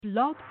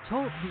Blog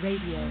Talk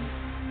Radio.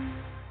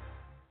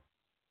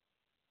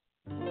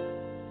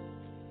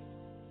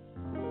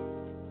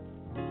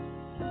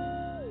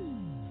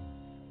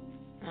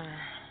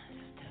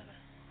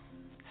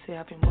 See,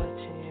 I've been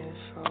watching you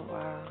for a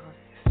while, your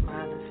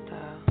smiling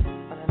style,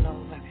 but I know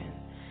I can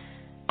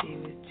be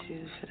with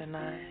you for the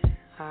night,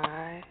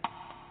 alright?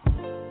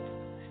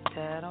 Is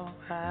that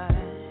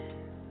alright,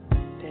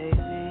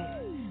 baby,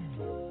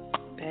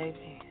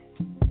 baby?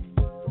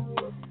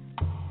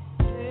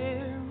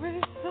 There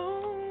is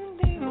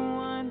only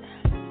one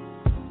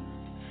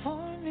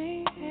for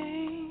me.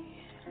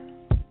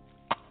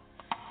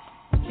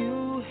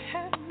 You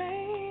have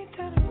made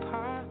that a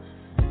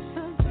possibility.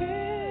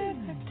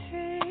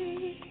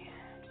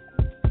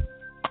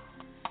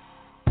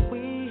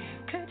 We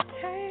could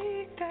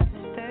take that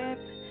step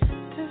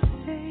to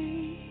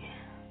see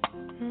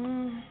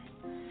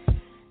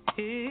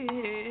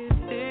if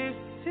this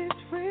is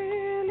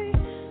really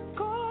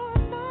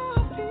gonna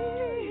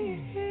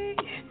be.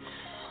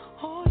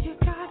 All you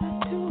gotta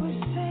do is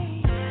say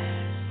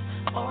yes.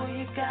 All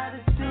you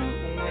gotta do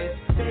is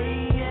say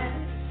yes.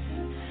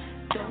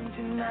 Don't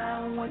deny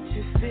what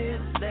you feel.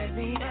 Let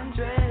me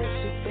undress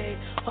you, babe.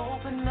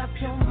 Open up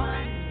your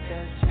mind and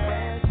just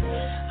rest.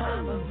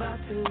 I'm about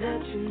to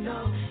let you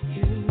know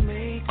you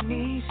make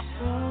me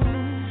so.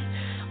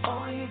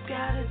 All you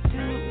gotta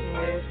do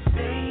is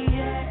say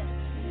yes.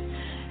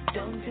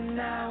 Don't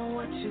deny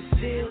what you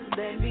feel.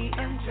 Let me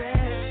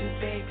undress you,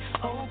 babe.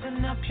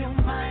 Open up your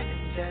mind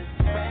and just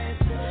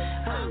rest.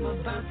 I'm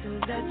about to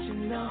let you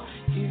know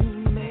you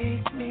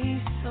make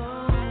me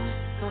so,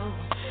 so,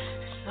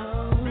 so,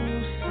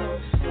 so,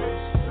 so,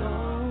 so,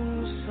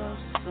 so,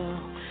 so.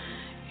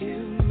 You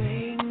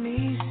make me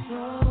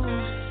so,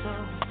 so,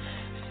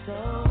 so,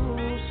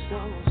 so,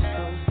 so,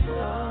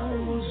 so,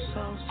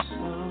 so,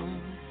 so.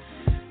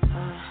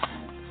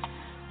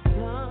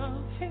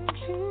 Loving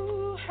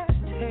you has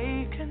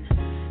taken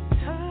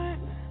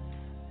time,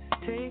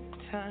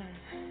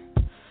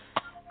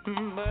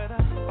 but I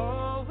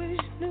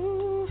always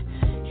knew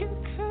you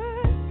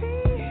could be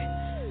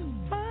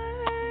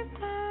mine.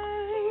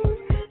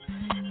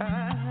 I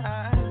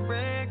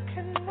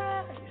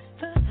recognize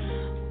the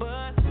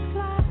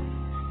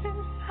butterflies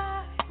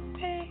inside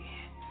me.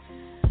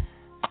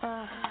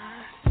 My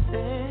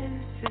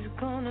sense is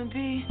gonna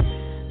be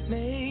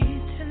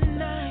made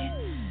tonight,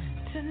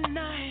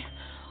 tonight.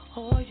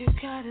 All you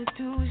gotta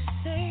do is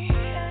say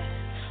yes.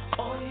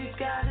 All you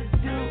gotta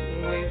do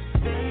is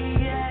say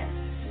yes.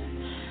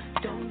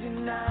 Don't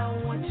deny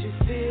what you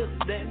feel.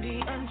 Let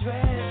me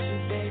undress you,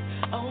 babe.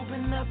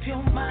 Open up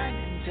your mind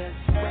and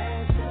just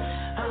rest.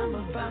 I'm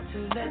about to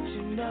let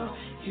you know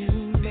you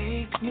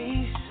make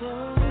me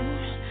so.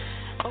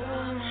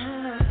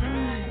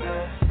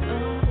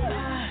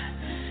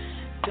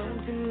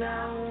 Don't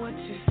deny what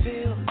you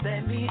feel.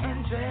 Let me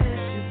undress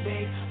you,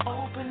 babe.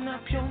 Open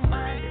up your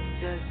mind and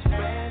just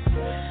rest.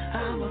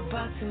 I'm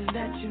about to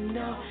let you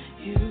know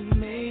you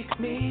make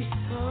me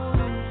so,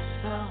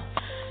 so,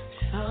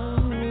 so,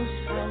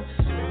 so,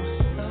 so,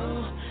 so,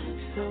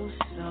 so,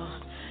 so.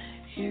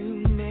 You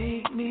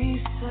make me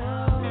so,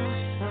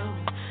 so,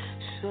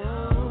 so,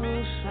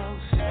 so,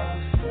 so,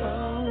 so,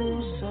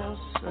 so,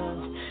 so.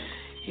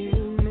 You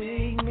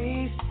make me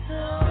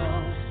so,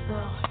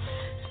 so,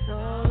 so,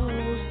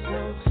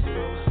 so, so,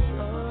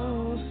 so,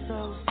 so,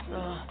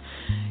 so.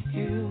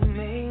 You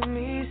make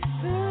me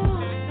so,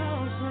 so,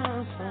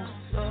 so,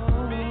 so,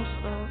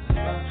 so,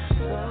 so,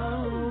 so,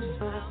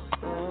 so,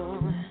 so.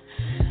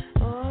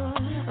 Oh,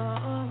 oh,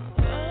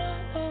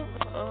 oh,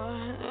 oh,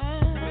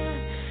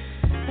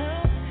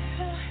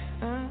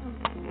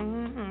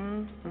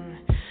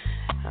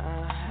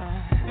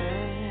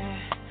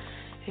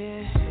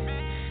 yeah,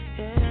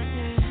 yeah,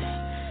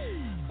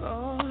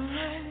 all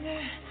right,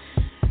 yeah.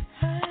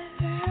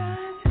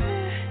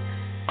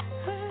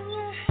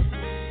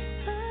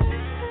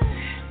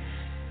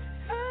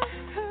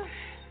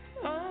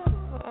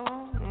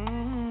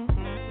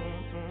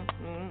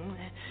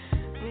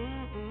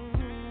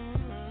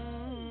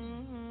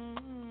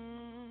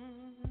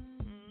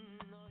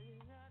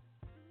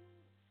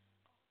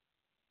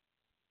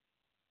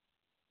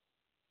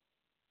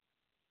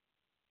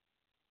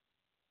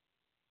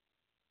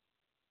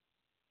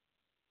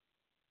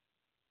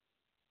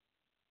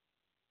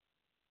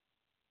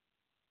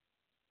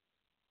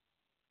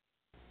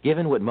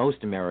 Given what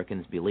most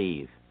Americans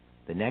believe,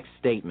 the next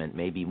statement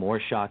may be more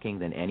shocking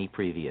than any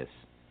previous.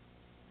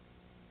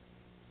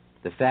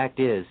 The fact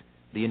is,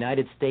 the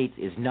United States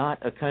is not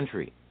a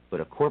country,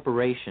 but a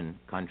corporation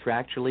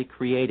contractually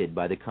created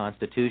by the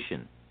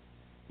Constitution.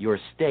 Your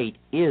state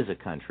is a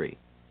country,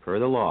 per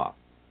the law,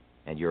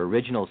 and your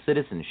original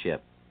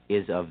citizenship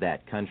is of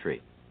that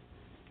country.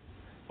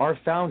 Our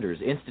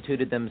founders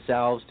instituted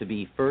themselves to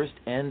be first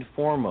and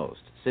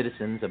foremost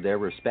citizens of their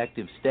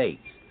respective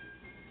states.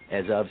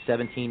 As of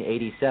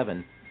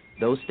 1787,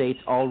 those states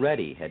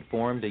already had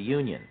formed a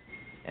union,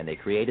 and they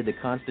created the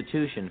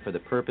Constitution for the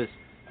purpose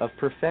of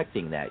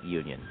perfecting that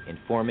union in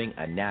forming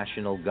a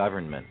national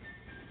government.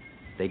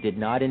 They did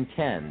not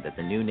intend that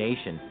the new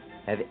nation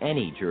have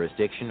any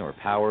jurisdiction or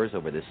powers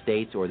over the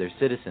states or their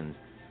citizens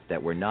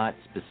that were not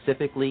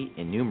specifically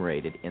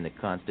enumerated in the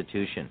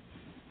Constitution.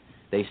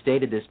 They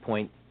stated this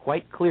point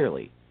quite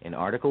clearly in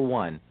Article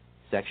 1,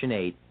 Section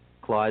 8,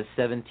 Clause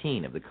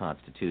 17 of the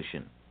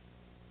Constitution.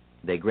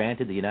 They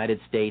granted the United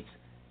States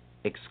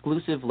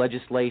exclusive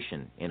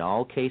legislation in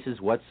all cases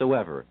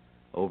whatsoever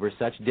over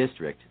such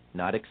district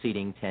not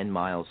exceeding 10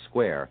 miles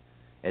square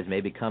as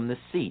may become the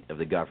seat of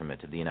the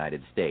government of the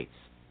United States,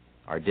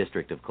 our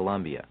District of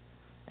Columbia,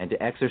 and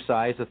to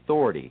exercise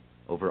authority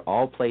over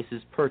all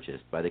places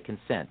purchased by the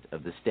consent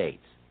of the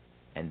states.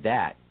 And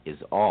that is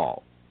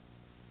all.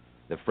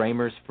 The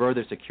framers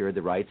further secured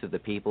the rights of the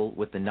people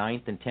with the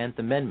 9th and 10th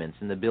Amendments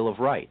in the Bill of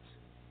Rights.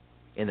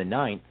 In the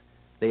 9th,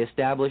 they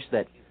established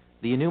that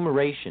the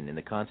enumeration in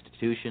the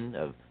Constitution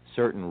of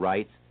certain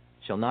rights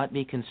shall not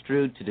be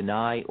construed to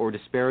deny or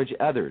disparage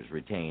others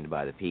retained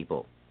by the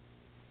people.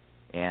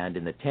 And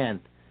in the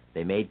 10th,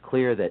 they made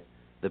clear that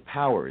the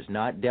powers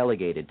not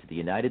delegated to the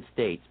United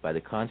States by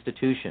the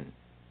Constitution,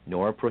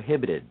 nor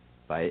prohibited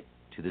by it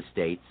to the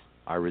states,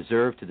 are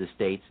reserved to the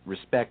states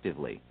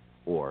respectively,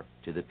 or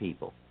to the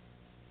people.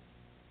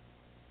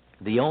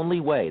 The only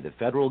way the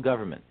federal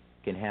government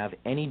can have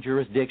any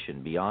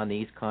jurisdiction beyond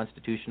these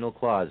constitutional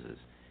clauses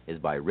is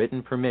by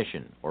written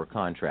permission or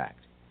contract.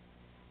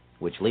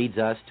 Which leads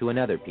us to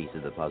another piece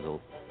of the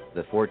puzzle,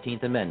 the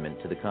 14th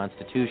Amendment to the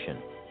Constitution,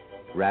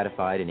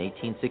 ratified in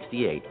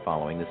 1868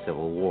 following the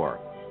Civil War.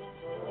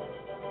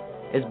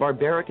 As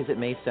barbaric as it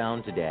may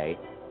sound today,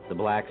 the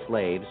black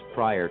slaves,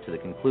 prior to the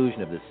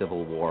conclusion of the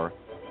Civil War,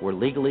 were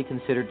legally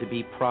considered to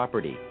be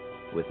property,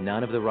 with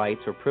none of the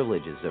rights or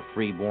privileges of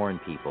free-born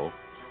people,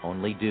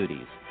 only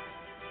duties.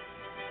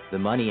 The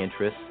money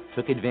interests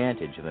took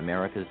advantage of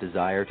America's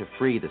desire to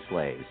free the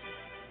slaves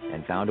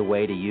and found a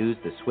way to use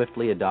the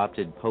swiftly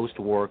adopted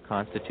post-war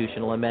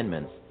constitutional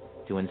amendments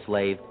to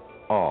enslave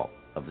all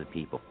of the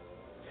people.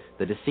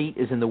 The deceit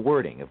is in the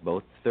wording of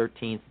both the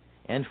 13th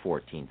and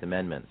 14th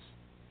Amendments.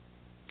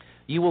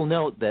 You will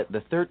note that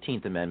the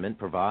 13th Amendment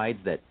provides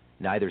that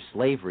neither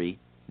slavery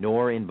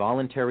nor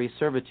involuntary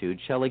servitude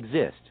shall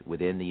exist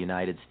within the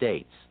United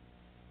States.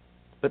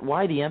 But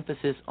why the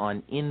emphasis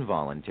on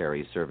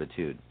involuntary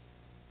servitude?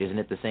 Isn't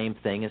it the same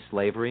thing as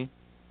slavery?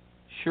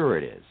 Sure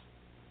it is.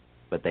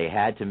 But they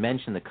had to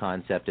mention the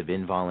concept of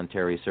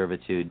involuntary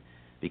servitude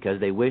because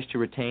they wished to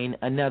retain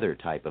another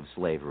type of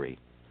slavery,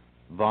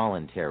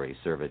 voluntary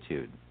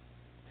servitude.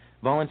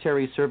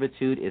 Voluntary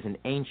servitude is an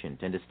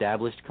ancient and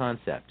established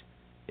concept.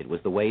 It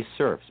was the way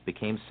serfs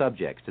became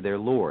subjects to their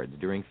lords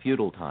during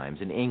feudal times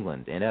in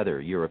England and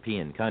other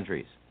European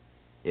countries.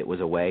 It was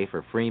a way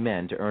for free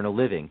men to earn a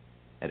living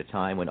at a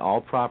time when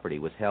all property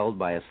was held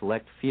by a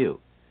select few,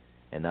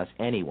 and thus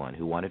anyone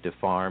who wanted to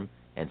farm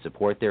and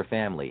support their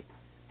family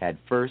had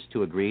first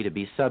to agree to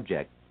be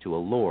subject to a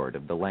lord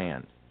of the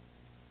land.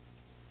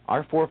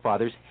 Our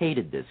forefathers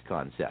hated this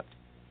concept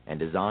and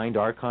designed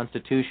our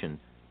Constitution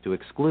to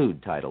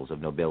exclude titles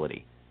of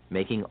nobility,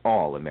 making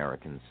all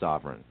Americans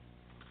sovereign.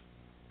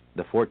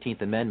 The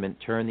 14th Amendment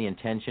turned the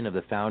intention of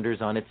the founders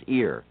on its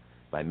ear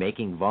by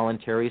making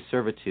voluntary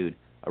servitude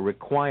a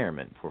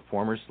requirement for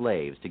former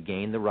slaves to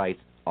gain the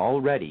rights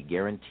already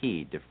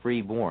guaranteed to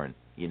free-born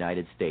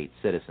United States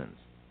citizens.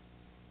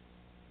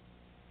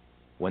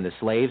 When the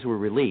slaves were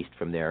released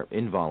from their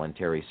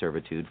involuntary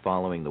servitude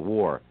following the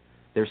war,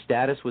 their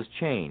status was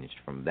changed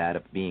from that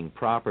of being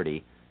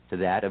property to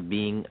that of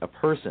being a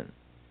person.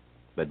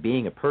 But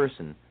being a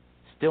person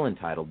still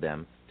entitled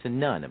them to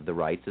none of the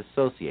rights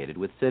associated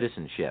with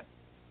citizenship.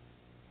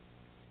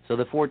 So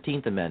the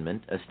 14th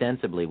Amendment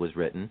ostensibly was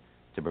written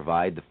to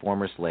provide the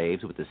former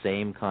slaves with the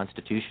same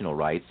constitutional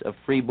rights of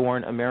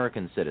free-born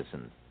American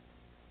citizens,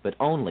 but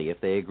only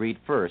if they agreed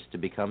first to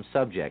become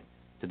subject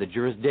to the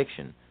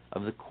jurisdiction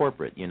of the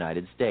corporate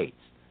United States.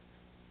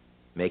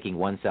 Making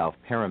oneself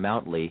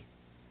paramountly,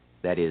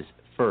 that is,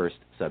 first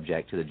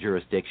subject to the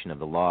jurisdiction of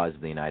the laws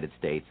of the United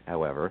States,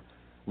 however,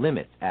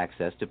 limits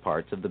access to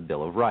parts of the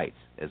Bill of Rights,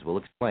 as we'll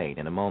explain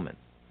in a moment.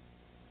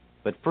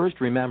 But first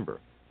remember,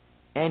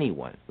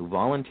 anyone who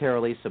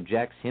voluntarily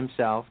subjects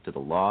himself to the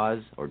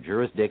laws or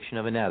jurisdiction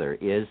of another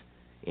is,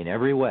 in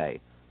every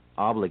way,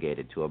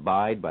 obligated to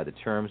abide by the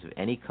terms of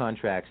any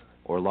contracts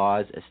or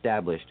laws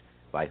established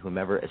by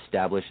whomever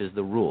establishes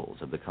the rules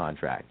of the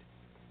contract.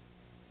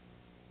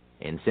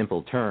 In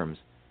simple terms,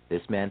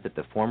 this meant that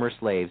the former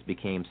slaves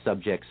became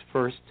subjects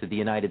first to the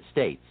United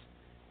States,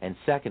 and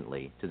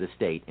secondly to the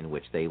state in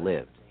which they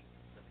lived.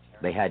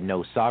 They had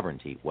no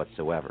sovereignty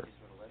whatsoever.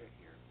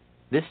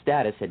 This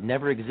status had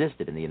never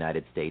existed in the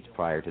United States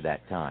prior to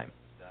that time.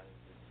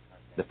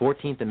 The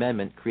 14th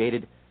Amendment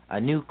created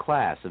a new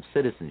class of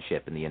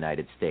citizenship in the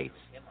United States,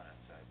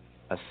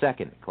 a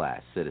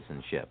second-class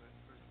citizenship.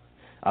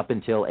 Up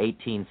until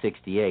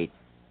 1868,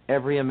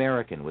 every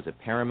American was a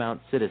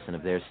paramount citizen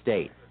of their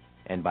state,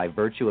 and by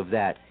virtue of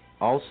that,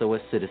 also a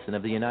citizen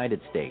of the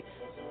United States,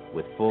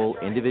 with full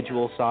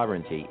individual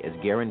sovereignty as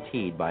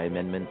guaranteed by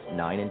Amendments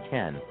 9 and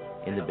 10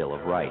 in the Bill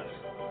of Rights.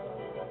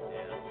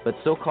 But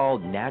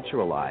so-called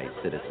naturalized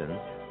citizens,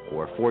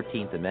 or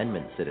 14th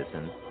Amendment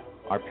citizens,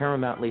 are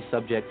paramountly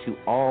subject to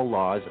all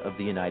laws of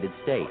the United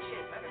States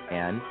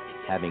and,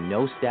 having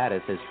no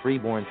status as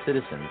freeborn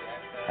citizens,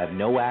 have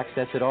no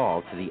access at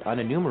all to the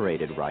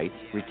unenumerated rights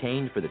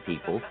retained for the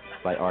people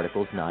by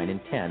Articles 9 and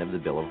 10 of the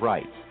Bill of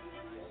Rights.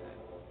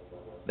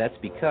 That's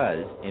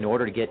because, in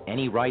order to get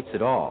any rights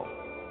at all,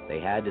 they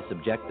had to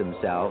subject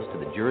themselves to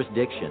the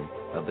jurisdiction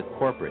of the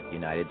corporate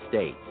United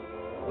States,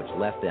 which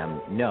left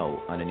them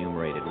no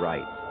unenumerated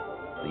rights.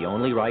 The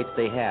only rights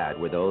they had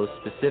were those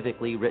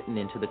specifically written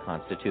into the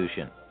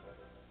Constitution.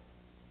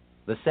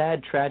 The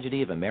sad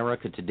tragedy of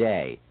America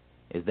today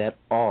is that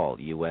all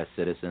U.S.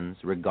 citizens,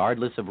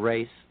 regardless of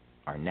race,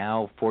 are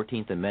now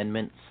 14th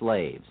Amendment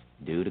slaves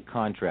due to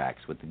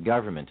contracts with the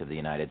government of the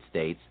United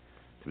States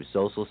through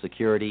Social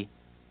Security,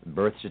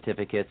 birth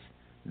certificates,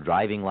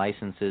 driving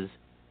licenses,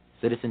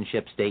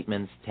 citizenship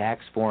statements,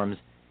 tax forms,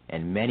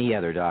 and many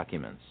other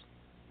documents.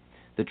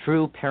 The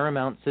true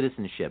paramount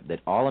citizenship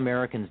that all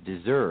Americans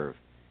deserve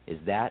is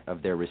that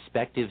of their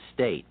respective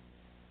state,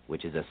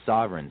 which is a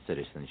sovereign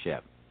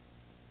citizenship.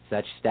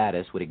 Such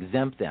status would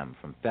exempt them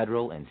from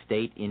federal and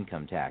state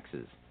income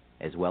taxes,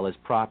 as well as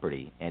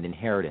property and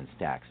inheritance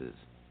taxes.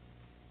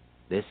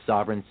 This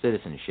sovereign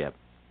citizenship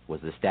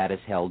was the status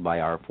held by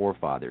our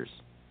forefathers.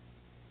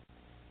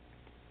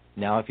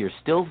 Now, if you're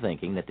still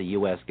thinking that the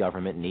U.S.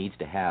 government needs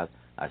to have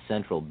a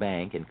central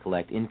bank and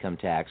collect income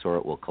tax or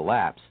it will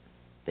collapse,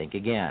 think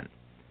again.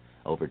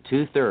 Over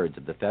 2/3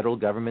 of the federal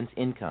government's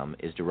income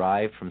is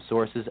derived from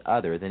sources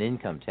other than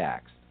income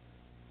tax.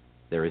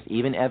 There is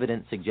even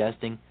evidence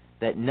suggesting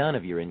that none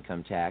of your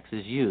income tax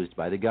is used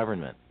by the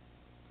government.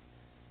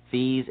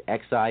 Fees,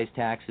 excise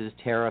taxes,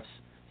 tariffs,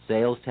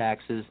 sales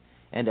taxes,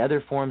 and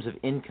other forms of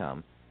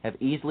income have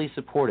easily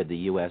supported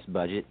the U.S.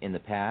 budget in the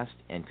past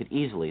and could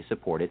easily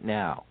support it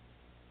now.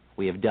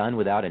 We have done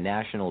without a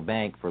national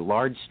bank for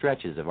large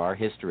stretches of our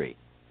history,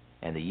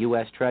 and the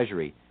U.S.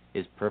 Treasury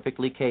is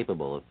perfectly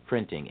capable of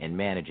printing and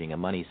managing a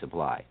money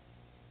supply.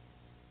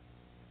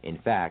 In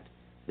fact,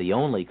 the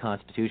only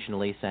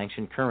constitutionally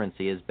sanctioned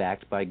currency is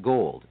backed by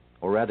gold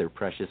or other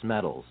precious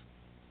metals.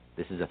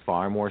 This is a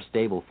far more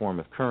stable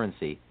form of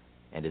currency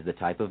and is the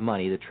type of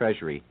money the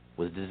Treasury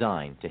was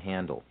designed to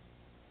handle.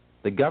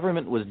 The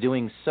government was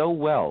doing so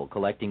well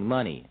collecting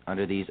money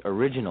under these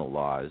original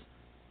laws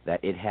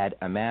that it had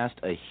amassed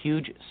a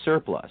huge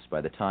surplus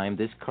by the time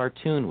this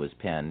cartoon was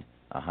penned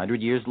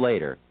 100 years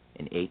later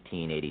in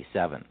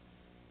 1887,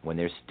 when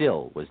there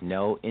still was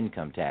no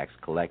income tax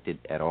collected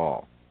at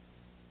all.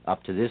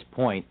 Up to this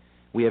point,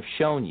 we have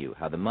shown you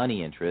how the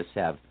money interests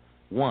have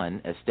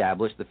 1.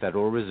 Established the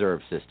Federal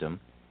Reserve System,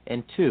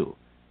 and 2.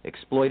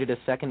 Exploited a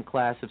second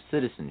class of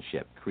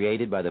citizenship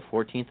created by the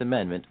 14th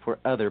Amendment for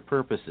other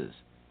purposes.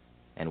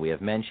 And we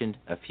have mentioned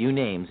a few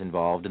names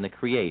involved in the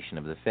creation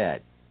of the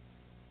Fed.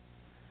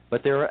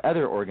 But there are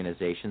other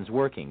organizations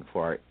working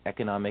for our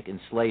economic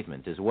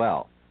enslavement as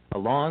well,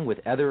 along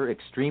with other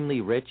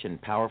extremely rich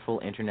and powerful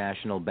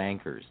international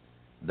bankers.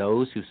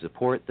 Those who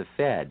support the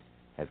Fed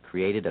have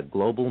created a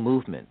global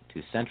movement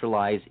to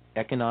centralize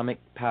economic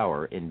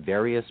power in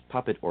various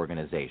puppet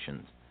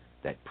organizations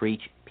that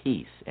preach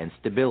peace and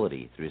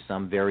stability through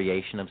some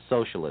variation of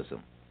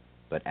socialism,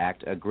 but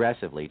act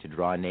aggressively to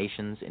draw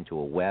nations into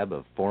a web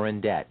of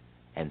foreign debt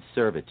and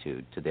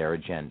servitude to their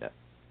agenda.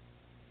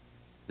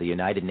 The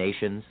United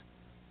Nations,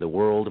 the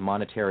World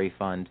Monetary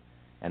Fund,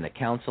 and the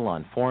Council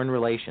on Foreign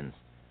Relations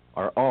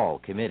are all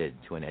committed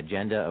to an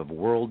agenda of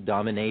world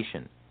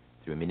domination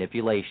through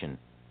manipulation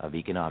of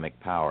economic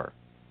power.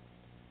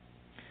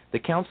 The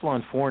Council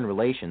on Foreign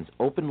Relations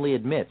openly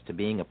admits to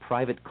being a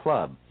private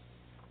club,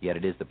 yet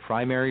it is the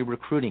primary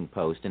recruiting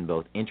post in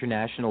both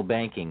international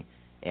banking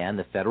and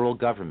the federal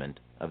government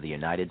of the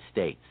United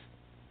States.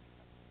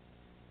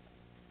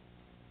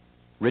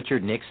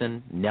 Richard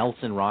Nixon,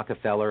 Nelson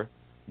Rockefeller,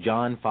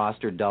 John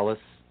Foster Dulles,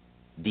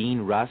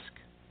 Dean Rusk,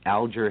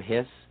 Alger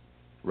Hiss,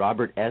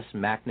 Robert S.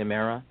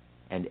 McNamara,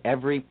 and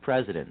every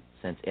president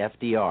since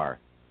FDR,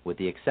 with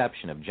the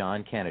exception of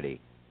John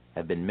Kennedy,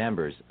 have been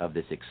members of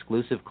this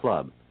exclusive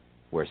club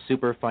where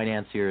super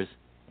financiers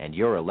and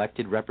your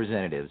elected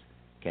representatives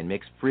can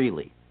mix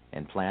freely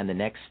and plan the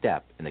next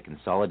step in the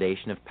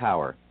consolidation of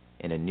power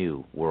in a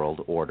new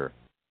world order.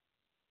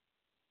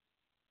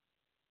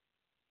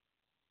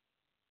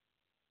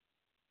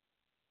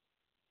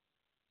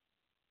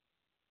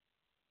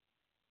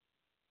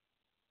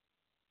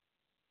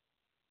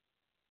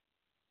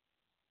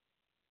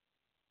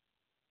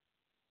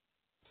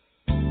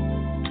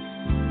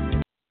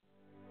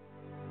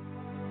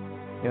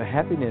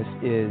 Happiness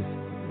is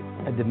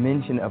a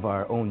dimension of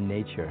our own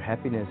nature.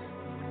 Happiness,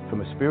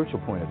 from a spiritual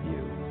point of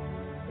view,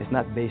 is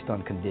not based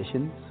on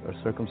conditions or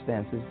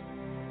circumstances.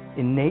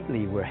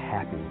 Innately, we're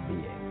happy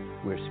beings.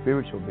 We're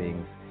spiritual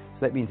beings.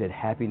 So that means that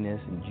happiness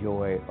and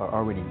joy are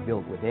already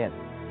built within.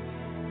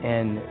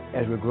 And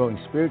as we're growing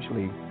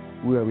spiritually,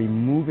 we are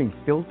removing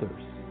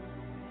filters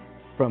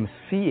from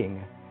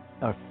seeing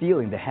or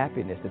feeling the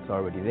happiness that's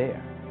already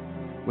there.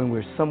 When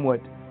we're somewhat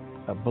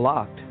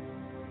blocked,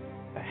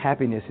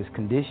 happiness is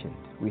conditioned.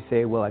 We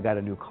say, well, I got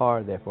a new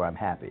car, therefore I'm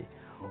happy.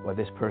 Or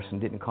this person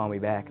didn't call me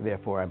back,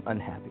 therefore I'm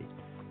unhappy.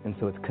 And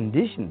so it's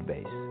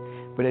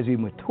conditioned-based. But as we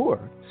mature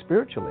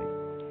spiritually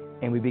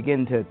and we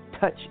begin to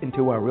touch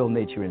into our real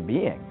nature and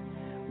being,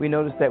 we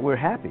notice that we're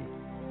happy,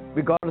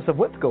 regardless of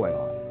what's going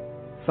on.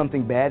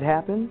 Something bad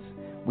happens,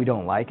 we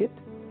don't like it,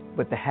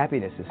 but the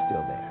happiness is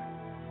still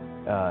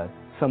there.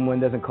 Someone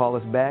doesn't call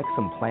us back,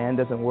 some plan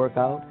doesn't work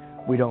out,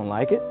 we don't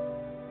like it,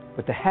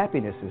 but the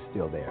happiness is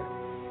still there.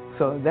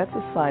 So that's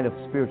a sign of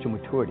spiritual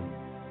maturity.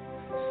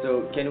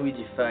 So can we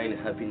define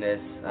happiness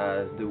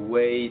as the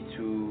way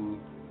to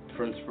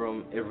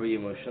transform every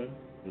emotion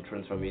and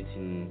transform it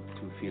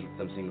into feel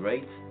something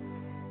great?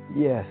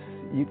 Yes,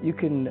 you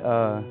can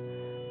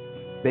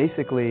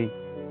basically,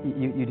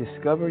 you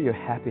discover your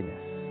happiness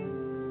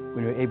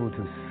when you're able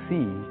to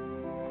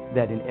see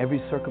that in every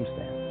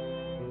circumstance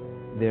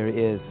there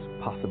is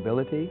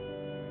possibility,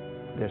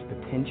 there's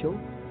potential,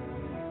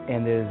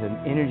 and there's an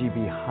energy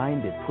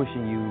behind it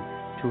pushing you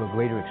to a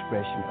greater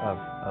expression of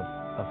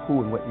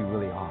who and what you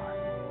really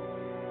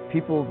are.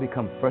 People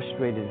become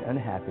frustrated and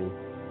unhappy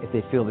if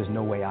they feel there's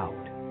no way out,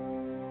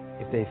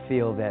 if they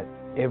feel that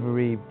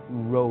every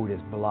road is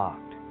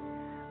blocked.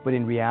 But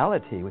in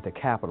reality, with a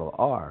capital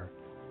R,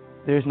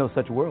 there's no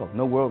such world.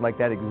 No world like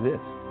that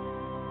exists.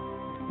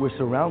 We're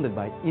surrounded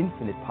by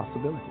infinite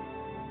possibilities.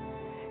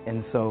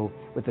 And so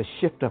with a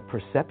shift of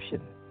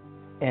perception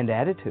and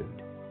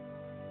attitude,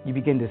 you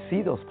begin to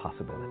see those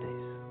possibilities.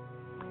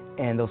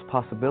 And those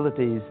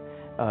possibilities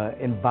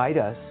invite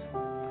us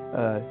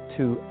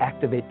to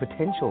activate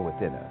potential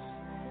within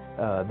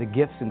us. The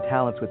gifts and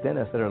talents within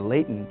us that are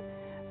latent,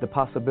 the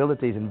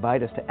possibilities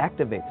invite us to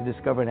activate, to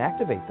discover and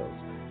activate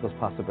those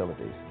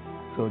possibilities.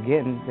 So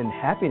again, then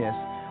happiness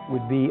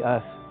would be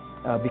us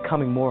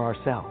becoming more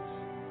ourselves.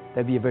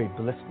 That'd be a very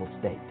blissful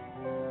state,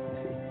 you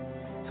see.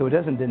 So it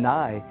doesn't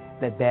deny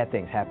that bad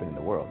things happen in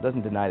the world. It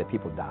doesn't deny that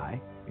people die.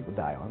 People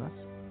die on us.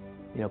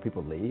 You know,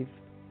 people leave.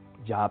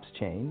 Jobs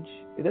change.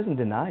 It doesn't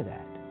deny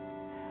that.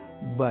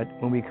 But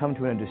when we come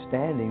to an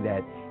understanding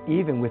that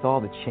even with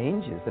all the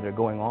changes that are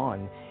going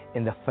on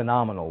in the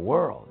phenomenal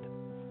world,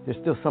 there's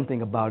still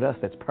something about us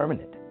that's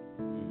permanent.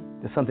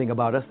 There's something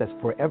about us that's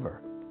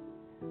forever.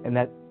 And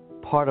that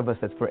part of us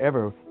that's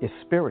forever is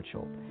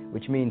spiritual,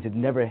 which means it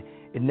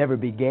never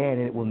began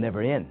and it will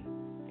never end.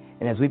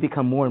 And as we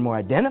become more and more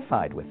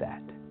identified with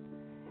that,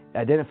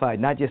 identified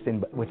not just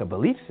with a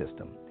belief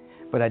system,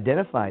 but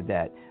identified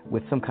that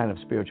with some kind of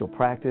spiritual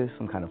practice,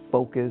 some kind of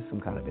focus,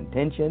 some kind of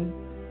intention,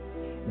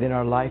 then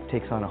our life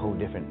takes on a whole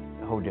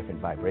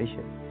different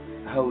vibration.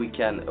 How we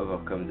can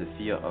overcome the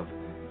fear of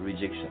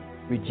rejection?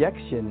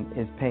 Rejection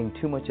is paying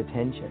too much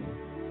attention.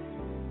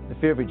 The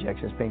fear of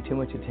rejection is paying too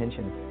much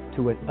attention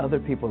to what other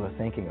people are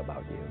thinking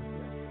about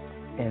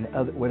you, and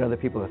what other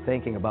people are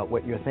thinking about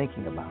what you're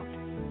thinking about.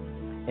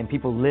 And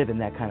people live in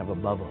that kind of a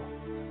bubble.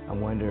 I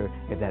wonder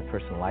if that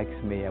person likes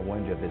me. I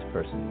wonder if this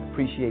person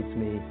appreciates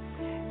me.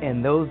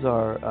 And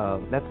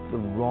that's the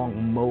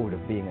wrong mode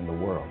of being in the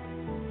world.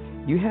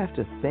 You have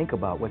to think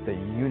about what the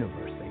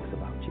universe thinks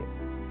about you.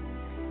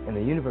 And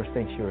the universe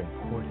thinks you're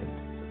important.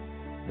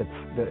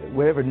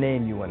 Whatever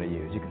name you want to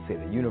use, you can say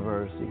the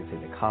universe, you can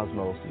say the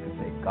cosmos, you can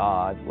say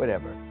God,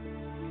 whatever.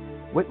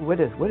 What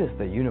does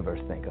the universe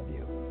think of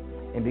you?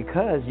 And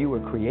because you were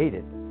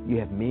created, you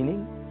have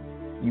meaning,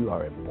 you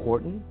are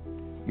important,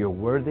 you're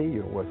worthy,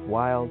 you're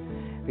worthwhile,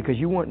 because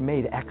you weren't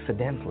made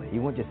accidentally.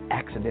 You weren't just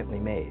accidentally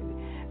made.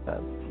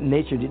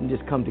 Nature didn't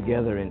just come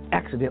together and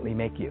accidentally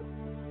make you.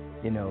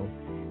 You know,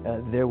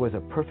 there was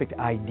a perfect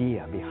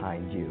idea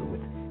behind you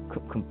with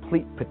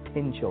complete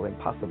potential and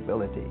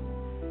possibility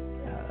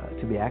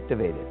to be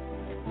activated.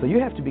 So you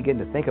have to begin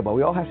to think about,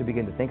 we all have to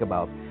begin to think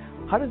about,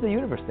 how does the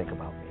universe think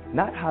about me?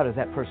 Not how does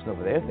that person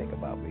over there think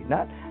about me?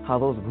 Not how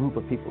those group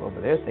of people over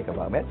there think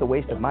about me. That's a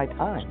waste of my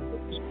time.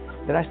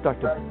 Then I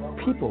start to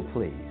people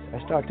please.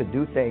 I start to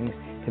do things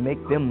to make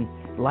them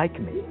like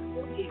me,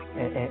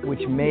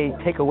 which may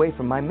take away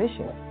from my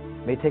mission,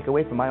 may take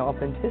away from my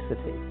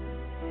authenticity.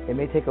 It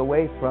may take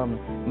away from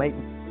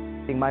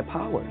my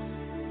powers,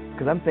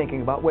 because I'm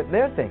thinking about what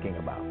they're thinking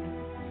about.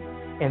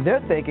 And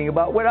they're thinking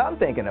about what I'm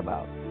thinking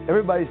about.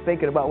 Everybody's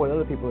thinking about what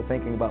other people are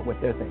thinking about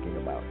what they're thinking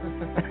about.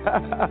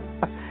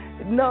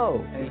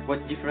 No. And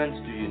what difference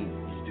do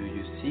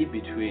you see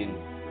between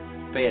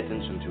pay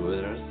attention to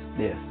others,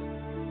 yes,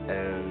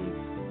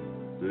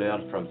 and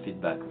learn from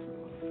feedback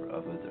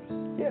of others?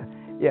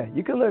 Yeah,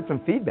 you can learn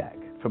from feedback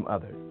from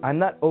others. I'm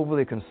not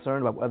overly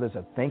concerned about what others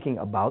are thinking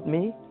about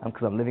me,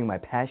 because I'm living my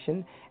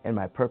passion and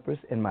my purpose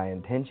and my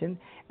intention,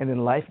 and then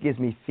life gives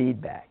me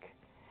feedback.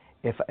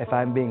 If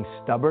I'm being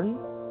stubborn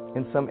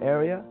in some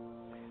area,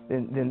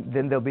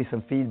 then there'll be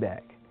some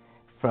feedback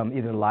from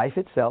either life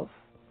itself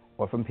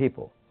or from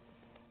people.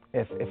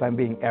 If I'm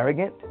being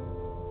arrogant,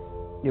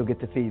 you'll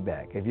get the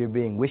feedback. If you're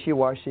being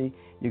wishy-washy,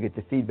 you get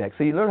the feedback.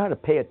 So you learn how to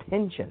pay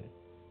attention.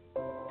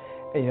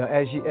 And, you know,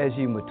 as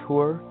you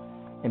mature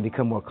and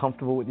become more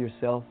comfortable with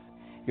yourself,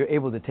 you're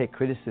able to take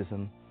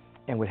criticism.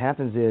 And what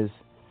happens is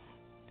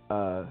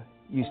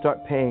you start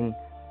seeing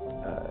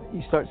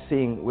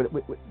what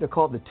they're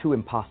called the two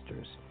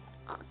imposters,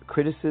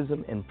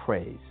 criticism and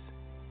praise.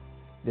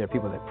 There are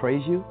people that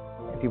praise you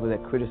and people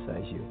that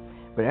criticize you.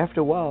 But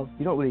after a while,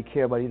 you don't really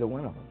care about either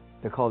one of them.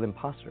 They're called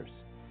imposters.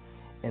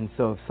 And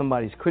so if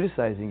somebody's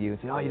criticizing you and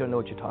saying, oh, you don't know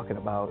what you're talking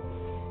about,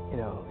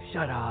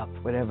 shut up,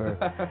 whatever,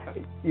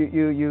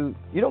 you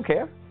don't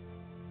care.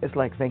 It's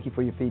like, thank you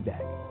for your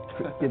feedback,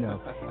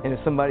 And if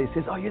somebody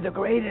says, oh, you're the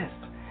greatest,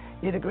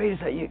 you're the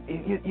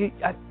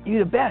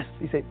best,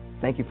 you say,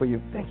 thank you for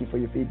your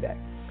feedback.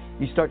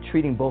 You start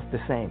treating both the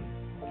same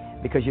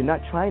because you're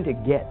not trying to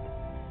get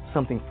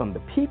something from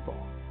the people.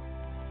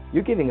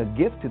 You're giving a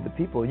gift to the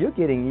people. You're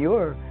getting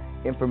your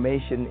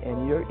information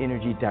and your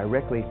energy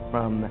directly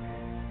from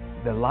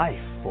the life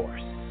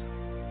force.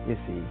 You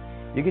see,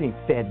 you're getting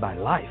fed by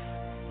life.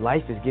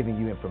 Life is giving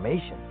you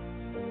information,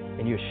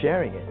 and you're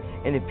sharing it.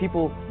 And if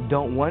people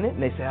don't want it,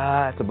 and they say,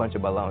 it's a bunch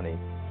of baloney,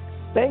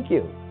 thank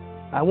you.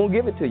 I won't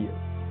give it to you,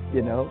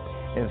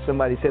 And if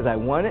somebody says, I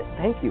want it,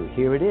 thank you,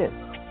 here it is.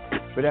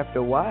 But after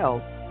a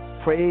while,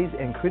 praise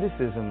and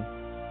criticism,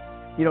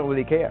 you don't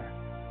really care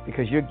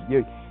because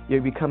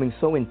you're becoming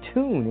so in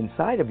tune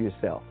inside of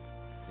yourself.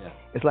 Yeah.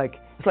 It's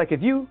like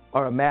if you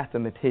are a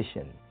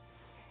mathematician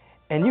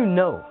and you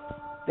know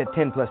that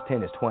 10 plus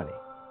 10 is 20.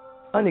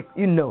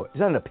 You know it. It's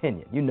not an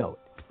opinion. You know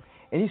it.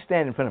 And you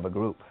stand in front of a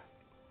group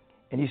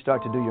and you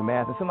start to do your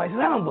math and somebody says,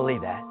 I don't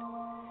believe that.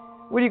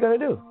 What are you going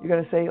to do? You're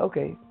going to say,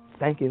 okay,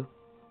 thank you.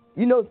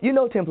 You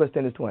know 10 plus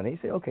 10 is 20. You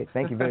say, okay,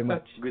 thank you very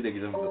much. Good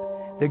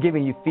example. They're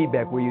giving you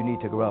feedback where you need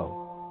to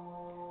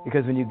grow.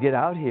 Because when you get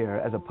out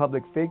here as a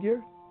public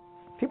figure,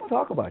 people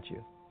talk about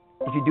you.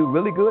 If you do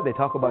really good, they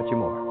talk about you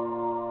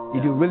more.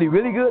 You do really,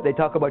 really good, they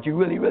talk about you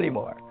really, really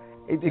more.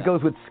 It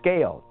goes with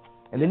scale.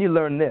 And then you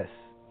learn this.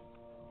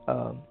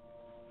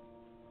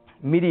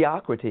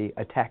 Mediocrity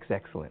attacks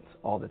excellence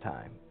all the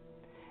time.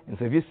 And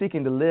so if you're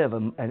seeking to live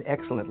an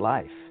excellent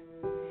life,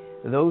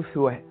 those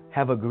who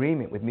have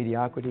agreement with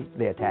mediocrity,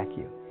 they attack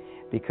you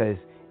because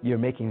you're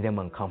making them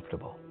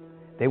uncomfortable.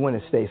 They want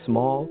to stay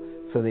small,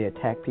 so they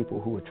attack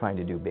people who are trying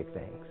to do big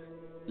things.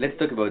 Let's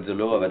talk about the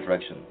law of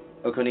attraction.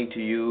 According to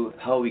you,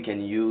 how we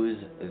can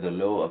use the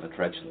law of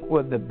attraction?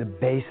 Well,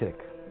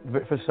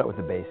 first start with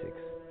the basics.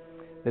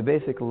 The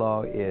basic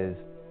law is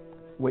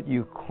what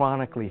you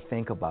chronically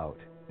think about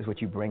is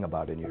what you bring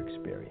about in your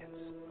experience.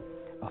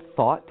 A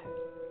thought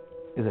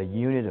is a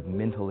unit of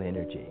mental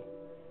energy.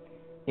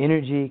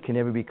 Energy can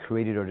never be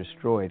created or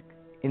destroyed.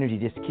 Energy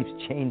just keeps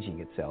changing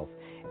itself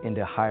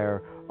into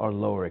higher or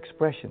lower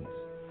expressions.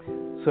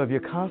 So if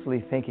you're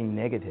constantly thinking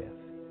negative,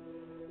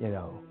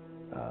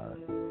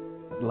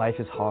 life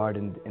is hard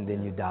and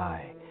then you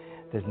die.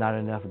 There's not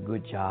enough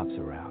good jobs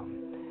around.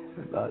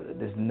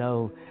 There's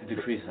no...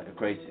 Decrease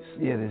crisis.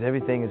 Yeah,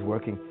 everything is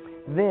working.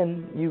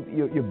 Then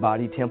your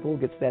body temple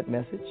gets that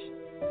message.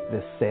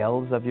 The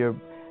cells of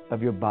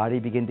your body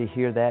begin to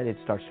hear that. It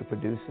starts to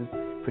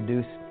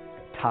produce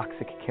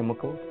toxic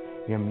chemicals.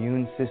 Your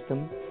immune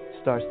system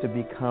starts to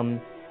become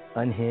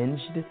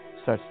unhinged,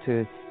 starts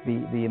to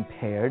be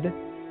impaired.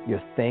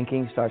 Your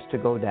thinking starts to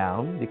go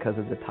down because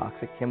of the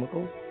toxic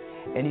chemicals.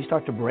 And you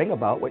start to bring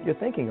about what you're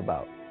thinking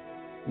about.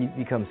 You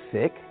become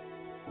sick,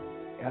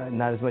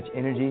 not as much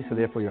energy, so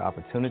therefore your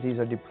opportunities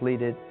are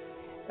depleted.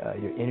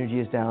 Your energy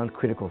is down,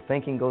 critical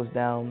thinking goes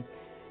down,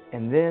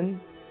 and then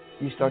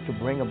you start to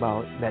bring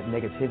about that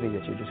negativity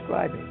that you're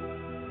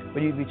describing.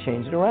 But you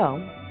change it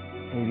around,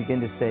 and you begin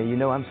to say,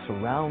 I'm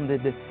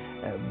surrounded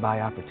by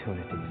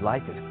opportunities.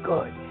 Life is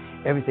good.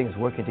 Everything is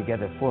working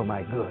together for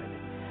my good.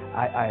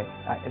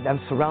 I'm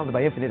surrounded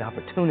by infinite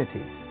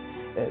opportunities.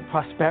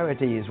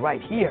 Prosperity is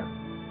right here.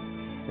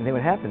 And then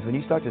what happens, when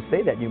you start to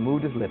say that, your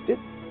mood is lifted,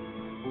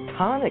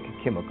 tonic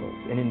chemicals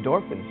and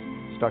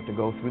endorphins start to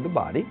go through the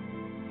body,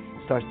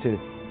 starts to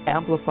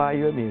amplify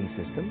your immune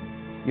system,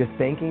 your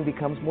thinking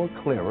becomes more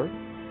clearer,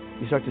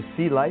 you start to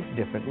see life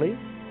differently,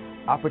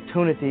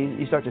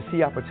 you start to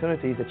see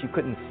opportunities that you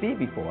couldn't see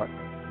before,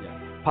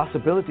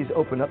 possibilities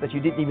open up that you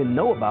didn't even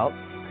know about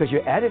because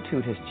your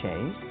attitude has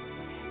changed,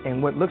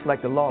 and what looks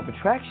like the law of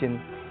attraction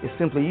is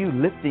simply you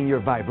lifting your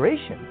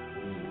vibration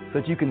so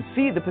that you can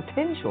see the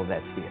potential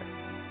that's here.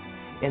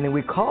 And then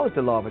we call it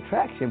the law of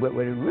attraction, but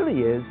what it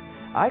really is,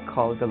 I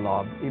call it the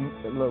law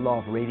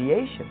of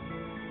radiation,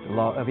 the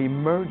law of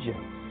emergence.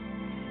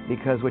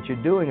 Because what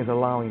you're doing is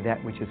allowing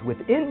that which is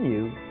within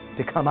you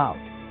to come out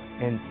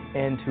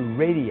and to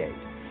radiate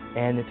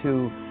and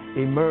to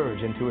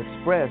emerge and to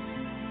express.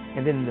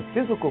 And then in the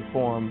physical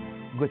form,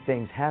 good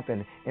things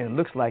happen, and it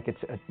looks like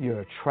you're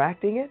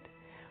attracting it,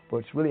 but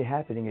what's really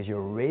happening is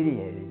you're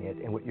radiating it,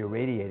 and what you're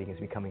radiating is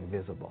becoming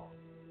visible.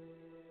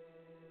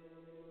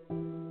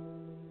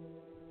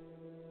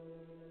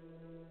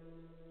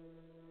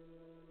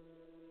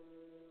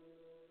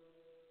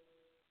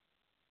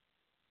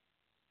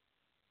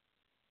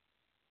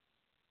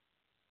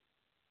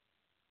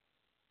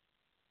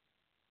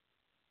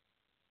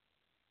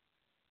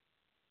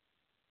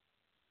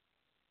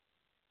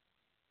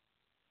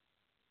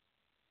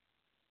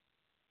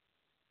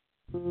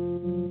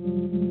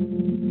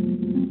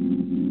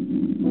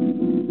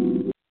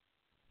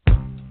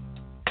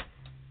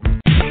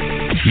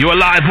 You're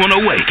live on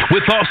Awake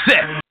with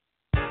Offset.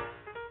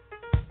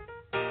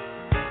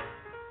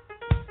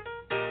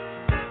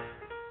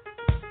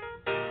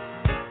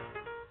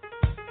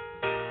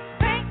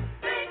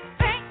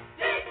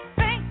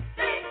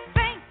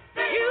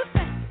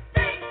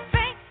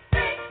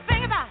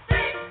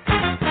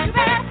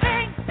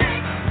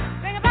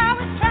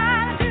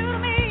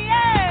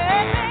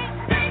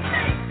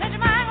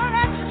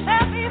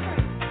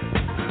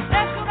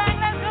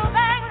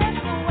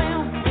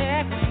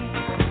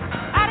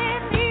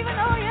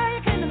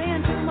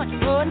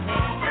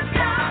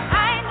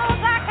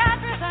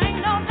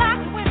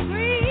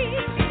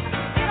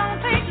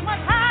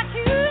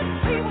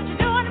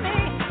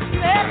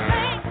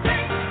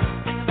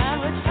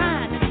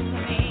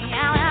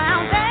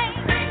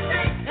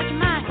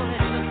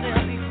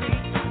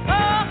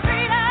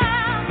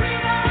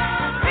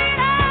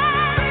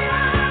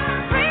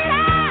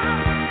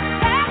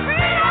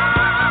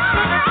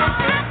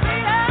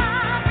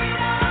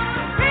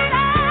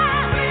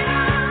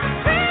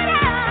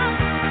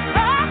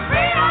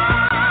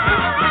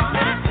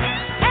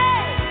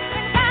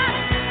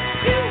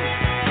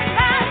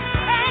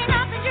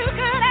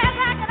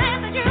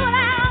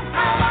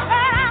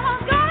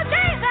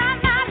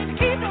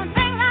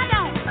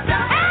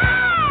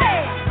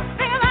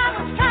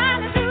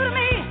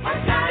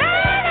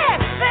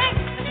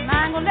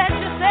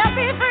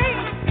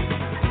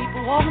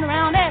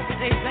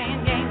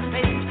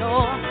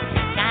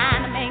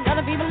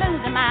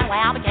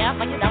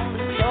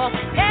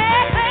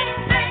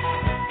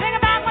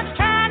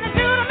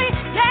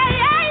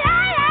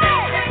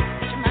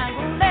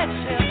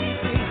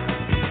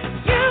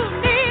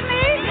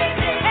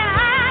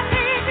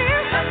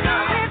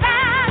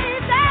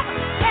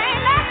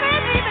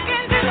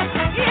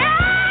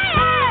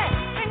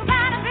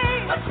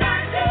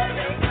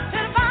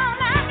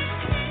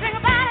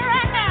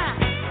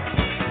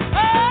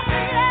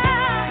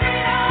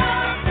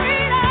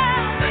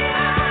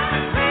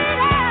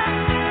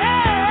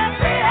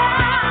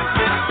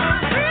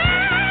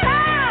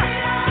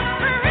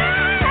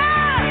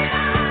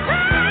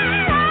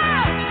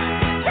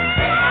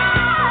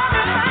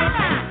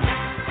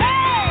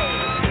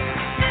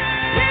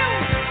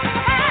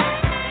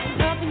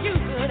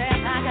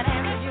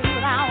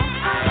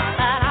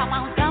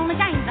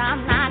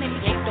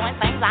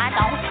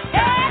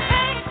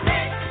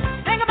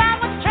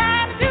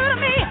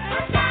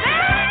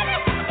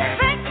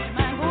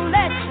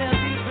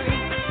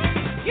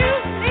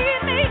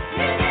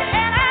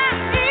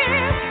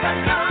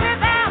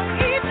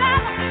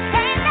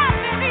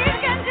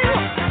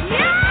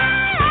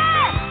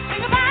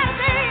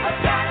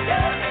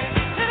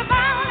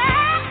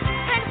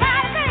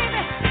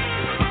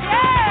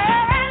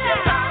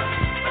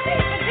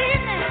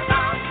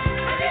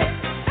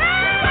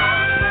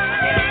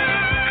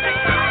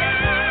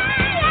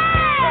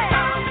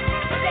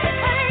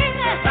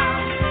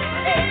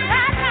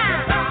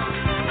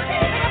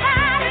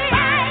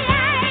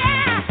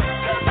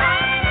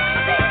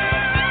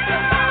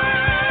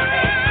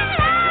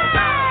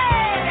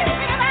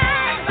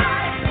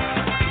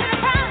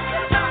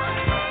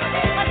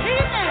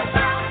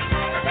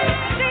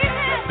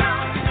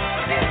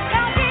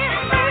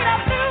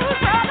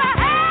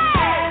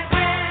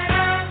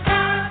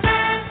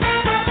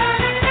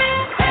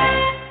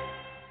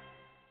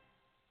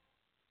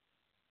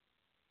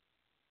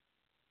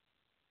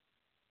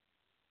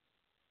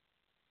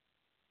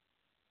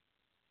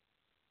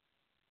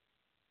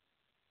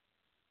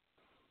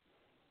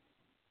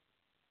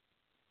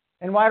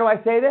 And why do I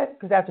say that?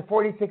 Because after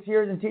 46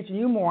 years and teaching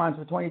you morons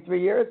for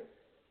 23 years,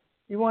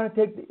 you want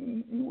to take the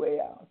easy way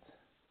out.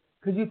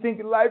 Because you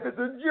think life is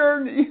a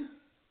journey.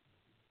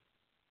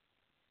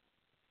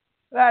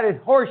 That is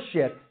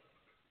horseshit.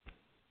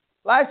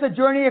 Life's a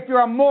journey if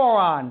you're a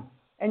moron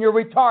and you're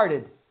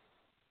retarded.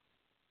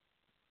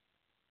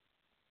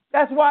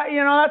 That's why,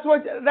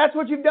 that's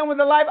what you've done with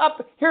the life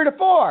up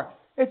heretofore.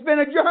 It's been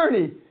a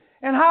journey.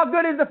 And how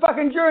good is the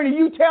fucking journey?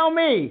 You tell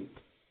me.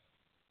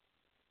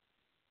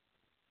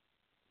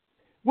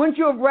 Wouldn't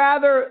you have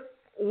rather,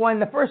 when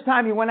the first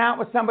time you went out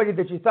with somebody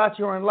that you thought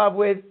you were in love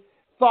with,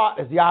 thought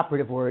is the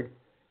operative word,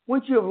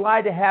 wouldn't you have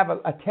lied to have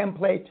a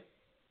template?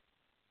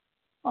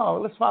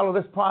 Oh, let's follow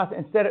this process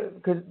instead of,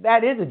 because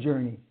that is a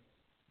journey.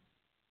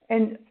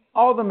 And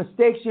all the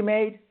mistakes you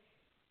made,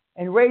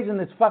 and raising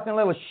this fucking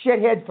little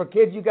shithead for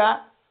kids you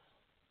got,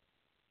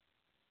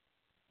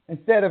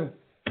 instead of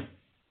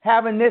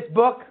having this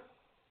book.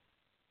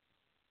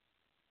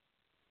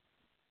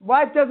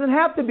 Life doesn't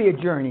have to be a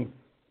journey.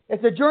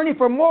 It's a journey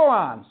for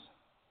morons.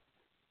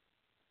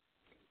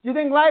 Do you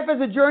think life is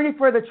a journey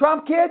for the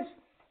Trump kids?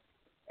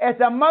 It's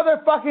a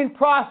motherfucking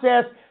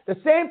process, the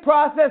same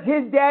process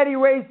his daddy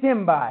raised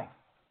him by.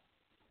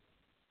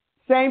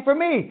 Same for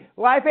me.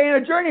 Life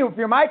ain't a journey if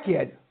you're my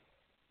kid.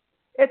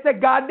 It's a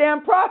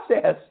goddamn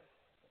process.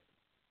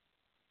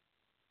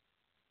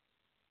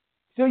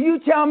 So you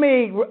tell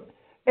me,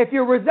 if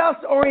you're results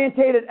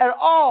orientated at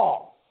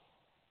all,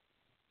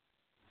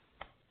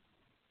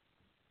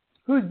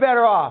 who's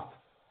better off?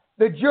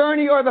 The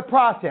journey or the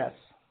process?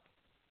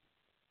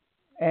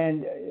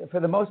 And for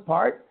the most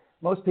part,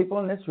 most people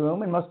in this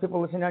room and most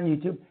people listening on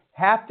YouTube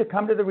have to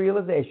come to the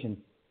realization,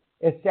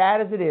 as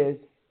sad as it is,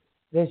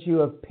 that you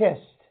have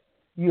pissed,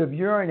 you have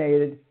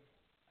urinated,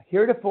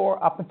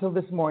 heretofore up until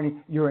this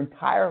morning, your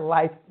entire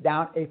life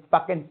down a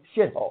fucking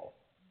shithole.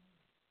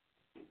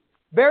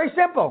 Very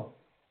simple.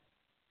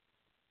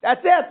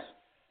 That's it.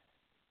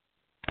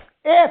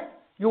 If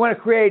you want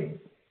to create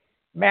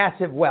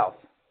massive wealth.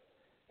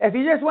 If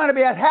you just want to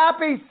be a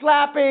happy,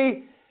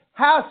 slappy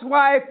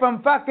housewife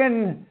from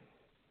fucking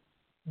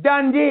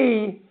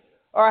Dundee,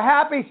 or a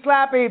happy,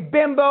 slappy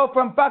bimbo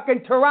from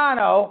fucking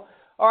Toronto,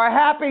 or a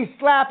happy,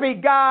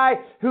 slappy guy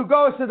who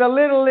goes to the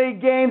Little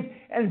League games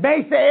in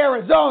Mesa,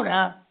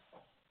 Arizona,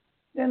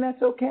 then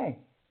that's okay.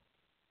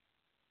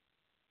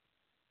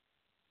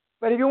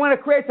 But if you want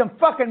to create some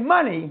fucking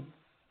money,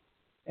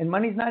 and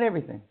money's not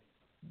everything,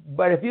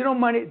 but if you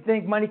don't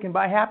think money can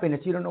buy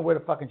happiness, you don't know where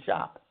to fucking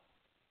shop.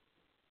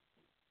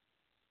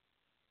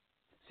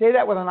 Say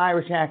that with an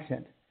Irish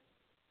accent.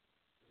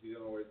 You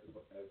don't know where to,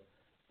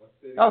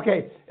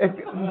 okay.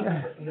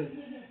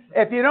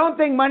 If you don't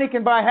think money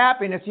can buy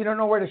happiness, you don't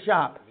know where to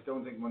shop. If you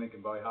don't think money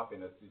can buy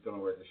happiness, you don't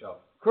know where to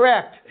shop.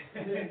 Correct.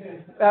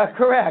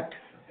 Correct.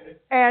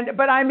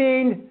 But I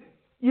mean,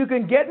 you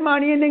can get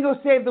money and then go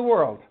save the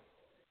world.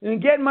 You can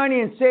get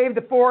money and save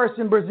the forests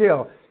in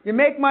Brazil. You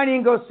make money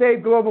and go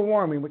save global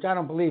warming, which I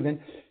don't believe in.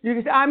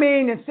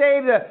 And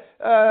save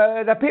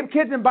the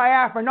kids in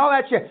Biafra and all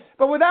that shit.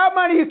 But without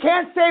money, you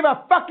can't save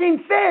a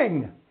fucking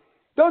thing.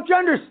 Don't you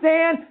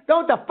understand?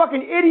 Don't the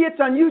fucking idiots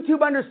on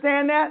YouTube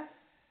understand that?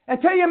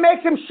 Until you make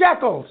some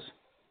shekels.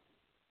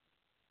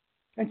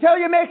 Until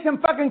you make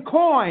some fucking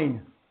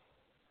coin.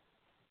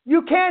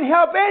 You can't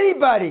help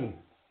anybody.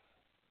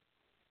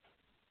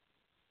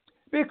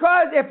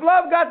 Because if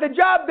love got the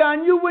job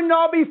done, you wouldn't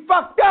all be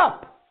fucked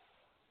up.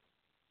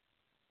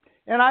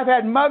 And I've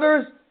had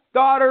mothers,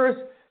 daughters,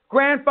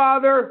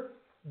 grandfather,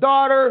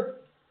 daughter,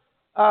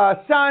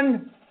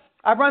 son.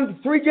 I've run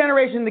 3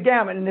 generations the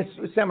gamut in this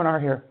seminar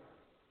here.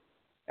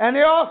 And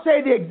they all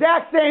say the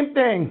exact same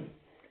thing.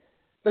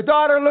 The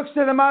daughter looks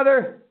to the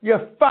mother, you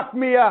fucked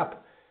me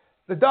up.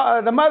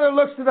 The mother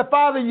looks to the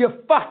father, you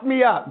fucked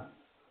me up.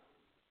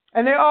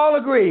 And they all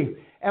agree.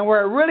 And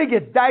where it really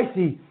gets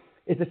dicey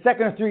is the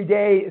second or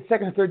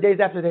third days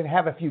after they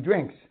have a few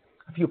drinks,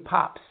 a few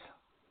pops.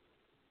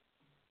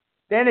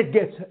 Then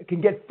it can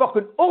get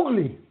fucking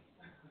ugly,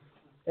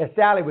 as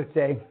Sally would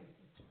say.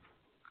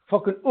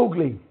 Fucking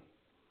ugly.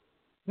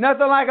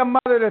 Nothing like a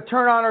mother to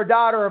turn on her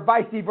daughter or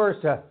vice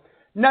versa.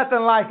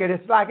 Nothing like it.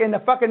 It's like in the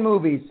fucking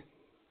movies.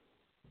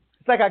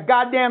 It's like a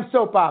goddamn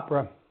soap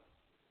opera.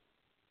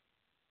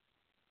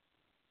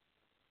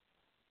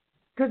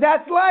 Because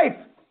that's life.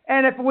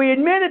 And if we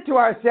admit it to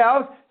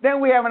ourselves, then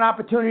we have an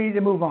opportunity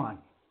to move on.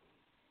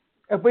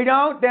 If we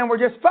don't, then we're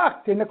just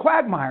fucked in the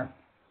quagmire.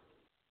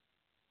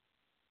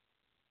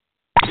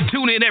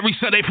 Tune in every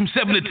Sunday from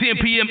 7 to 10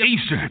 p.m.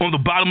 Eastern on The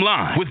Bottom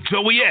Line with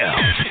Joey L.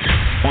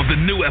 on the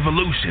New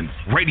Evolution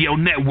Radio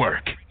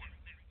Network.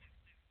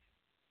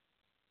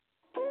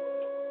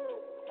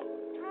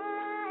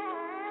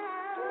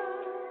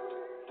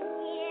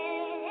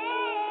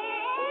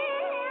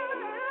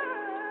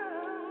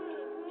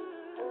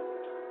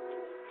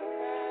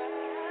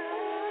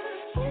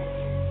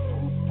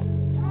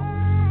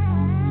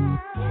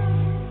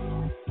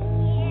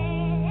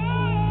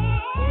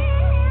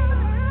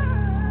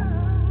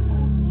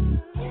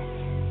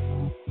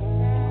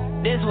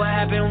 This what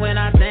happened when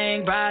I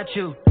think about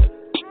you.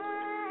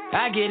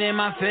 I get in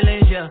my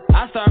feelings, yeah.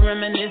 I start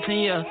reminiscing,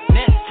 yeah.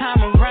 Next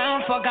time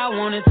around, fuck, I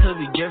want it to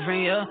be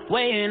different, yeah.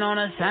 Waiting on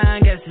a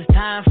sign, guess it's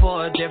time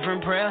for a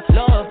different prayer.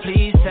 Lord,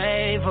 please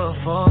save her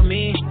for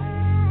me.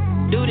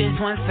 Do this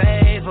one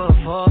favor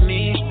for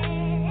me.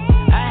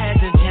 I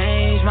had to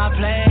change my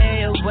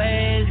play of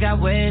ways,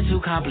 got way too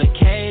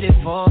complicated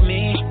for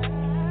me.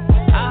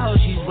 I hope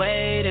she's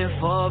waiting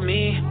for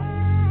me.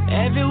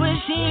 Everywhere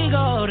she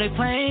go, they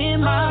playing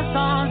my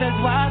songs. That's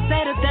why I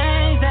say the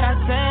things that I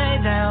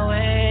say that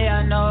way.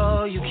 I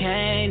know you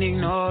can't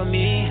ignore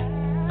me,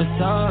 but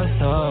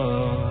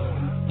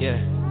yeah.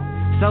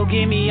 So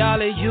give me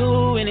all of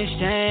you in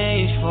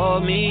exchange for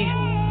me.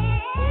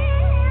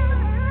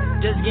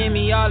 Just give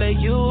me all of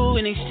you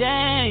in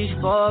exchange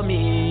for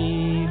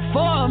me.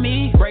 For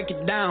me, break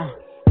it down.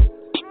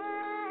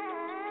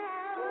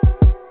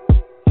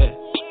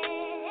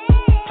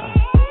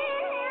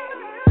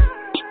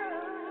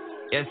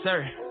 Yes,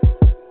 sir.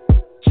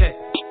 Check.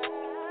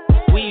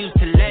 We used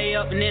to lay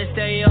up and then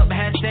stay up,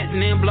 had sex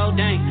and then blow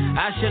dang.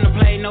 I shouldn't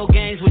have played no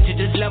games with you,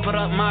 just leveled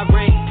up my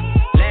brain.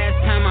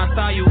 Last time I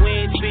saw you, we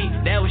ain't speak,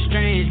 that was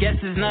strange.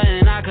 Guess there's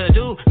nothing I could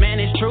do, man,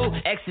 it's true.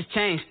 Exes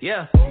changed,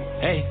 yeah.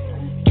 Hey,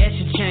 guess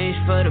you changed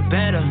for the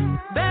better.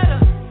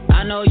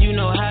 I know you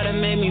know how to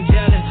make me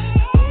jealous.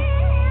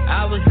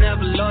 I was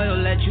never loyal,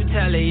 let you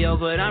tell it, yo.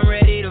 But I'm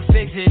ready to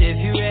fix it if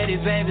you ready,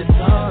 baby.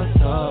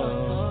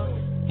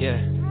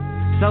 Yeah.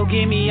 So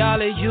give me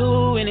all of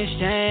you in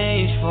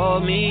exchange for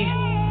me.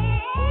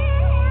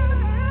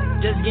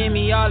 Just give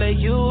me all of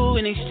you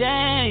in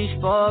exchange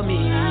for me.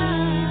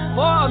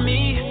 For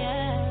me.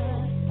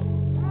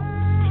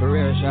 For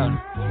real, shout.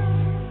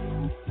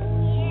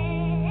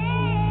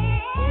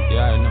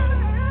 Yeah, I know.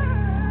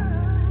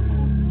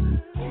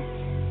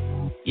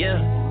 Yeah.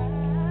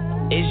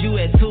 Is you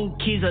at 2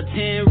 keys or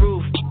 10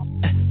 roof?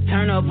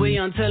 Turn up, we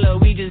until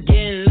we just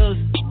getting loose.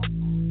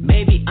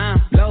 Baby,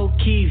 I'm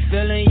low-key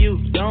feeling you.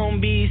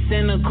 Don't be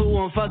cynical,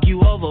 won't fuck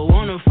you over.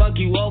 Wanna fuck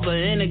you over.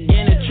 And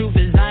again, the truth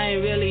is I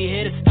ain't really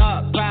here to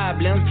start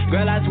problems.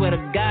 Girl, I swear to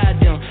God,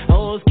 them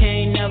hoes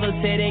can't never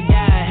say they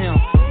got him.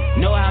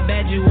 Know how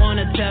bad you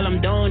wanna tell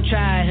him, don't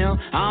try him.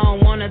 I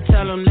don't wanna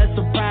tell him, let's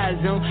surprise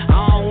him.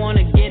 I don't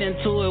wanna get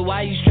into it,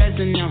 why you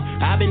stressing them?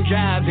 I've been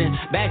driving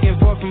back and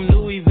forth from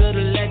Louisville to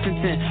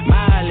Lexington.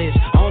 Mileage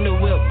on the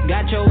whip,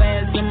 got your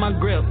ass in my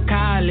grip.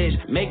 College,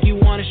 make you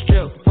wanna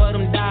strip for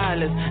them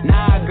dollars.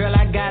 Nah, girl,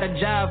 I got a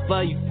job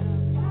for you.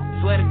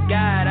 Swear to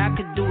God, I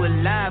could do it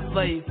live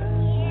for you.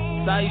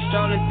 Saw you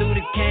strolling through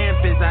the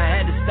campus, I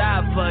had to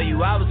stop for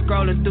you. I was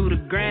scrolling through the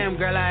gram,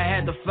 girl, I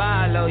had to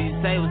follow you.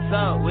 Say what's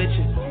up with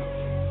you.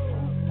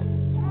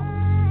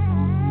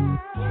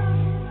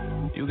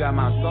 You got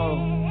my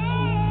soul.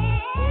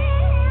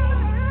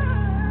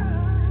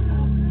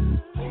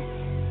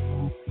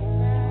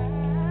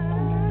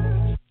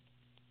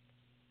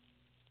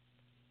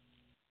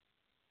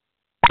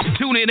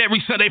 Tune in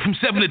every Sunday from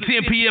 7 to 10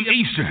 p.m.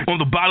 Eastern on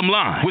The Bottom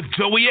Line with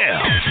Joey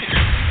L.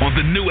 on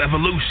the New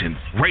Evolution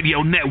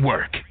Radio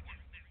Network.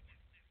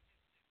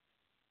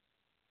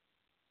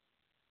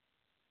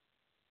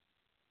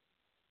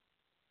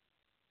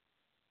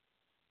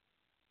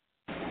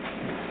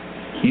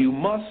 You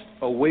must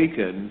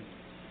awaken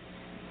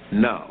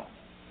now.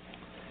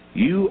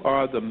 You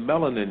are the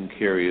melanin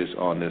carriers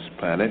on this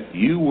planet.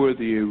 You were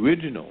the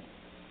original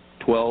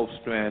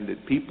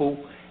 12-stranded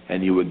people,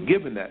 and you were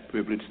given that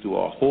privilege through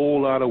a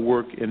whole lot of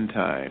work and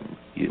time.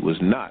 It was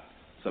not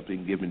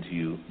something given to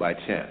you by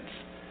chance.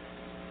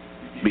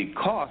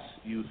 Because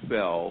you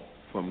fell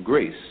from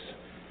grace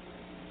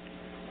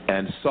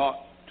and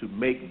sought to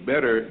make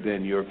better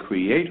than your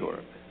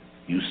Creator,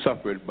 you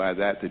suffered by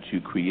that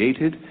you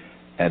created,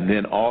 and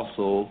then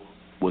also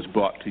was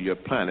brought to your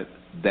planet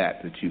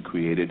that you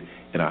created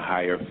in a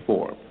higher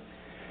form.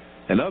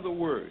 In other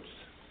words,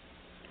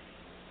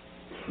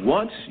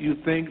 once you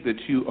think that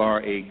you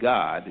are a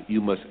God,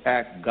 you must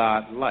act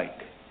God-like,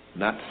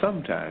 not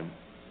sometime,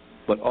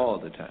 but all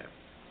the time.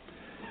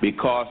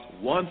 Because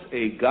once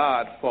a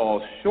God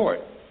falls short,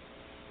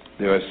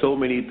 there are so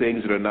many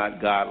things that are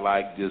not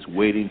God-like, just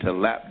waiting to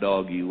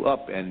lapdog you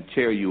up and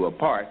tear you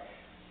apart,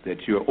 that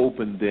you're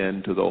open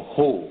then to the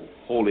whole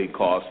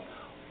holocaust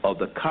of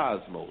the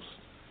cosmos,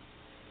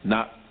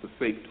 not the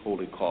faked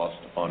holocaust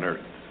on earth.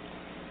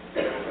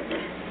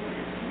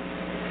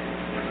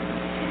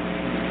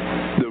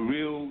 The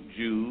real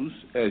Jews,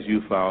 as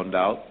you found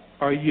out,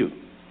 are you.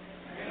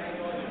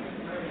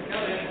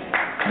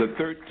 The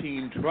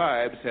 13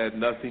 tribes had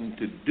nothing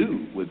to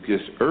do with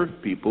just earth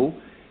people.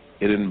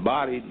 It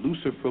embodied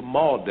Lucifer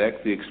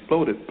Maldek, the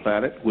exploded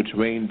planet, which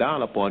rained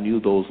down upon you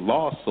those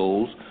lost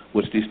souls,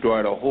 which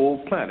destroyed a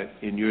whole planet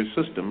in your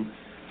system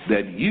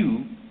that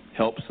you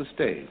helped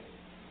sustain.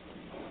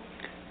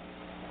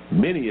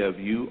 Many of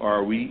you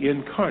are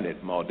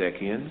reincarnate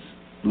Maldekians,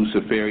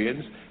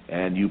 Luciferians,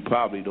 and you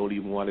probably don't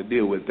even want to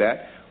deal with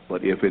that,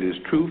 but if it is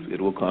truth, it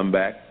will come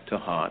back to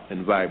haunt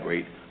and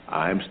vibrate.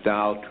 I'm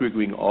now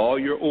triggering all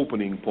your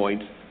opening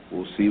points.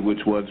 We'll see which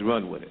ones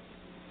run with it.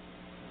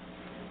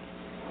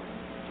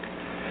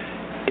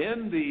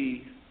 In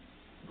the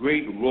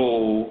great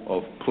role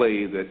of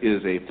play that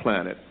is a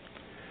planet,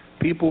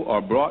 people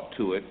are brought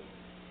to it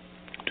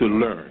to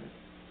learn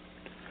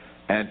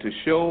and to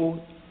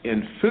show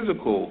in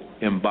physical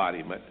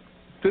embodiment,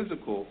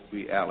 physical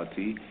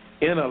reality,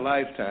 in a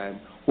lifetime,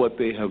 what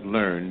they have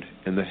learned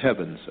in the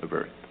heavens of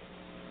earth.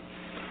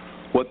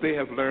 What they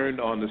have learned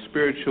on the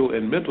spiritual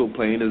and mental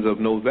plane is of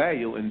no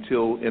value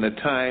until in a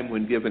time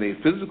when given a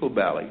physical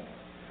body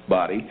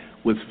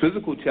with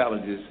physical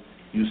challenges,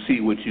 you see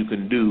what you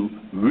can do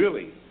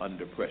really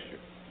under pressure.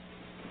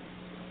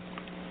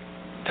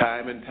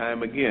 Time and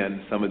time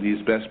again, some of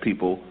these best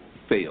people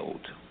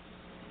failed.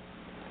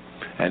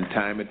 And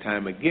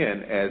time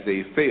again, as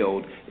they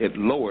failed, it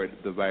lowered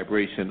the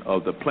vibration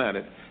of the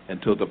planet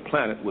until the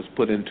planet was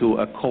put into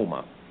a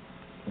coma.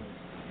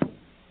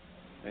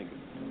 Thank you.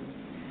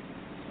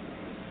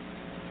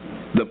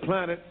 The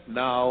planet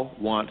now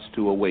wants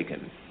to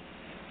awaken.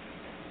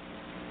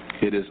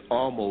 It is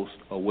almost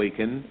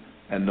awakened,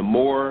 and the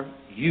more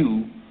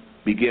you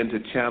begin to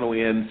channel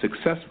in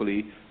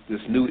successfully this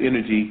new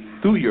energy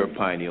through your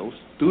pineals,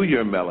 through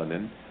your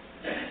melanin,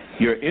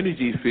 your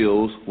energy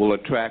fields will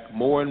attract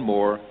more and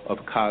more of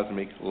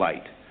cosmic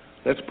light.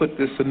 Let's put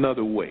this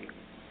another way.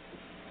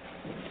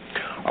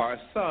 Our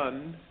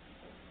sun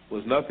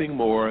was nothing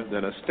more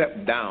than a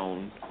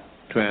step-down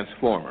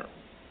transformer.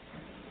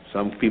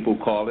 Some people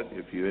call it,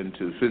 if you're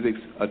into physics,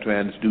 a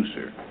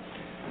transducer.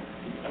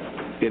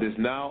 It is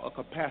now a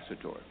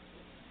capacitor.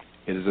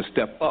 It is a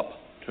step-up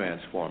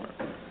transformer.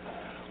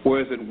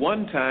 Whereas at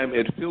one time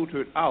it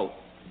filtered out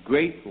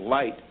great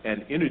light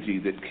and energy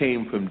that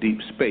came from deep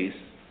space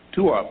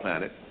to our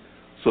planet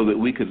so that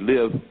we could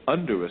live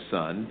under a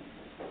sun.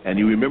 And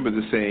you remember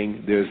the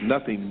saying, there's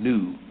nothing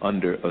new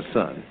under a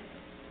sun.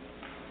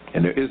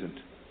 And there isn't.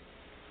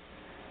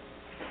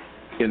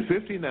 In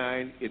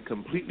 59, it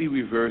completely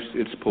reversed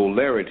its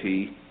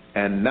polarity,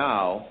 and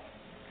now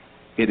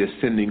it is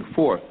sending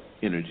forth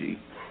energy,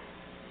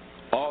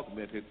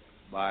 augmented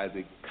by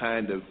the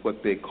kind of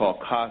what they call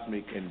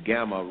cosmic and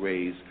gamma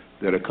rays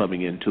that are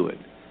coming into it.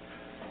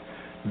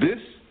 This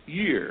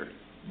year,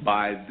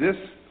 by this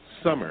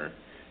summer,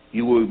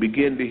 you will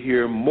begin to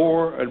hear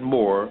more and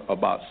more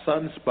about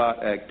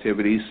sunspot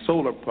activities,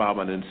 solar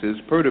prominences,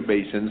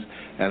 perturbations,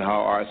 and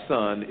how our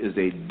sun is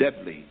a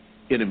deadly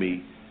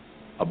enemy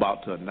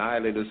about to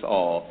annihilate us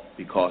all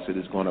because it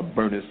is going to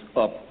burn us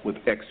up with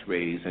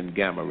X-rays and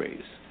gamma rays.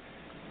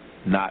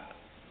 Not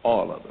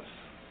all of us.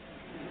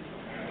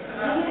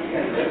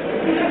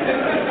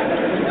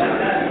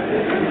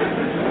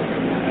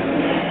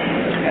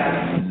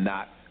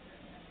 Not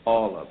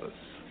all of us.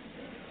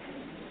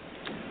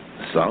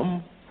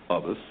 Some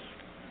of us.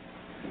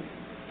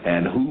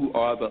 And who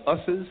are the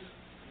us's?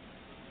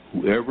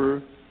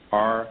 Whoever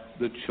are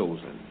the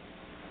chosen.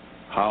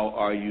 How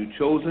are you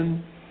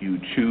chosen? You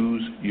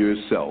choose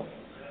yourself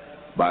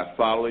by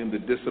following the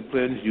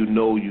disciplines you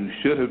know you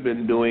should have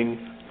been doing,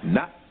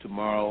 not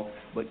tomorrow,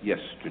 but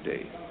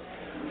yesterday.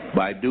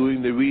 By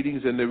doing the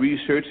readings and the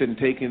research and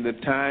taking the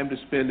time to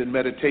spend in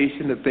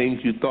meditation, the things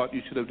you thought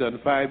you should have done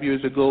 5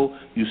 years ago,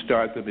 you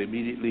start them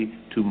immediately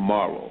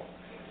tomorrow.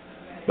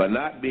 By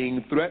not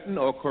being threatened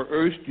or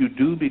coerced, you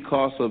do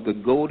because of the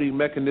goading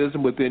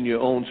mechanism within your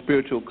own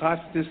spiritual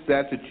consciousness,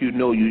 that you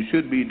know you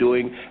should be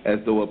doing, as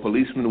though a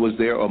policeman was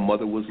there or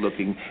mother was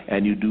looking,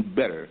 and you do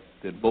better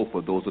than both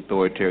of those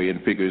authoritarian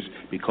figures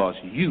because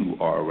you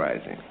are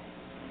arising.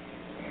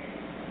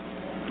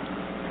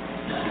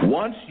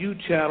 Once you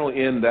channel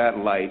in that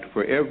light,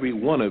 for every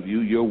one of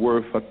you, you're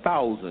worth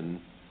 1,000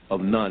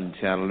 of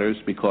non-channelers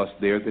because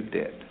they're the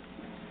dead.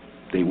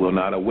 They will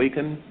not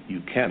awaken.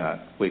 You cannot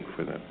wait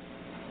for them.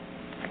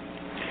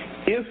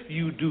 If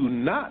you do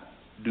not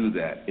do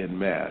that in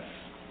mass,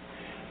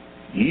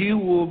 you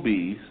will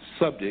be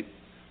subject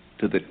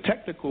to the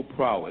technical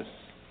prowess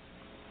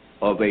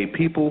of a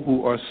people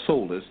who are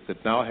soulless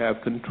that now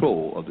have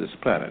control of this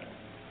planet.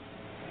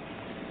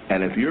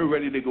 And if you're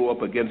ready to go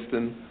up against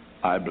them,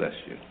 I bless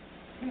you.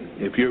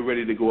 If you're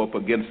ready to go up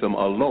against them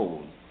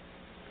alone,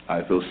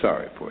 I feel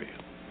sorry for you.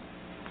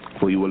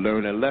 For you will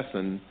learn a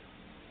lesson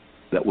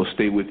that will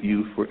stay with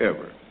you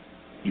forever.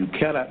 You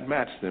cannot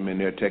match them in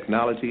their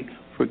technology.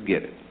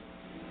 Forget it.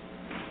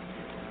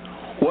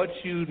 What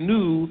you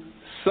knew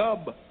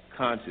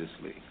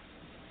subconsciously,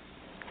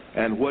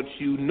 and what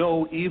you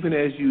know even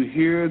as you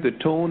hear the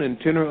tone and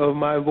tenor of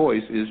my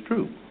voice is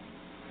true,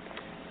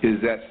 is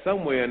that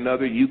some way or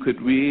another you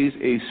could raise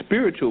a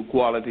spiritual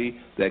quality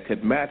that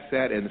could match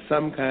that in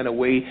some kind of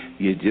way.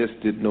 You just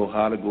didn't know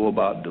how to go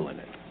about doing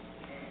it.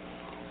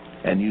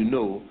 And you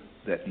know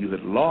that you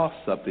had lost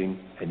something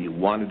and you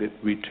wanted it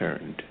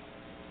returned.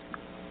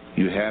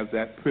 You have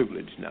that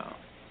privilege now.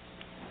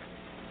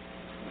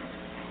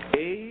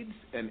 AIDS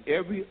and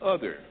every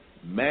other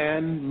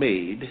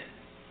man-made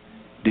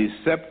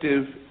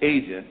deceptive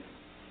agent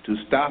to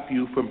stop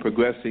you from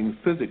progressing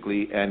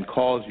physically and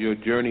cause your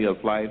journey of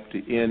life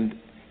to end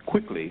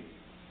quickly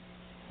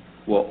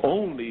will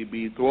only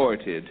be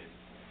thwarted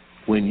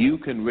when you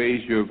can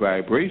raise your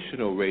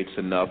vibrational rates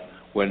enough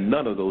where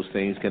none of those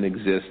things can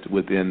exist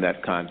within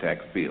that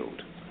contact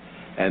field.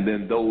 and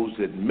then those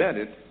that met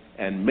it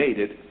and made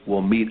it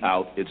will meet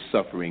out its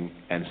suffering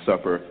and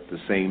suffer the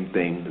same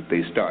thing that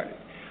they started.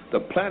 The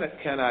planet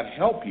cannot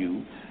help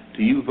you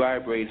till you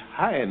vibrate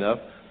high enough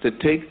to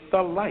take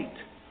the light.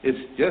 It's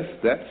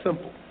just that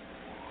simple.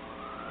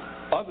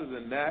 Other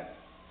than that,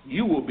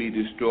 you will be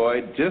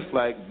destroyed just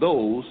like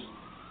those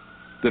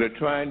that are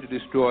trying to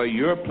destroy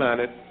your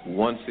planet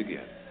once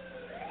again.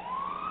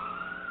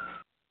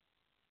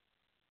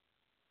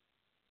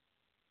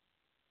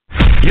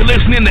 You're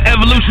listening to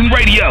Evolution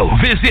Radio.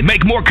 Visit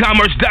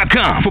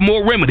MakeMoreCommerce.com for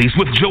more remedies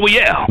with Joey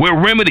L., where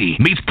remedy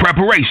meets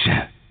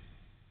preparation.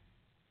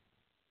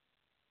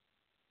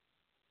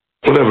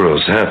 Whatever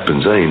else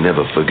happens, I ain't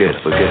never forget.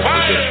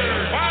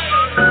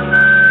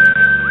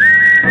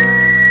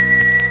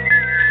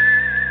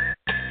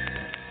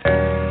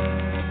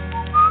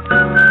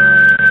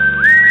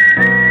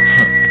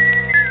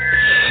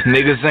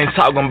 Niggas ain't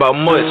talking about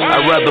much.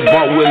 I'd rather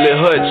bump Willie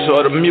Hutch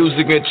or the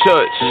music in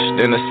church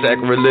than to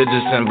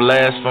sacrilegious and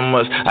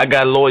blasphemous. I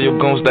got loyal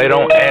goons, they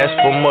don't ask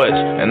for much,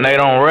 and they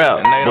don't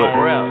rap,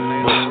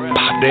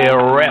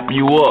 they'll wrap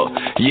you up.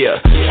 Yeah,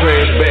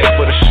 trash bag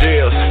for the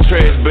shells,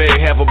 trash bag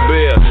half a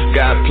bill.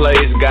 Got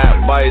plays,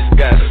 got bites,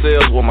 got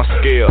sales with my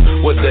scale.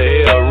 What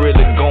the hell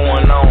really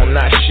going on?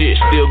 Not shit,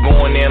 still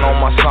going in on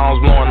my songs,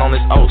 blowing on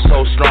this oh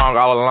so strong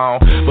all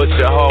along. But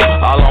your hoe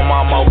all on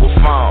my mobile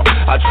phone.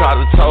 I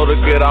tried to tell her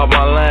get off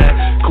my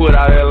line, quit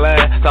out that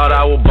line. Thought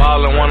I was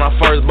ballin' when I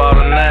first bought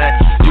a 9.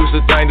 Used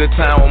to think the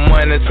time was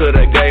money till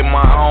they gave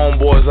my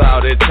homeboys all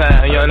that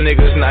time. Young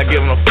niggas not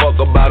giving a fuck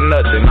about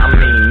nothing. I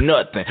mean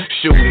nothing.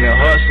 Shooting and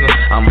hustling.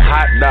 I'm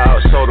hot dog,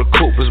 so the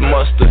coupe is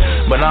mustard.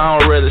 But I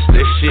don't relish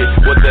that shit.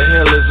 What the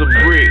hell is a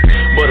brick?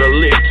 But a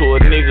lick to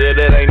a nigga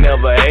that ain't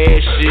never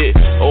had shit.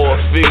 Or a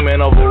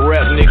figment of a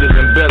rap nigga's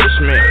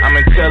embellishment. I'm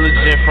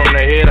intelligent from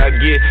the head I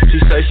get. She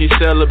say she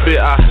sell a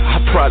bit. I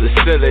probably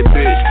sell that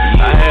bitch.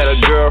 I had a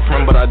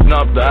girlfriend, but I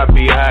dumped her. I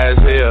be high as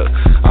hell.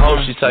 I hope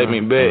she take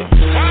me back.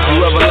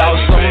 You ever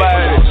lost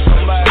somebody?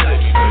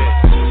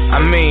 I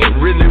mean,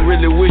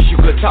 really wish you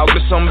could talk to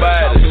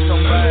somebody,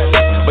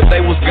 but they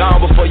was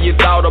gone before you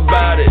thought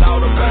about it. You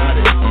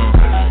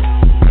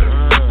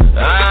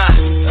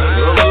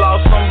ever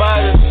lost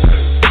somebody?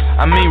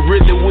 I mean,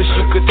 really wish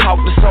you could talk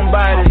to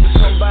somebody,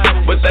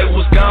 but they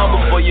was gone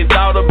before you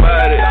thought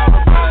about it.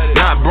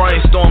 Not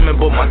brainstorming,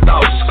 but my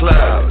thoughts is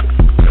clouded.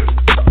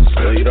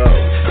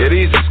 Yeah,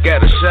 these are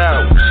scattered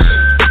showers.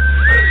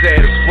 Sad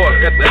as fuck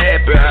at the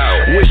happy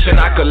hour. Wishing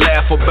I could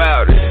laugh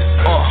about it.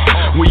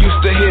 We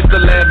used to hit the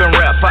lab and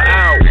rap for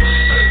hours.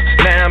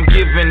 Now I'm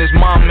giving his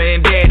mama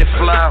and daddy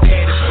flowers.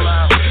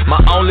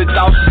 My only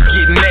thoughts is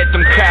getting at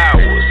them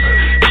cowards.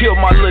 Kill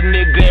my little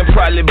nigga and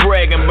probably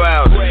bragging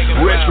about it.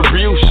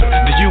 Retribution,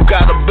 do you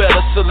got a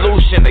better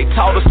solution? They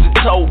taught us to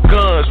tote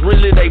guns,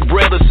 really they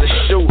bred us to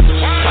shoot.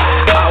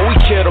 All we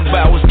cared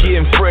about was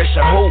getting fresh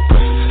and hooping.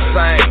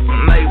 Same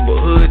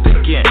neighborhood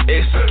that getting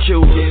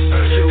executed.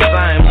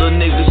 Same little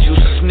niggas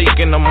used to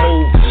sneak in the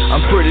move.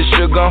 I'm pretty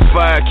sure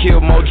gunfire killed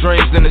more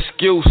dreams than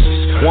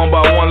excuses. One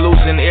by one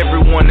losing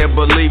everyone that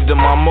believed in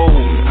my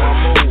movement.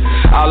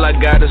 All I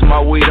got is my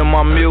weed and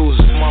my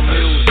music.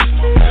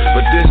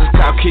 But this is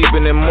called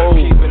keeping it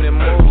moving.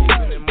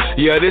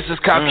 Yeah, this is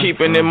called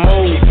keeping it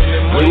moving.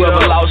 You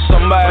ever lost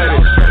somebody?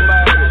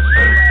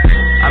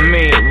 I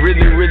mean,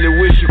 really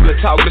wish you could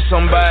talk to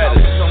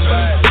somebody,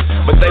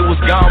 but they was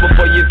gone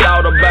before you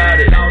thought about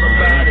it.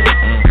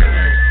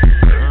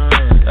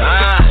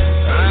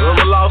 You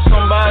ever lost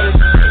somebody?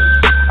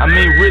 I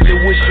mean, really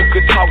wish you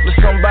could talk to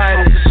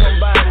somebody,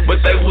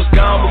 but they was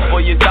gone before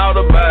you thought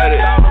about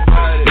it.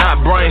 Not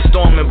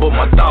brainstorming, but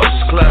my thoughts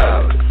is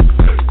clouded.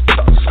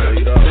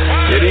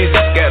 Yeah, these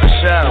are scattered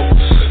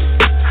showers.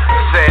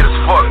 Sad as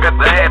fuck at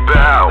the happy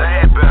hour.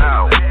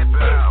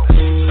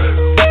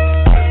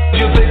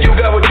 You think you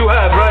got what you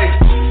have, right?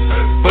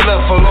 But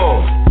not for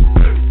long.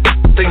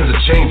 Things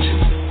are changing.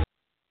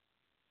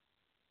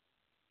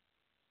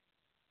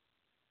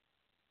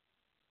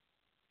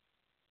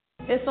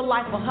 It's a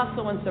life of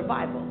hustle and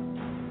survival.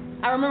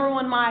 I remember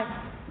when my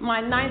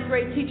 9th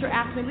grade teacher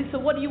asked me, Lisa,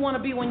 what do you want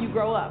to be when you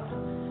grow up?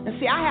 And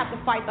see, I have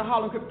to fight the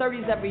Harlem Crip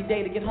 30s every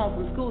day to get home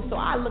from school, so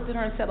I looked at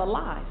her and said,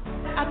 alive.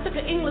 I took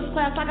an English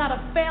class, I got a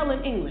fail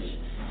in English.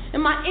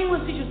 And my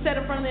English teacher said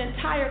in front of the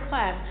entire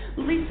class,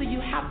 Lisa,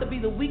 you have to be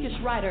the weakest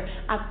writer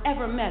I've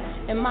ever met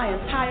in my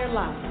entire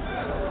life.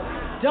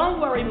 Don't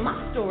worry, my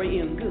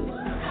story ends good.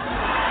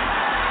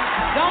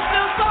 Don't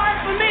feel sorry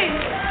for me.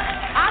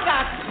 I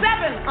got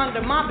 7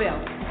 under my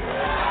belt.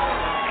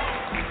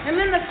 And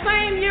then the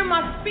same year,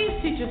 my speech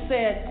teacher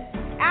said,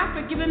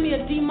 after giving me a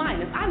D-,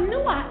 I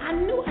knew I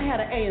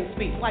had an A in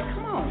speech. Like,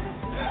 come on.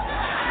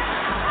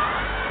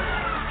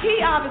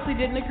 He obviously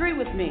didn't agree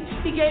with me.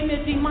 He gave me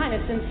a D-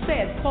 and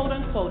said, quote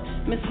unquote,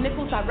 Miss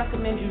Nichols, I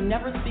recommend you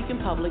never speak in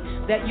public,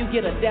 that you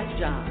get a desk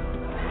job.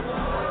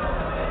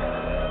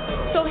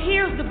 So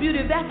here's the beauty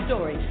of that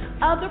story.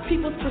 Other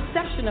people's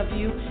perception of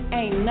you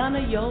ain't none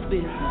of your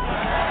business.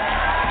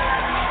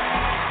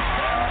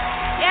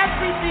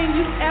 Everything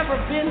you've ever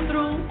been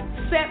through,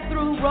 sat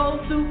through, rode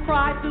through,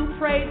 cried through,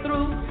 prayed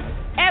through,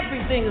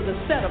 Everything is a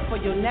setup for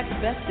your next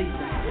best season.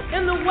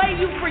 In the way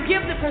you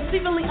forgive the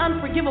perceivingly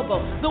unforgivable,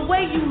 the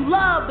way you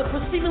love the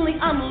perceivingly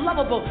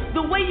unlovable,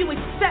 the way you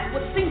accept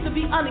what seems to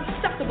be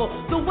unacceptable,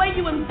 the way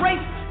you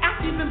embrace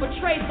after you've been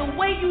betrayed, the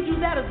way you do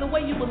that is the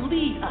way you will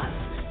lead us.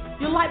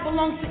 Your light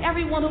belongs to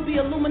everyone who'll be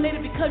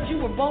illuminated because you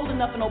were bold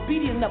enough and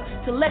obedient enough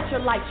to let your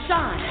light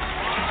shine.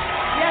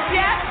 Yes,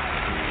 yes?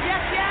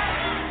 Yes, yes?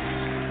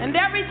 And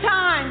every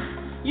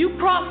time you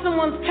cross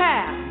someone's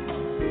path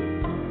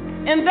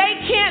and they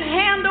can't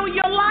handle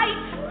your light,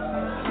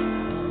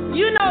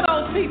 you know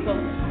those people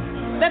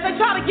that they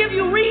try to give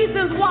you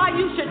reasons why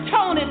you should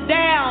tone it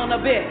down a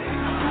bit.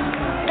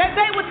 That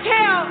they would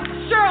tell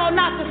Cheryl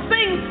not to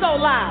sing so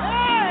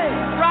loud.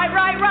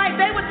 Right.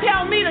 They would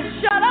tell me to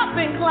shut up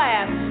in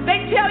class.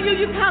 They tell you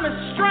you're kind of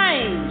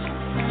strange.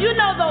 You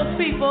know those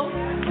people.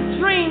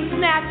 Dream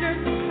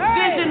snatchers,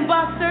 vision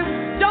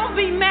busters. Don't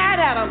be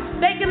mad at them.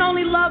 They can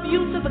only love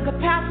you to the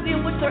capacity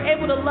in which they're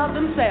able to love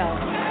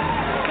themselves.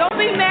 Don't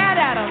be mad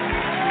at them.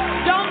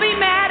 Don't be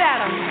mad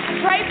at them.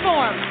 Pray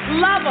for them.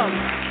 Love them.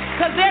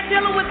 Because they're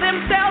dealing with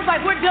themselves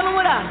like we're dealing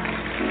with us.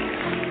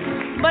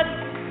 But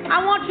I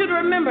want you to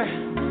remember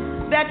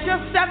that your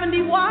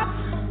 70 watts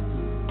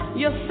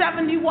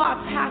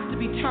has to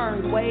be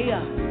turned way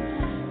up.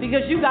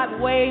 Because you got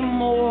way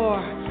more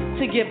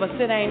to give us.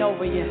 It ain't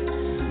over yet.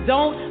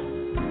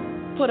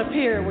 Don't put a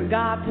period where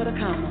God put a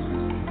comma.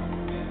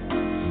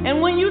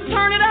 And when you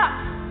turn it up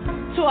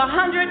to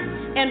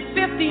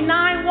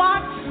 159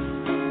 watts,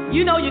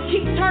 you know, you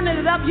keep turning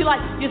it up. You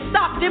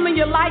stop dimming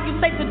your light. You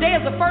say, today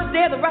is the first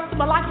day of the rest of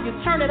my life. You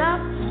turn it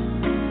up.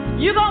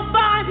 You're going to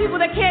find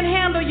people that can't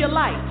handle your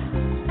light.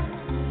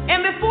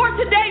 And before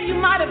today, you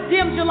might have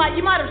dimmed your light.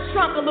 You might have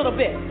shrunk a little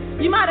bit.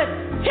 You might have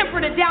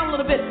tempered it down a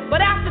little bit.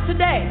 But after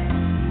today,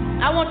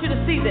 I want you to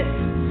see this.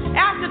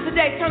 After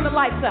today, turn the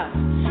lights up.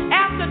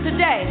 After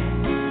today,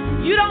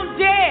 you don't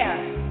dare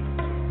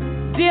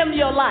dim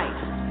your light.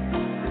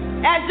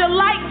 As your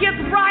light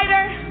gets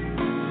brighter,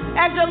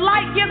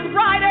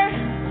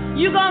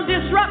 you're going to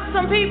disrupt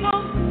some people,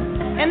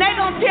 and they're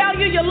going to tell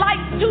you your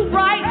light's too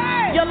bright,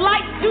 your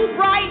light's too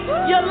bright,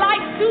 your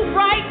light's too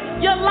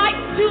bright, your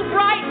light's too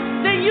bright.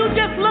 Then you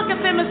just look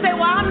at them and say,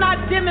 well, I'm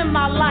not dimming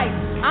my light.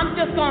 I'm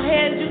just going to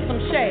hand you some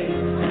shade.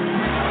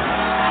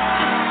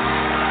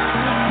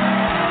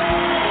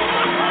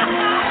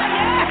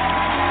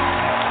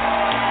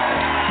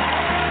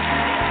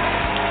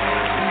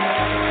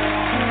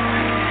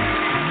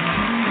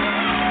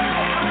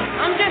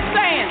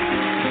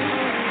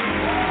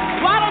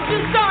 You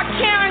start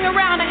carrying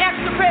around an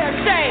extra pair of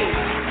shades.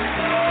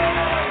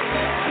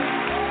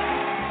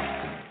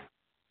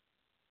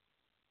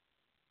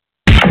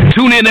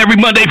 Tune in every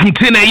Monday from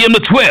 10 a.m. to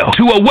 12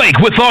 to Awake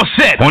with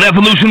Offset on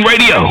Evolution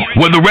Radio,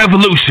 where the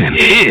revolution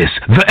is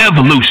the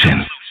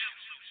evolution.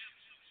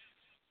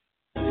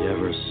 Have you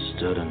ever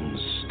stood and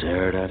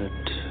stared at it,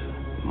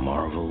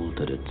 marveled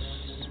at its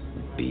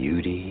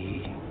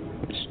beauty,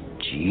 its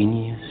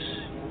genius?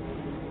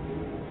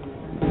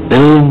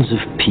 Billions of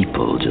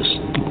people just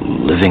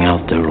living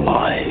out their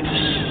lives,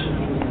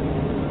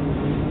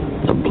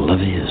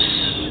 oblivious.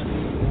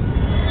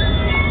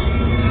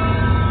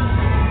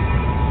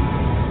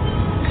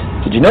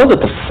 Did you know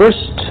that the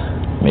first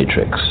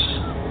Matrix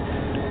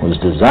was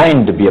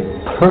designed to be a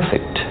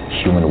perfect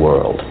human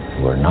world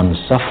where none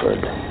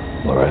suffered,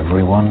 where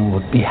everyone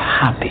would be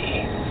happy?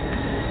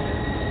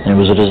 And it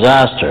was a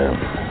disaster.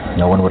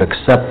 No one would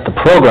accept the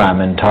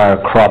program. Entire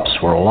crops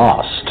were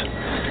lost.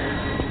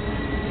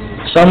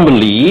 Some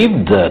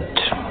believed that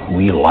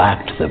we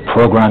lacked the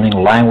programming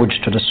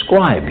language to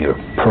describe your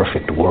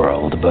perfect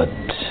world, but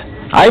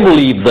I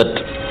believe that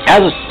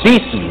as a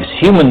species,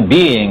 human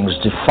beings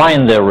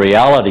define their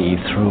reality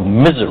through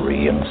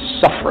misery and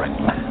suffering.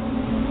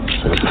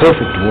 So the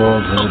perfect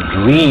world was a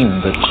dream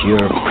that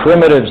your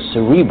primitive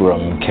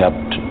cerebrum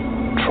kept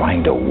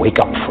trying to wake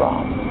up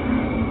from,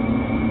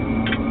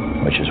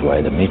 which is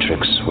why the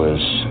Matrix was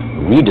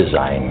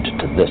redesigned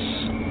to this,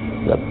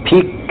 the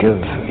peak of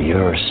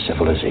your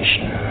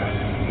civilization.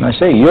 And I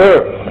say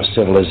your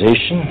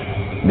civilization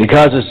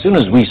because as soon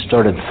as we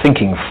started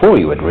thinking for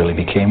you, it really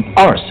became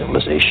our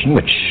civilization,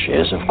 which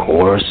is, of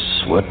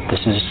course, what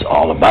this is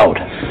all about.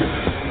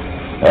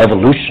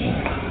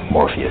 Evolution,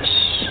 Morpheus.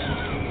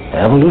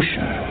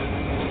 Evolution.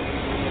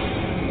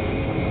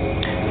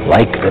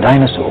 Like the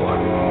dinosaur.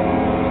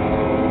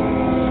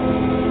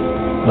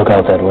 Look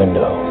out that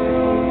window.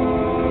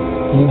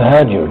 You've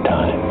had your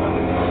time.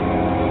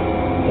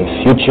 The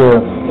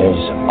future is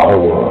our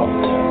world,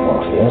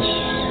 Morpheus.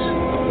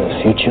 The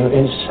future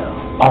is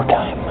our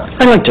time.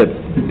 I'd like to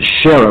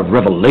share a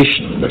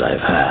revelation that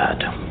I've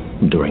had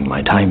during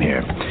my time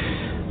here.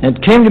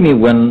 It came to me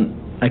when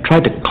I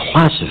tried to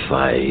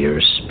classify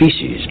your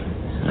species.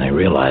 I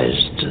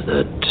realized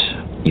that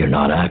you're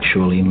not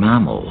actually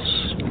mammals.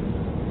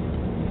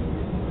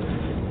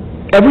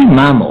 Every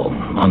mammal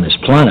on this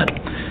planet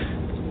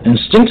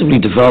instinctively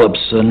develops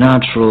a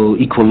natural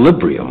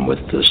equilibrium with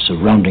the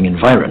surrounding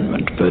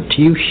environment, but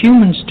you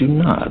humans do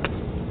not.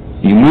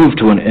 You move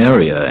to an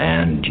area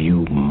and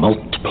you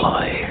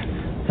multiply,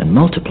 and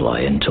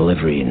multiply until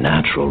every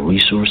natural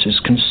resource is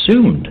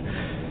consumed.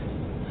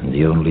 And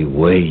the only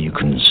way you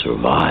can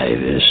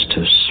survive is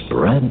to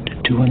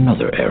spread to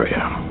another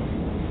area.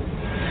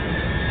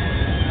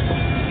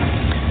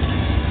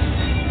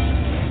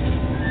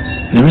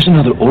 There is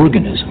another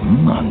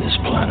organism on this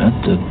planet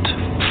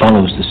that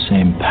follows the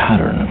same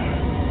pattern.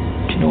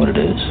 Do you know what it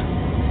is?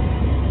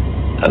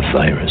 A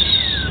virus.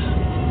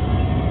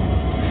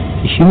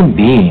 Human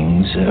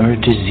beings are a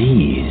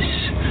disease,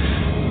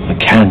 a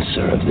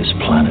cancer of this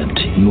planet.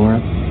 You are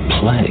a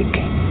plague,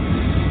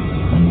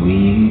 and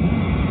we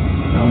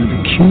are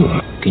the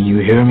cure. Can you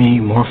hear me,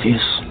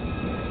 Morpheus?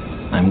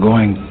 I'm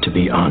going to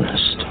be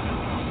honest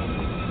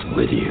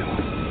with you.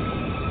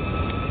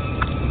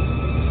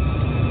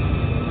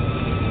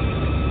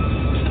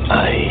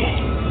 I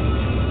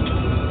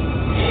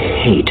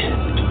hate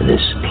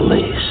this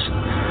place,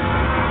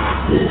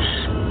 this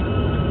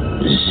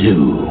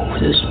zoo,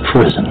 this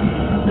prison,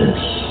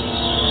 this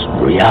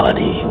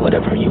reality,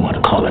 whatever you want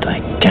to call it. I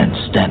can't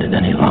stand it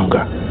any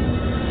longer.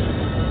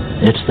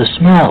 It's the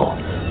smell,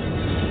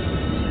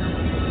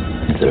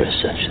 if there is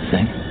such a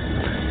thing.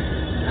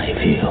 I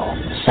feel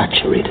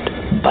saturated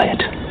by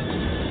it.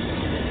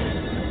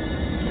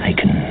 I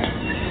can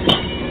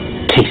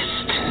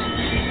taste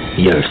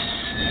your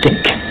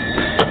stink.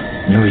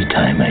 And every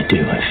time I do,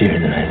 I fear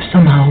that I've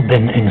somehow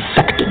been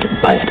infected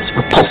by it. It's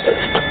repulsive,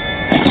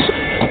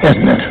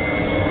 isn't it?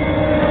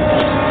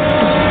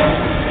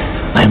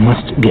 I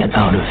must get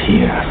out of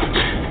here.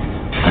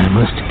 I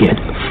must get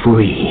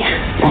free.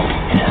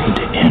 And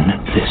in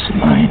this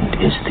mind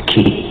is the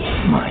key,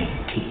 my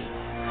key.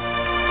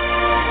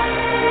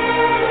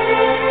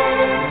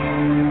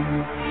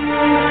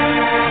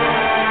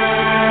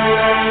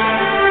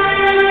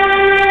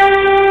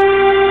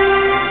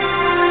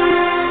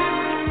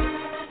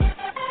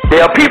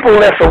 There are people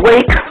that's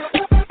awake,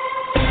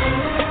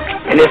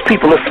 and there's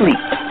people asleep.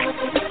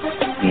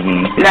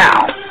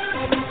 Now,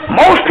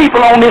 most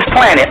people on this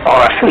planet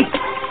are asleep.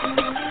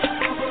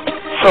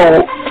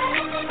 So,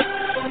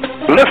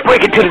 let's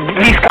break it to the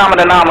least common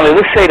denominator.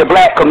 Let's say the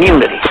black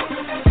community.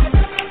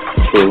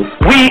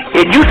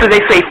 It used to,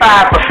 they say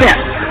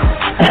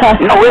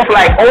 5%. No, it's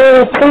like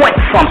point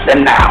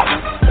something now.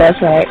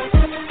 That's right.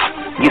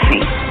 You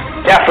see,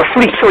 that's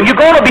asleep. So you're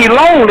going to be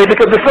lonely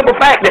because the simple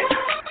fact that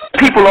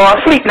people are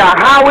asleep. Now,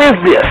 how is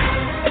this?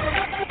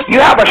 You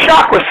have a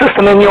chakra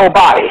system in your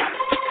body,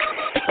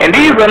 and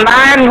these are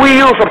 9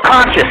 wheels of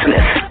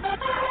consciousness.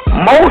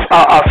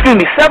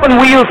 7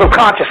 wheels of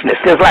consciousness.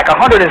 There's like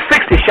 160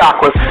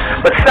 chakras,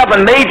 but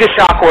 7 major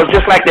chakras,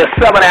 just like there's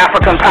 7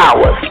 African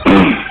powers.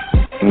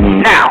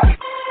 Now,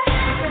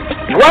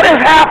 what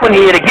has happened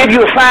here to give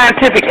you a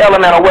scientific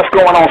element of what's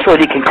going on so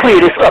that you can clear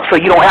this up so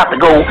you don't have to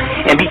go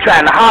and be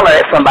trying to holler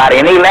at somebody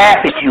and they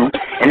laugh at you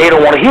and they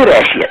don't want to hear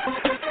that shit.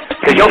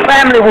 Because your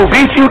family will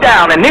beat you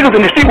down, and niggas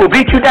in the street will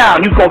beat you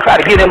down. You're going to try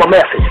to give them a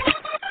message.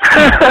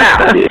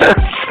 Now, you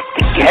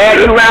had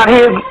you around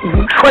here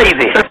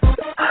crazy.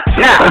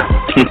 Now,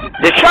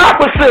 the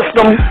chakra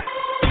system,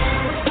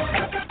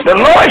 the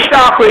lowest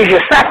chakra is your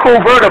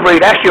sacral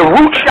vertebrae. That's your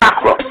root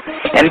chakra.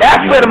 And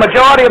that's where the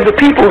majority of the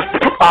people's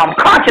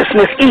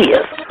consciousness is,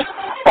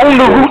 on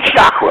the root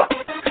chakra.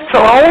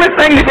 So the only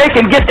thing that they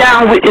can get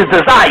down with is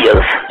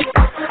desires.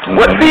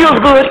 What feels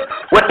good,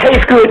 what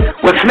tastes good,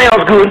 what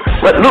smells good,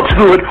 what looks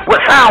good, what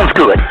sounds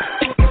good.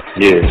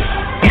 Yes.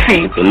 You see,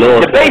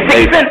 the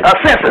basic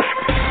senses,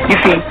 you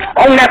see,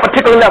 on that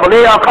particular level,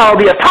 they are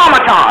called the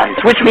automatons,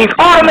 which means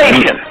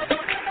automation.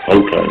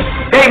 Okay.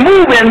 They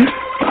moving,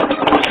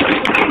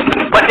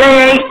 but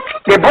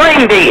they're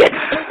brain dead.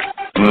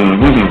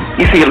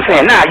 You see what I'm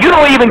saying? Now, you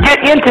don't even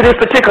get into this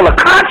particular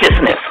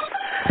consciousness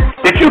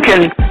that you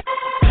can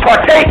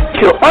partake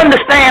to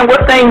understand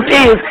what things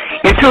is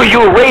until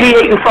you're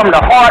radiating from the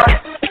heart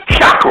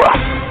chakra.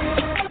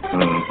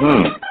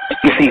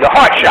 You see, the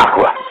heart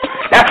chakra.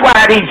 That's why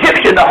the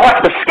Egyptian, the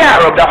heart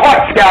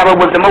scarab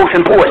was the most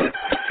important.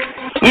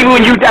 Even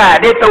when you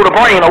died, they throw the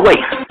brain away.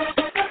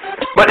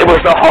 But it was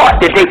the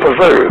heart that they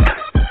preserved.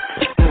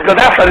 So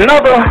that's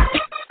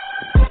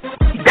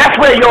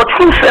where your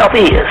true self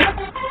is.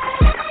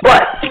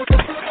 But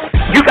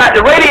you got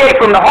to radiate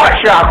from the heart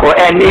chakra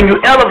and then you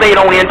elevate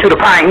on into the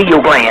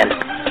pineal gland.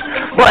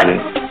 But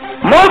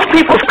most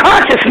people's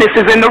consciousness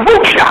is in the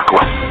root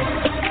chakra.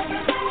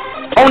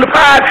 On the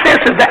 5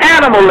 senses, the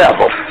animal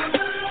level.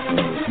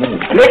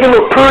 They can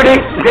look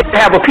pretty, they can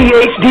have a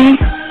PhD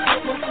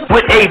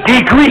with a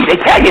degree. They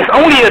tell you it's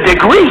only a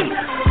degree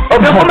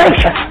of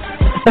information.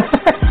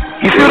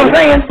 You see what I'm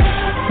saying?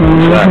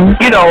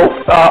 You know,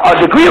 a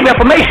degree of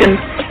information,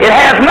 it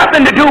has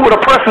nothing to do with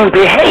a person's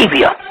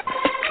behavior,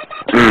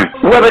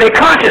 whether they're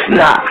conscious or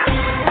not.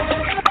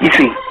 You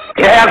see,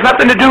 it has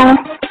nothing to do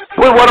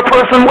with what a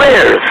person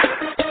wears.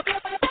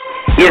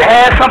 It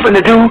has something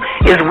to do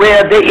is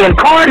where they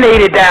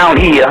incarnated down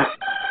here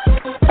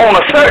on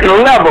a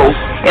certain level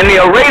and they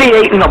are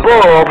radiating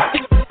above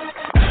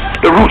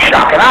the root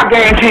chakra. And I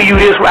guarantee you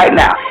this right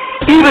now.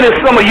 Even if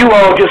some of you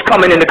all just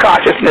coming into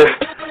consciousness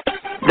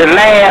the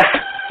last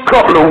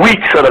couple of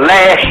weeks of the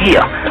last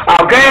year.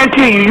 I'll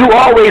guarantee you, you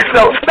always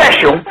felt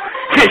special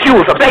since you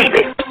was a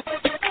baby.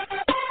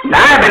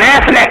 Now, I've been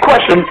answering that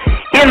question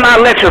in my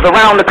lectures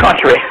around the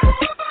country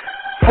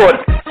for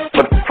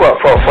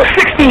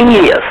 16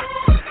 years.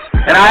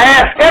 And I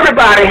asked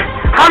everybody,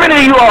 how many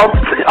of you all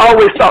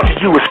always thought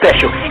that you were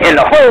special? And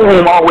the whole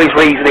room always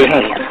raised their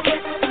hands.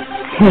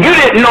 You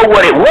didn't know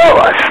what it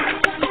was.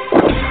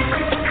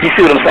 You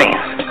see what I'm saying?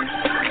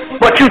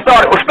 But you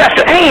thought it was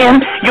special,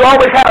 and you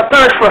always had a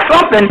thirst for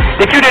something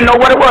that you didn't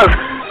know what it was,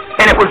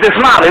 and it was this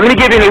knowledge. Let me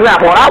give you an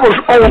example.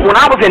 When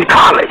I was in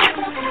college,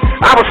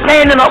 I was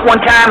standing up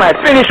one time. I had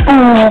finished school,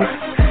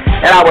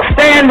 and I was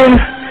standing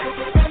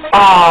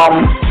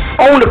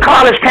on the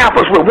college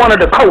campus with one of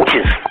the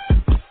coaches.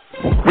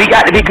 We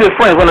got to be good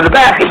friends. One of the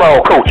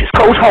basketball coaches,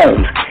 Coach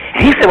Holmes.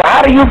 And he said, "Well,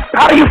 how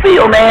do you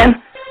feel,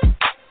 man?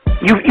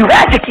 You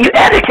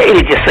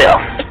educated yourself."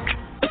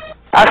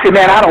 I said,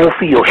 "Man, I don't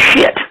feel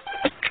shit."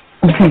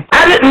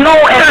 I didn't know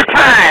at the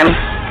time.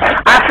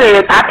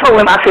 I told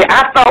him, I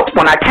thought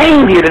when I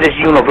came here to this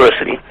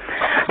university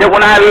that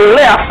when I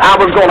left, I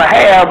was going to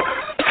have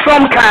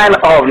some kind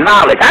of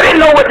knowledge. I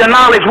didn't know what the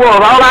knowledge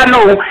was. All I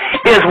know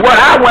is what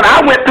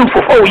I went through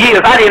for 4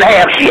 years, I didn't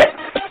have shit.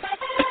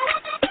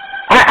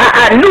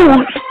 I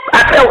knew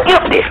I felt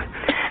empty.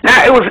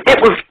 Now, it was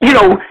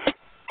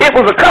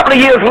a couple of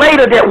years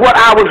later that what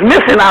I was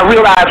missing, I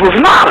realized, was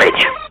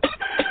knowledge.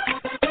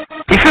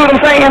 You see what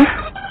I'm saying?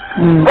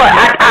 But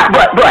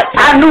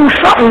I knew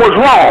something was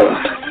wrong.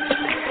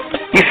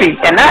 You see,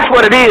 and that's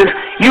what it is.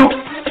 You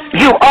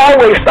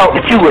always thought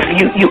that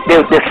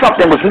that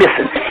something was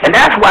missing, and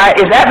that's why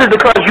it's actually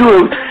because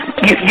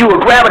you were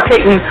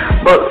gravitating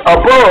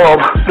above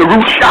the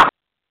root chakra.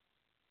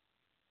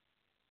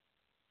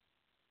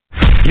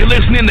 You're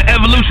listening to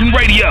Evolution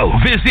Radio.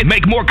 Visit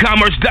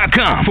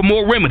MakeMoreCommerce.com for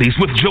more remedies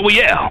with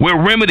Joey L, where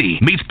remedy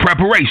meets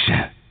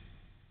preparation.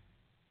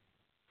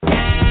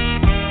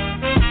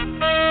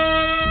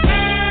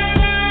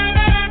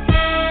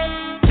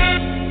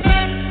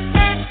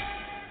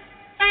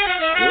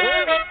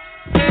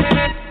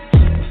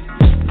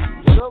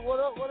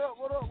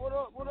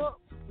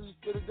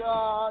 To the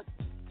God.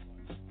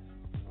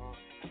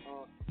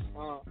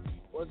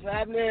 What's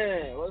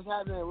happening? What's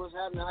happening?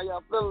 How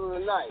y'all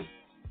feeling tonight?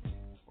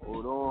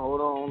 Hold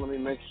on. Let me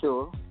make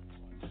sure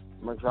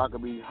I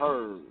can be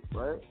heard,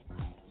 right?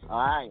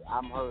 Alright,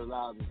 I'm heard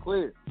loud and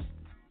clear.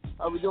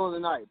 How we doing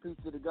tonight? Peace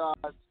to the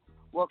gods.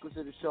 Welcome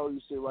to the show.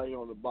 You sit right here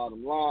on the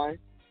bottom line.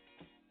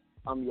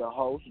 I'm your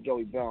host,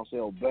 Joey Bounce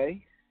L.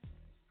 Bay.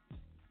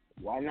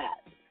 Why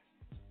not?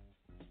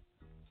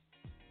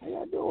 How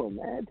y'all doing,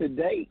 man?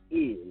 Today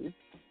is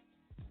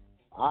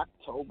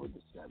October the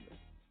 7th,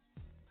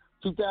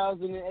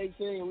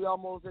 2018. We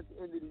almost at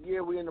the end of the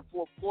year. We're in the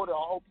fourth quarter.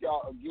 I hope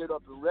y'all are geared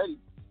up and ready.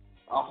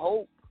 I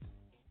hope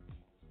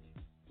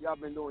y'all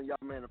been doing y'all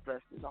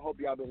manifesting. I hope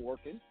y'all been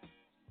working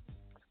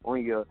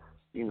on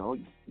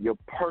your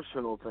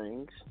personal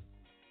things.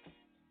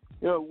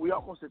 We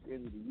almost at the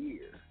end of the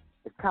year.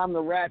 It's time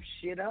to wrap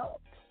shit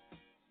up.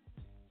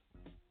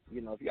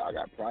 If y'all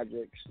got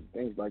projects and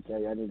things like that,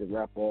 y'all need to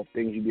wrap off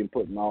things you've been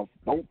putting off.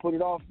 Don't put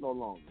it off no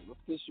longer. Let's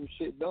get some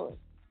shit done.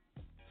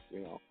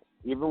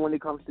 Even when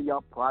it comes to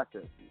y'all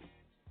processes,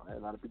 right? A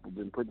lot of people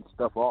been putting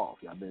stuff off.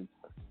 Y'all been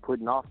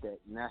putting off that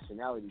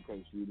nationality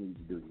case you need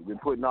to do. You've been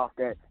putting off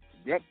that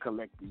debt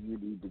collector you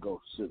need to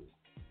go sue.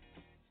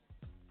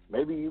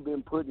 Maybe you've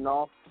been putting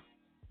off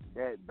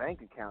that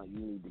bank account you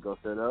need to go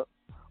set up,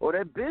 or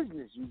that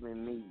business you've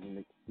been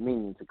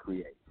meaning to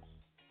create.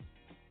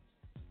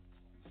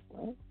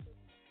 Right?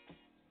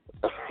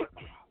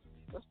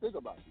 Let's think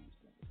about these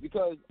things,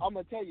 because I'm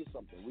going to tell you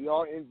something. We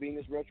are in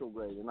Venus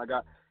retrograde, and I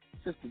got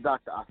Sister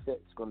Dr.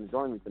 Aset's going to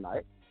join me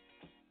tonight,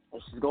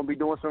 and she's going to be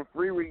doing some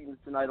free readings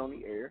tonight on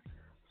the air.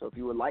 So if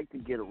you would like to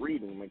get a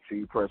reading, make sure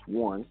you press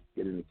 1,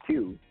 get in the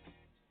queue.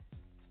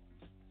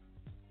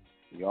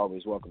 You're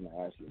always welcome to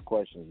ask your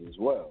questions as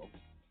well,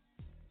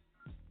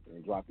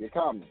 and drop your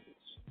comments.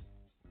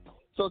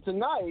 So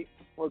tonight's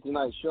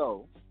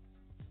show,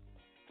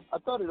 I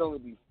thought it'd only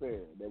be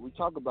fair that we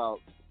talk about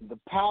the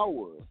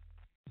power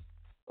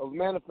of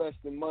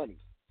manifesting money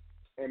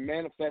and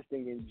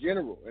manifesting in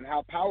general, and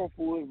how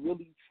powerful it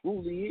really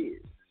truly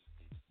is.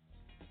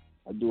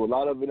 I do a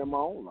lot of it in my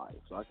own life,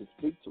 so I can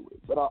speak to it.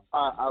 But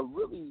I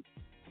really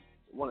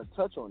want to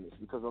touch on this,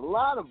 because a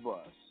lot of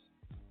us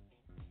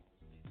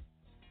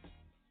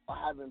are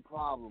having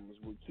problems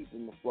with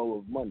keeping the flow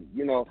of money.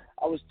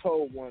 I was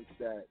told once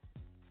that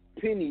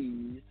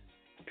pennies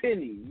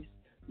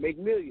make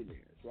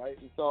millionaires, right?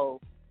 And so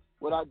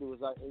what I do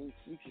is and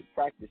you should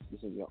practice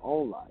this in your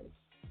own life.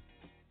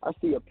 I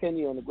see a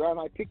penny on the ground,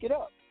 I pick it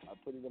up. I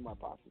put it in my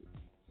pocket.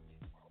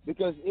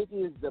 Because it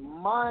is the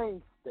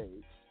mind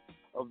state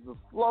of the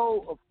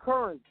flow of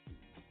currency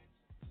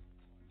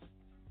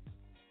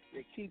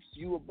that keeps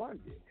you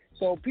abundant.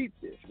 So peep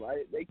this,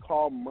 right? They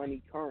call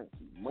money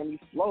currency. Money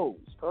flows.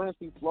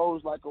 Currency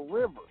flows like a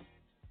river.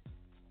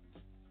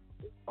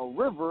 A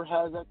river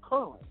has a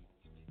current.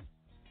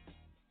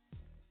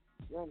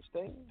 You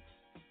understand?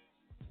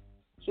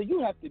 So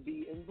you have to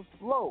be in the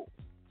flow.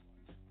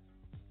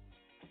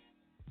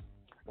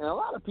 And a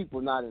lot of people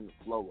are not in the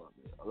flow of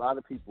it. A lot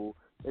of people,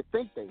 they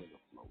think they're in the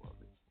flow of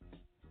it.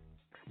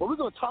 But we're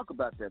going to talk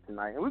about that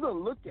tonight, and we're going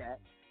to look at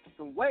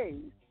some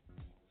ways.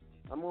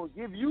 I'm going to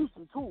give you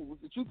some tools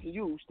that you can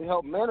use to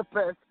help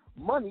manifest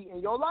money in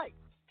your life.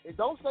 And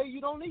don't say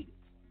you don't need it.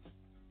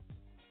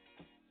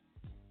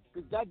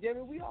 Because goddamn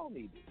it, we all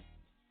need it.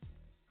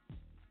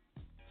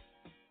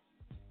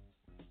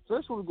 So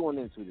that's what we're going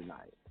into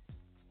tonight.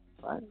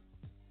 Right?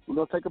 We're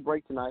going to take a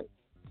break tonight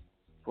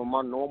from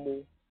our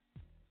normal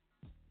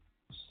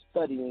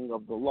studying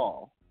of the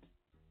law.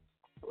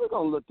 We're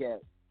going to look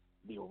at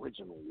the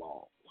original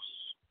laws.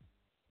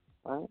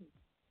 Right?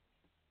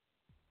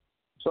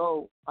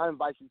 So I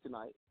invite you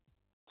tonight,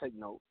 take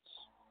notes,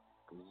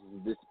 because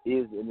this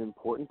is an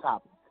important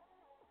topic,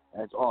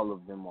 as all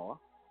of them are.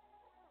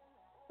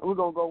 And we're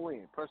going to go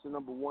in. Person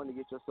number 1 to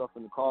get yourself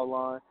in the call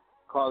line.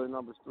 Calling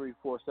number is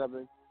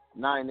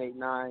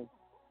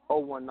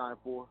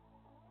 347-989-0194.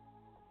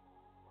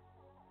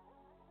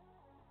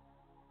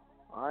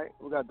 All right,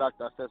 we got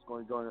Dr. Assess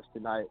going to join us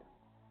tonight,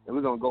 and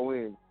we're going to go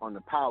in on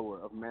the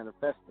power of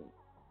manifesting.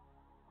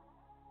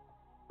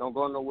 Don't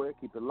go nowhere.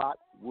 Keep it locked.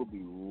 We'll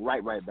be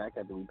right back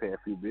after we pay a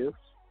few bills.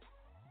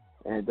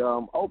 And,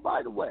 oh,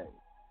 by the way,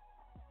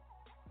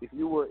 if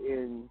you were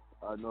in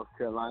North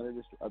Carolina,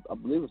 I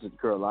believe it was in the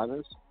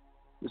Carolinas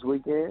this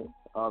weekend,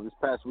 this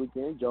past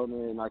weekend,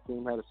 Jonah and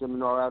Akeem had a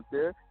seminar out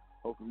there.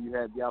 Hopefully you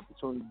had the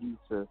opportunity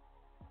to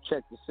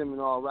check the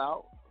seminar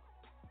out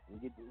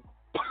and get the,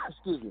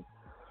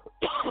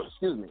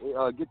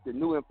 get the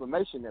new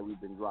information that we've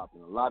been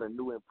dropping. A lot of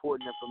new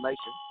important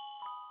information.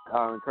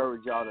 I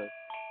encourage y'all to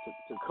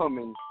come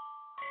and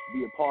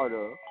be a part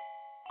of.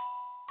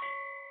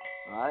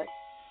 All right?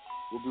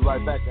 We'll be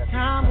right back after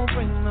Time will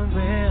bring the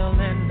real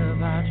end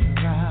about you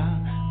out.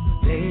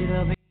 The day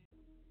of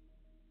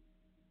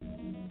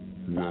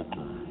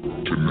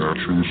Welcome to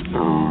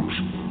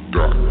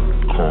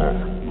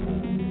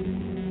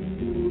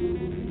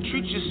naturalsherbs.com.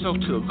 Treat yourself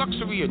to the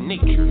luxury of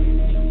nature.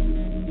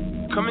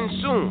 Coming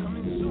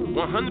soon,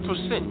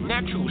 100%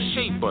 natural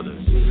shea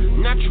butters,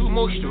 natural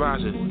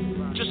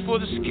moisturizer just for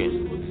the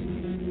skin.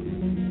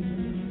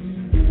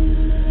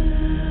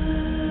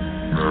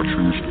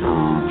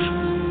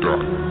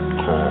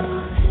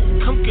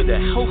 naturalsherbs.com. Come get a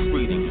health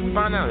reading and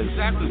find out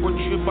exactly what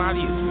your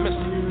body is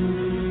missing.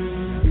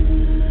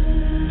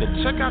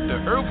 Then check out the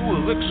herbal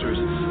elixirs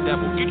that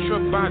will get your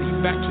body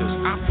back to its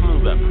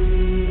optimal level.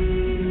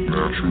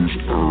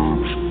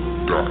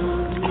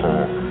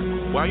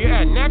 naturalsherbs.com. While you're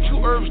at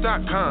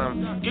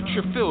naturalherbs.com, get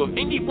your fill of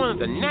any one of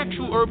the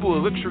natural herbal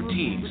elixir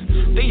teas.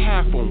 They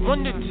have from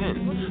 1 to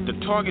 10 to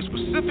target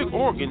specific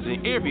organs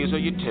and areas of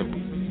your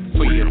temple.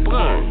 For your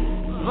blood,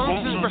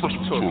 lungs and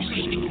respiratory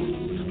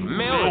system,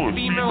 male and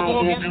female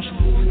organs,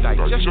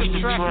 digestive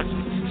tract,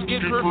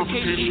 skin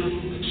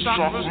purification,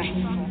 chakras,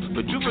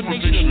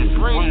 rejuvenation of your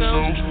brain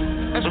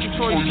cells,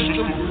 excretory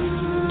system,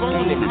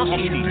 bone and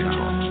muscle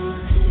detox.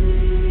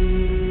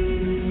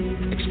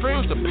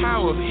 Experience the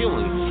power of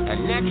healing at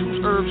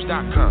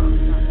naturalherbs.com.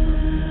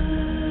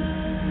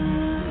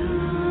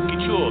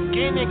 Get your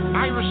organic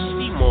Irish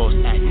sea moss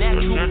at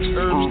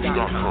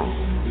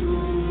naturalherbs.com.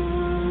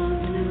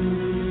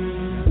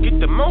 Get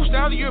the most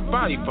out of your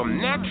body from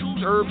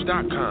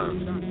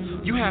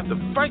naturalsherbs.com. You have to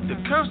fight the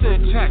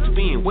constant attacks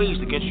being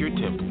waged against your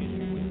temple.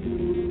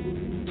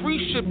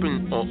 Free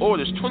shipping on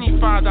orders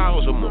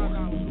 $25 or more.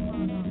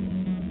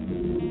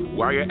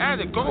 While you're at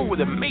it, go over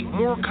to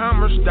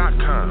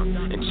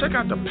MakeMoreCommerce.com and check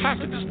out the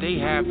packages they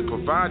have to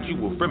provide you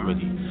with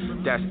remedy.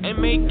 That's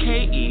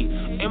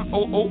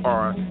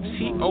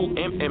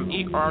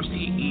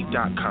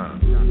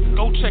MakeMoreCommerce.com.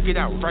 Go check it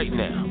out right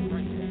now.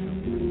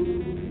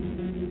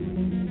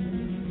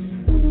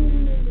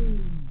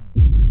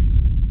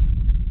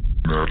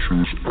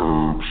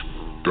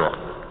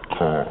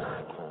 naturalsherbs.com.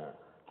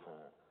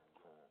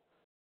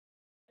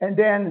 And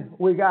then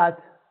we got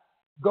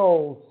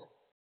goals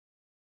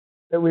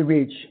that we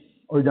reach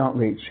or don't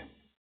reach.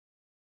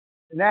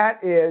 And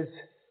that is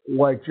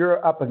what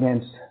you're up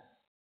against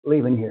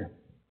leaving here.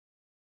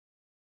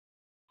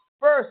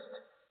 First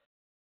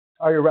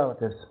are your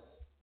relatives.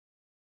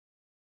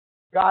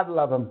 God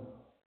love them.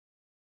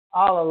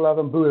 Allah love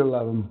them. Buddha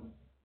love them.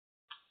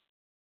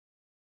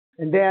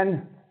 And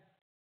then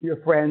your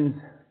friends.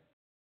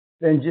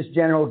 Then just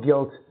general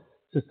guilt,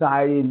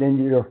 society, and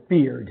then you're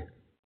feared.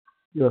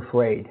 You're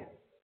afraid.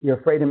 You're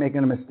afraid of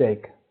making a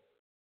mistake.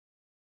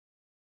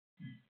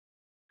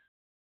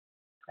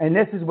 And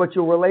this is what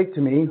you'll relate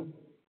to me.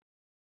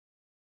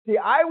 See,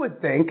 I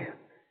would think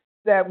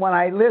that when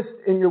I list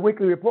in your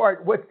weekly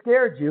report what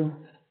scared you,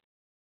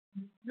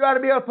 you ought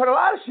to be able to put a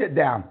lot of shit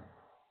down.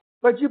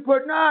 But you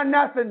put, no,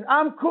 nothing.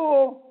 I'm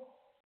cool.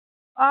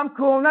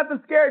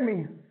 Nothing scared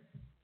me.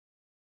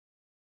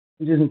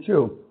 Which isn't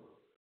true.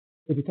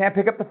 If you can't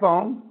pick up the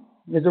phone,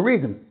 there's a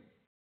reason.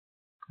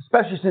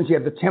 Especially since you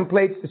have the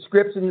templates, the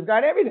scripts, and you've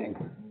got everything.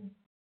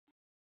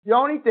 The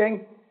only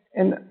thing,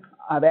 and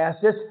I've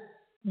asked this,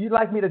 you'd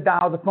like me to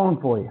dial the phone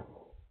for you.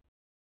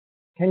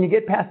 Can you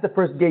get past the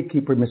first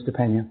gatekeeper, Mr.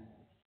 Pena?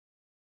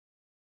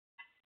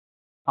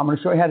 I'm going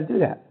to show you how to do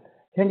that.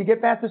 Can you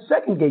get past the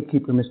second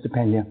gatekeeper, Mr.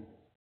 Pena?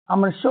 I'm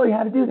going to show you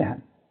how to do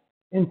that.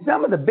 In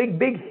some of the big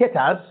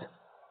hitters,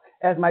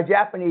 as my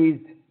Japanese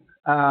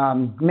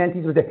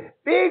mentees would say,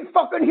 big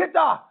fucking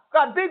hitter,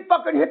 got big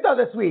fucking hitter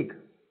this week,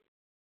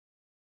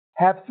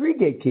 have 3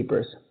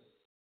 gatekeepers.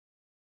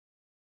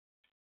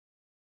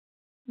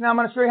 Now I'm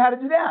going to show you how to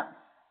do that.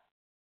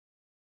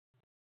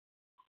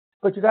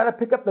 But you got to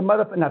pick up the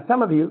motherfucker. Now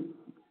some of you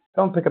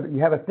don't pick up it.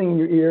 You have a thing in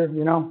your ear,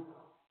 you know?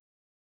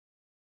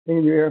 Thing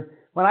in your ear.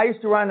 When I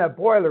used to run a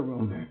boiler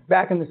room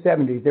back in the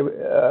 70s,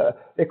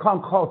 they call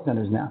them call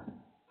centers now.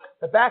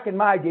 But back in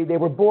my day, they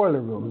were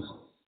boiler rooms.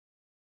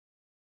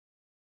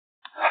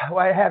 Well,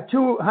 I have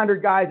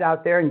 200 guys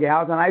out there and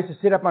gals, and I used to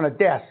sit up on a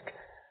desk,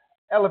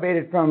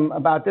 elevated from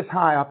about this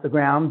high off the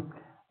ground,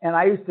 and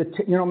I used to,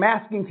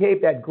 masking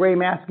tape, that gray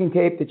masking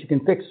tape that you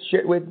can fix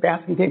shit with,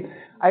 masking tape.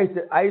 I used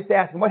to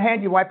ask them, what hand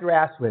do you wipe your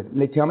ass with?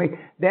 And they tell me.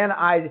 Then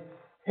I'd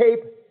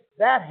tape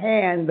that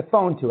hand, the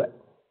phone to it.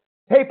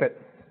 Tape it.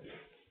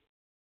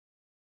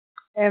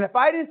 And if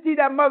I didn't see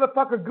that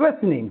motherfucker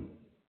glistening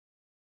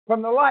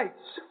from the lights,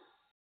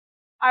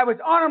 I was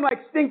on him like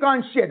stink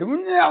on shit.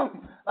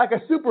 Like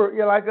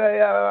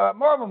a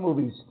Marvel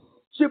movies,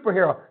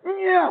 superhero.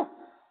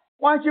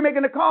 Why aren't you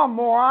making a call,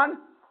 moron?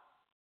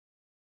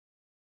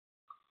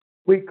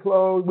 We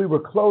were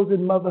closing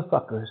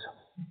motherfuckers.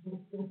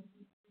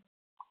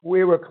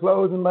 We were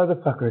closing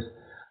motherfuckers.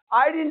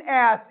 I didn't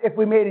ask if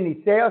we made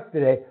any sales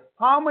today.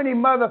 How many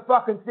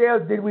motherfucking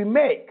sales did we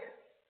make?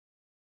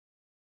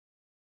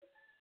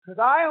 Because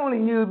I only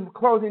knew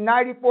closing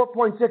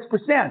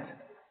 94.6%.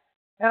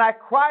 And I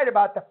cried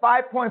about the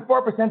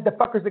 5.4% the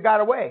fuckers that got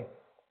away.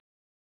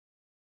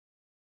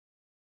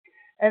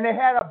 And they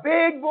had a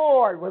big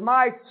board with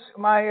my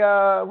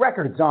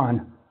records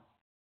on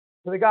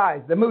for the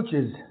guys, the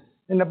mooches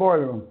in the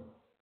boiler room.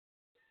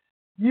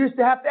 You used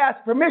to have to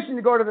ask permission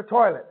to go to the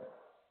toilet.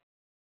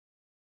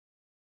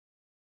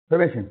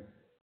 Permission.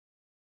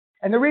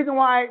 And the reason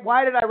why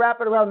did I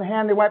wrap it around the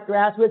hand they wiped their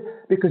ass with?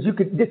 Because you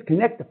could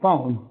disconnect the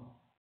phone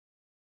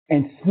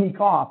and sneak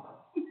off.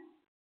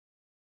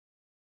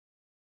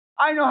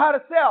 I know how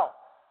to sell.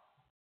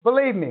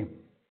 Believe me.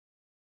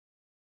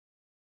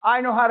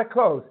 I know how to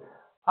close.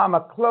 I'm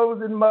a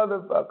closing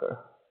motherfucker.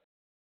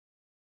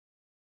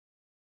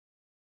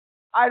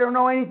 I don't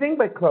know anything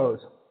but close.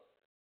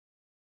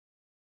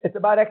 It's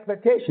about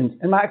expectations,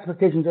 and my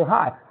expectations are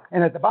high.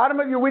 And at the bottom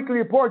of your weekly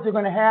report, you're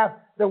going to have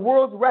the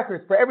world's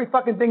records for every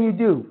fucking thing you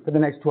do for the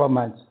next 12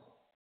 months.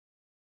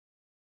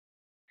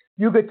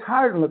 You get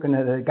tired of looking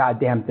at the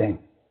goddamn thing.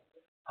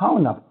 How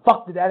in the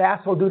fuck did that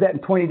asshole do that in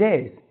 20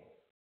 days?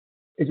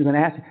 Is you're going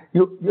to ask,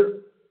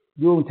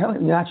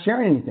 you're not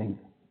sharing anything.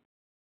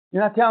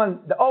 You're not telling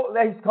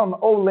they used to call them the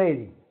old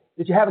lady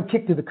that you haven't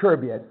kicked to the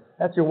curb yet.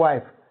 That's your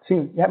wife. See,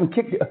 you haven't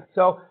kicked it.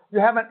 So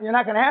you're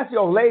not going to ask the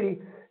old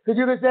lady because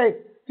you're going to say,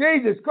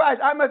 Jesus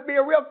Christ, I must be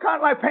a real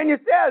cunt like Pena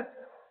says.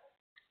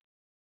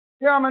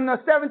 I'm on the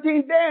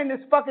 17th day and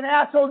this fucking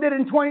asshole did it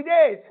in 20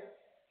 days.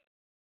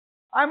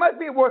 I must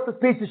be a worthless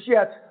piece of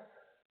shit.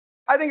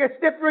 I think a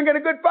stiff drink and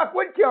a good fuck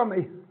would kill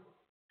me.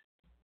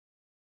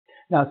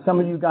 Now, some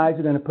of you guys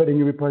are going to put in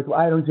your report, well,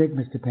 I don't drink,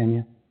 Mr.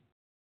 Pena.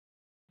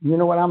 You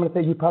know what I'm going to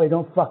say? You probably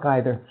don't fuck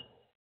either.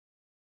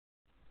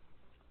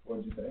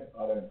 What did you say?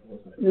 I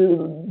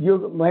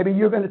don't Maybe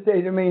you're going to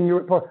say to me in your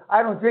report,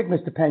 I don't drink,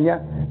 Mr.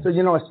 Pena. So,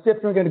 a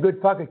stiff drink and a good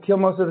fuck could kill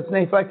most of the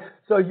snake flies.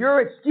 So your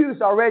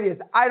excuse already is,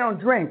 I don't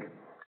drink.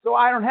 So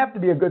I don't have to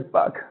be a good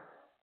fuck.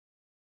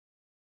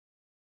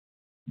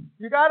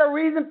 You got a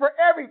reason for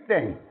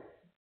everything.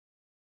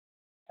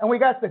 And we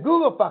got the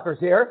Google fuckers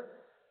here.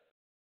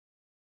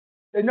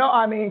 No,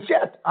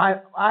 shit.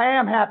 I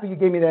am happy you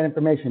gave me that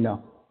information,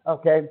 though.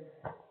 Okay?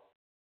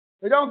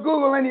 We don't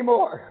Google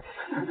anymore.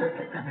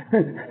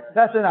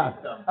 That's enough.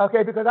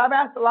 Okay, because I've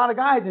asked a lot of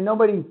guys and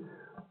nobody,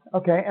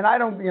 okay, and I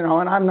don't,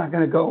 and I'm not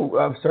going to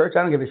go search.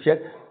 I don't give a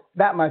shit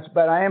that much,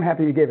 but I am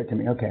happy you gave it to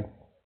me. Okay.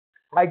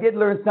 I did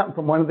learn something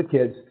from one of the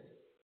kids.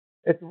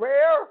 It's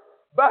rare,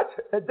 but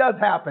it does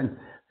happen.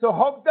 So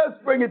hope does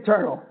spring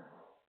eternal.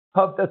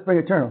 Hope does spring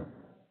eternal.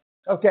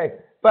 Okay,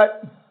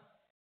 but,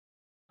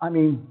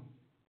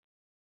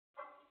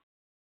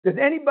 does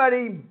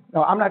anybody,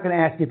 no, I'm not going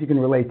to ask you if you can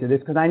relate to this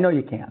because I know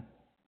you can.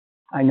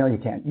 I know you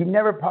can. You've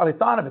never probably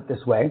thought of it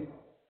this way.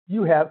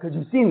 You have because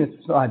you've seen this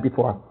slide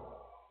before.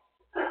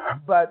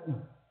 But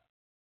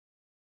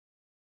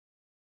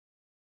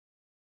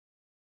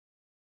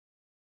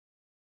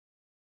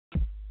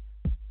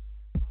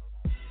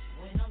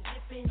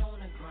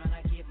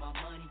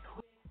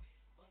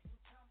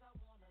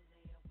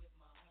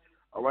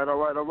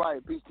All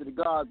right. Peace to the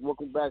gods.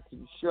 Welcome back to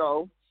the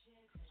show.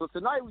 So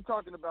tonight we're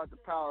talking about the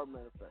power of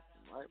manifesting,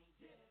 right?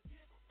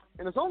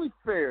 And it's only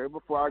fair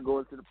before I go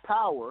into the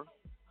power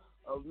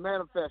of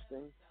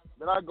manifesting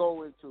that I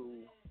go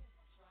into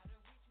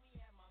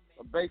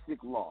a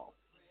basic law.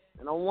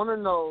 And I want to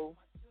know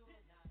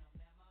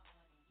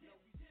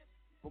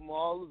from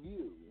all of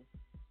you,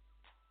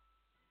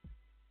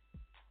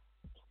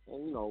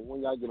 And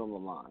when y'all get on the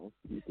line,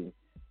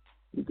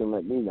 you can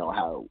let me know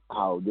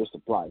how this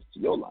applies to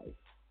your life,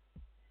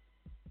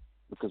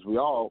 because we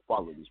all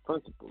follow these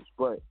principles.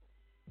 But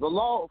the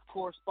law of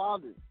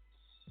correspondence.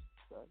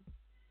 Okay?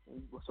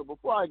 And so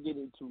before I get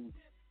into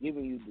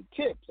giving you the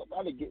tips, I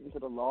got to get into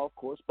the law of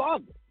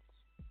correspondence.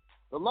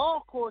 The law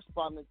of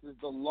correspondence is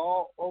the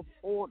law of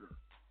order,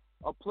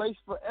 a place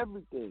for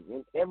everything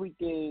and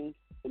everything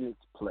in its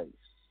place.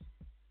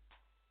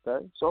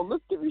 Okay? So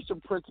let's give you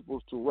some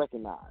principles to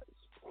recognize.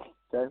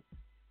 Okay?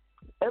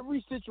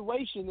 Every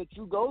situation that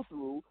you go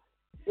through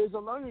is a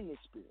learning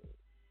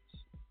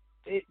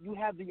experience. You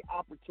have the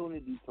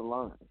opportunity to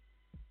learn.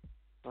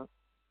 Huh?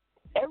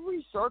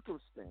 Every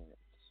circumstance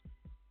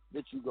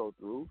that you go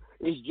through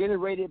is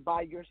generated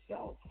by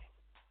yourself.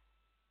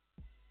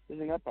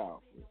 Isn't that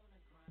powerful?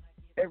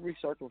 Every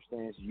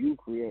circumstance you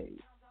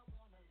create.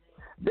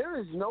 There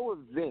is no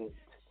event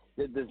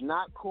that does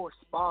not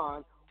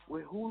correspond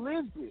with who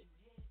lives it.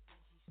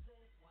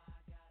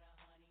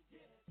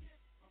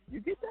 You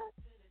get that?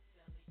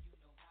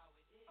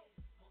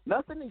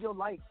 Nothing in your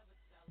life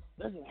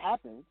doesn't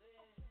happen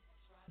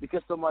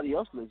because somebody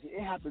else lives it.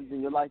 It happens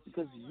in your life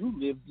because you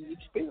live the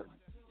experience.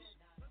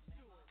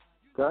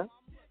 Okay?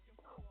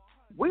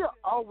 We are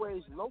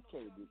always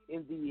located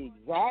in the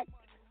exact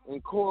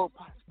and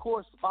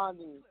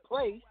corresponding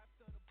place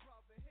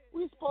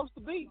we're supposed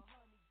to be.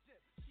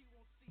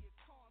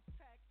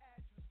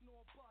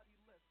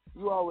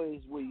 You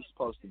always where you're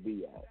supposed to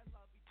be at,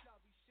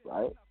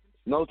 right?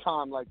 No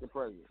time like the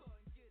present.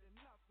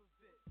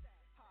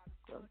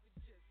 Okay.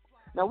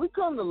 Now, we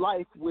come to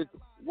life with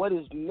what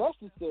is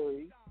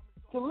necessary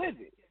to live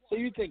it. So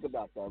you think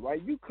about that,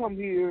 right? You come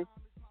here,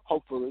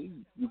 hopefully,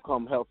 you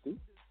come healthy,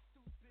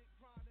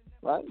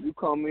 right? You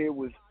come here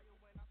with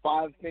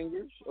 5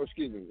 fingers, or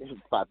excuse me,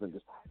 5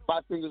 fingers.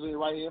 5 fingers on your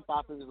right hand,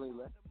 5 fingers on your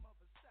left.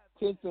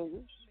 10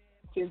 fingers,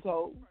 10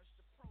 toes,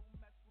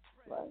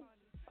 right?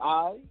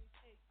 Eyes,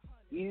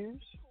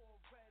 ears,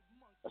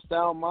 a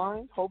sound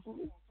mind,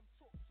 hopefully.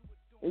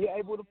 And you're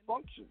able to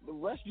function. The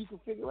rest you can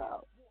figure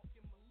out,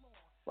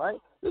 right?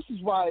 This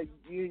is why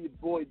you and your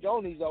boy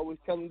Joni's always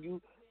telling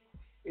you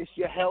it's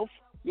your health,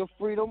 your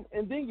freedom,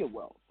 and then your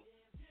wealth.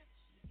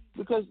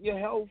 Because your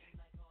health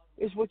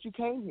is what you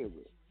came here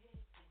with.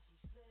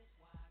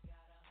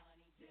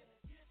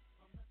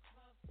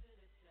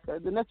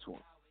 Okay, the next one.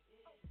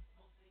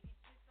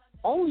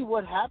 Only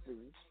what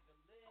happens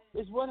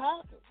is what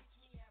happens.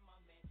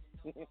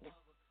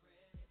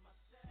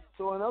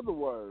 So in other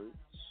words,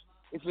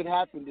 if it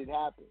happened, it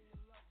happened.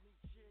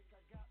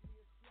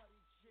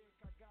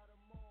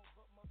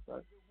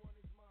 Okay.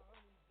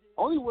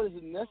 Only what is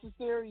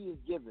necessary is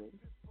given,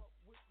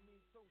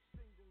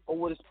 or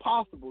what is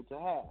possible to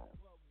have.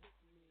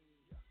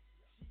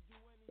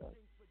 Okay.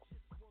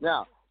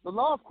 Now, the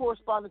law of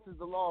correspondence is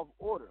the law of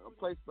order, a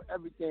place for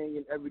everything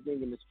and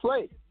everything in its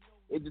place.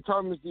 It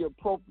determines the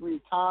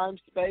appropriate time,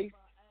 space,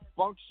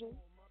 function,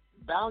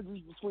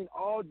 boundaries between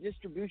all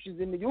distributions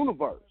in the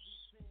universe.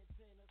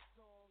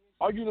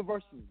 Our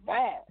universe is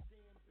vast.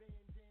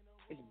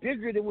 It's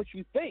bigger than what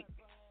you think.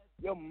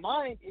 Your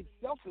mind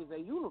itself is a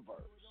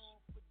universe.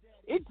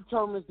 It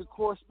determines the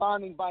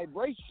corresponding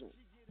vibration,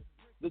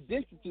 the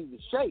density, the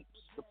shapes,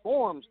 the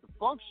forms, the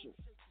functions,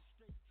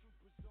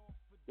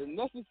 the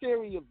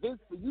necessary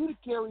events for you to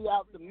carry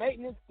out the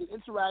maintenance, the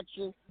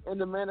interaction,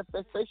 and the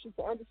manifestation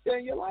to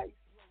understand your life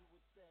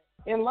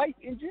and life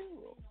in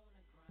general.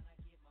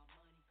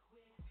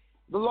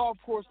 The law of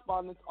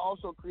correspondence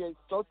also creates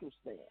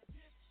circumstance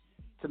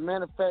to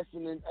manifest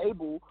and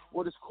enable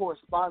what is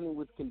corresponding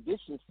with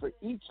conditions for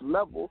each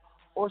level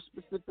or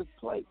specific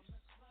place.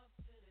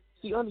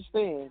 See,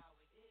 understand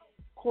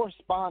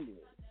corresponding.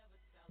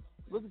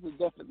 Look at the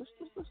definition.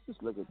 Let's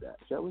just look at that,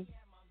 shall we?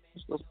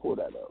 Let's pull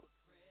that up.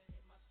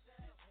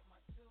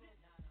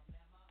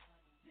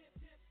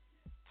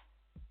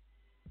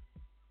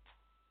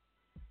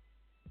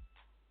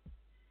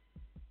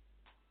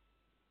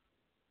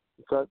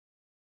 Okay.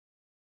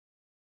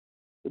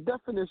 The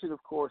definition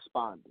of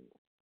corresponding: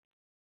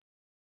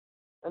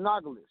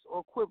 analogous or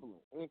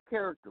equivalent in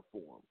character,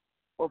 form,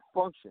 or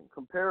function,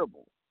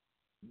 comparable,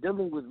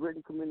 dealing with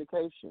written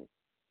communication,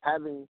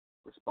 having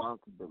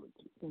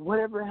responsibility.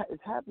 Whatever is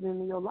happening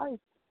in your life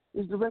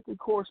is directly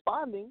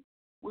corresponding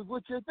with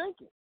what you're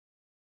thinking.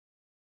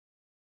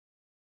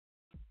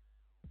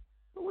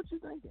 So what you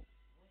thinking?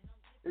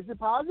 Is it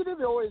positive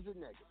or is it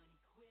negative?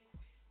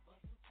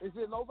 Is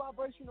it low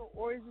vibrational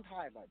or is it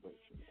high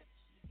vibrational?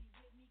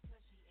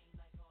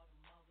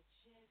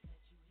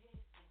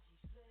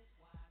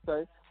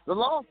 Okay. The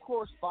law of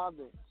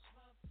correspondence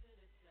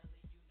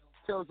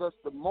tells us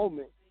the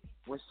moment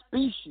when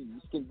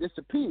species can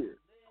disappear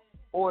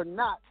or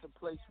not, the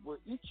place where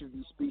each of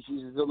these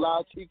species is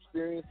allowed to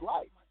experience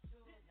life.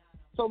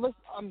 So I'm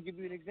gonna give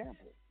you an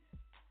example.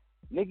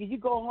 Nigga, you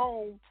go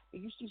home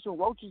and you see some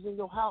roaches in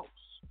your house.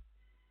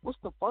 What's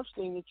the first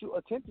thing that you're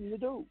attempting to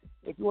do?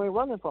 If you ain't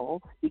running from them,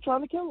 you're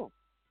trying to kill them.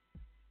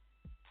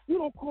 You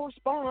don't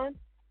correspond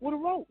with a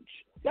roach.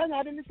 They're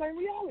not in the same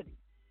reality.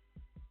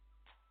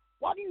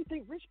 Why do you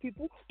think rich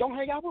people don't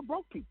hang out with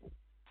broke people?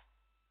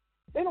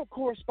 They don't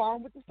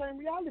correspond with the same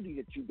reality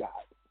that you got.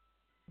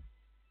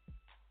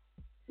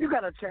 You got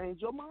to change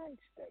your mind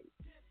state.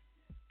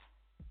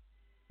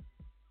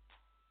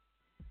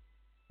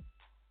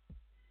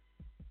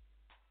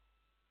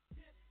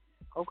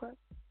 Okay?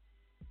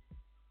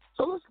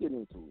 So let's get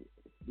into it.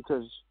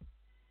 Because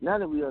now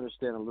that we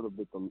understand a little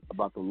bit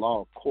about the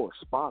law of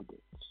correspondence,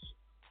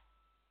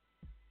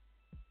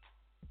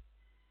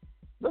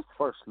 let's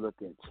first look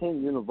at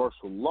 10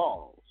 universal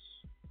laws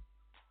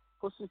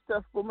for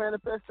successful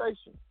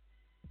manifestation.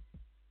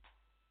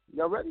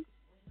 Y'all ready?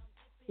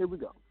 Here we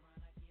go.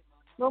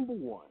 Number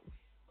 1,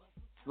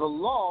 the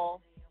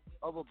law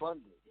of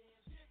abundance.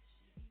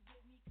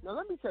 Now,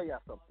 let me tell y'all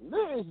something.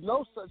 There is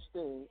no such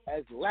thing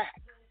as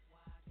lack.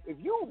 If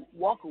you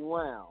walk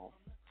around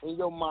in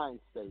your mind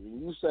state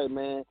and you say,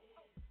 man,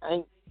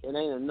 it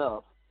ain't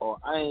enough, or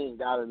I ain't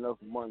got enough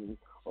money,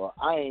 or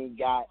I ain't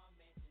got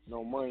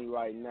no money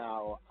right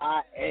now, or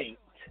I ain't,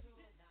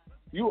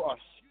 you are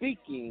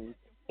speaking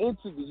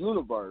into the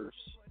universe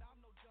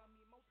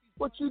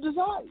what you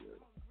desire.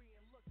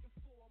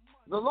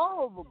 The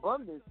law of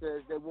abundance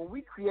says that when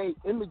we create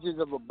images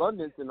of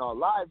abundance in our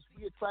lives,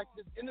 we attract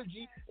this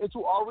energy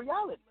into our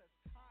reality.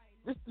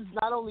 This does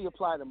not only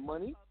apply to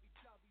money,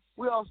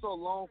 we also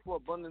long for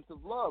abundance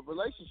of love,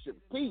 relationships,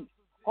 peace,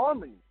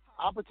 harmony,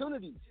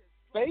 opportunities,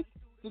 faith,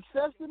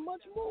 success, and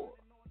much more.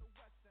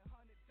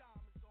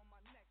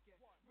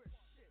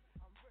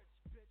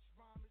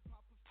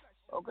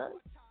 Okay?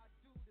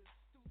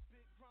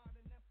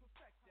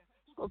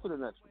 Let's go to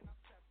the next one.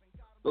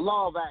 The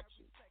law of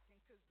action.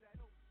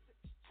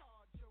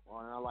 Oh,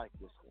 and I like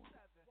this one.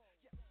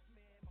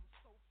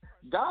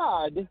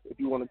 God, if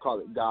you want to call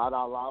it God,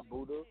 Allah,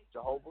 Buddha,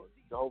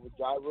 Jehovah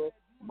Jireh,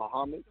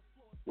 Muhammad,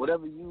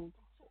 whatever you,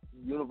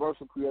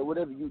 universal creator,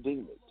 whatever you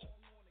deem it,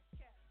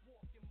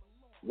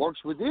 works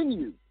within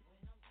you,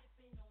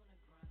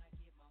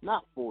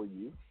 not for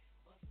you.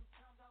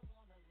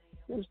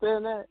 You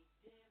understand that?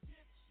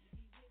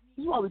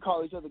 This is why we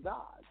call each other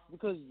gods,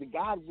 because the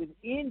God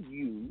within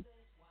you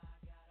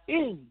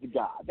is the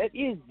God. That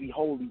is the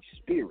Holy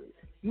Spirit.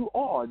 You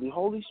are the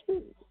Holy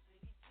Spirit.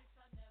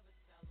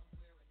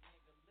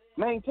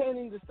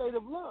 Maintaining the state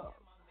of love,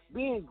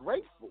 being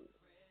grateful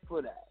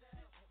for that.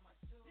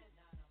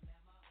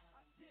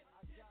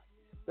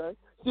 Okay?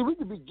 See, we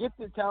can be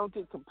gifted,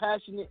 talented,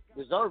 compassionate,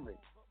 deserving,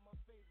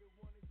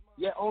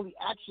 yet only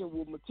action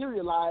will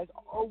materialize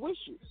our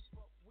wishes.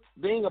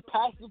 Being a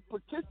passive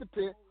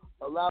participant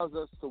allows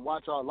us to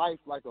watch our life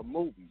like a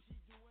movie,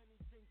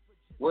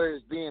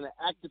 whereas being an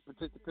active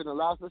participant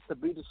allows us to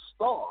be the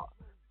star.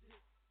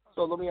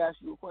 So let me ask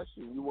you a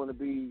question. You want to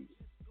be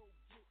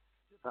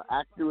an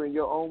actor in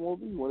your own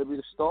movie? You want to be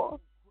the star?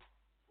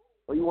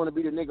 Or you want to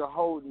be the nigga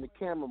holding the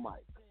camera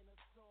mic,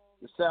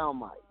 the sound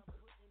mic,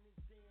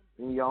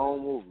 in your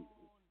own movie,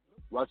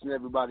 watching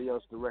everybody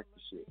else direct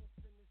the shit?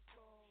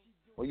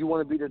 Or you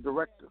want to be the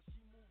director?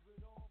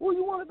 Who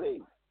you want to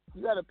be?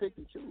 You got to pick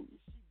and choose.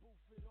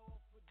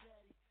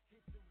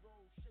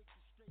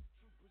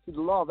 See,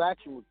 the law of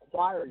action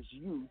requires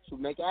you to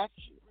make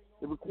action.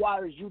 It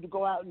requires you to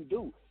go out and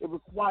do. It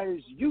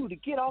requires you to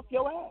get off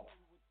your ass.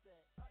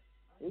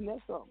 Isn't that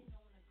something?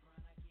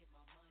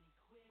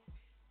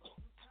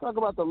 Let's talk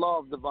about the law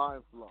of divine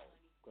flow.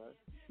 Okay?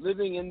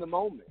 Living in the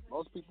moment.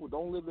 Most people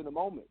don't live in the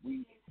moment.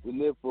 We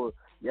live for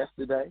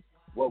yesterday,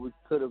 what we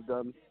could have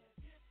done,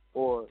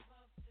 or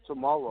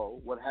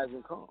tomorrow, what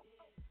hasn't come.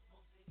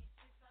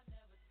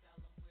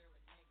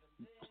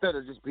 Instead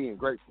of just being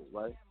grateful,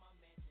 right?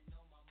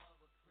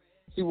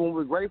 See, when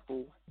we're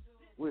grateful,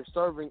 we're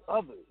serving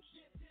others.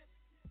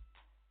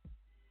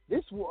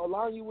 This will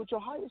align you with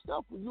your higher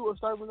self when you are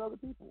serving other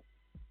people.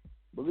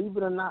 Believe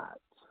it or not,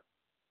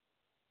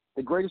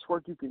 the greatest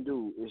work you can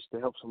do is to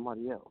help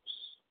somebody else.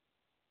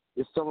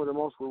 It's some of the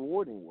most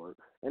rewarding work.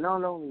 And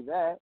not only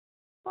that,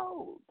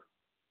 bold.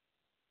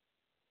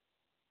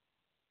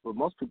 But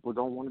most people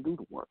don't want to do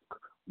the work.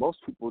 Most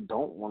people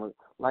don't want to,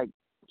 like,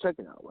 check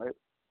it out, right?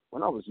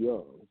 When I was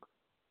young,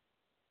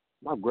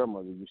 my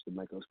grandmother used to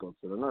make us go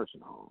to the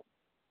nursing home.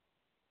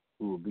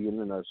 We would be in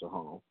the nursing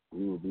home.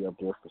 We would be up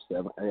there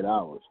for 7-8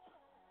 hours.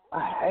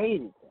 I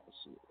hated that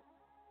shit,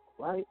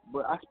 right?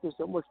 But I spent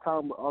so much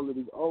time with all of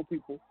these old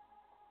people.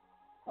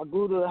 I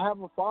grew to have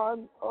a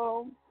fine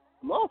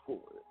love for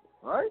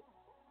it, right?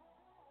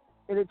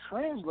 And it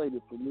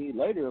translated for me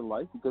later in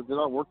life because then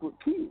I worked with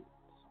kids.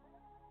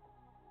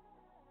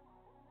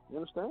 You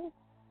understand?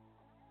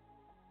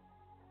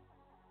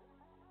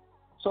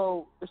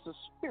 So it's a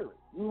spirit.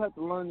 You have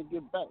to learn to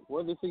give back,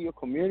 whether it's in your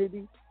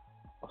community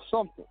or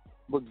something.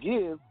 But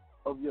give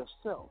of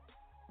yourself.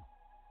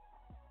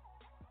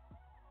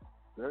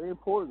 Very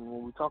important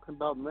when we're talking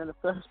about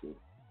manifesting.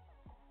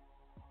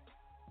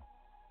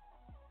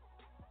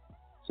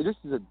 See, this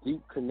is a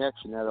deep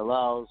connection that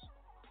allows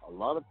a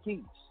lot of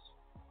peace.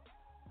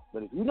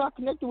 But if you're not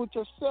connected with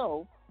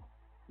yourself,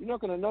 you're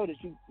not going to know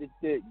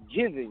that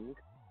giving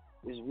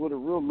is where the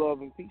real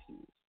love and peace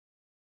is,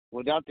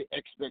 without the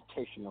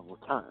expectation of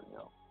return,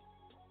 yo.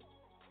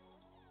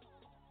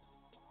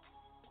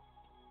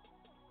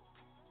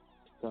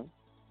 Okay.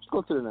 Let's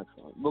go to the next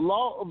one. The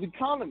law of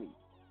economy.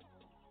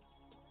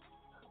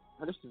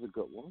 Now, this is a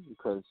good one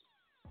because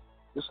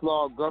this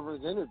law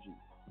governs energy,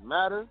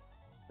 matter,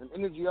 and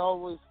energy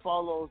always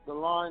follows the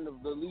line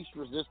of the least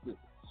resistance.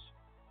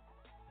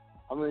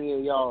 How many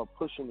of y'all are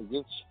pushing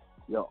against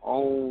your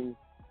own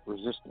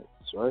resistance,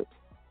 right?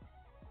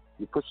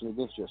 You're pushing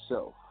against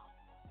yourself.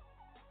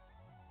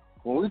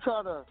 When we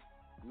try to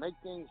make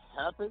things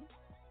happen,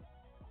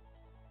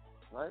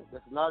 right,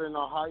 that's not in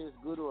our highest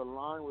good or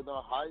aligned with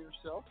our higher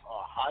self,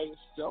 our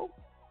highest self,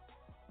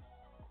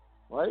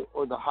 right,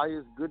 or the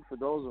highest good for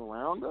those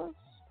around us,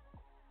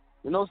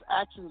 then those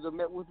actions are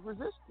met with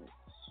resistance.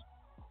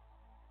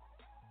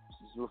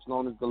 This is what's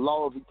known as the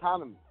law of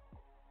economy.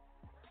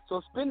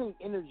 So spending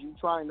energy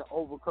trying to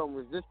overcome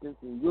resistance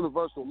and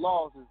universal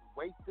laws is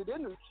wasted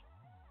energy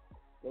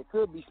that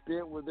could be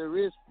spent where there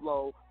is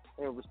flow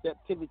and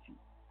receptivity.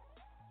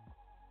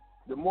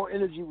 The more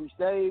energy we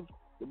save,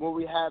 the more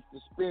we have to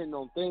spend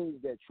on things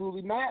that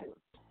truly matter.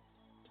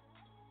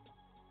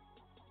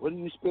 What are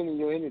you spending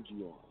your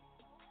energy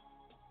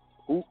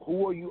on?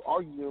 Who are you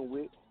arguing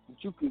with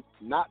that you could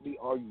not be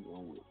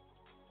arguing with?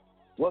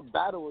 What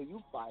battle are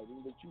you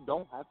fighting that you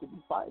don't have to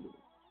be fighting?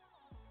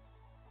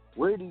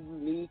 Where do you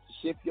need to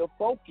shift your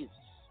focus?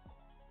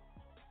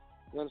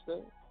 You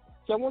understand?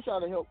 So I want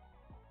y'all to help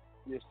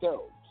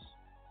yourselves.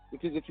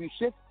 Because if you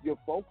shift your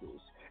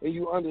focus and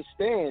you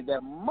understand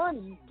that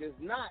money does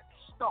not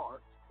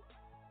start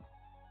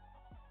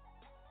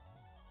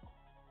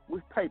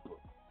with paper,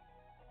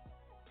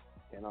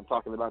 and I'm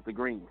talking about the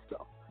green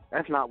stuff.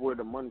 That's not where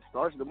the money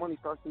starts. The money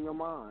starts in your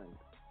mind.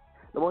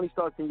 The money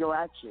starts in your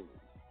actions.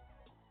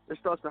 It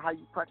starts in how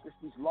you practice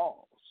these laws.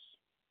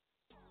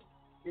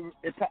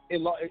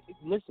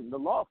 Listen, the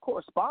law of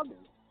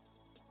correspondence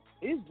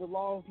is the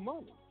law of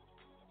money.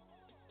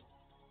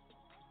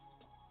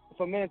 If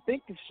a man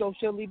thinketh, so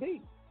shall he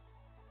be.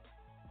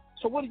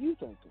 So what are you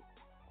thinking?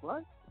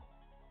 Right?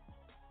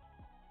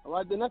 All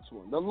right, the next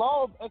one. The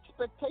law of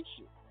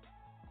expectation.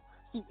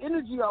 See,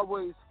 energy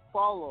always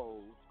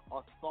follows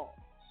our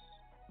thoughts.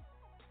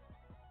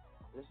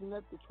 Isn't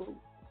that the truth?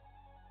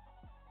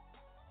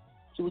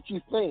 So what you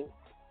think,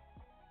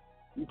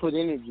 you put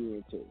energy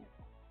into,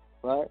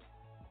 right?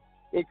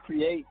 It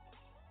creates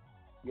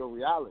your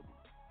reality,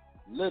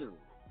 literally.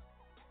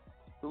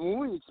 So when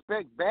we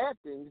expect bad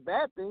things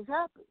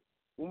happen.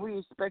 When we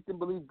expect and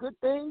believe good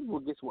things,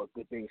 well, guess what?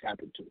 Good things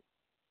happen too.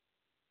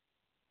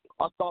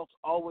 Our thoughts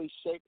always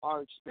shape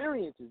our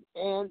experiences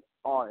and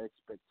our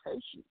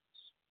expectations.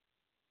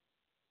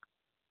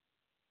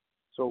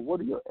 So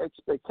what are your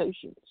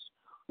expectations?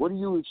 What are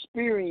you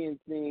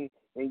experiencing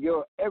in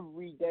your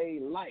everyday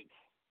life?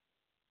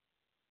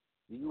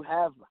 Do you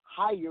have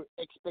higher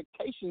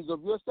expectations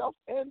of yourself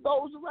and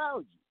those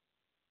around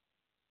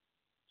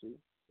you? See,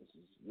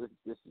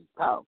 this is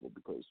powerful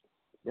because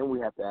then we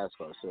have to ask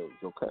ourselves,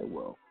 okay,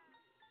 well,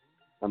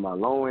 am I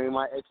lowering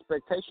my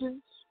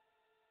expectations?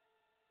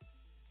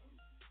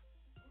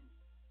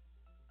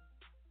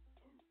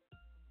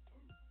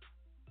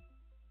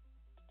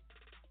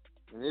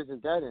 And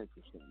isn't that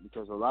interesting?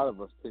 Because a lot of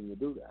us tend to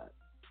do that.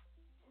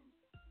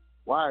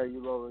 Why are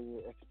you lowering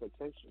your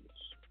expectations?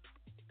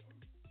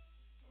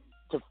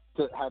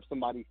 To have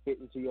somebody fit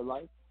into your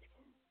life?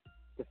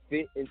 To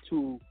fit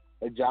into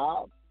a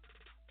job?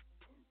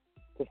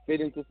 To fit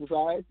into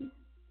society?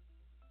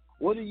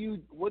 What are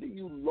you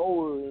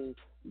lowering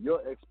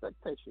your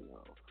expectation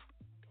of?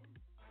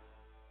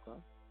 Okay.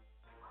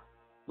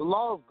 The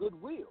law of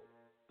goodwill.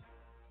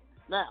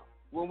 Now,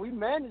 when we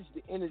manage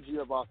the energy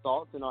of our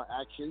thoughts and our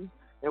actions,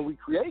 and we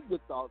create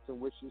good thoughts and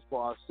wishes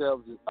for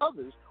ourselves and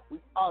others, we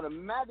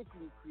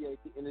automatically create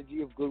the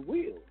energy of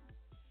goodwill.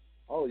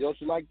 Oh, don't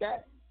you like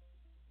that?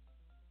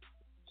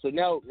 So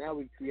now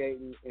we're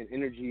creating an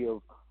energy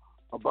of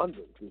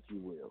abundance, if you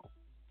will.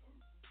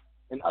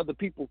 And other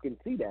people can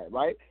see that,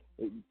 right?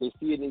 They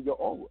see it in your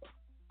aura,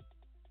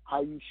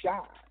 how you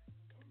shine.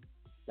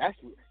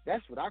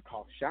 That's what I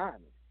call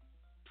shining.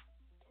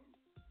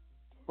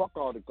 Fuck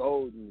all the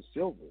gold and the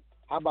silver.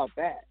 How about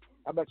that?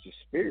 How about your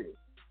spirit?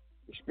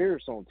 Your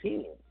spirit's on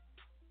 10.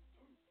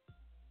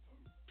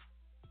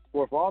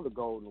 Worth all the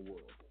gold in the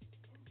world.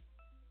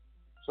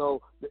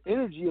 So the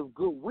energy of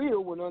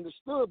goodwill, when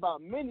understood by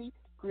many,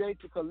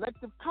 creates a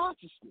collective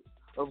consciousness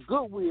of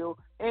goodwill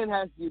and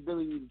has the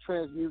ability to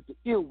transmute the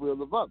ill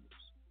will of others.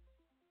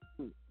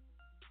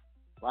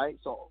 Right?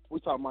 So we're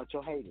talking about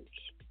your haters.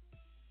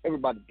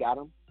 Everybody got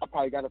them. I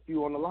probably got a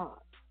few on the line.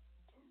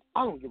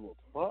 I don't give a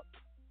fuck.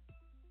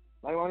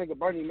 Like my nigga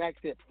Bernie Mac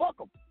said, fuck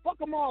them. Fuck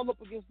them all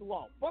up against the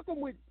wall. Fuck them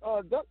with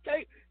duct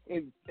tape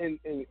and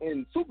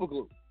super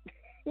glue.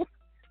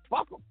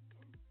 Fuck them.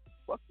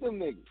 Fuck them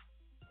niggas.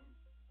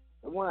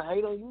 They want to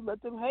hate on you,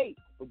 let them hate.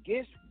 But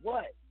guess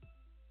what?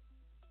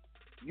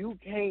 You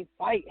can't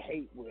fight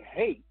hate with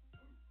hate.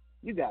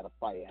 You got to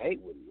fight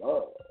hate with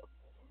love.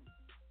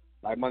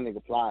 Like my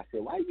nigga Fly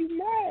said, why you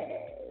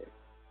mad?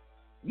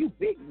 You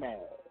big mad.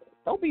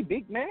 Don't be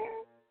big mad.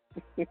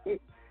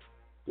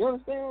 You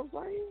understand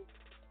what I'm saying?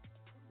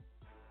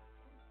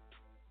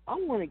 I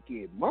want to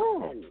get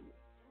money.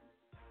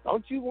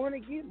 Don't you want to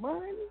get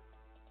money?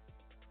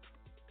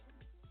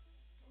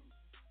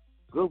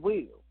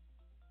 Goodwill.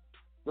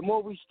 The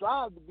more we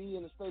strive to be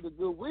in a state of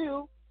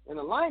goodwill, in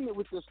alignment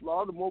with this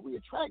law, the more we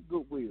attract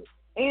goodwill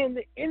and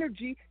the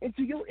energy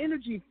into your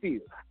energy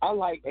field. I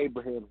like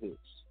Abraham Hicks.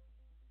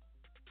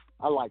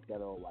 I like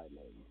that old white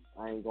lady.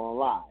 I ain't gonna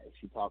lie.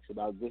 She talks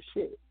about good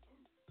shit,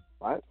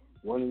 right?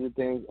 One of the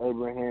things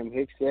Abraham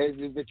Hicks says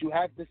is that you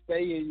have to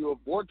stay in your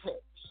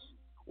vortex.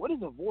 What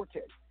is a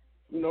vortex?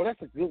 You know,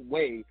 that's a good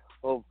way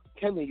of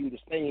telling you to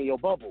stay in your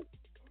bubble.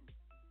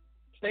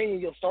 Stay in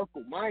your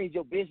circle. Mind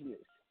your business.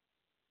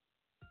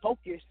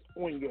 Focus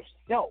on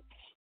yourself.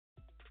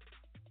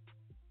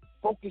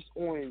 Focus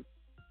on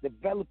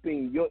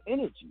developing your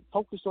energy.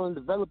 Focus on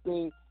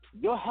developing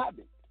your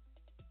habits.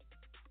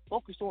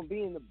 Focus on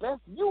being the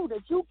best you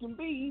that you can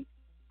be,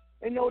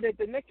 and know that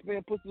the next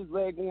man puts his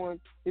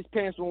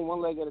pants on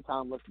one leg at a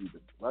time like you do,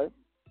 right?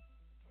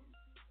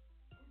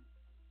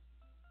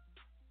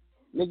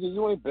 Nigga,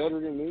 you ain't better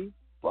than me.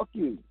 Fuck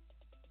you.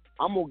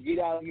 I'm gonna get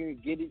out here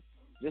and get it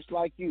just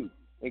like you.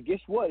 And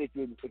guess what? If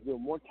you're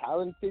more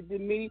talented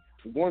than me,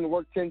 I'm going to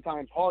work 10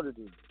 times harder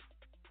than you.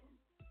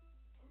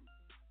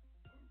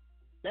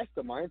 That's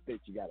the mindset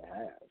you gotta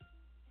have.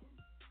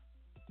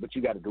 But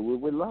you gotta do it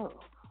with love.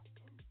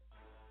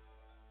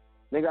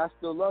 Nigga, I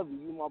still love you.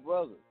 You my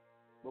brother.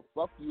 But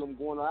fuck you, I'm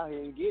going out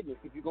here and getting it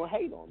if you're going to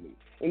hate on me.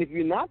 And if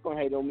you're not going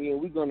to hate on me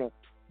and we're going to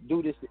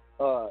do this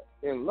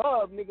in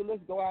love, nigga,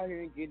 let's go out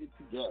here and get it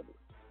together.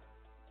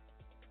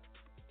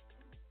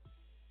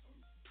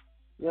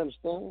 You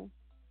understand?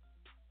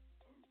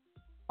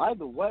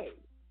 Either way,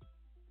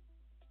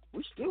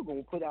 we still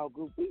going to put out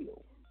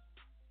goodwill.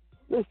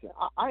 Listen,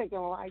 I ain't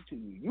going to lie to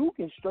you. You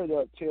can straight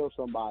up tell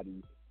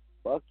somebody,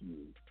 fuck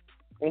you,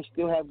 and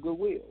still have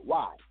goodwill.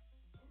 Why?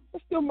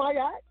 It's still my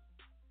act,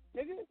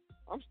 nigga.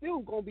 I'm still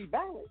going to be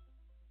balanced,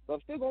 but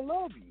I'm still going to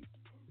love you.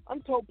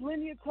 I'm told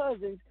plenty of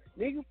cousins,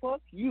 nigga,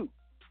 fuck you.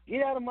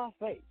 Get out of my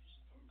face.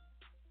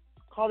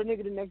 Call the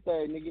nigga the next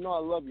day, nigga, you know I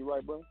love you,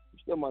 right, bro? You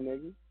still my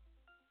nigga.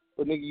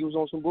 But, nigga, you was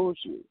on some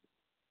bullshit.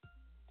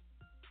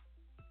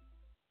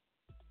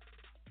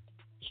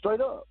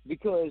 Straight up,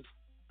 because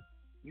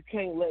you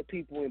can't let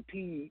people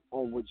impede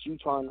on what you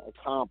trying to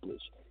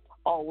accomplish.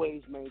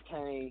 Always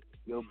maintain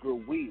your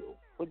goodwill.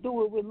 But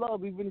do it with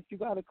love, even if you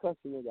got to cuss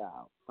a nigga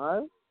out, all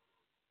right?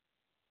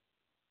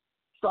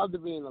 Strive to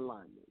be in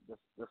alignment.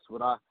 That's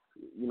what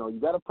you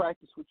got to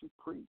practice what you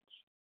preach.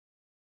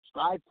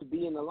 Strive to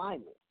be in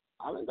alignment.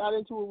 I done got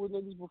into it with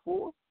niggas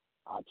before.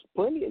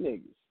 Plenty of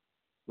niggas.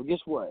 But guess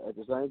what? At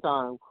the same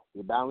time,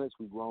 we're balanced,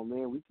 we grown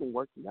men, we can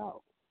work it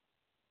out.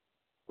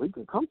 We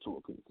can come to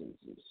a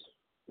consensus.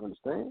 You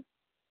understand?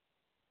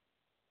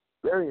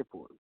 Very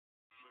important.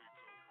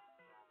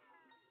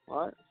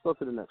 All right, let's go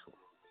to the next one.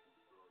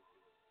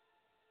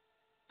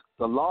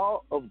 The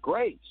law of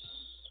grace.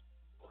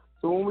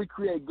 So when we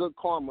create good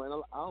karma,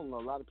 and I don't know,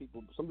 a lot of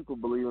people, some people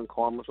believe in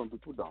karma, some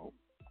people don't.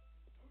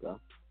 Okay?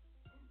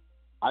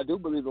 I do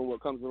believe in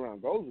what comes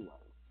around goes around.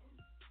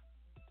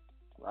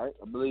 Right?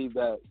 I believe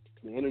that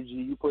the energy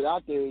you put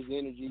out there is the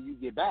energy you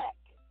get back.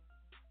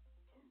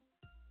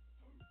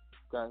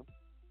 Okay?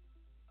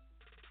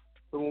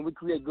 So when we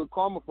create good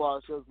karma for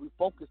ourselves, we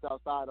focus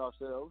outside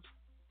ourselves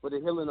for the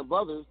healing of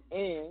others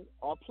and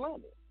our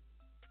planet.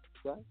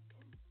 Okay?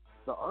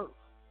 The earth.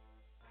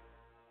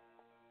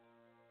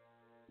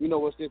 You know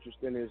what's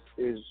interesting is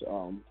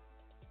the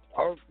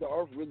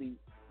earth really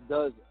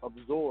does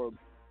absorb,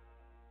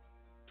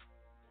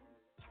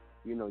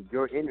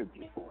 your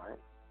energy, right?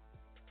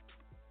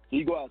 So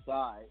you go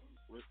outside,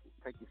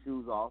 take your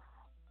shoes off,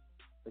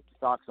 take your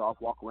socks off,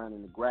 walk around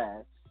in the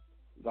grass.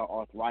 You got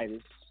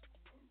arthritis,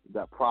 you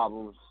got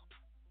problems,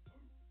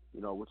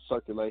 with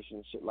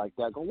circulation, shit like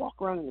that. Go walk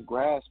around in the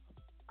grass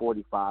for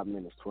 45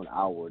 minutes to an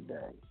hour a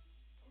day.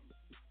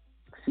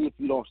 See if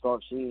you don't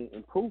start seeing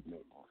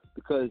improvement,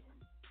 because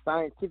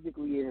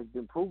scientifically it has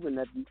been proven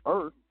that the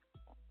earth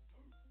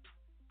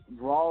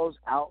draws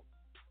out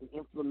the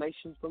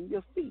inflammation from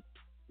your feet.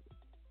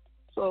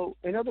 So,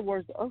 in other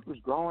words, the earth is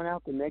drawing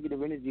out the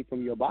negative energy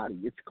from your body.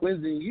 It's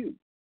cleansing you.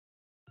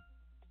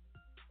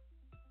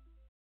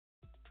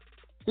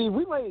 See,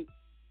 we may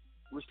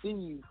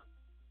receive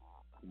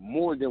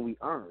more than we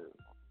earn,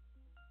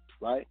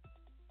 right?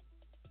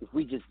 If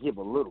we just give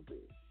a little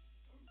bit.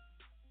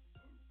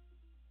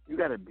 You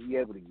got to be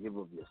able to give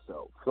of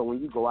yourself. So when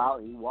you go out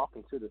and you walk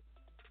into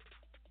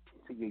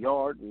your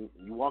yard and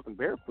you walking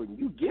barefoot, and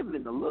you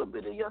giving a little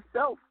bit of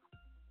yourself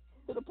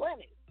to the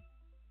planet,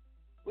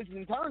 which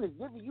in turn is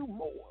giving you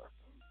more.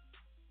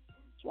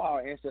 That's why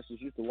our ancestors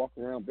used to walk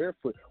around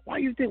barefoot. Why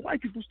do you think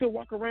white people still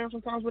walk around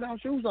sometimes without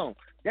shoes on?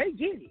 They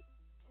get it.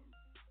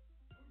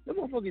 Them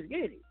motherfuckers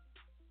get it.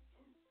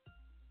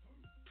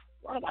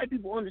 A lot of white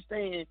people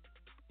understand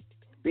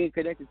being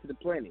connected to the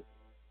planet.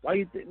 Why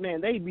you think,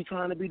 man, they be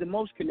trying to be the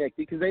most connected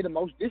because they the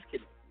most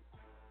disconnected.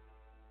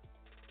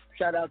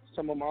 Shout out to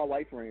some of my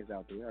white friends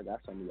out there. I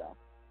got some of y'all.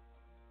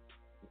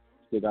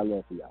 Still got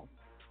love for y'all.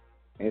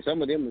 And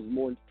some of them is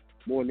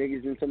more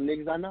niggas than some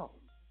niggas I know.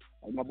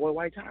 Like my boy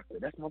White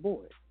Chocolate. That's my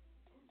boy.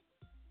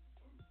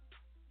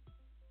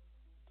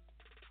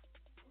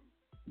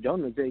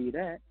 Jonah will tell you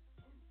that.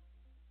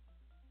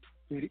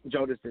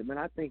 Jonah said, man,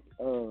 I think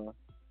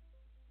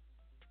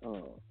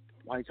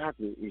white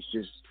chocolate is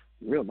just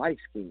real light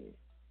skinned.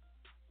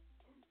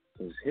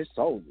 Because his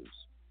soul is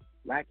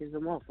black as a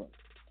motherfucker.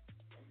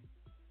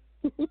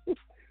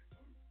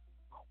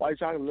 White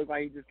chocolate look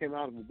like he just came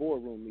out of a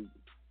boardroom meeting.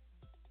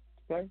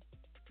 Okay?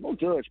 Don't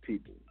judge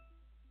people.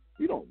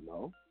 You don't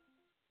know.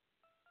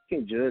 You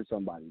can't judge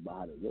somebody by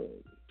how they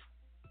look.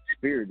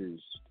 Spirit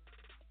is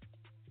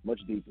much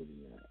deeper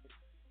than that.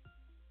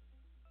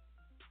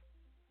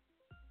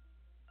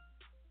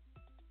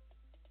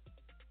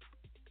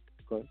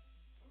 Okay?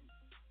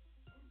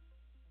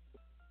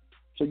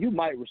 So you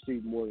might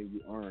receive more than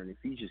you earn if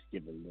you just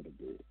give a little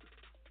bit.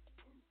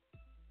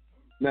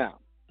 Now,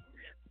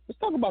 let's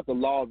talk about the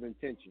law of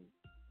intention.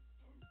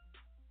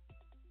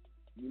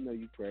 You know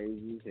you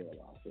crazy as hell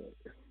out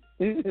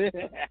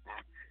there.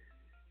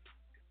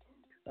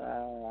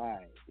 All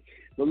right.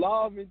 The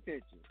law of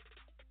intention.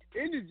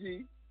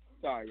 Energy.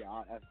 Sorry,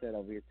 y'all. I said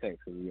over here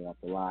texting me off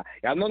the line.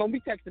 Y'all know don't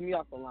be texting me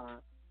off the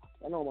line.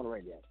 I know I'm on the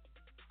radio.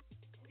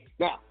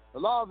 Now, the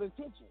law of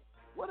intention.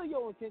 What are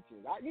your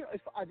intentions?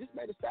 I just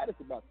made a status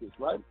about this,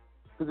 right?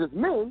 Because as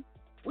men,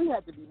 we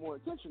have to be more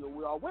intentional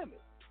with our women.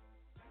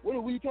 What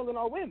are we telling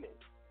our women?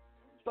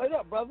 Straight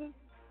up, brother.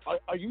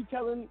 Are you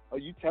telling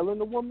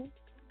the woman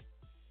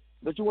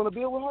that you want to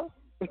be with her,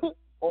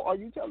 or are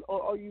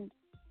you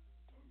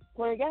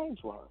playing games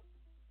for her?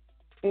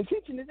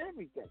 Intention is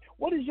everything.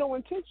 What is your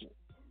intention,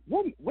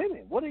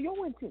 women? What are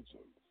your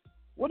intentions?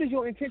 What is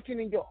your intention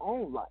in your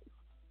own life?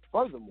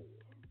 Furthermore,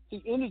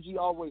 see, energy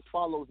always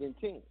follows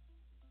intent,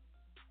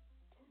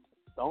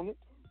 don't it?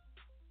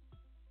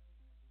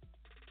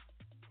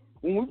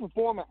 When we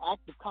perform an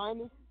act of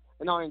kindness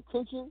and our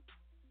intention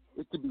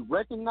is to be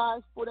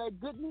recognized for that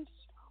goodness,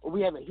 or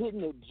we have a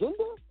hidden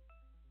agenda,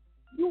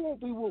 you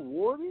won't be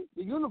rewarded.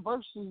 The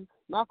universe is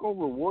not going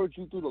to reward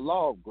you through the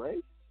law of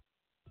grace.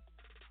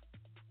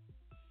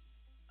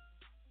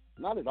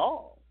 Not at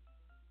all.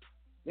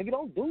 Nigga,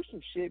 don't do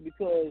some shit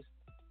because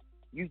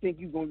you think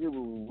you're going to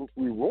get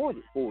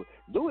rewarded for it.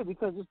 Do it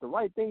because it's the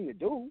right thing to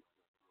do.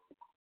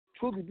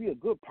 Truly be a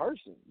good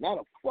person, not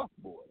a fuck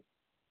boy.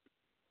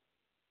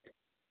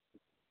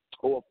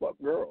 Or a fuck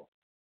girl.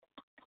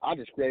 I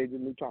just created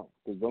a new term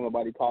because don't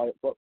nobody call it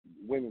fuck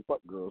women,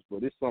 fuck girls,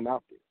 but there's some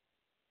out there.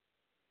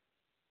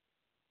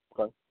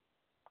 Okay,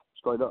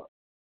 straight up.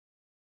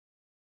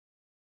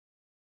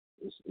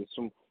 It's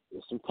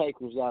some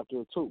takers out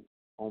there too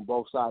on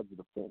both sides of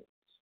the fence.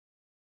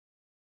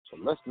 So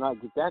let's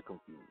not get that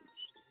confused.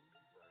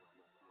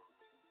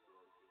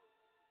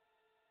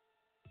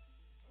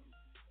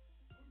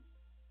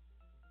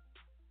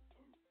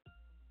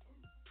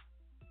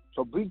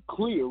 So be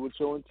clear with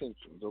your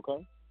intentions,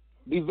 okay?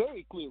 Be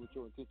very clear with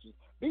your intentions.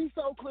 Be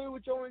so clear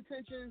with your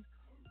intentions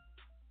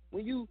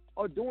when you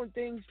are doing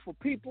things for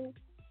people,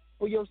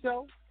 for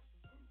yourself,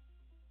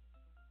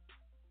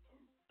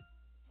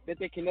 that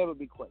they can never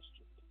be questioned.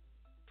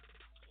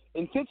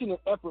 Intention and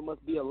effort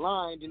must be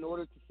aligned in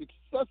order to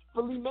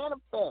successfully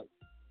manifest.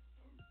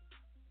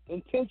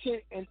 Intention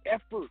and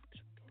effort.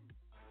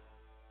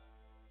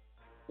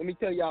 Let me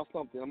tell y'all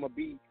something. I'm going to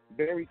be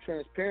very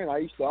transparent. I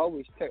used to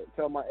always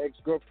tell my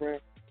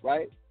ex-girlfriend,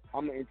 right,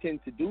 I'm going to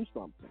intend to do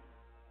something,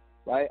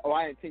 right, or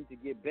I intend to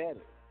get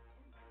better,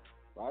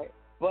 right?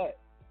 But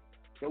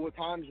there were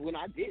times when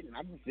I didn't.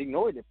 I just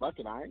ignored it. Fuck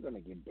it, I ain't going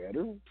to get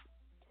better.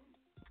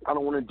 I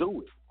don't want to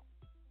do it.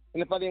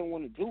 And if I didn't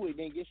want to do it,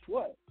 then guess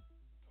what?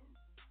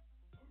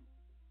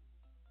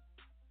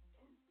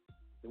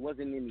 There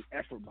wasn't any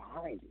effort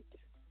behind it.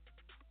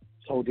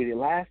 So did it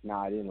last?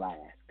 No, it didn't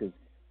last because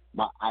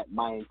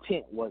my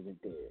intent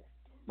wasn't there.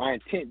 My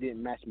intent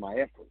didn't match my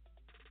effort.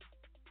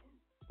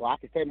 Well, I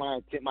could say my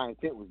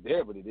intent was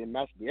there, but it didn't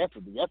match the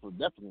effort. The effort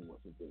definitely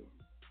wasn't there.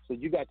 So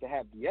you got to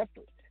have the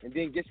effort. And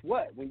then guess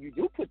what? When you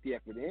do put the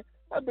effort in,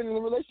 I've been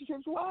in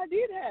relationships where I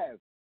did have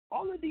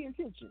all of the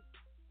intention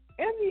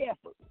and the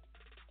effort.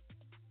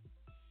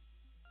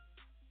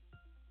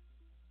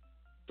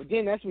 But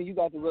then that's when you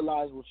got to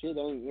realize, well, shit,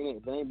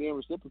 it ain't being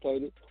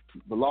reciprocated.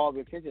 The law of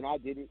intention, I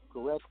did it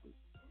correctly.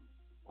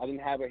 I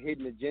didn't have a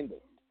hidden agenda.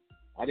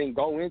 I didn't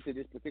go into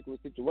this particular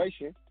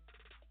situation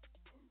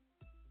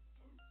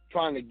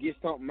trying to get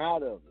something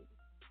out of it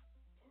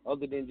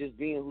other than just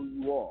being who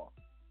you are.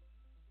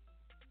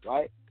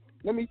 Right?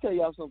 Let me tell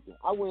y'all something.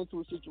 I went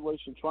into a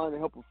situation trying to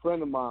help a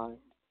friend of mine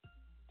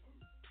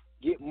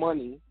get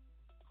money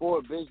for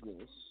a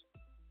business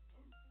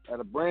at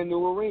a brand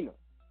new arena.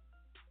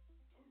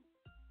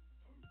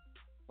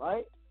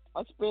 Right?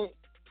 I spent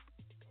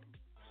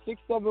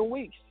 6-7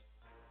 weeks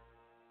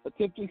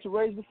attempting to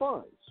raise the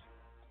funds.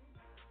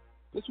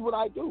 This is what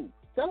I do.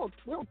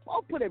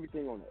 I'll put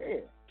everything on the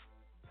air,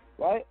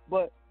 right?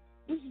 But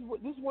this is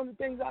one of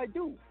the things I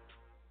do.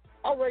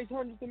 I raise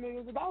hundreds of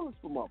millions of dollars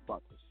for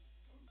motherfuckers,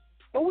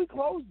 and we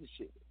close the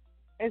shit.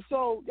 And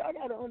so y'all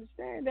gotta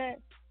understand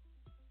that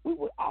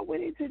I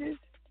went into this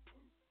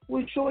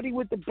with Shorty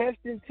with the best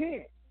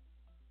intent.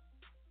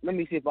 Let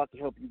me see if I can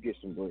help you get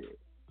some bread.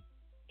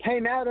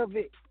 Came out of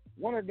it,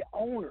 one of the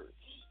owners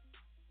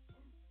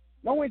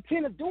No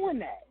intent of doing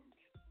that.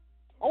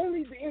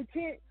 Only the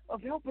intent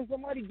of helping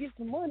somebody get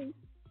some money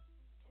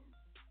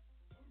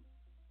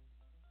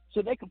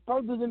so they can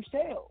further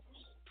themselves.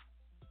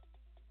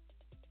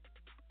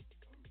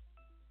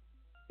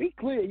 Be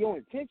clear of your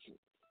intention.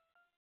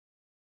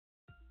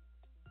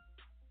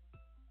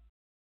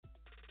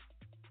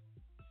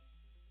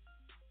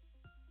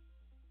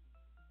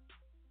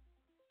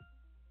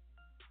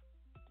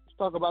 Let's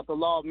talk about the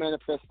law of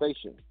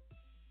manifestation.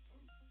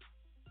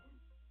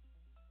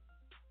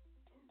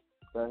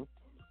 Okay?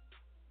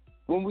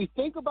 When we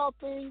think about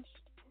things,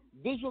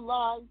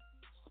 visualize,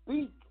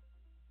 speak.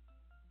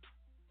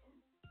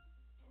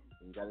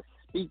 You got to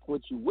speak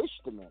what you wish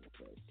to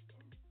manifest.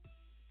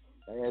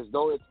 As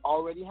though it's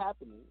already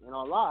happening in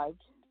our lives.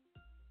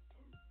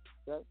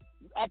 Okay?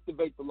 You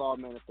activate the law of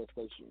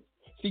manifestation.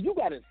 See, you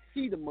got to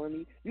see the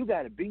money. You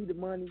got to be the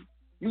money.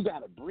 You got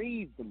to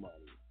breathe the money.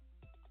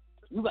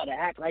 You got to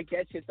act like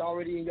that shit's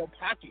already in your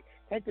pocket.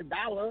 Take a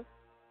dollar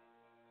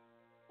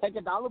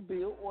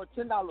bill or a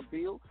 $10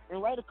 bill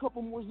and write a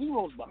couple more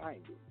zeros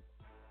behind it.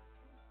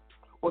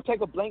 Or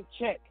take a blank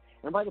check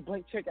and write a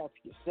blank check out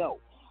to yourself.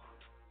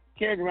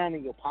 Carry it around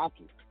in your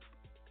pocket.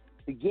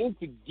 Begin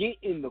to get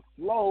in the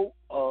flow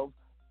of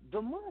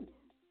the money.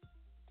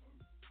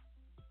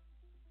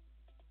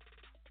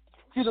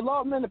 See, the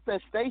law of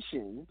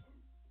manifestation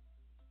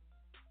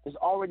is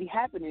already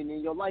happening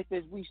in your life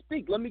as we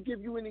speak. Let me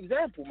give you an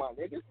example, my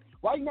niggas.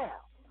 Right now,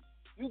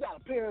 you got a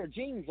pair of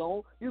jeans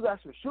on, you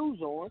got some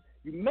shoes on,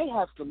 you may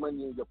have some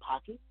money in your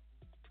pocket,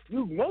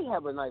 you may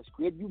have a nice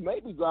crib, you may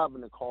be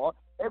driving a car.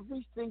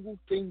 Every single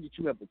thing that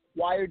you have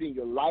acquired in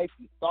your life,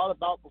 you thought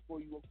about before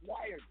you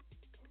acquired it.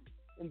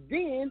 And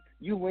then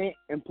you went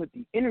and put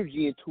the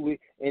energy into it,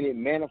 and it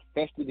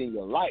manifested in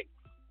your life.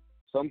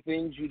 Some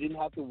things you didn't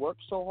have to work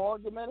so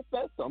hard to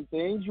manifest. Some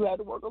things you had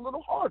to work a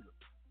little harder.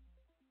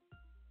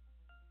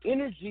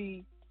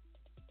 Energy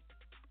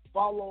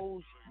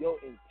follows your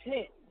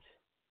intent.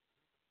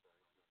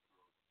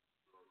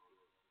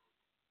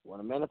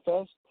 Want to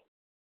manifest?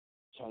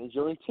 Change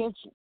your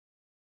intention.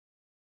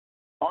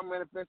 Our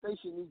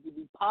manifestation needs to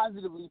be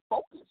positively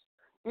focused,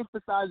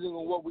 emphasizing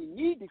on what we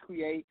need to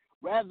create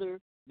rather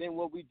than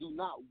what we do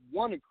not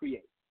want to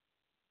create.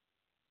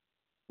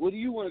 What do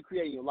you want to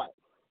create in your life?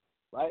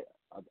 Right?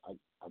 I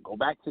go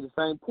back to the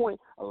same point.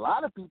 A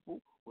lot of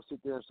people will sit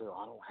there and say,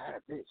 I don't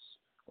have this.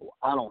 Or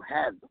I don't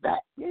have that.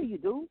 Yeah, you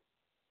do.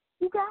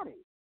 You got it.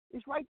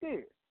 It's right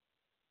there.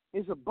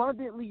 It's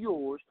abundantly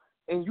yours,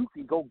 and you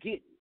can go get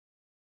it.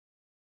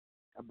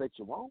 I bet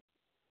you won't.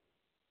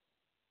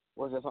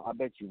 What's that song? I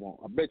bet you won't.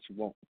 I bet you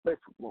won't. I bet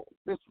you won't.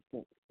 I bet you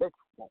won't. I bet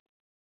you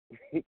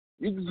won't.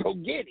 You can go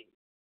get it.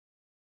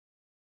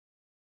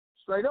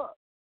 Straight up.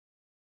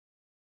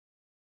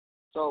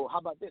 So how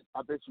about this?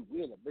 I bet you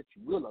will. I bet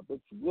you will. I bet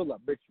you will. I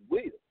bet you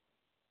will.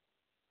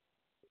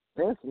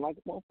 Dancing like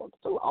a motherfucker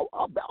too. I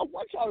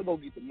want y'all to go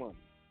get the money.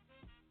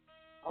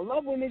 I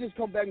love when niggas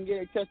come back and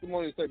get a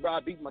testimony and say, bro, I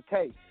beat my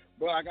case.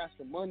 Bro, I got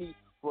some money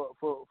for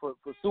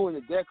suing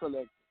the debt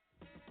collector.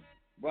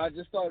 Bro, I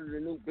just started a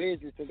new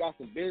business and got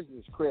some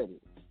business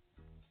credit.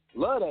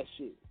 Love that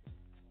shit.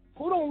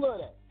 Who don't love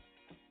that?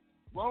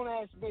 Grown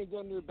ass men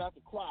down there about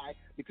to cry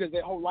because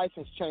their whole life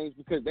has changed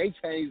because they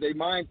changed their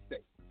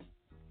mindset.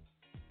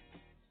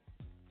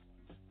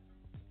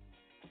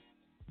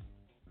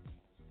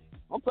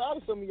 I'm proud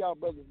of some of y'all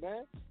brothers,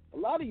 man. A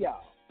lot of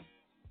y'all.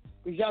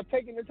 Because y'all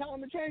taking the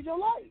time to change your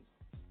life.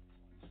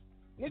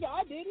 Nigga,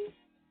 I did it.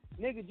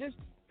 Nigga, just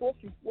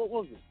fucking, what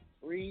was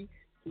it?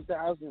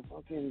 2000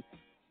 fucking,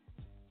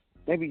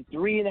 maybe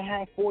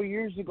 3.5, 4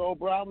 years ago,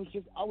 bro. I was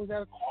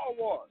at a car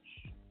wash.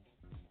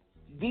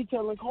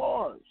 Detailing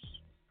cars.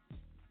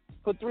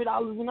 For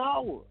 $3 an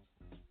hour.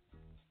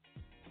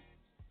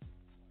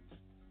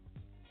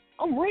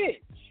 I'm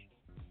rich.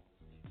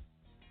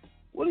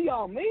 What do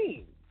y'all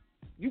mean?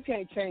 You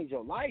can't change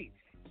your life.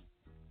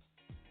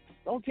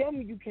 Don't tell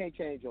me you can't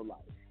change your life.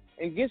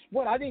 And guess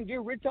what? I didn't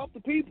get rich off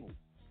the people.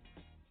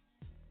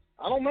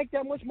 I don't make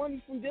that much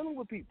money from dealing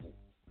with people.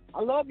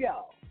 I love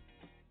y'all.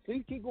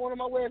 Please keep going to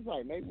my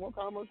website,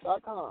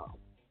 makeonecommerce.com.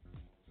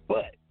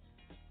 But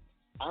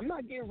I'm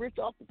not getting rich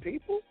off the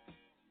people.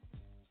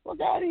 Fuck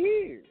out of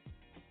here.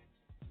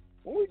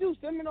 When we do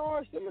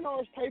seminars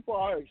pay for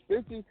our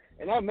expenses,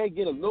 and I may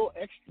get a little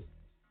extra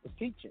for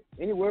teaching,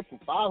 anywhere from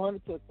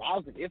 $500 to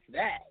 $1,000, if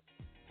that.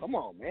 Come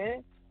on,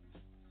 man.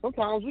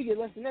 Sometimes we get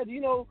less than that.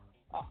 You know,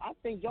 I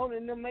think Jonah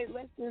and them make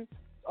less than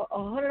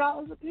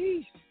 $100 a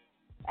piece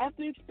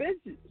after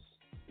expenses.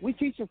 We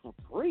teach them for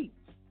free.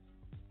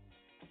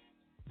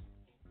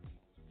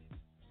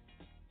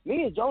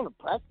 Me and Jonah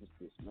practice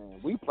this, man.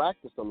 We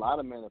practice a lot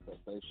of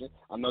manifestation.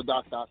 I know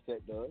Dr.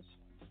 Offset does.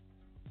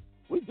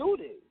 We do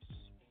this.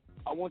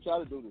 I want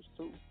y'all to do this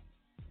too.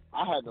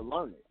 I had to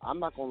learn it. I'm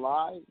not gonna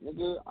lie,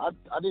 nigga.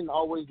 I didn't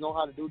always know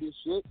how to do this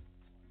shit,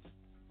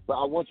 but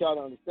I want y'all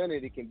to understand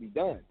that it can be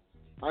done.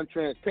 I'm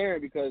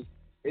transparent because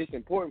it's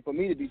important for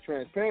me to be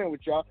transparent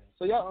with y'all,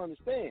 so y'all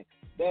understand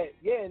that.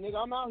 Yeah, nigga,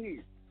 I'm out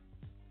here.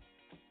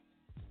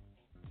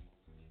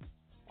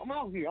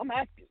 I'm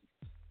active.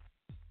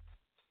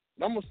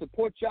 And I'm going to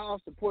support y'all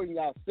supporting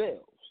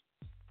yourselves.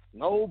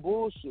 No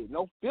bullshit.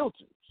 No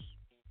filters.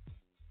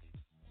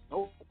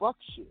 No fuck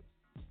shit.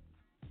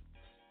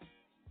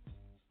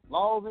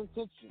 Law of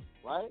intention,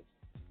 right?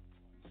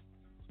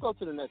 Let's go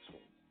to the next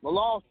one. The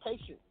law of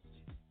patience.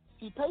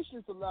 See,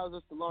 patience allows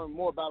us to learn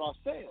more about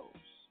ourselves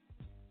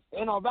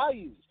and our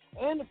values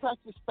and to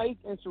practice faith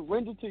and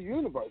surrender to the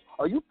universe.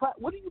 What are you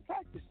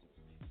practicing?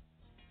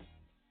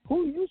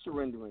 Who are you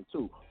surrendering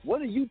to?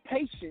 What are you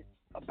patient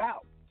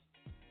about?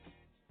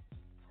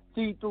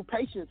 See, through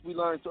patience, we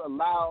learn to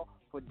allow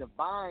for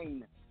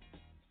divine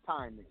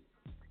timing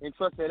and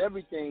trust that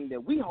everything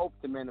that we hope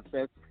to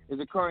manifest is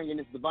occurring in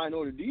its divine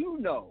order. Do you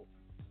know,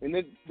 and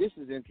this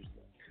is interesting,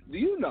 do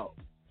you know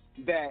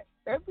that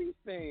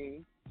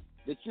everything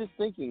that you're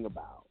thinking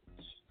about,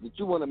 that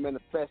you want to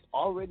manifest,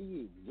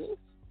 already exists?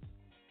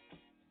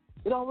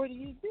 It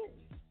already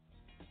exists.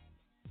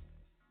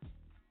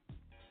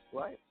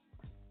 Right?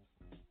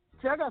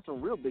 See, I got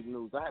some real big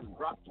news I haven't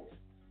dropped yet.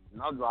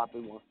 And I'll drop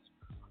it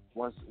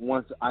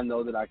once I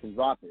know that I can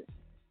drop it.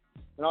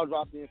 And I'll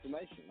drop the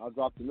information. I'll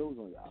drop the news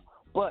on y'all.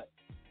 But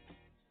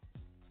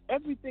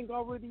everything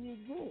already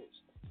exists.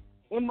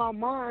 In my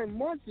mind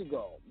months and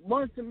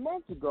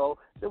months ago,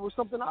 there was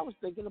something I was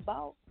thinking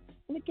about,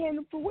 and it came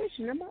to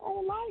fruition in my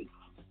own life.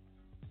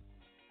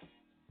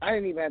 I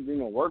didn't even have to do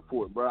no work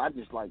for it, bro. I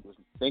just was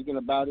thinking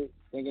about it.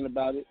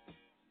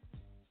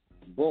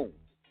 Boom.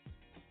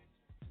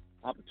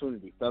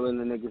 Opportunity fell in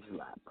the nigga's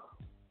lap.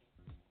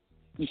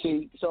 You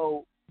see,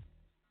 so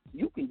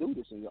you can do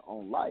this in your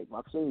own life.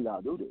 I've seen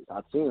y'all do this.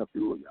 I've seen a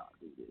few of y'all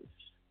do this.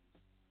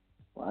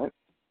 Right?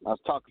 I was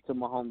talking to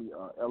my homie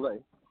L.A.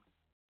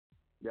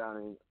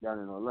 down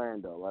in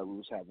Orlando. Right? We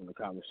was having a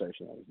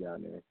conversation. I was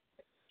down there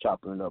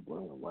chopping it up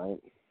with him,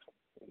 right?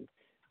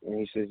 And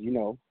he says,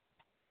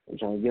 I'm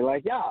trying to get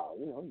like y'all.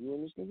 You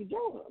and this nigga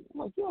Joe. I'm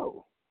like,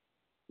 yo,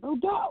 no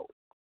doubt.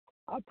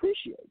 I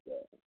appreciate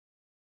that.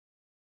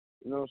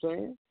 You know what I'm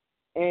saying?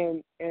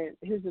 And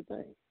here's the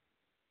thing.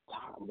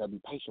 We gotta be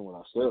patient with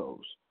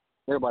ourselves.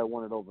 Everybody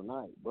want it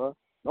overnight, bro.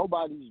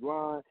 Nobody's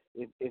lying.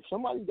 If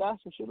somebody got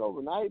some shit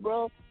overnight,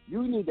 bro,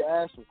 you need to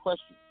ask some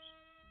questions.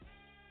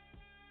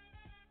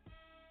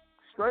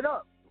 Straight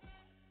up,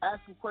 ask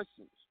some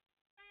questions.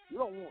 You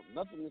don't want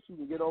nothing that you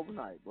can get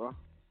overnight, bro.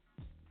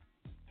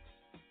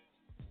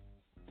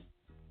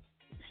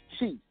 It's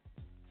cheap.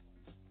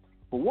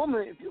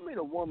 If you meet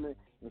a woman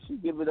and she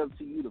give it up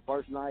to you the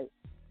first night,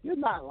 you're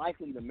not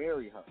likely to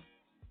marry her.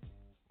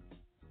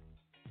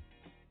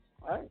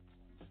 Right?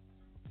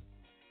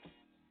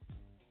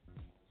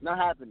 Not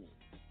happening.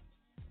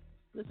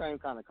 The same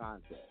kind of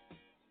concept.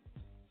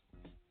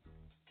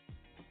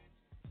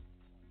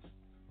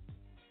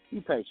 Be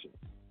patient.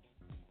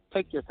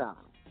 Take your time.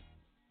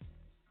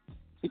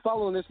 See,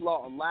 following this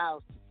law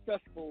allows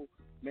successful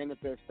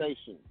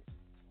manifestation.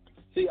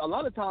 See, a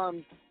lot of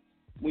times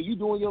when you're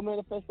doing your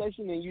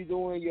manifestation and you're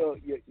doing your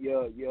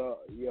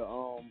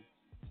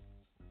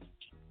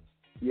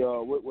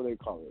what they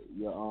call it?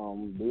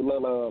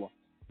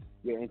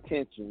 Your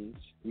intentions,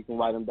 you can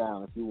write them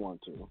down if you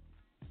want to.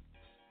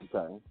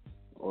 Okay?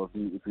 Or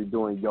if you're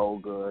doing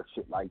yoga,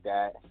 shit like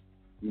that,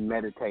 you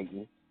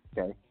meditating,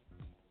 okay?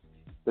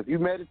 So if you're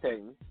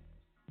meditating,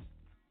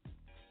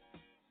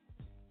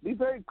 be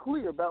very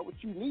clear about what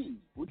you need,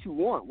 what you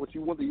want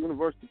the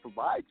universe to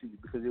provide to you,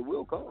 because it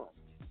will come.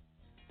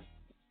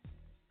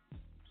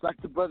 It's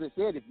like the brother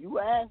said, if you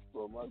ask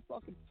for a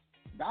motherfucking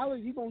dollar,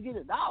 you're going to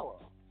get $1.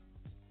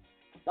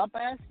 Stop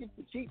asking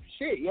for cheap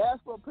shit. You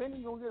ask for a penny,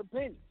 you're going to get a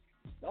penny.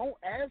 Don't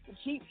ask for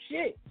cheap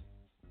shit.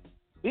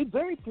 Be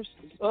very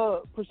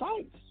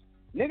precise.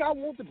 Nigga, I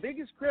want the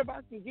biggest crib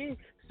I can get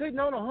sitting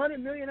on 100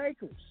 million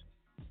acres.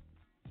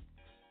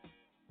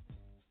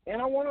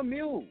 And I want a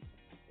mule.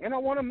 And I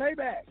want a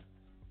Maybach.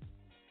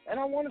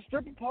 And I want a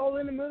stripper pole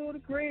in the middle of the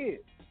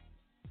crib.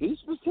 Be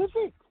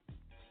specific.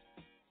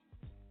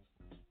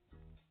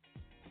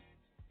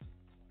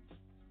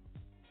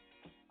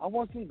 I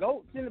want some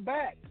goats in the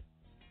back.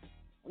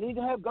 I need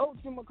to have goats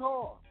in my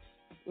car.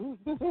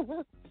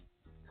 Listen.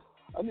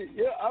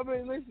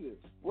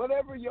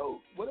 Whatever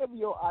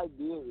your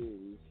idea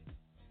is,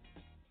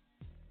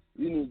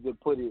 you need to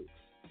put it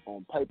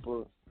on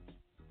paper,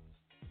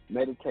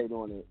 meditate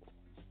on it,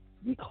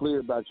 be clear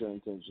about your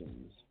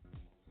intentions.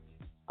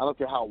 I don't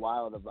care how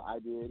wild of an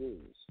idea it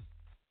is,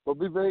 but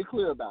be very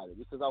clear about it,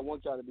 because I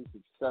want y'all to be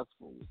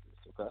successful with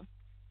this, okay?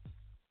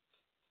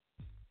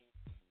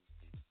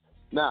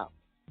 Now,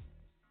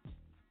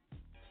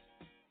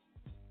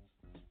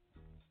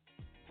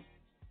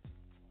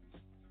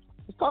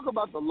 let's talk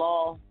about the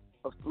law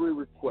of 3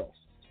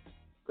 requests,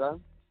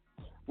 okay?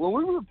 When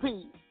we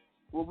repeat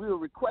what we are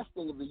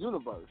requesting of the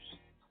universe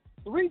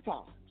 3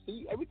 times,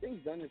 see,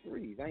 everything's done in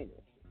 3s, ain't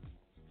it?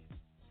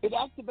 It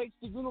activates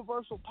the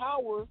universal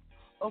power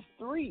of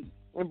 3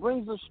 and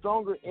brings a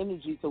stronger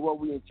energy to what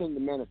we intend to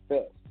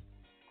manifest.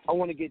 I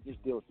want to get this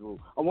deal through.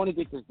 I want to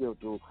get this deal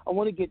through. I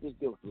want to get this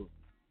deal through.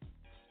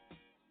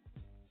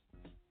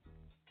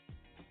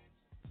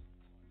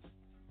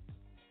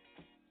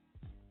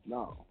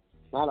 No,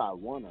 not I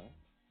wanna.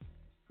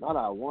 Not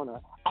I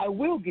wanna. I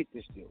will get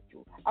this deal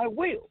through. I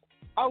will.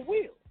 I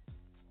will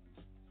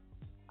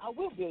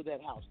build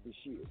that house this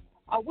year.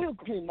 I will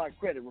clean my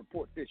credit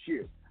report this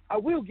year. I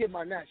will get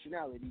my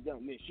nationality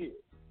done this year.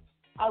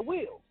 I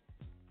will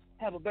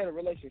have a better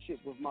relationship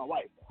with my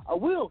wife. I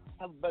will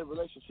have a better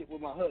relationship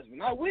with my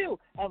husband. I will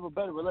have a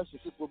better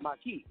relationship with my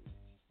kids.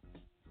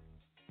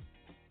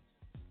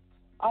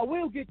 I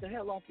will get the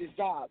hell off this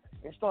job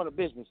and start a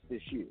business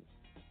this year.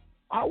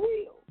 I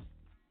will.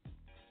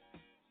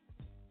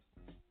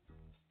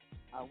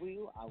 I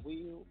will.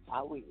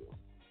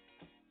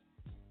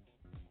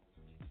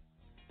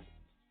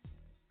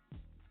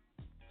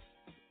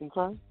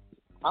 Okay?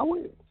 I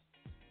will.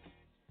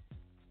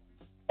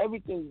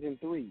 Everything's in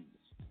threes.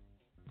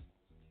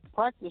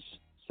 Practice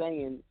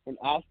saying and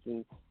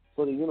asking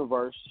for the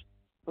universe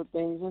for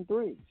things in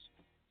threes.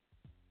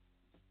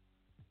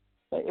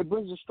 It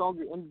brings a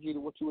stronger energy to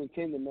what you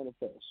intend to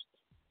manifest.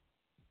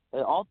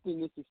 And often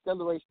this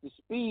accelerates the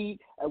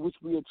speed at which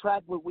we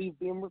attract what we've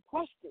been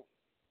requesting.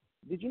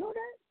 Did you know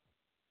that?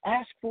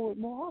 Ask for it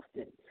more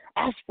often.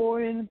 Ask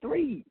for it in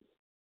threes.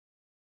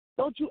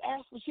 Don't you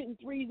ask for shit in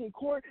threes in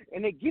court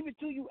and they give it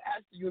to you?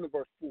 Ask the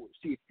universe for it.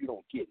 See if you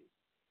don't get it.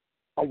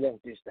 I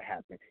want this to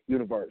happen.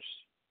 Universe,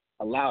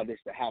 allow this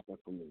to happen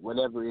for me,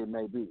 whatever it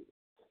may be.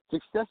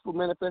 Successful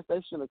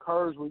manifestation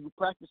occurs when you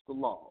practice the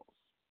laws.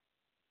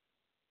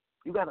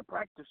 You got to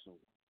practice them.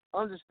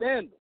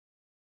 Understand them.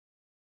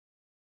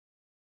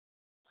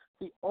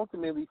 See,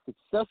 ultimately,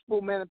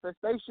 successful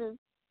manifestation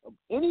of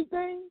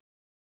anything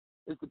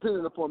is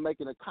dependent upon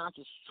making a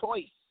conscious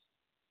choice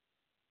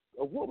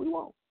of what we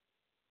want.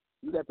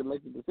 You got to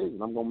make the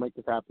decision. I'm going to make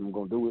this happen. I'm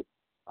going to do it.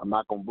 I'm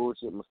not going to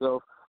bullshit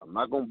myself. I'm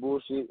not going to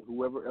bullshit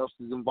whoever else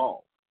is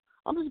involved.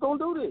 I'm just going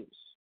to do this.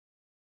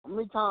 How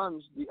many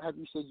times have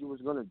you said you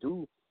was going to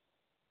do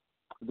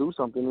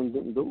something and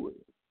didn't do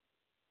it?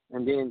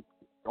 And then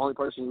the only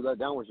person you let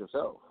down was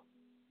yourself.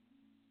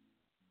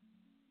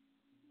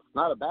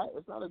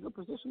 It's not a good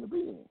position to be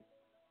in.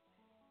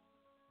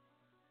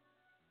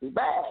 It's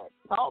bad.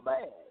 It's all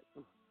bad.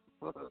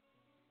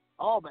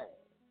 All bad.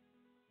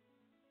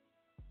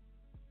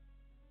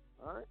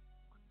 All right?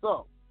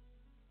 So,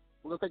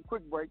 we're going to take a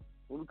quick break.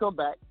 When we come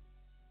back,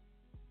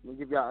 I'm going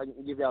to give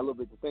y'all a little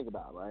bit to think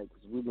about, right?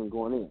 Because we've been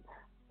going in.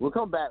 We'll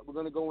come back. We're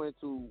going to go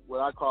into what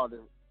I call the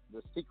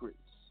secrets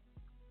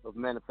of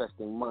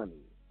manifesting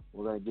money.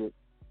 We're going to get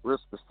real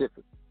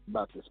specific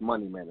about this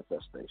money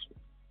manifestation.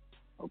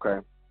 Okay?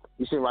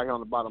 You see right here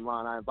on the bottom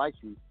line, I invite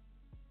you to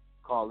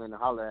call in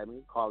and holler at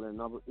me. Call-in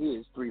number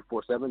is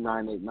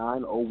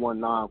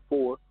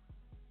 347-989-0194.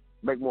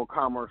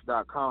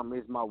 MakeMoreCommerce.com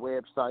is my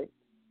website.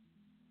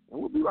 And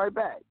we'll be right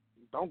back.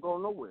 Don't go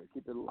nowhere.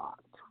 Keep it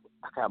locked.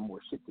 I got more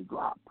shit to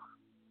drop.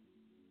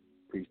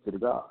 Peace to the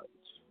gods.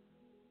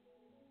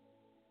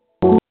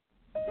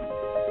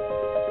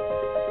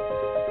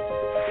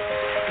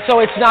 So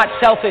it's not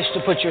selfish to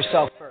put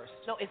yourself first.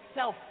 No, it's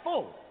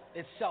self-full.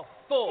 It's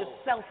self-full.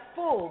 It's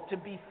self-full to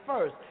be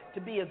first,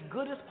 to be as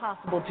good as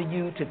possible to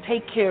you, to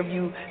take care of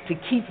you, to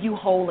keep you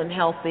whole and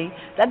healthy.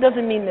 That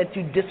doesn't mean that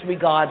you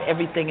disregard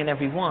everything and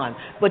everyone,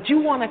 but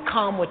you want to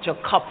come with your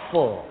cup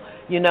full.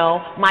 You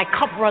know, my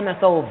cup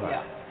runneth over.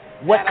 Yeah.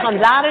 What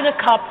comes out of the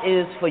cup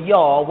is for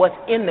y'all. What's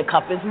in the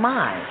cup is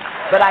mine.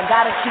 But I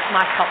got to keep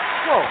my cup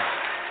full.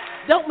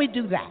 Don't we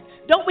do that?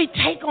 Don't we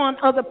take on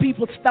other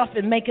people's stuff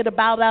and make it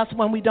about us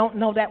when we don't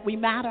know that we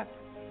matter?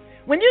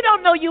 When you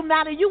don't know you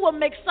matter, you will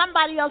make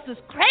somebody else's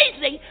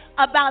crazy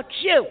about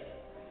you.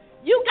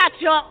 You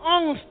got your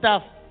own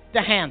stuff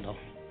to handle.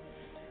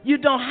 You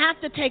don't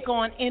have to take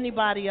on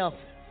anybody else.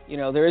 You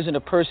know, there isn't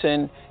a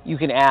person you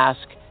can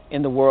ask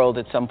in the world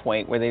at some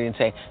point where they didn't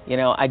say, you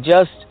know, I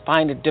just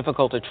find it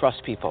difficult to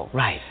trust people.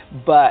 Right.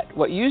 But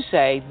what you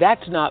say,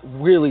 that's not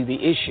really the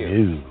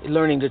issue. No.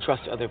 Learning to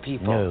trust other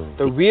people. No.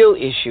 The real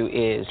issue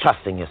is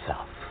trusting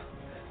yourself.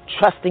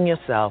 Trusting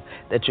yourself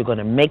that you're going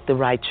to make the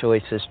right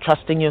choices.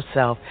 Trusting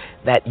yourself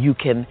that you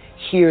can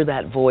hear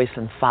that voice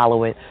and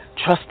follow it.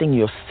 Trusting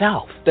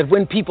yourself. That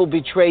when people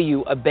betray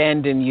you,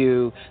 abandon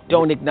you,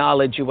 don't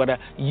acknowledge you,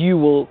 you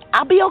will...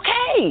 I'll be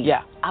okay.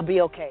 Yeah. I'll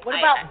be okay. What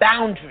about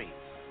boundaries?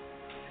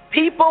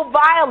 People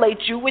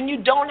violate you when you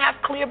don't have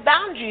clear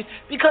boundaries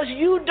because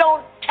you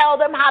don't tell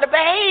them how to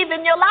behave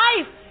in your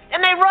life.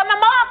 And they run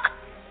amok.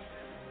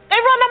 They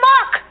run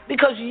amok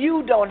because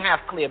you don't have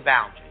clear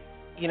boundaries.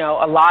 You know,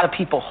 a lot of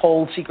people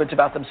hold secrets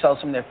about themselves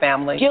from their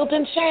family. Guilt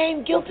and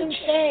shame, guilt and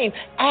shame.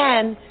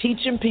 And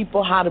teaching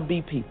people how to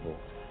be people.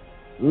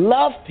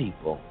 Love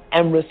people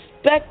and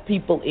respect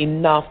people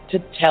enough to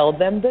tell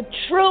them the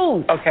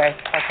truth. Okay.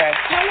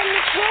 Tell them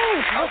the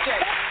truth. Okay.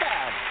 Respect them.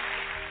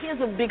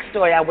 Here's a big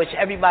story I wish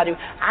everybody...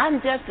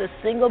 I'm just a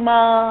single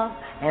mom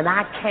and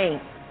I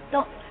can't.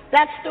 No,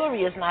 that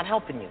story is not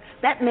helping you.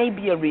 That may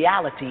be a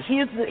reality.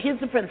 Here's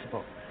the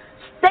principle.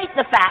 State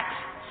the facts,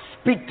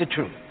 speak the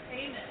truth.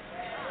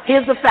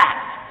 Here's the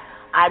fact.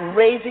 I'm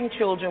raising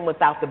children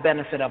without the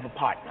benefit of a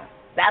partner.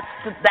 That's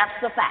the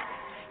fact.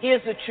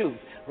 Here's the truth.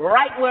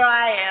 Right where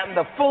I am,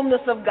 the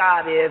fullness of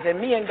God is, and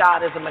me and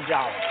God is a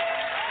majority.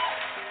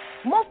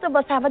 Most of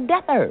us have a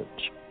death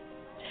urge.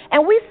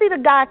 And we see the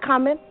guy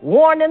coming,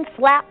 warning,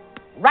 slap,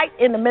 right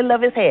in the middle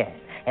of his head.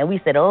 And we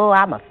said, oh,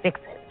 I'm going to fix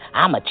it.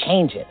 I'm going to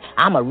change it.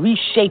 I'm going to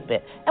reshape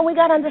it. And we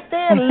got to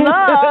understand,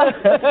 love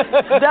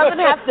doesn't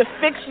have to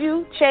fix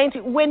you, change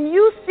it. When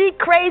you see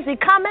crazy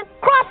coming,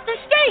 cross the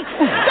street.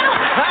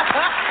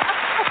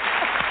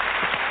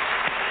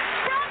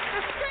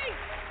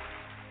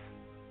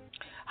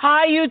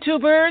 Hi,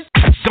 YouTubers.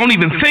 Don't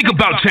even think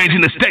about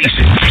changing the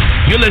station.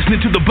 You're listening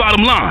to The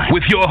Bottom Line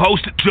with your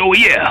host,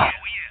 Joey L.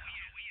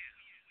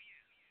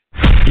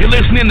 You're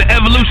listening to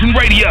Evolution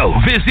Radio.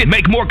 Visit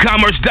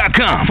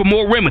MakeMoreCommerce.com for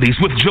more remedies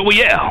with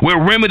Joey L, where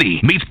remedy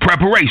meets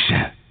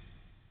preparation.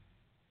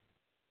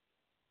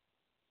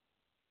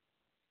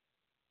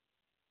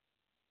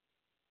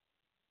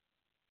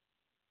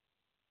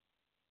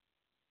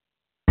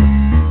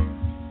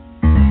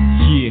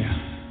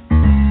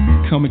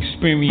 Yeah. Come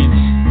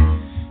experience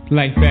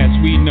life as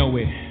we know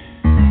it.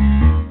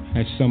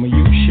 As some of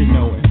you should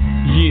know it.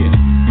 Yeah,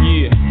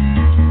 yeah.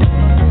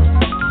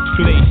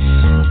 Place,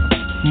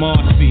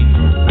 Marcy,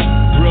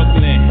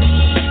 Brooklyn.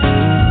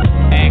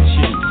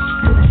 Action.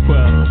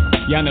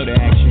 Well, y'all know the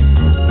action.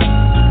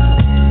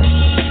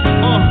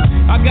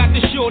 I got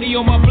the shorty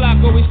on my block,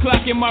 always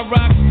clocking my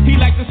rocks. He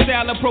likes the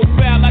style of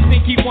profile, I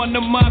think he won the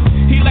mock.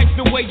 He likes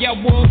the way I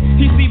walk,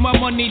 he see my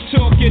money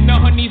talking. The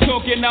honey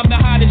talking, I'm the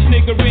hottest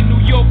nigga in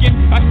New York.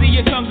 I see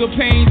his hunger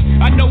pains,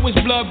 I know his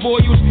blood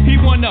boils. He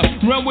wanna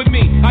run with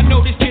me, I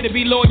know this kid to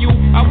be loyal.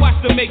 I watch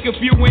them make a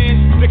few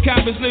ends, the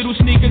cop his little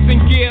sneakers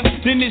and gear.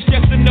 Then it's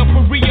just enough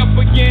for re-up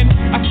again.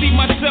 I see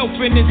myself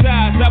in his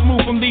eyes, I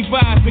move from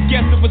Levi's to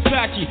guess of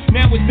Versace.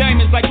 Now it's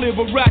diamonds like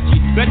Liberace,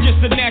 that's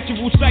just a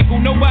natural cycle.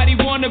 Nobody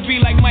wanna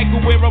be like Michael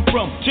where I'm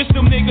from, just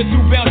them niggas who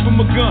bounce from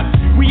a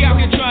gun. We out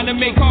here trying to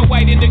make her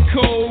white in the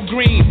cold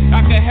green.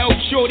 I could help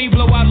shorty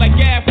blow out like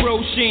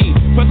Afro Sheen.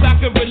 Plus I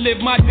could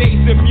relive my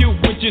days of youth,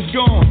 which is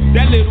gone.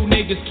 That little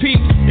nigga's peak,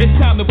 it's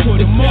time to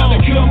put him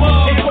on. Come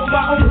on, and hold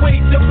my own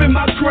weight up in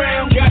my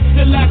crown. Got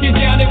to lock it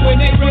down, and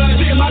when they run,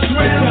 in my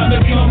ground. It's time to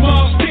come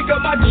on, stick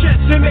up my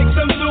chest and make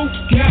some loot.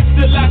 Got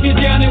to lock it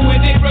down, and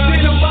when they run,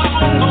 sit on my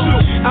own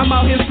suit. I'm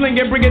out here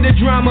slinging, bringing the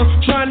drama,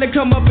 trying to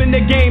come up in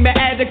the game and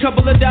add a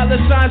couple of dollar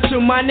signs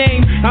to my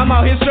name. I'm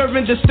out here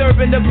serving,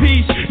 disturbing the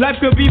peace. Life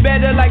could be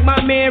better like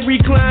my man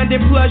reclined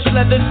in plush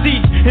leather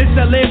seats. And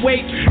selling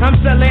weight, I'm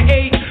selling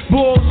 8,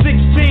 bull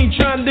 16,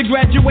 trying to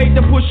graduate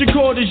to push the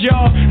quarters,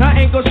 y'all.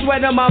 I ain't gon'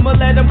 sweat him, I'ma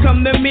let him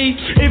come to me.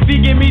 If he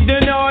give me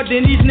the nod,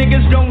 then these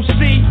niggas don't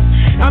see.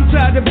 I'm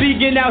tired of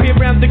being out here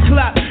round the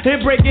clock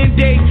and breaking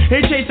day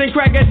and chasing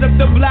crackers up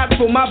the block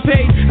for my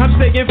pay. I'm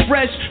staying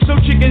fresh, so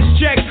chickens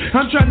check.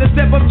 I'm trying to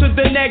step up to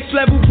the next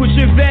level,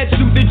 pushing vets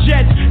through the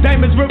jets.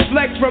 Diamonds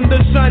reflect from the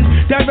sun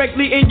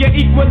directly in your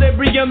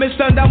equilibrium. It's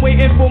stunned, I'm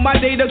waiting for my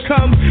day to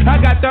come.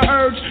 I got the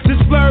urge to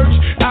splurge.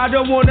 I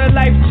don't want a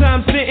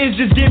lifetime sentence,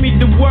 just give me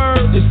the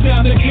word. It's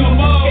time to come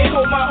on and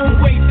hold my own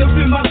weight up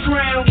in my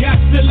crown.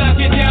 Got to lock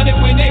it down, and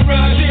when they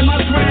run, in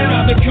my crown. It's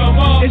time to come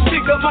on and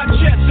stick up my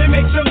chest and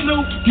make some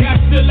loot.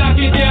 Got to lock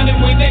it down, and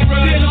when they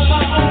run, sit on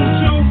my own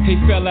too. Hey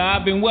fella,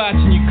 I've been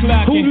watching you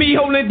clocking. Who me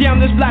holding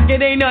down this block?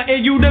 It ain't nothing.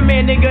 You the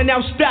man, nigga.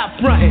 Now stop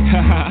fronting.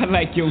 I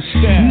like your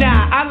style.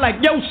 Nah, I like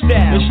your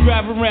style. Let's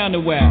drive around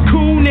a while.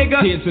 Cool,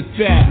 nigga. Here's a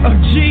thou.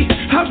 G,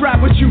 I ride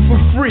with you for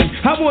free.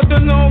 I want the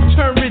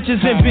long-term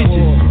riches and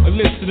bitches.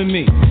 Listen to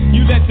me.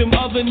 You let them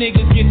other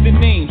niggas get the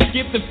name,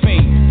 skip the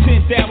fame.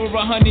 10th hour,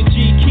 100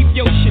 G, keep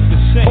your shit the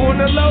same. On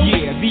the low?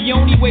 Yeah, the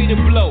only way to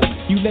blow.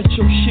 You let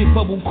your shit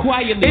bubble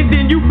quietly, and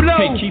then you blow.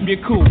 Hey, keep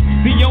it cool.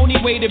 The only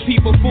way that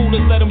people fool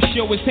is let him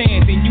show his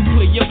hand, and you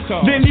play your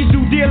card. Then these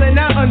do dealing,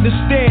 I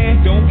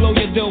understand. Don't blow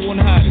your dough on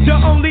hot. The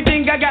only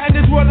thing I got in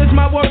this world is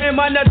my word and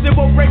my nuts. It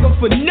won't break up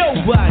for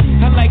nobody.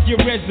 I like your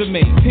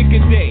resume. Pick a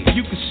day,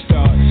 you can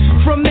start.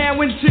 From now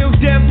until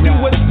death, do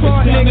what's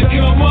part, nigga.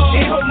 Come on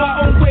and hold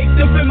my own weight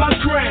up in my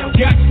crown.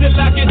 Got to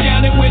lock it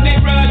down, and when they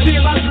ride,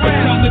 till I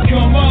drown. Time to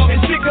come on and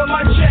stick up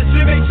my chest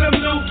and make some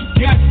loot.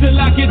 Got to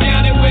lock it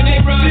down, and when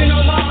they ride, sit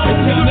on my own.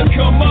 Time to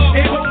come on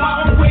and hold my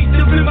own weight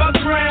up in my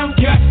crown.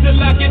 Got to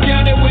lock it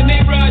down, and when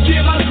they ride,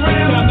 till I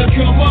drown. Time to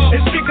come on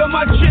and stick up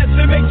my chest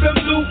and make some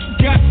loot.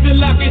 Got to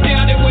lock it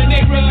down, and when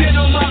they ride, sit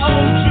on my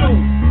own too.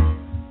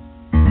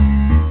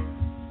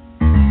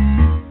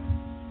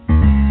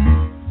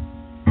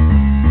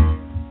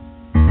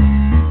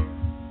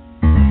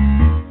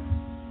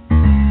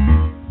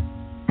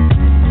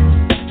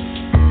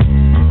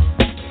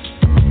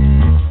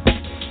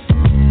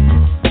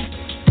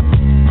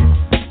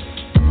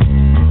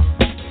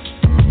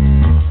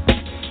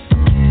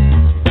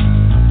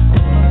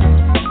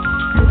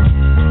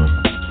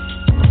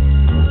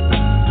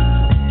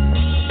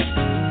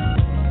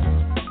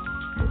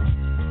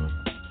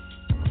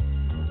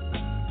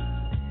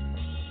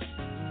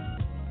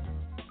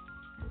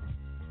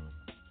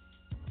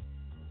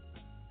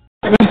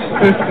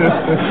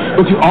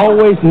 But you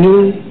always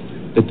knew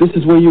that this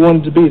is where you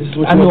wanted to be. This is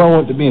what I knew I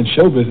wanted to be in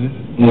show business,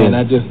 and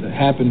I just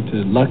happened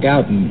to luck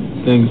out,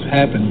 and things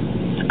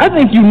happen. I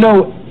think you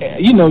know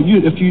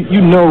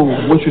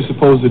what you're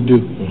supposed to do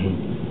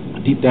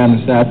deep down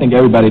inside. I think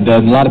everybody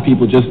does. And a lot of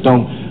people just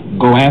don't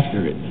go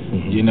after it.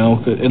 You know,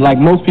 'cause, like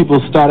most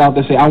people start out,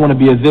 they say, I want to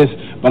be a this,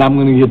 but I'm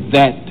going to get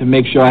that to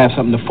make sure I have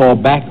something to fall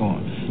back on.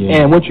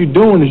 Yeah. And what you're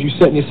doing is you're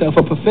setting yourself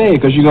up for failure,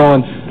 because you're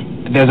going,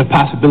 there's a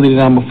possibility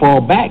that I'm going to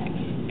fall back.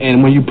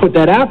 And when you put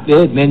that out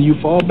there, then you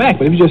fall back.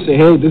 But if you just say,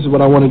 hey, this is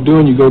what I want to do,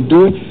 and you go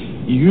do it,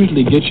 you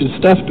usually get your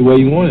stuff the way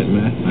you want it,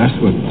 man. That's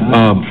what,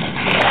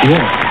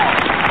 yeah.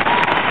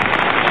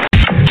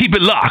 Keep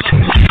it locked.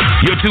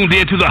 You're tuned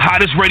in to the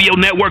hottest radio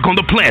network on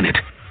the planet,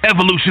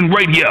 Evolution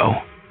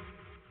Radio.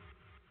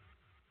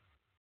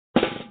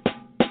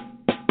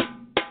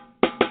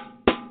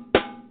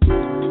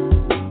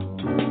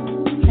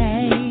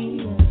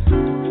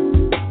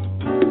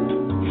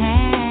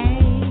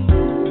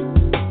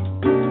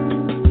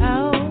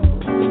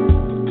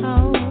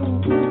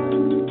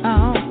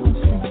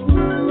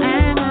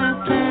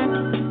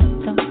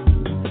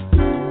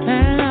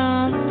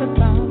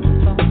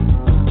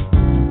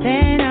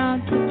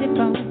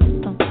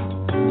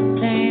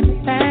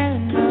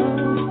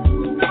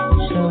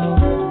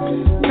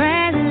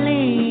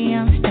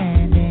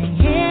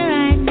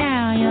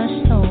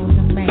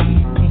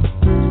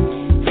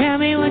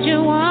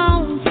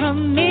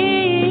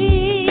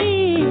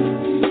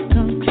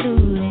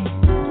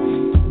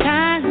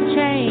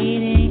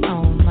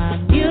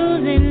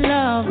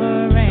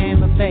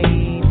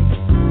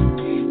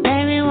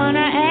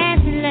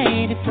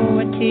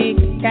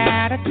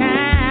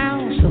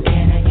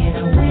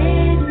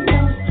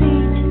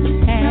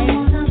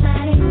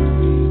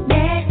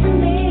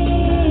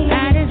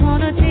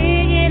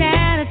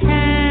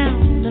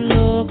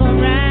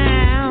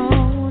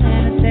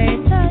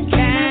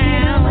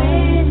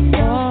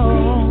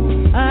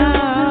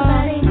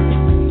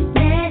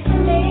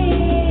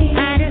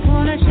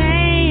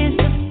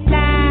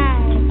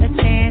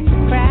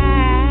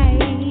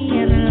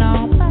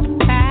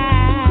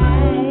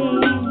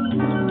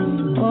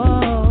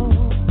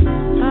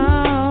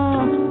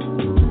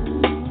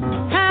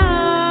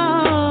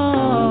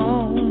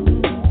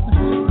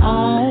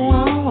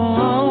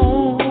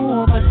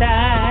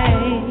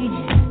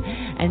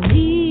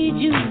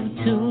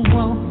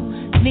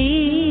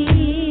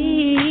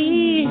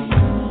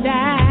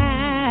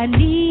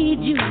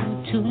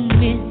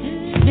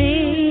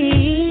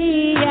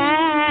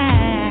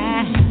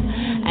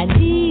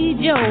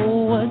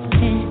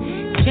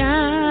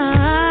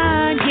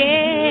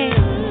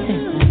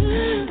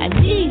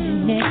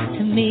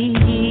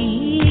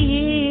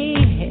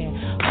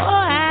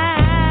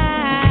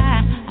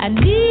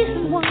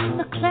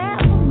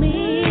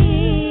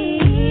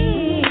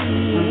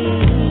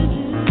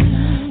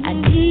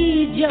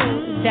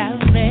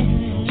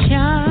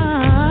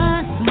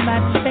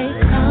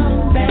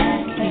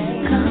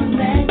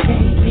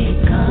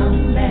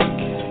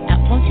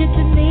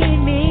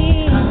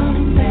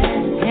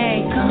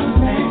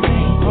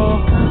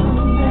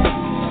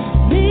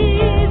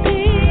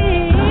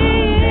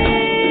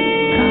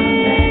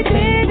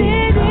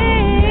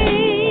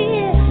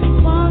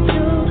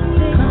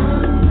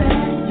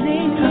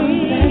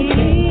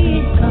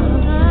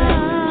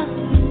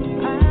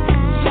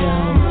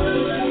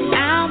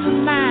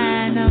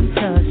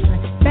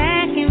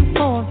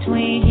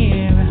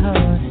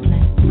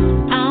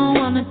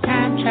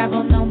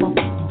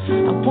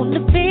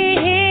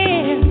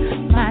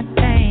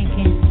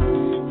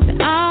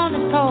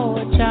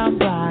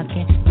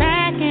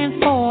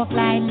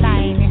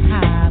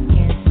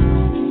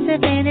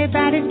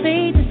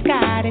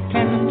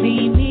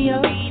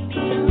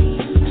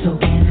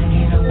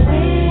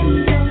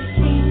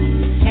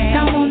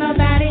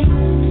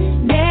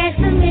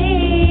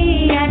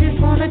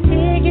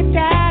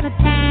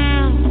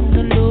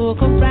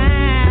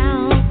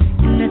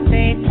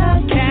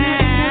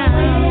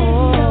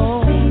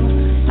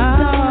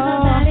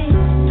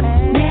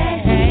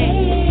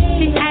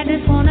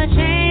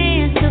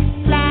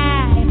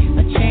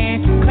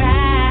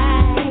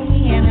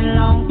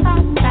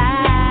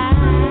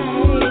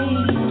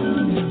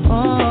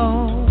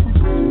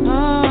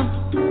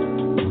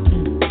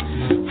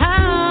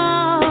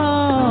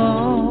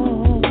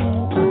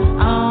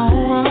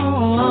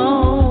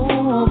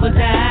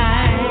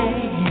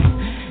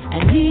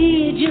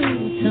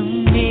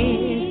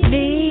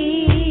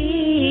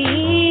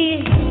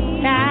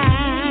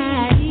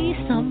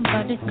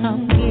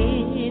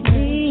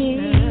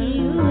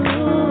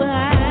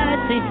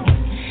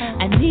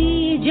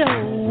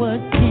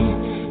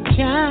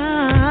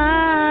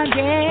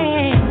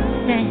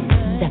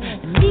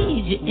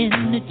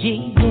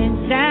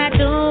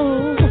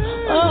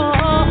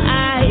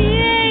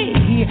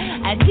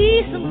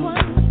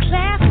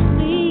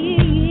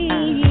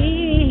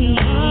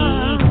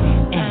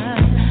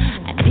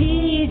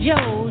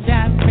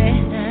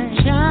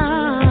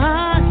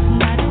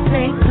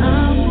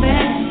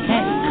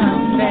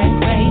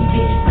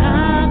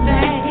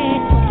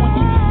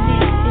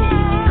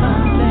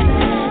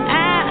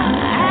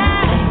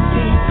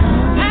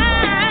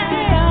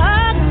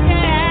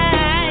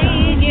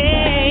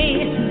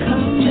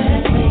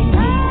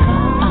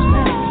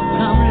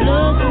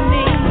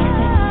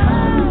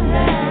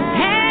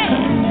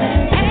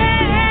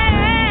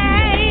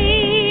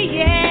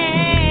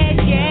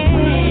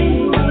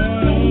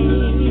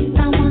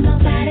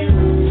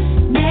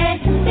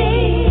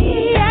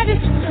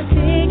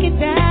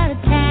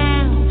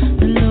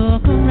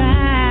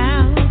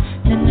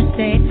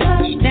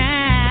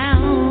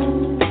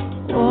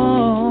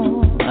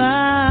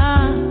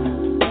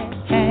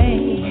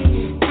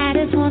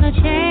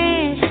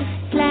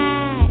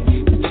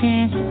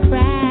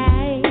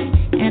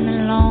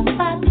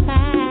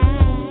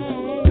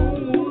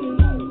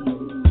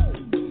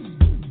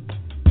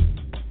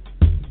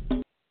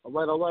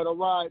 All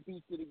right.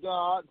 Peace to the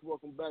gods.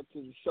 Welcome back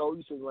to the show.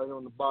 You sitting right here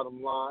on the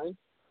bottom line.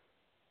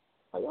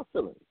 How y'all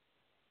feeling?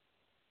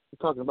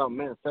 We're talking about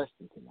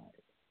manifesting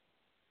tonight.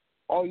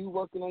 Are you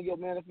working on your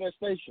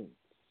manifestation?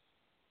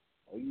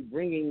 Are you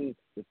bringing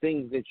the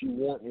things that you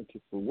want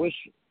into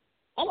fruition?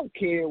 I don't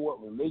care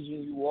what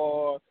religion you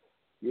are,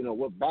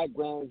 what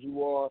background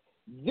you are.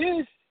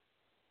 This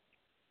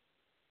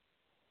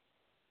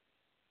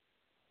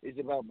is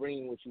about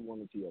bringing what you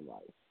want into your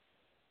life.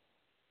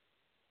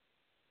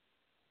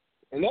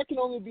 And that can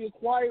only be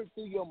acquired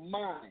through your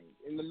mind.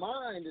 And the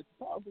mind is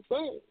a powerful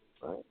thing,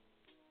 right?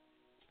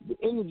 The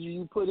energy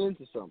you put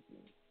into something.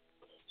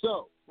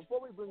 So,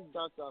 before we bring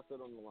Dr.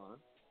 Offset on the line,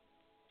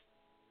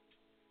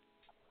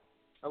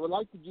 I would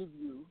like to give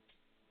you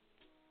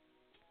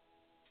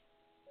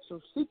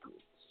some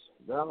secrets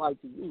that I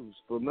like to use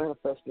for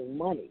manifesting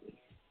money.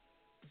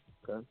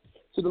 Okay?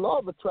 So the law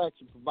of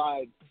attraction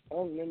provides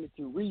unlimited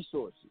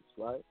resources,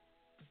 right?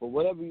 For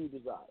whatever you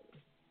desire.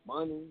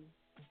 Money,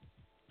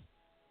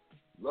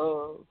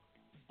 love,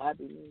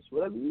 happiness,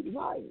 whatever you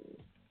desire.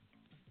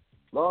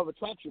 Law of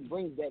attraction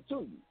brings that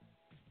to you.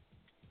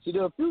 See,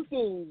 there are a few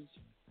things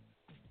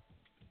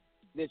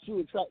that you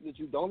attract that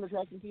you don't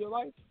attract into your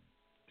life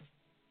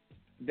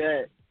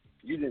that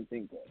you didn't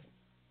think of,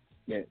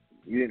 that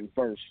you didn't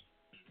first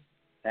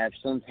have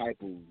some type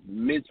of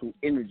mental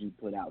energy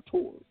put out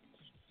towards.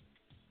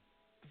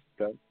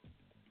 Okay?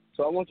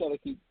 So I want y'all to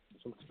keep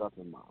some stuff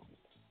in mind.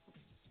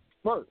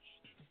 First,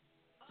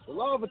 the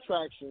law of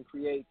attraction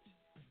creates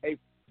a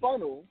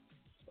funnel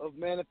of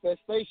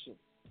manifestation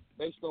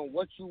based on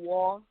what you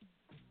are,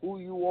 who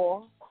you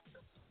are,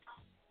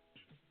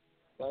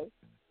 okay?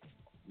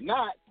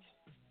 Not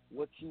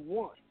what you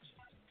want.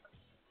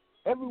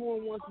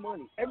 Everyone wants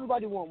money.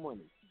 Everybody wants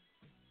money.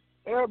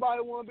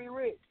 Everybody want to be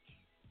rich,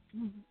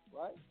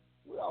 right?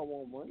 We all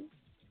want money.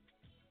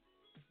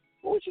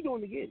 But what you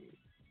doing to get it?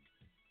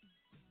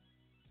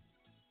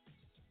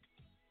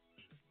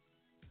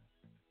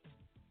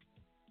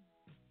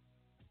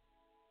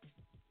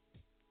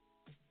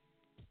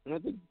 And I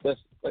think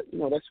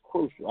that's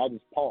crucial. I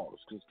just pause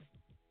because I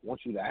want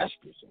you to ask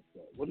yourself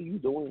that. What are you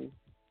doing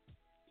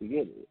to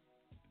get it?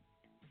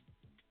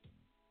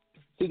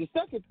 See, the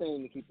second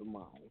thing to keep in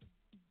mind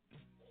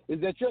is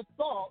that your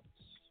thoughts,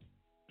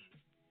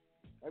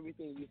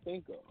 everything you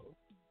think of,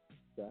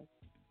 okay,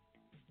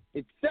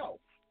 itself,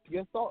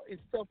 your thought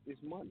itself is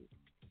money,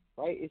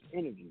 right? It's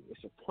energy.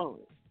 It's a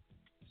current.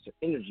 It's an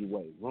energy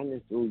wave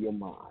running through your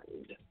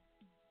mind.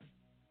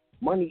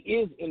 Money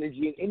is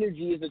energy, and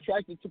energy is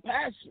attracted to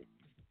passion.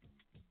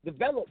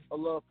 Develop a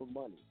love for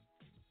money.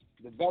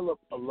 Develop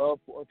a love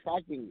for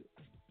attracting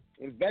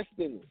it. Invest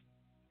in it.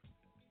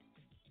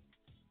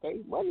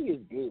 Okay? Money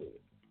is good.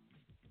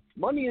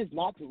 Money is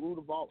not the root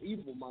of all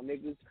evil, my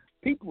niggas.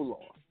 People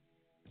are.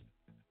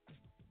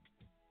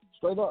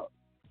 Straight up.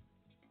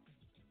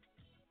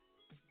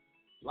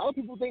 A lot of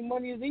people think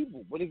money is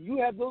evil, but if you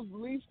have those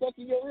beliefs stuck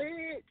in your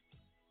head,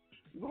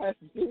 you're going to have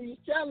some serious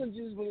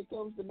challenges when it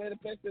comes to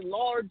manifesting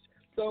large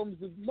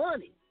sums of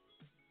money.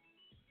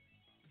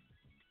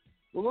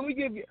 Well, let me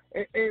give you,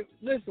 and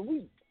listen,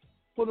 we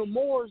put the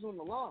Moors on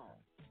the line.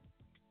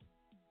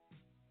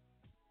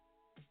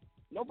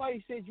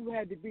 Nobody said you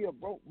had to be a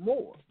broke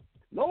Moor.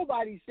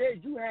 Nobody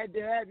said you had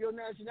to have your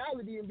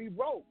nationality and be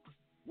broke.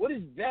 What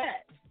is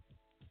that?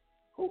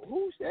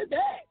 Who said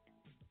that?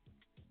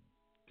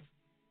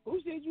 Who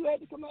said you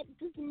had to come out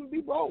the system and be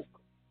broke?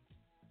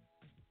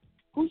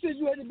 Who said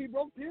you had to be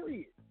broke,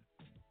 period?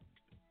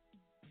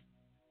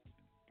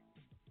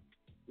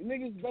 You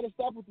niggas better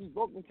stop with this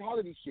broke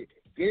mentality shit.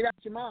 Get it out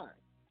your mind.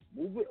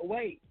 Move it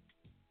away.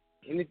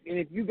 And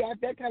if you got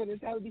that kind of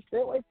mentality, stay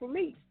away from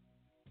me.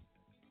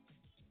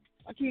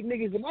 I keep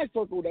niggas in my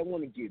circle that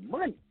want to get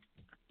money.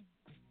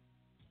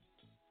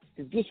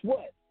 Because guess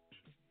what?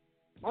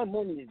 My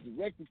money is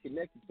directly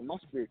connected to my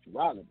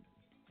spirituality.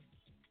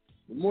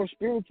 The more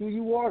spiritual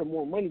you are, the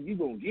more money you're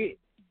going to get.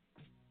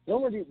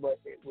 But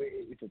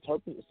it's a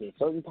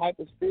certain type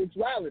of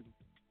spirituality.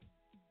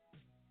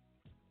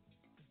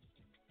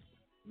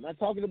 I'm not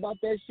talking about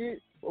that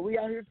shit where we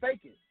out here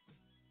faking.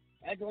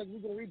 Acting like we're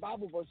going to read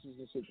Bible verses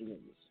and shit to niggas.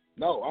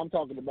 No, I'm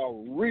talking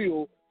about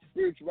real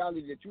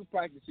spirituality that you're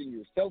practicing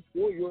yourself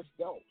for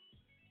yourself.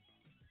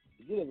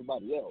 Forget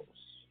everybody else.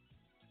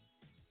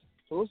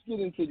 So let's get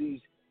into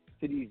these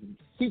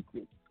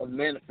secrets of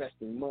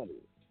manifesting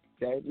money.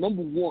 Okay?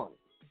 Number one,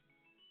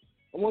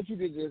 I want you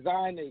to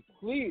design a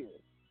clear,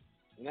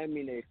 and I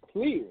mean a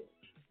clear,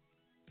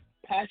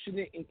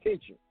 passionate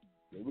intention.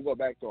 Here we go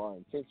back to our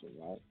intention,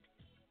 right?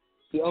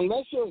 See,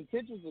 unless your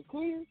intentions are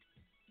clear,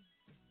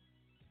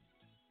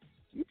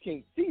 you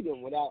can't see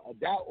them without a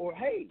doubt or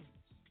haze.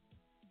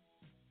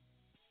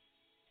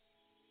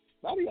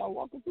 A lot of y'all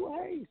walking through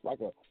a haze, like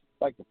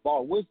the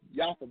fog. What's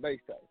Yaffa Base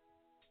say?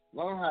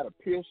 Learn how to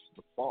pierce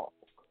the fog.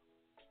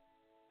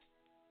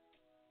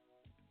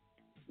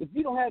 If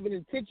you don't have an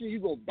intention, you're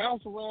going to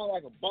bounce around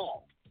like a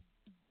ball.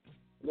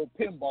 A little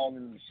pinball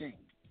in the machine.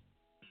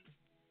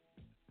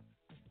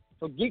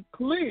 So get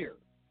clear.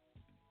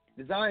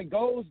 Design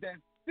goals that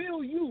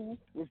fill you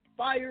with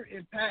fire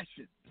and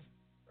passion.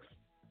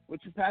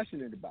 What you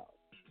passionate about?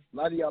 A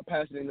lot of y'all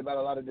passionate about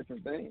a lot of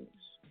different things.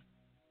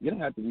 You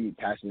don't have to be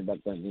passionate about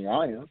something.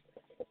 I am.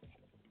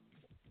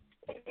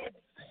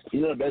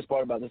 You know the best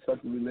part about this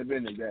country we live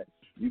in is that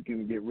you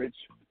can get rich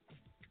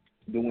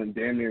doing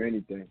damn near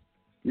anything.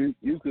 You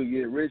could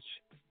get rich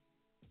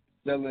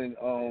selling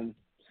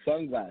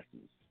sunglasses.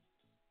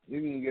 You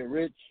can get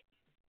rich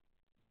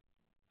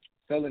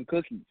selling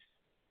cookies.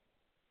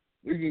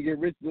 You can get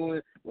rich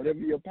doing whatever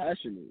your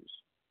passion is.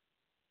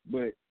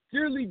 But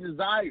purely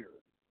desire,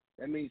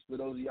 that means for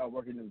those of y'all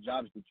working in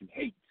jobs that you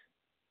hate.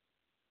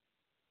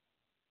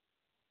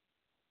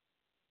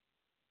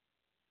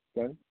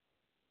 Okay?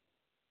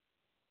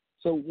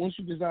 So once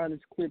you design this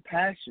clear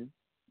passion,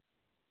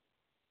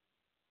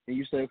 and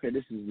you say, okay,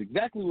 this is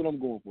exactly what I'm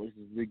going for. This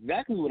is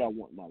exactly what I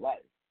want in my life.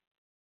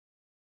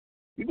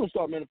 You're going to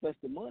start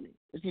manifesting money.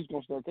 It's just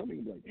going to start coming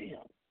and be like,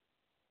 damn,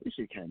 this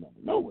shit came out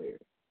of nowhere.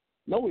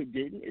 No, it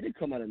didn't. It didn't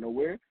come out of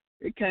nowhere.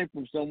 It came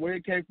from somewhere.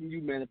 It came from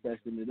you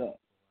manifesting it up.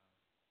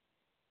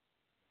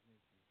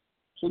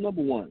 So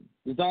number one,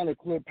 design a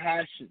clear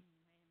passion.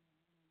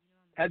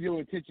 Have your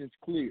intentions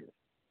clear.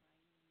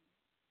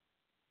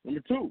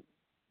 Number two,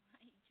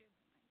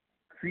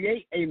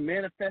 create a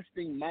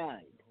manifesting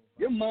mind.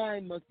 Your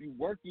mind must be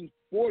working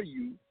for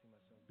you,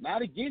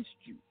 not against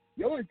you.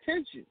 Your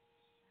intention,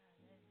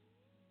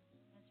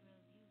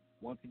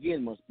 once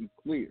again, must be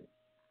clear.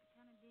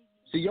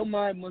 So your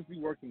mind must be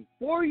working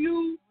for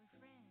you,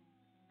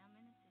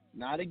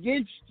 not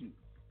against you,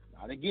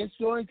 not against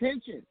your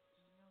intention.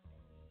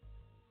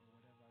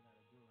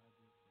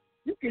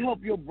 You can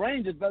help your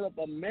brain develop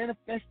a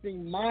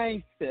manifesting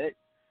mindset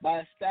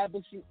by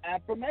establishing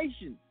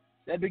affirmations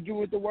that begin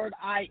with the word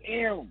I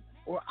am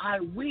or I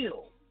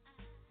will.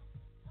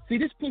 See,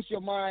 this puts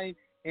your mind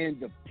in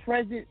the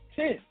present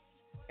tense,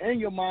 and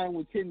your mind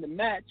will tend to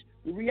match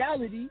the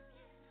reality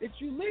that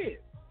you live.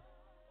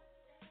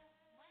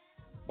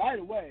 By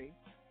the way,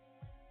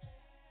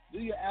 do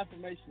your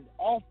affirmations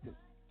often.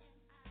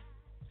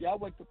 See, I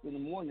wake up in the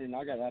morning and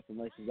I got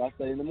affirmations I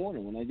say in the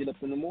morning when I get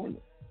up in the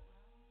morning.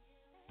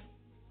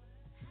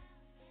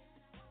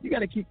 You got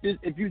to keep this.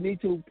 If you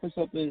need to, put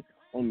something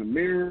on the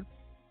mirror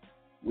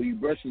where you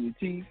brushing your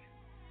teeth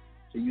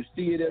so you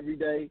see it every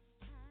day.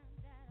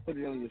 Put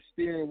it on your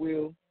steering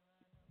wheel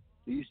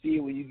so you see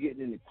it when you get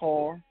in the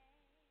car.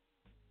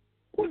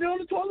 Put it on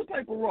the toilet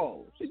paper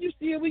roll so you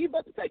see it when you're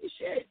about to take a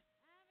shit.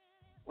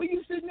 When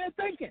you sitting there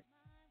thinking.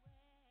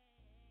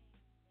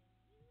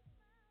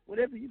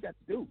 Whatever you got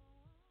to do.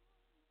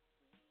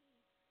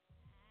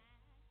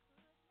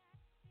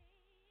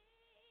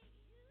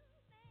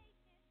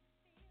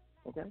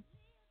 Okay?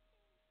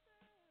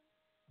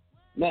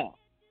 Now,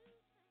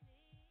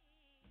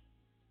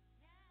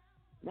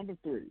 number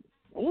three,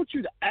 I want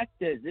you to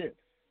act as if.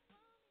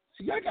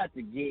 See, I got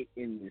to get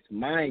in this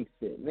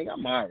mindset. Nigga,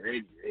 I'm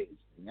already rich.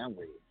 I'm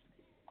rich.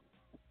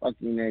 Fuck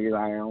you niggas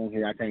out here on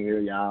here. I can't hear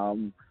y'all.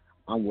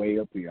 I'm way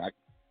up here.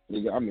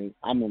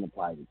 I'm on a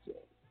private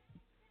jet.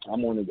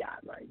 I'm on a yacht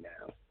right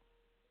now.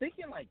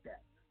 Thinking like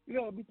that. You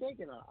know, be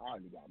thinking I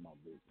already got my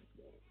business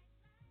going.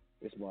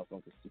 This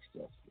motherfucker's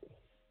successful.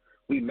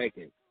 We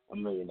making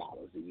 $1 million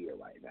a year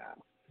right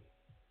now.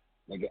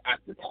 Nigga,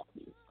 after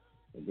taxes.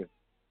 Nigga.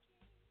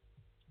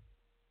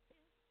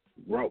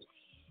 Gross.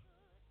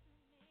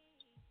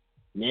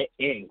 Net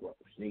and gross.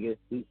 Nigga,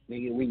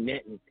 we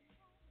netting.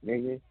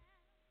 Nigga,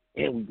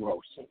 and we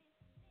grossing.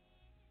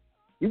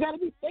 You got to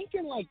be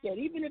thinking like that,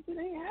 even if it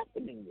ain't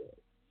happening yet.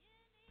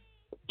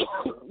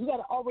 You got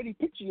to already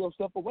picture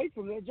yourself away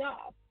from that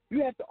job.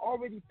 You have to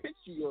already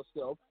picture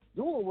yourself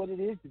doing what it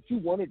is that you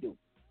want to do.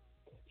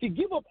 See,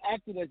 give up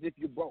acting as if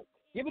you're broke.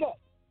 Give it up.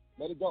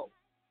 Let it go.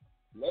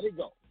 Let it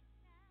go.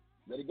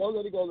 Let it go,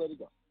 let it go, let it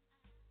go.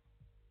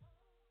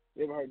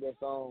 You ever heard that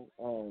song?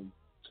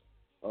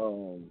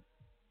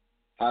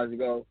 How's it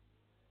go?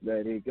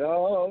 Let it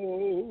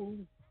go.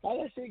 How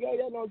that shit go?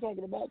 Y'all know what I'm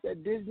talking about?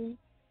 That Disney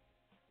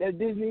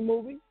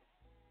movie?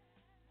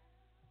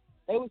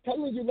 They was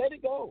telling you, let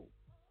it go.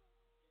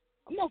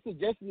 I'm not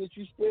suggesting that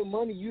you spend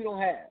money you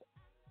don't have.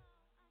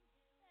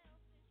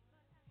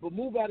 But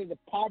move out of the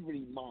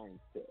poverty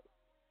mindset.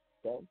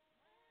 Okay?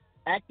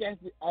 Act as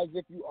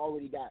if you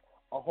already got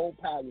a whole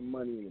pile of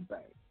money in the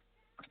bank.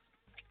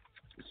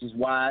 This is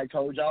why I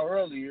told y'all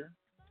earlier,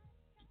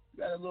 you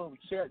got a little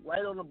check,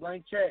 write on a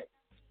blank check.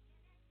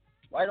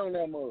 Write on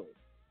that mug.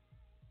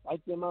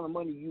 Write the amount of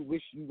money you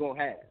wish you gonna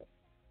have.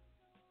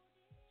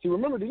 See,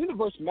 remember, the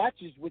universe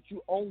matches what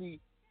you only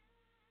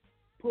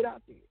put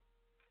out there.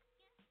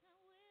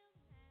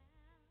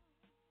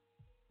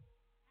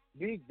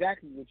 Be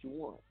exactly what you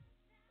want.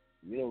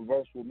 The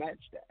universe will match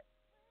that.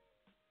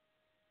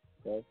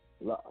 Okay?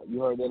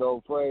 You heard that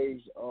old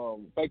phrase,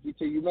 fake it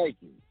till you make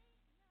it.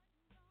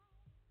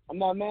 I'm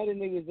not mad at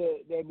niggas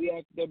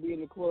that be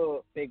in the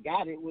club, they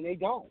got it when they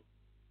don't.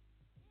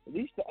 At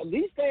least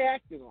they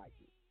acting like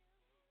it.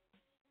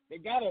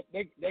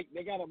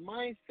 They got a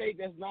mind state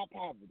that's not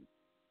poverty.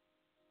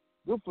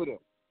 Good for them.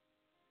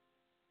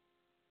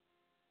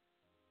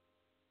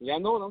 Y'all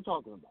know what I'm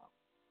talking about.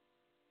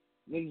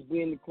 Niggas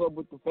be in the club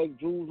with the fake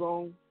jewels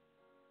on.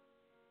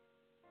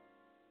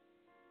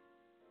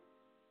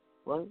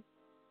 Right?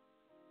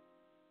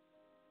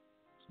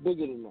 It's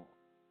bigger than that.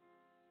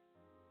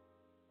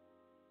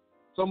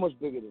 So much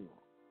bigger than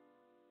that.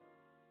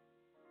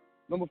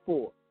 Number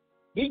 4,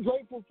 be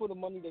grateful for the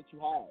money that you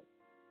have.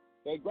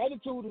 Okay?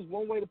 Gratitude is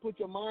one way to put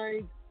your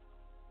mind,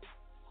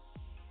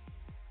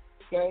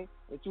 okay,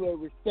 into a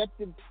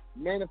receptive,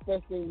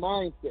 manifesting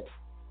mindset.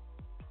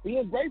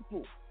 Being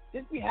grateful.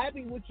 Just be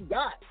happy with what you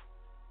got.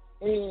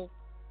 And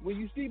when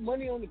you see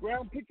money on the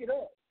ground, pick it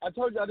up. I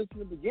told y'all this in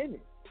the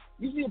beginning.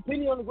 You see a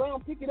penny on the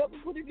ground, pick it up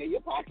and put it in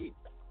your pocket.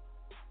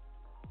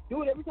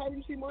 Do it every time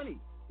you see money.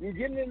 You're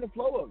getting in the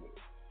flow of it.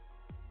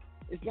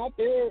 It's not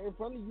there in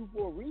front of you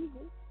for a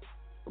reason.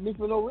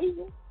 For no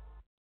reason.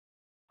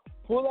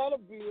 Pull out a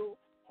bill,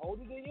 hold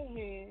it in your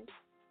hand,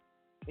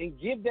 and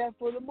give that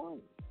for the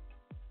money.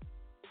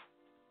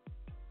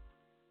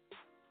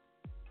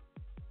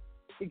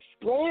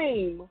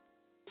 Exclaim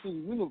to the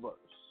universe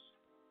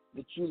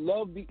that you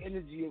love the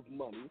energy of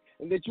money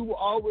and that you will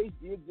always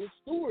be a good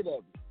steward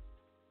of it.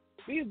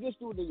 Be a good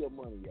steward of your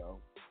money, yo.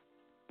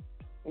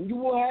 And you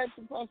will have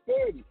some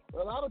prosperity.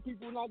 But a lot of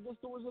people are not good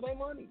stewards of their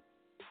money.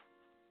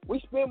 We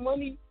spend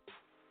money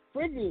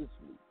frivolously.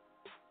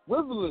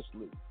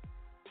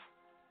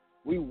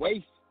 We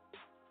waste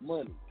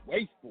money,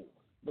 wasteful.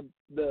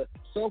 The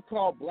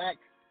so-called black,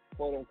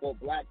 quote-unquote,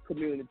 black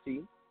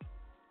community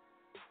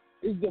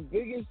is the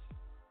biggest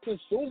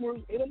consumers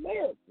in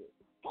America.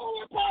 How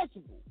is that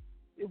possible?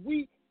 If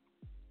we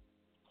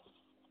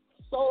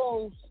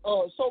so-called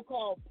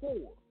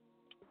poor,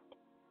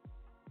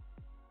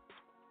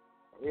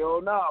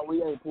 hell no,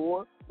 we ain't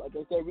poor. Like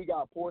they say, we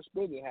got poor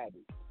spending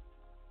habits,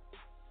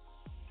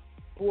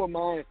 poor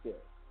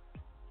mindset.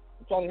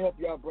 I'm trying to help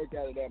y'all break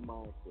out of that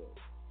mindset.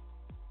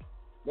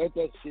 Let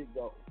that shit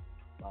go.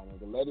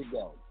 Let it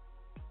go.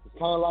 It's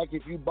kind of like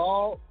if you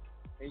bald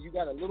and you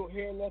got a little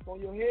hair left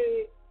on your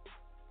head,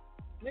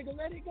 nigga,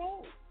 let it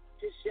go.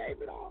 Just shave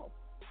it off.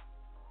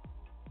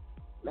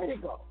 Let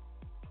it go.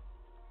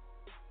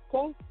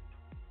 Okay?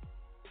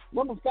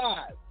 Number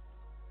 5.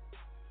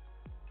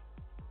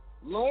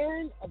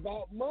 Learn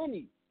about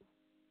money.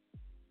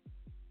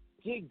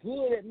 Get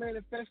good at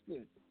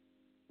manifesting.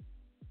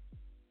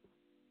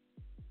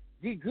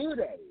 Get good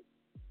at it,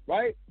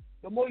 right?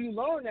 The more you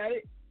learn at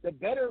it, the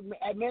better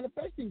at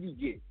manifesting you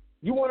get.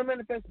 You want to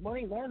manifest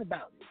money, learn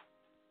about it.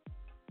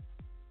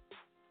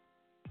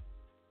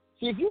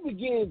 See, if you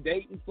begin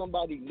dating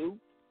somebody new,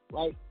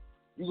 right,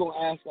 you're going to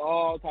ask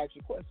all types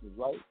of questions,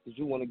 right? Because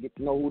you want to get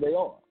to know who they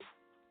are.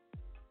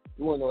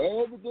 You want to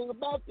know everything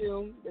about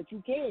them that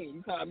you can.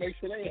 You kind of make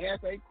sure they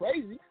ain't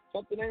crazy.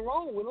 Something ain't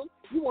wrong with them.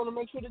 You want to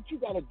make sure that you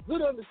got a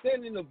good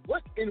understanding of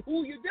what and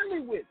who you're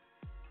dealing with.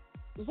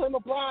 The same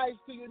applies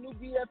to your new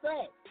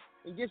BFF.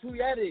 And guess who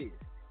that is?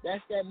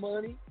 That's that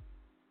money.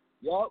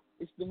 Yup,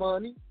 it's the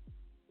money.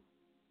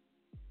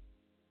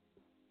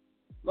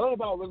 Learn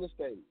about real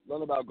estate.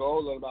 Learn about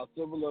gold. Learn about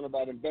silver. Learn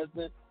about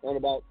investment. Learn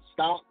about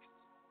stocks.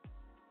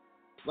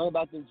 Learn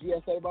about the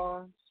GSA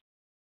bonds.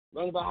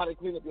 Learn about how to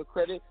clean up your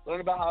credit. Learn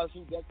about how to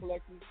shoot debt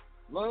collectors.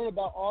 Learn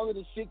about all of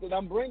the shit that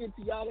I'm bringing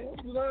to y'all to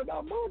help you learn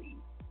about money.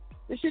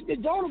 The shit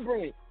that Jonah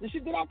brings. The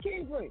shit that I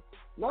can't bring.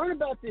 Learn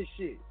about this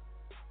shit.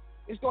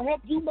 It's going to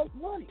help you make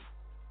money.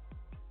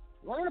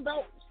 Learn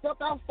about stuff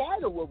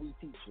outside of what we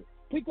teach you.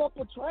 Pick up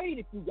a trade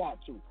if you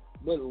got to.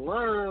 But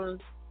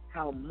learn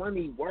how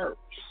money works.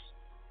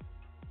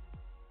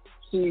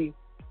 See,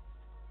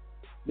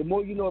 the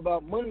more you know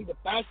about money, the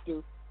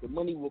faster the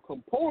money will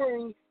come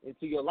pouring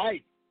into your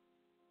life.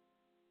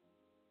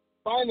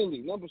 Finally,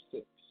 number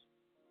 6.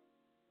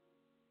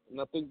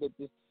 And I think that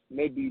this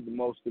may be the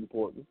most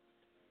important.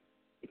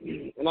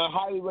 And I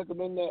highly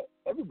recommend that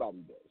everybody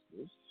does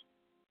this.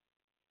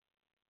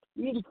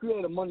 You need to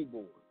create a money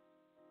board.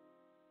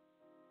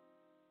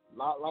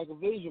 Not like a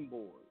vision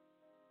board.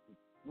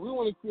 We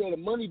want to create a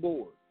money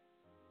board.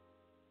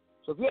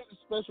 So if you have a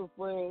special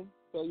friend,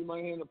 so you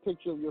might hang a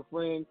picture of your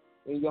friend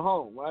in your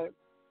home, right?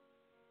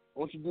 I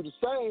want you to do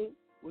the same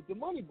with the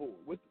money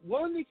board, with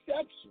one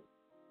exception.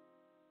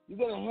 You're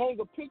going to hang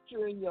a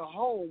picture in your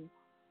home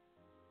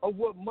of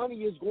what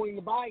money is going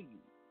to buy you.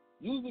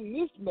 Using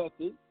this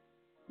method,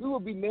 you will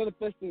be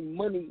manifesting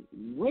money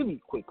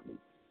really quickly.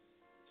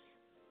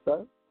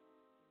 Okay?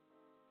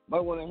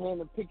 Might want to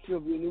hang a picture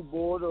of your new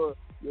board or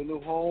your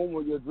new home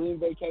or your dream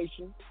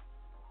vacation.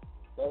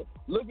 Okay?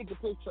 Look at the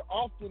picture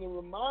often and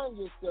remind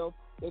yourself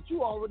that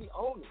you already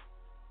own it.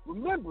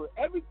 Remember,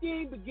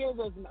 everything begins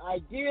as an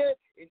idea,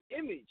 an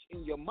image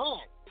in your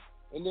mind.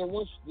 And then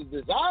once the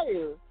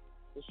desire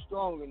is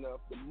strong enough,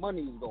 the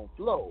money is going to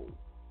flow.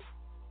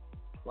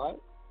 Right?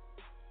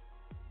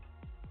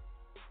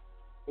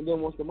 And then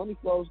once the money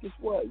flows, guess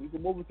what? You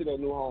can move into that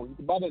new home. You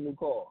can buy that new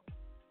car.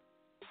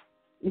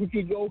 You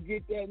can go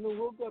get that new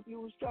hookup you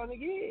was trying to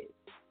get.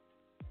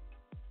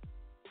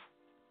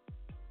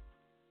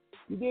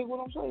 You dig what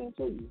I'm saying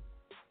to you?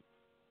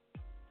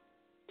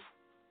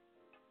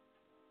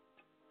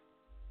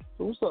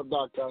 So what's up,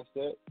 Dr.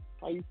 Ostet?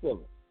 How you feeling?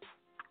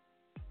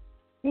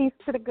 Peace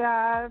to the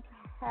gods.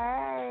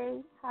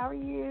 Hey, how are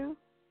you?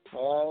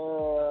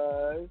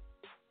 Hi.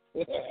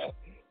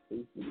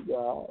 Peace to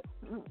God.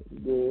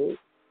 Good.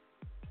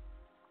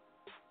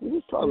 We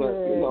just trying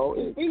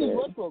to,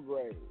 it's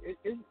retrograde.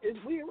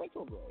 We in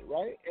retrograde,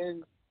 right?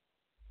 And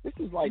this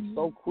is like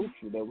so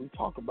crucial that we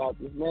talk about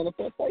this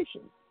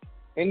manifestation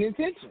and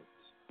intentions.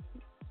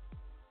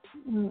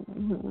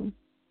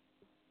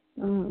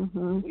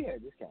 We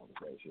had this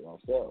conversation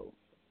ourselves.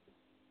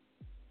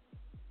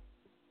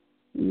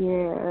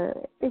 Yeah,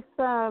 it's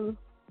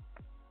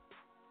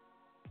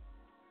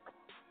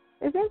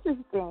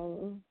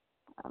interesting.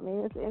 I mean,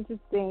 it's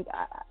interesting.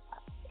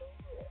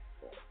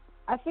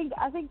 I think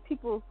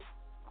people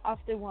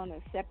often want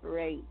to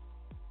separate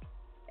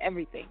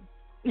everything,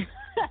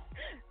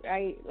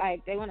 right?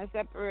 Like they want to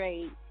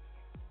separate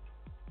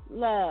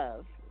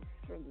love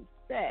from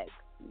sex,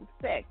 and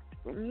sex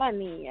from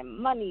money, and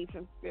money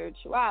from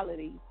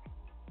spirituality,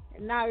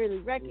 and not really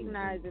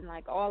recognizing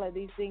like all of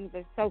these things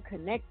are so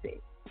connected.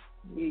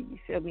 You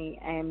feel me?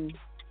 And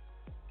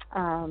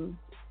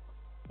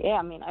yeah,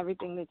 I mean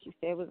everything that you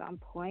said was on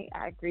point.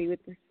 I agree with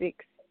the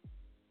six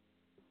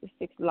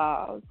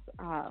laws.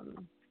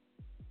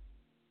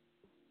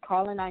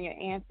 Calling on your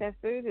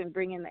ancestors and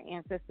bringing the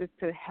ancestors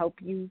to help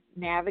you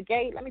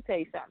navigate. Let me tell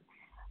you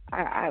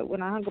something.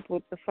 When I hung up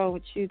with the phone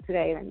with you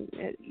today, and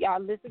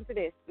y'all listen to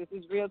this. This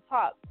is real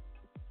talk.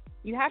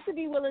 You have to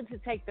be willing to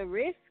take the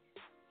risk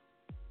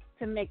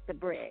to make the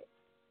bread.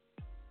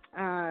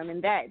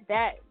 And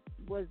that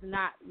was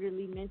not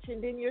really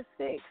mentioned in your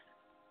six,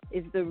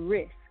 is the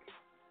risk.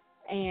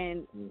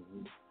 And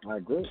I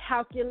agree.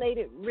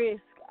 Calculated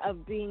risk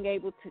of being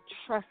able to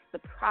trust the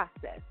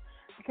process.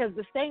 Because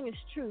the same is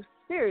true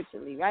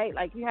spiritually, right?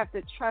 Like you have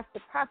to trust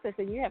the process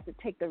and you have to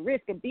take the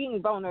risk of being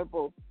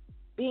vulnerable,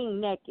 being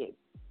naked.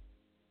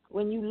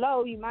 When you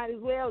low, you might as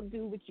well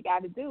do what you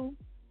got to do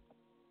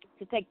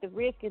to take the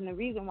risk. And the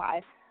reason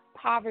why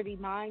poverty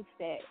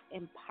mindset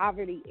and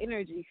poverty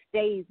energy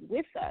stays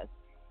with us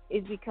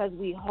is because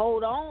we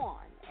hold on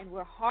and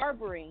we're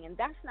harboring, and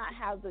that's not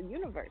how the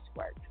universe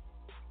works.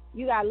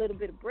 You got a little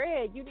bit of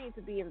bread, you need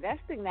to be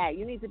investing that.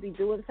 You need to be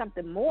doing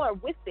something more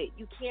with it.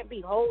 You can't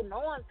be holding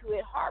on to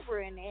it,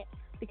 harboring it,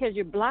 because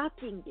you're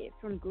blocking it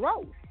from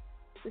growth.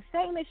 The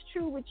same is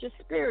true with your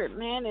spirit,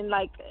 man. And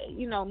like,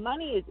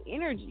 money is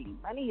energy.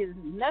 Money is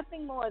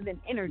nothing more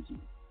than energy.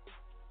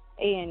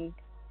 And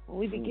when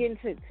we begin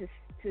to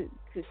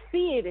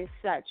see it as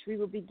such, we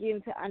will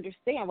begin to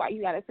understand why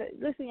you gotta say,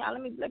 listen, y'all,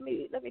 let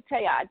me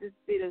tell y'all, I just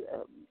did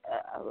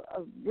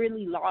a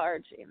really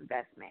large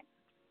investment.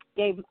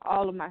 Gave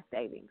all of my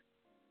savings.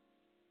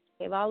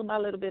 Gave all of my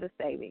little bit of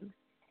savings.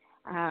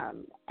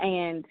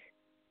 And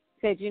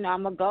said,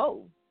 I'm going to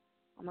go.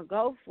 I'm going to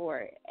go for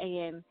it.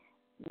 And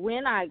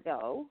when I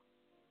go,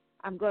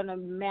 I'm going to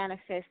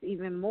manifest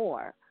even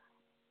more.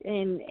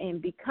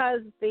 And because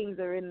things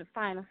are in the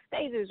final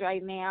stages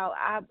right now,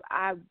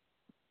 I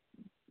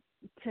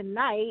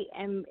tonight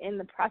am in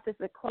the process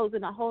of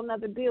closing a whole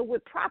nother deal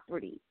with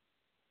property.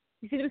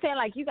 You see what I'm saying?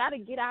 Like, you got to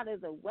get out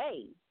of the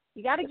way.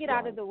 You got to get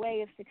out of the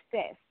way of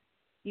success.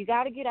 You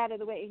got to get out of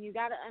the way, and you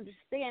got to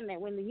understand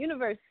that when the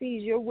universe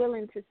sees you're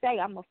willing to say,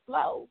 I'm a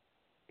flow,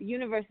 the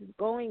universe is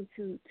going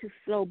to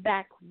flow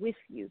back with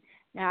you.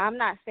 Now, I'm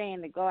not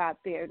saying to go out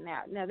there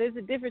now. Now, there's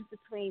a difference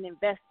between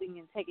investing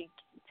and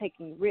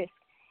taking risk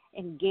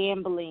and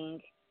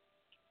gambling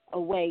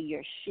away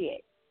your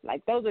shit.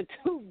 Like, those are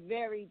two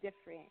very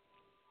different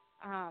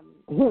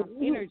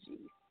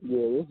energies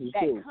this is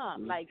that true.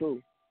 come. This like,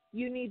 true.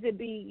 You need to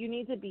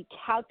be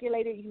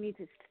calculated. You need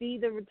to see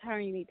the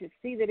return. You need to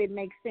see that it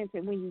makes sense.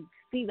 And when you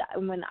see that,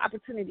 when the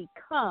opportunity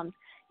comes,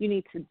 you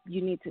need to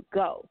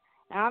go.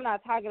 Now, I'm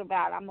not talking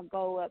about I'm gonna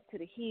go up to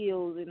the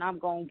hills and I'm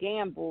gonna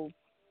gamble.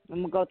 I'm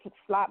gonna go to the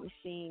slot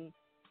machine,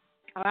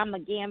 or I'm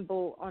gonna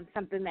gamble on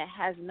something that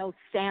has no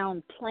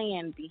sound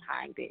plan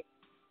behind it,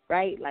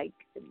 right? Like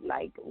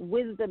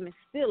wisdom is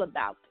still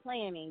about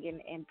planning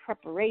and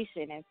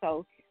preparation, and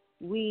so.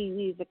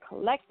 We as a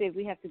collective,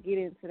 we have to get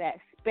into that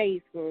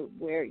space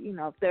where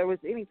if there was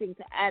anything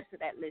to add to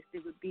that list,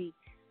 it would be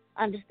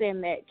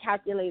understand that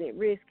calculated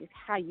risk is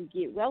how you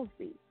get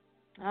wealthy.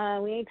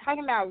 We ain't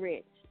talking about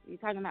rich. We're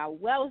talking about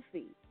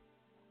wealthy.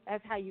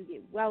 That's how you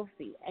get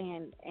wealthy,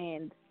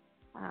 and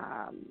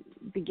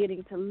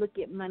beginning to look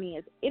at money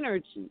as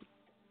energy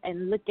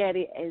and look at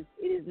it as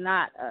it is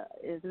not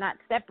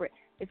separate.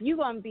 If you're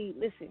going to be,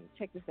 listen,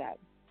 check this out.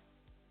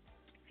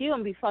 If you're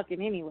going to be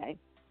fucking anyway,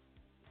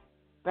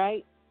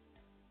 right?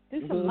 Do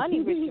some money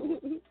rituals.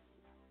 You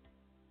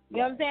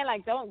know what I'm saying?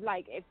 Like, don't,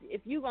 like,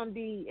 if you're gonna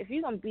be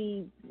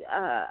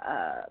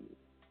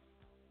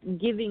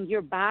giving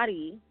your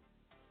body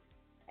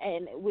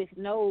and with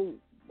no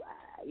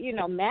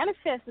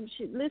manifest some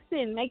shit.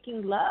 Listen,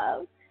 making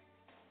love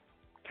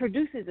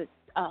produces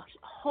a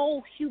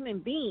whole human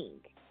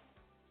being.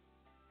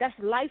 That's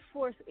life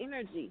force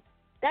energy.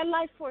 That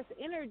life force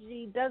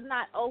energy does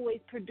not always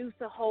produce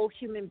a whole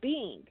human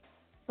being.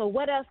 So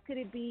what else could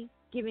it be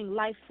giving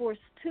life force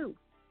to?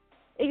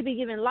 It could be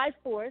giving life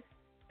force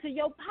to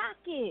your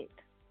pocket.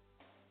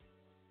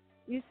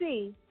 You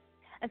see?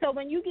 And so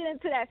when you get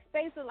into that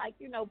space of like,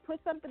 put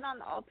something on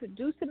the altar,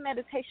 do some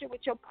meditation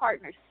with your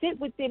partner, sit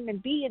with them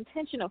and be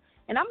intentional.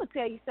 And I'm going to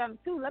tell you something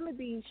too. Let me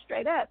be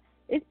straight up.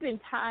 It's been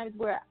times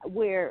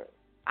where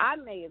I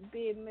may have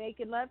been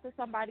making love to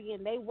somebody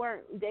and they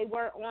weren't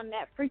on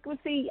that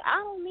frequency.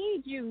 I don't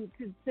need you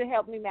to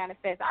help me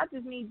manifest. I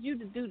just need you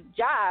to do the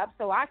job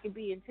so I can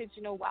be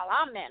intentional while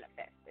I'm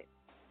manifesting.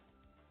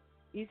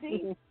 You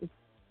see?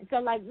 And so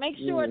like make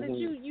sure that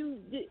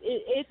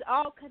it's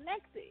all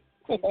connected.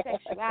 Your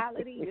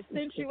sexuality, your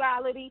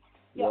sensuality,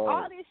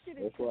 all this shit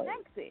is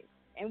connected.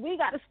 And we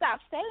got to stop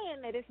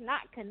saying that it's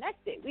not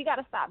connected. We got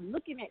to stop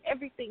looking at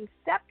everything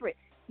separate.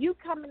 You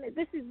coming in,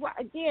 this is why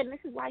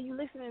you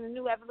listen to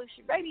New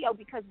Evolution Radio,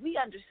 because we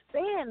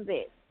understand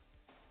this.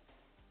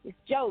 It's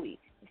Joey,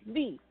 it's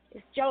me,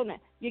 it's Jonah.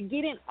 You're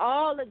getting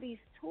all of these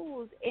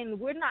tools, and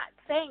we're not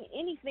saying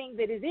anything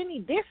that is any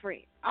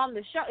different on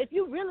the show. If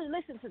you really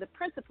listen to the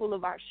principle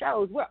of our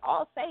shows, we're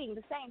all saying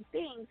the same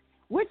things.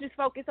 We're just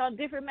focused on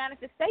different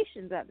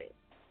manifestations of it.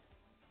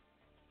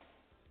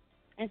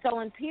 And so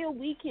until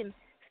we can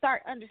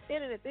start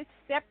understanding that this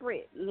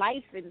separate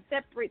life and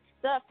separate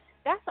stuff,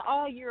 that's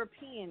all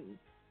European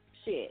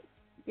shit.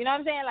 You know what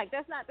I'm saying? Like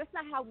that's not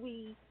how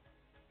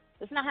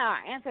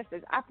our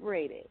ancestors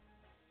operated.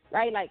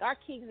 Right? Like our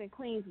kings and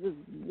queens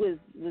was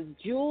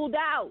jeweled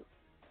out.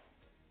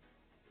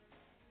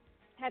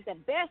 Had the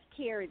best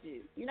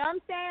carriages. You know what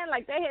I'm saying?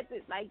 Like they had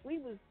to, like we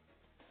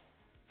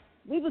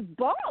was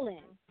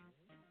balling.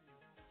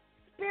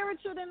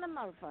 Spiritual than the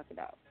motherfucker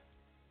though.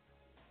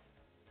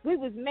 We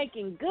was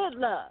making good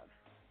love.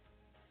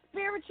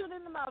 Spiritual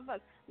than the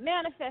motherfucker.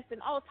 Manifesting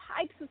all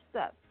types of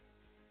stuff.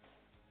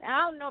 Now,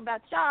 I don't know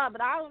about y'all,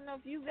 but I don't know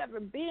if you've ever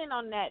been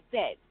on that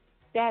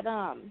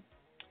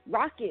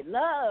rocket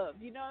love.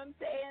 You know what I'm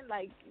saying?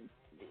 Like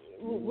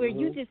where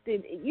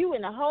you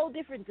in a whole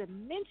different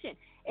dimension,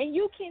 and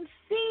you can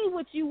see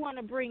what you want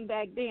to bring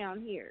back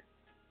down here.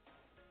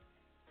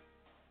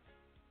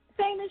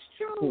 Same is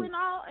true in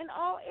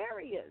all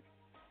areas.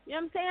 You know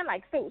what I'm saying?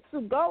 Like so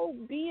go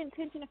be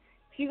intentional.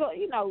 If you go,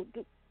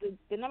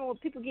 the number one,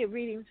 people get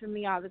readings from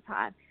me all the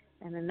time,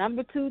 and the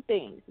number two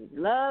things is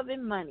love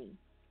and money.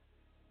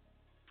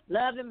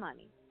 Love and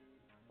money.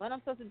 What I'm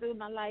supposed to do with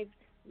my life,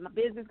 my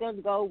business going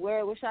to go,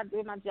 where should I do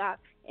with my job,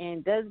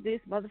 and does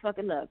this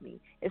motherfucker love me?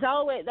 It's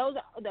always, those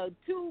are the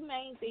two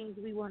main things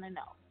we want to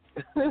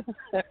know.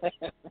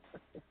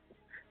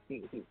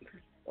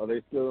 Are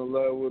they still in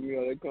love with me?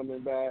 Are they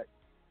coming back?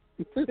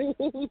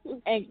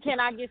 And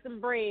can I get some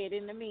bread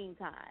in the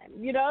meantime?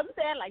 You know what I'm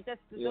saying? Like those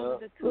are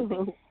the two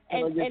things.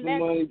 Can I get some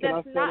money? Can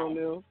I spend on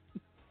them?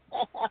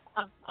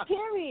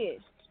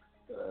 Period.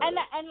 And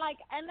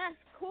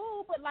that's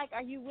cool, but like,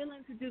 are you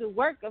willing to do the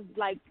work of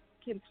like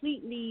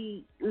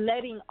completely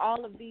letting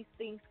all of these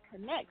things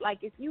connect?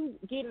 Like if you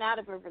getting out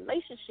of a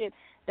relationship,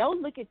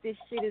 don't look at this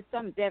shit as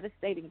some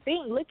devastating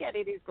thing. Look at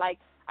it as like,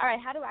 all right,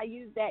 how do I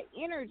use that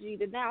energy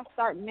to now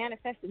start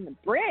manifesting the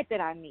bread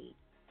that I need?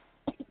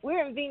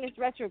 We're in Venus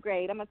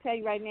retrograde. I'm gonna tell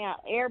you right now,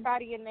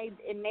 everybody in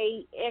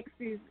they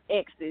exes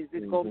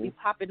is gonna be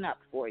popping up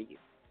for you.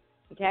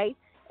 Okay?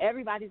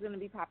 Everybody's gonna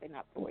be popping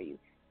up for you.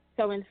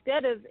 So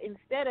instead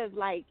of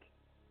like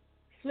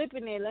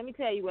flipping it, let me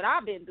tell you what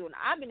I've been doing.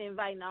 I've been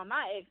inviting all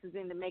my exes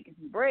into making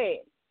some bread.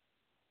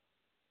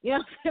 You know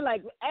what I'm saying?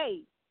 Like,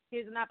 hey,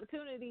 here's an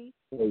opportunity.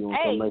 Hey, you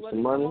want to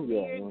come over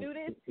here and do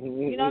this?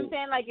 You know what I'm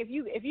saying? Like, if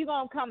you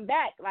gonna come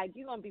back, like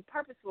you're gonna be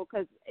purposeful,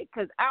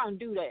 because I don't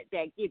do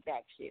that get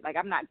back shit. Like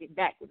I'm not getting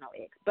back with no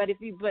ex. But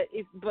if we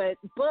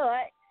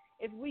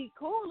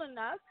cool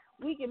enough,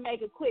 we can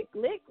make a quick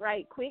lick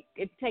right quick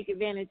and take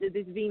advantage of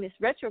this Venus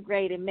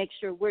retrograde and make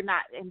sure we're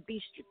not, and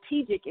be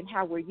strategic in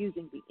how we're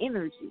using the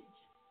energy,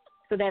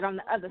 so that on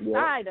the other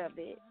side of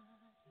it,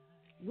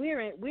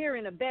 we're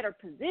in a better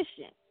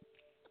position.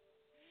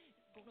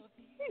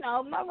 You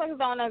know, motherfuckers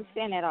don't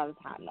understand that all the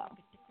time, though.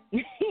 You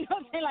know what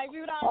I'm saying? Like,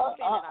 people don't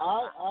understand that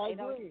all the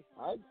time.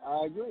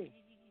 I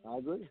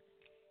agree.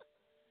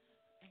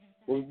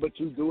 Well, but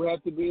you do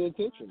have to be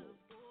intentional.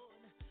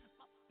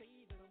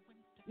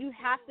 You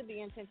have to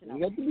be intentional.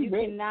 You have to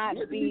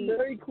be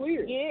very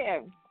clear.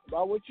 Yeah.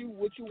 About what you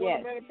want to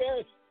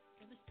manifest,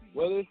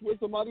 whether it's with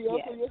somebody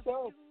else or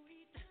yourself.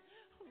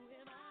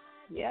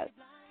 Yes.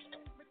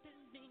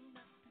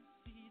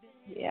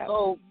 Yeah.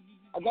 So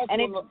I got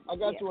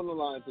you on the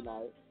line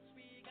tonight.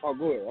 Oh,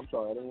 go ahead. I'm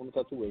sorry, I didn't want to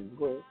cut you away.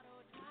 Go ahead.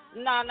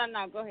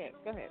 No. Go ahead.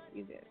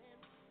 You did.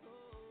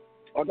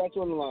 I got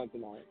you on the line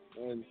tonight,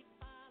 and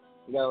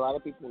we got a lot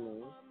of people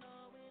in,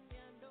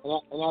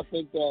 and I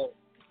think that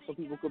some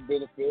people could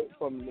benefit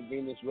from the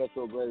Venus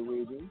retrograde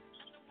reading.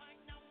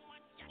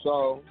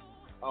 So,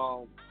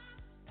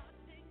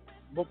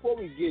 before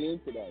we get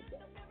into that,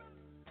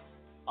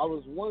 I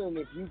was wondering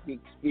if you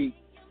could speak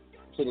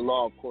to the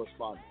law of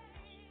correspondence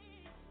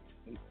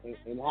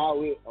and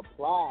how it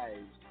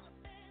applies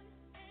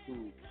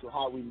to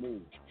how we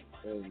move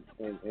and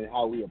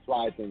how we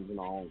apply things in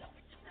our own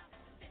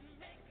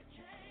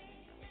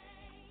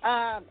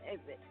life.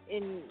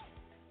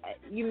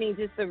 You mean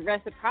just the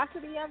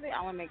reciprocity of it?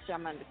 I want to make sure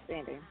I'm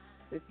understanding.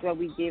 It's what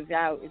we give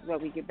out is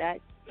what we get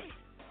back.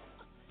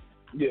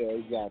 Yeah,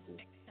 exactly.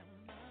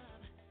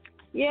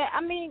 Yeah,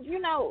 I mean, you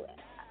know,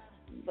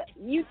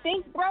 you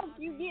think broke,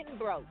 you getting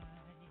broke.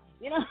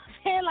 You know what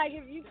I'm saying? Like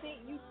if you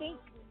think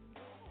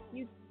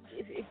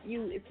if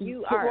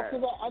you are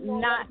I know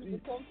not. A lot of people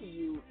come to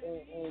you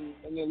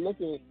and they're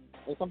looking,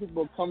 and some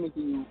people are coming to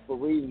you for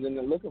reasons and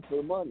they're looking for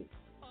the money.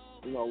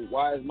 You know,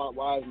 why is my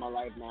life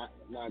not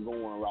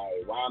going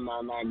right? Why am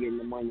I not getting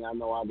the money I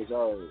know I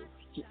deserve?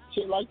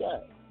 Shit like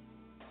that.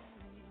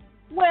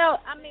 Well,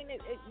 I mean,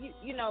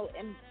 you know,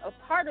 and a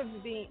part of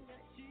being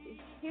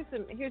here's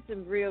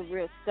some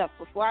real stuff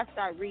before I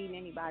start reading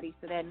anybody,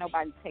 so that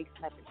nobody takes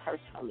nothing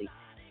personally.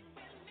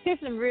 Here's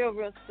some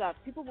real stuff.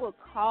 People will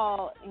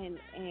call and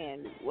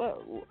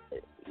well,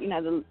 you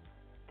know,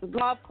 the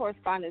law of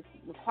correspondence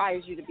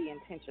requires you to be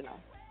intentional.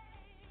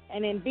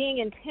 And then being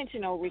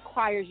intentional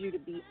requires you to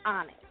be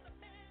honest.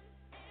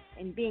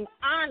 And being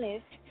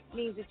honest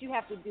means that you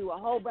have to do a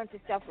whole bunch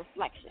of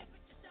self-reflection.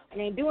 And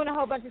then doing a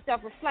whole bunch of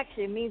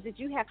self-reflection means that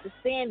you have to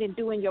stand and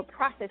doing your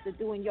process of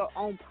doing your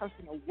own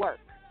personal work.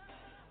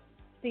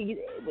 See,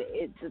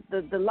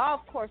 the law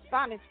of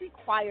correspondence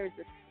requires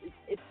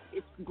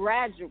it's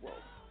gradual.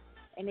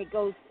 And it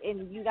goes,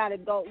 and you got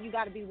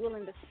to be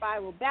willing to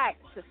spiral back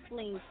to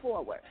fling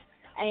forward.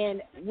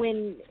 And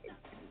when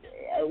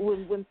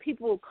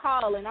people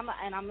call, and I'm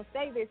gonna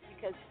say this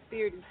because the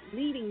Spirit is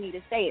leading me to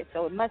say it,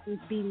 so it must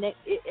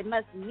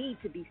need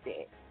to be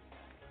said.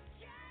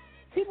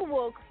 People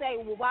will say,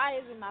 well, why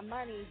isn't my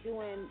money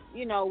doing,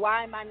 you know,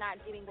 why am I not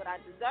getting what I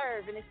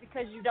deserve? And it's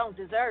because you don't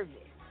deserve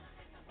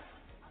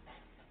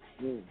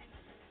it.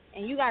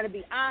 And you got to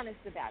be honest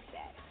about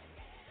that.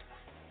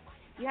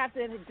 You have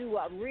to do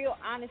a real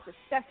honest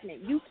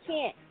assessment. You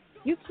can't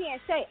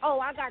say, oh,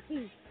 I got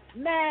these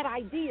mad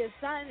ideas,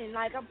 son, and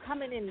like I'm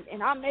coming in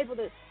and I'm able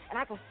to, and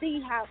I can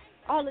see how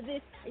all of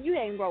this, and you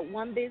ain't wrote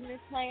one business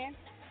plan.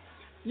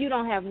 You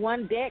don't have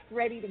one deck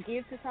ready to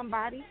give to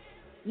somebody.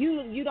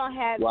 You don't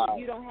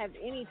have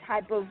any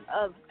type of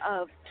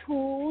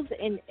tools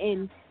and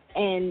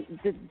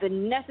the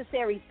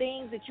necessary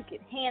things that you can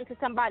hand to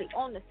somebody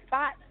on the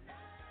spot.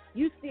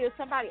 You still,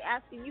 somebody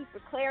asking you for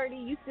clarity,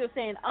 you still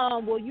saying,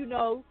 well, you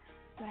know,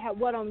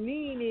 what I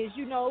mean is,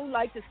 you know,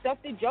 like the stuff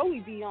that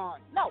Joey be on.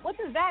 No, what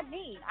does that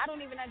mean? I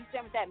don't even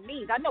understand what that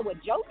means. I know what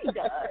Joey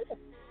does,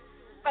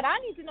 but I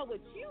need to know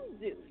what you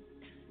do,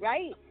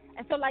 right?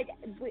 And so, like,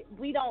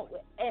 we don't,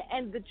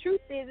 and the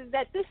truth is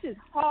that this is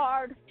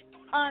hard,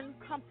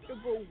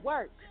 uncomfortable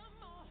work.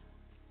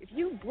 If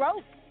you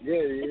broke,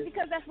 it's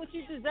because that's what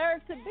you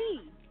deserve to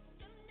be.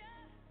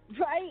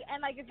 Right?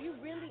 And like if you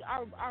really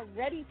are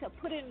ready to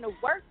put in the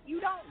work,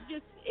 you don't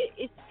just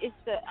it's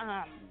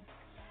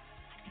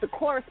the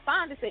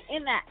correspondence, and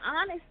in that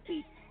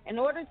honesty, in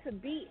order to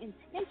be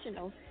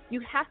intentional,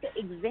 you have to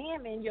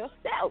examine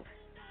yourself.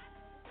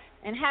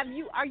 And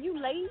are you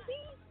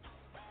lazy?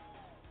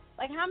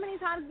 Like how many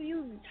times do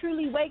you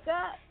truly wake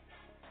up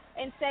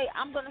and say,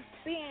 I'm gonna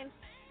spend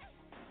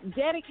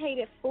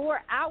dedicated 4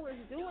 hours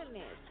doing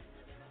this?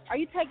 Are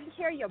you taking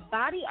care of your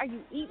body? Are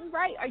you eating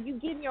right? Are you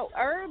getting your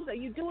herbs? Are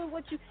you doing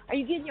are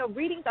you getting your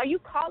readings? Are you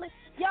calling?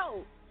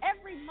 Yo,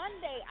 every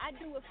Monday I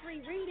do a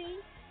free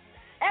reading.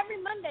 Every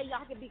Monday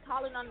y'all can be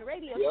calling on the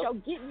radio show,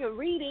 getting your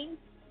readings.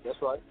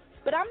 That's right.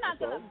 But I'm not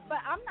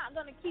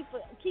gonna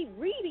keep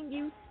reading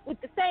you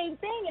with the same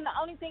thing, and the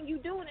only thing you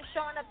doing is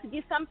showing up to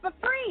get something for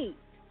free.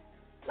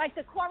 Like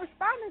the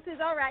correspondence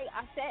is all right.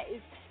 I said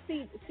is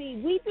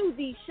see we do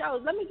these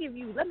shows. Let me give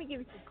you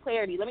some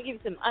clarity. Let me give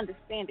you some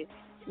understanding.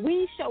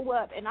 We show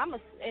up, and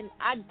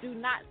I do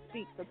not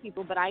speak for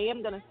people, but I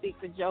am going to speak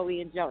for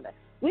Joey and Jonah.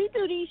 We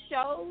do these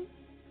shows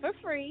for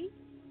free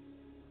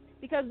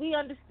because we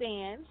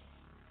understand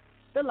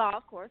the law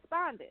of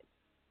correspondence.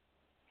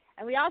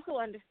 And we also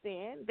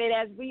understand that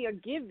as we are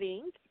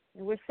giving,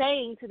 and we're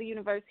saying to the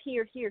universe,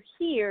 here,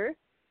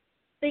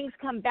 things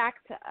come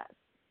back to us.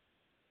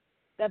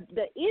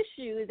 The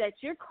issue is that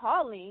you're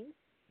calling,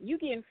 you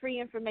getting free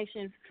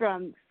information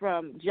from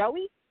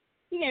Joey,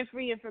 you getting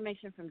free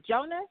information from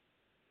Jonah,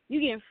 you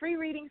getting free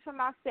readings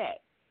from our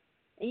set,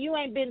 and you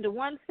ain't been to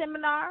one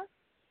seminar,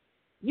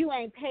 you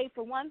ain't paid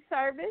for one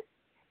service,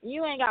 and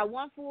you ain't got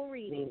one full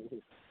reading.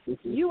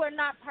 You are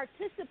not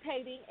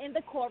participating in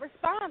the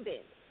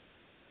correspondence.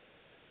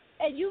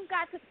 And you've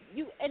got to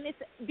and it's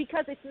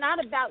because it's not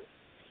about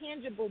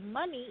tangible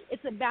money,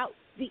 it's about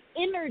the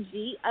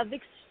energy of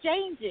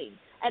exchanging.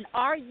 And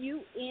are you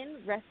in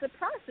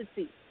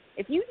reciprocity?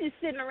 If you just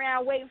sitting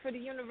around waiting for the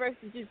universe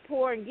to just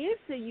pour and give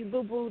to you,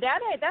 boo-boo,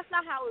 that's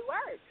not how it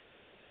works.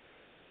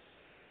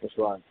 That's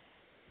right.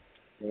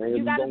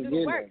 You got to do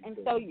the work, and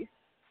so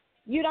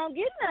you don't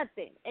get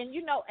nothing. And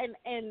you know,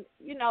 and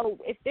you know,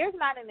 if there's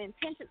not an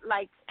intention,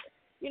 like,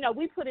 you know,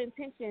 we put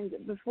intentions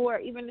before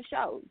even the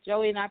show.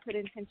 Joey and I put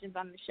intentions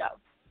on the show,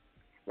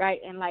 right?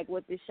 And like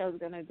what this show's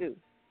gonna do,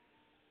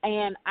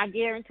 and I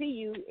guarantee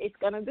you, it's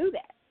gonna do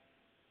that.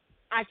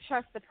 I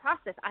trust the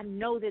process. I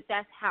know that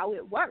that's how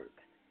it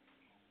works.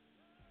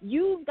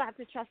 You've got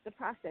to trust the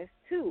process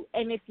too,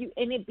 and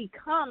it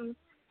becomes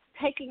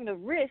taking the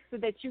risk so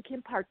that you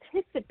can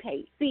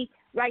participate. See,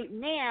 right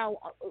now,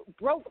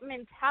 broke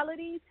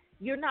mentalities,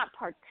 you're not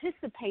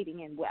participating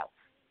in wealth.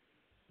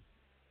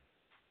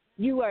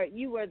 You are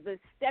the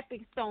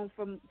stepping stone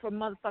for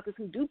motherfuckers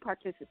who do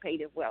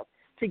participate in wealth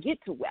to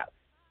get to wealth.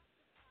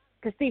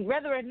 Because, see,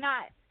 whether or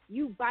not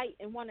you bite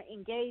and want to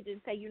engage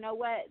and say, you know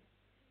what,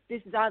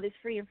 this is all this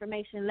free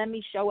information, let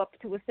me show up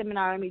to a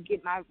seminar, let me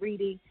get my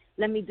reading,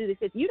 let me do this.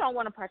 If you don't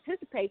want to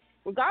participate,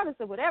 regardless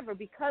of whatever,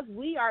 because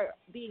we are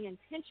being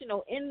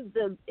intentional in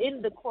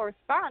the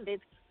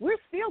correspondence, we're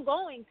still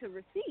going to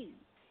receive.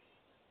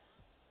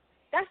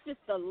 That's just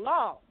the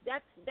law.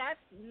 That's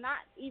not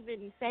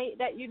even say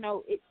that, you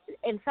know,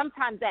 and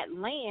sometimes that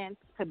lands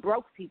to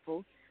broke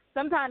people.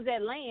 Sometimes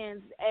that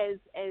lands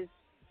as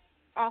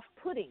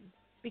off-putting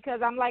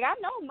because I'm like, I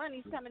know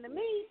money's coming to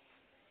me.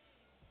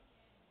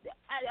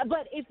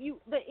 But if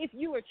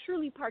you are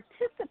truly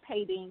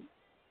participating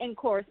in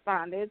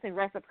correspondence and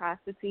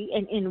reciprocity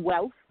and in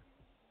wealth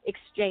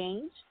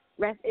exchange,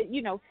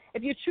 you know,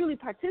 if you're truly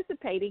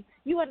participating,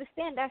 you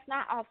understand that's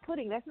not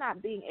off-putting. That's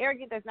not being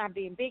arrogant. That's not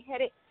being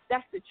big-headed.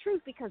 That's the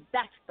truth because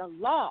that's the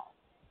law.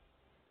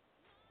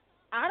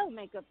 I don't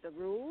make up the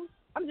rules.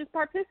 I'm just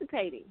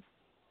participating.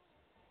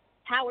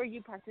 How are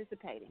you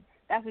participating?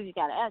 That's what you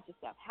got to ask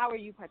yourself. How are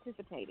you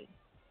participating?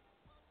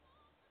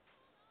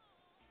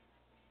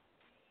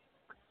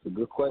 It's a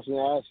good question to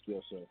ask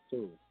yourself,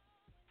 too.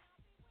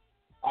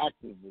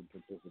 Actively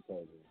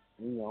participating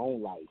in your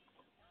own life.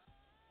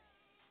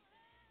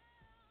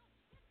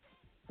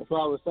 That's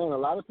what I was saying. A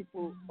lot of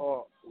people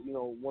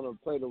want to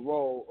play the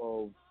role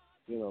of,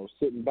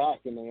 sitting back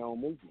in their own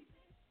movie.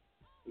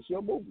 It's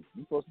your movie.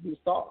 You're supposed to be a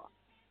star.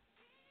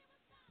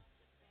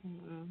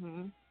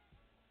 Mm-hmm.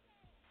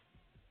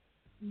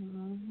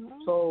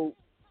 So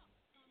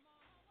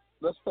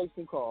let's take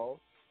some calls.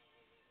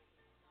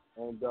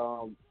 And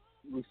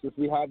since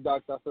we have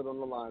Dr. Asset on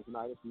the line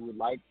tonight, if you would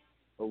like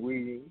a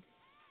reading,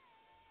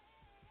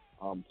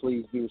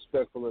 please be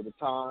respectful of the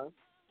time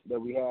that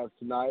we have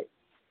tonight.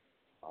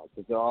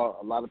 Because there are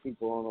a lot of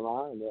people on the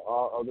line, and there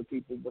are other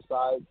people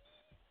besides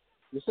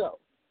yourself.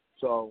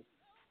 So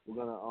we're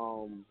going to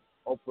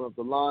open up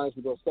the lines.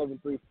 We go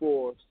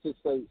 734-686.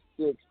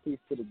 Peace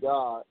to the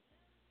God.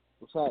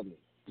 What's happening?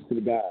 Peace to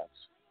the gods.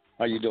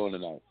 How you doing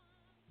tonight?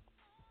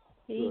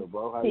 Good,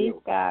 bro. How Peace,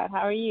 you? God.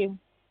 How are you?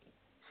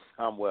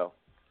 I'm well.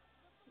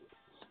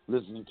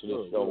 Listening to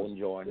the show,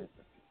 enjoying it.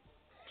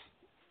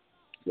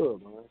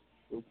 Good, man.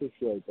 We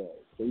appreciate that.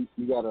 So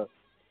you got a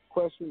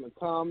question, a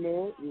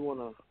comment? You want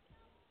to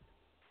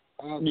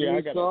ask me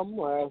something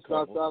or ask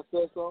Dr.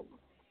 Asset something?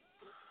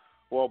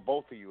 Well,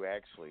 both of you,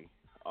 actually.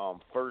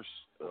 First,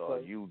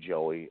 you,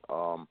 Joey.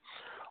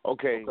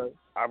 Okay,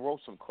 I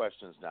wrote some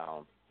questions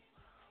down.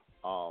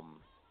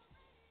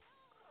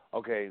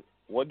 Okay,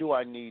 what do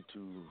I need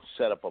to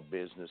set up a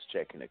business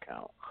checking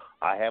account?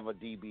 I have a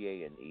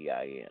DBA and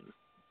EIN.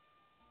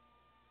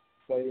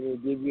 So you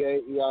need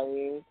DBA,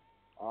 EIN.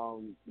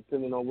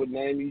 Depending on what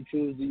name you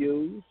choose to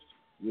use,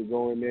 you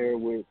go in there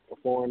with a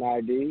foreign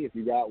ID if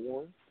you got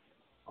one,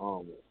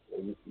 or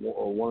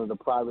one of the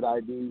private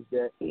IDs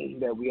that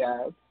we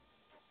have.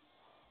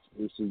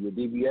 You see your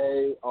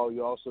DBA.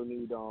 You also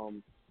need,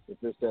 if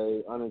it's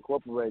a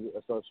unincorporated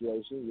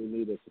association, you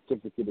need a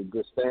certificate of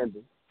good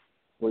standing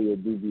for your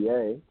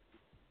DBA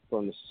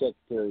from the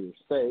Secretary of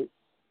State.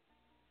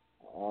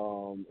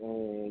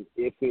 And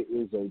if it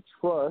is a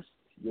trust,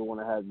 you'll want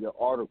to have your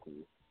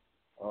articles.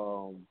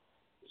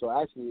 So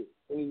actually,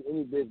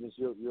 any business,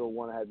 you'll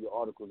want to have your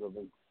articles of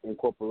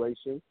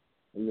incorporation.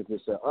 And if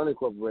it's an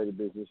unincorporated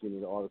business, you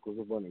need the articles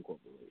of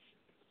unincorporation.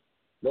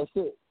 That's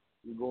it.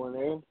 You go in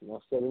there, and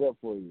I'll set it up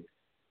for you.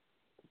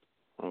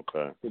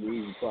 Okay. Pretty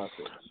easy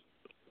process.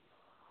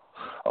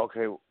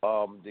 Okay.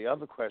 The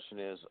other question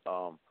is,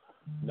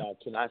 now,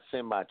 can I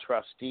send my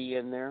trustee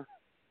in there?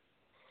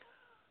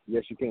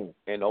 Yes, you can.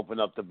 And open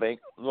up the bank?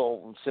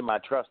 No, send my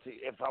trustee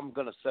if I'm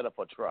going to set up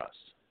a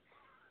trust.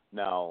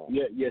 Now.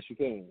 Yeah, yes, you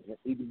can.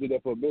 You can do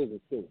that for a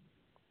business too.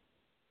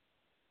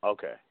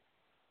 Okay.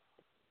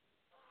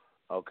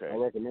 Okay. I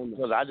recommend that.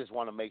 Because I just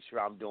want to make sure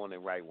I'm doing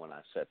it right when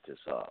I set this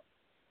up.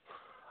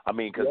 I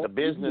mean, because the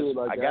business,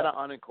 I got an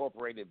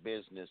unincorporated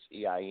business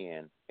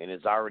EIN, and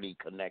it's already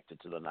connected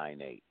to the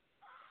 9/8.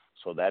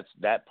 So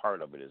that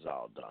part of it is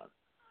all done.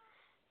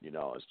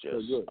 It's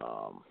just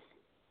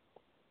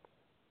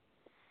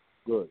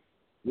good.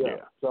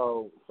 Yeah.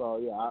 So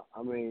yeah.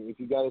 I mean, if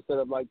you got it set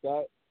up like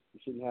that, you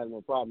shouldn't have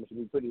no problem. It should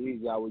be pretty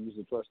easy. I would use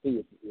a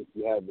trustee if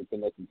you have it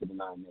connected to the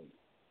 9/8.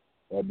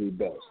 That'd be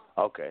best.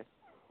 Okay.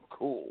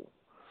 Cool.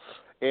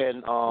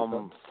 And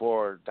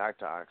for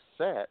Dr.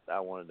 Oxette, I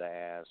wanted to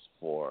ask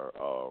for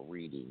a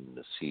reading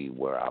to see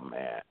where I'm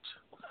at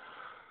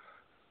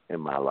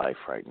in my life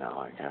right now,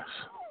 I guess.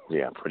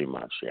 Yeah, pretty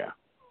much, yeah.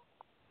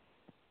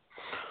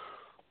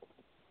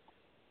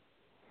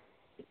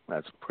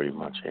 That's pretty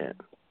much it.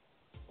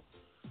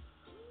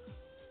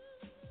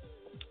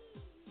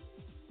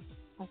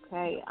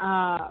 Okay.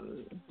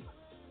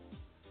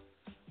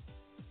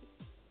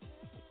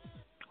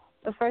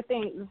 The first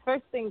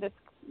thing that's,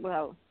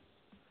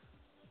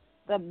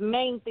 the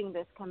main thing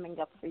that's coming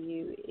up for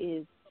you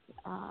is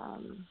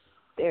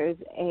there's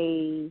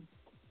a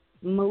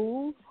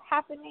move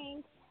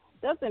happening.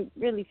 Doesn't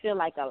really feel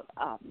like a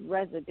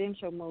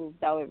residential move,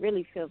 though. It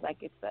really feels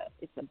like it's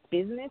a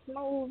business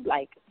move.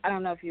 Like, I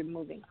don't know if you're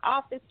moving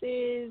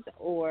offices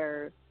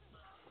or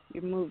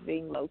you're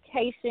moving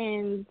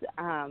locations,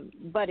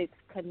 but it's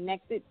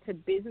connected to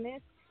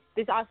business.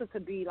 This also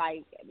could be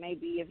like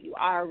maybe if you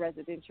are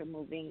residential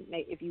moving,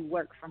 if you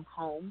work from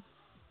home,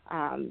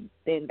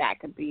 then that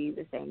could be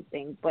the same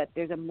thing. But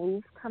there's a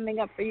move coming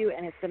up for you,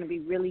 and it's going to be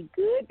really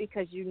good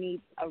because you need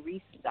a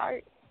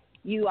restart.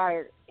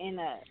 You're in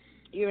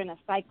a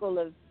cycle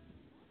of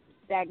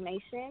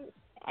stagnation,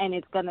 and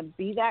it's going to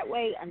be that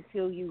way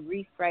until you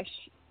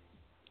refresh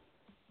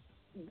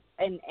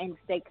and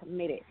stay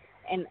committed.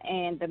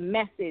 And the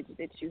message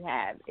that you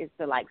have is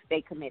to, like,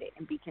 stay committed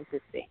and be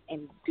consistent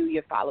and do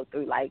your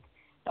follow-through. Like,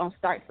 don't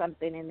start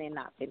something and then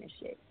not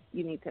finish it.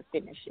 You need to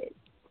finish it,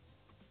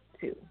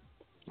 too.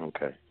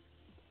 Okay.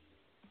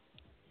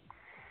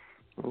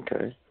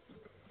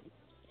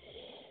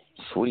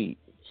 Sweet.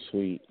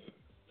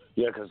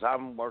 Yeah, because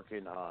I'm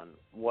working on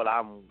what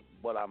I'm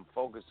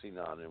focusing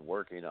on and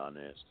working on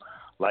is,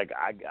 like,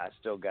 I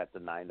still got the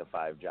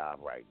 9-to-5 job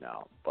right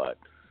now, but,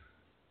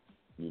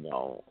 you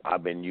know,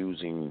 I've been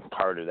using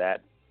part of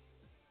that,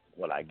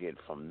 what I get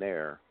from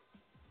there,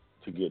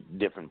 to get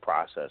different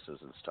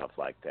processes and stuff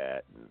like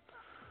that. And,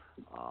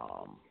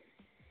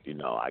 you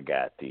know, I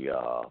got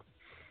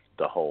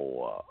the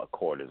whole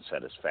accord and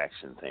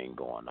satisfaction thing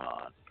going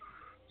on.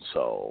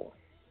 So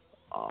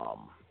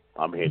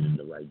I'm heading in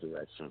the right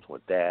directions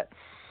with that,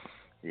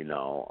 you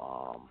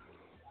know.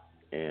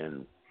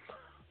 And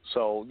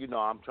so, you know,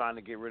 I'm trying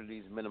to get rid of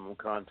these minimum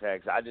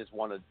contacts. I just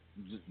want to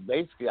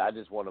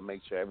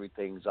make sure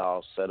everything's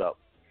all set up.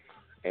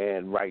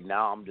 And right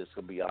now, I'm just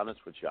going to be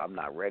honest with you, I'm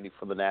not ready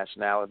for the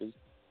nationality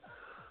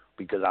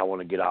because I want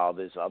to get all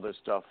this other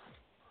stuff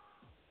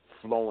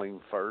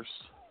flowing first.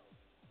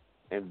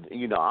 And,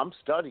 you know, I'm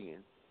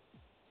studying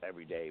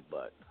every day,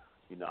 but,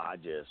 you know, I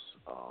just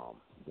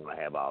want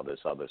to have all this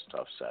other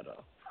stuff set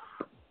up,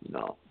 you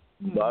know.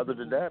 Mm-hmm. But other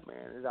than that,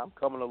 man, I'm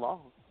coming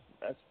along.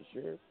 That's for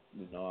sure.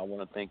 You know, I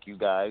want to thank you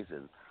guys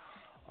and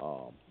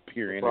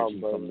Pure Energy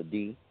from the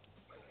D,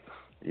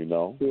 you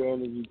know. Pure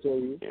Energy to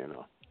you. You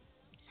know.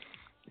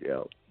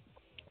 Yeah.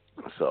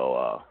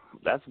 So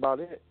that's about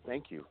it.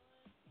 Thank you.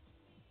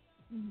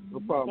 No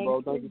problem,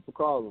 bro. Thank you for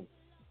calling.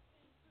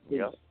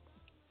 Yep.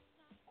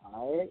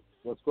 All right.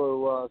 Let's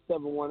go to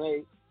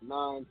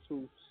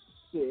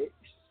 718-926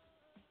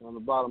 on the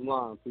bottom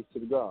line. Peace to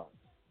the God.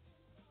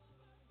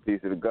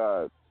 Peace to the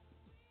God.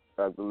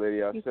 Dr.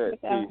 Lady, I said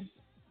peace.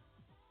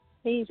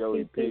 Peace,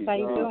 Joey, peace. How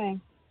you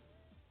doing?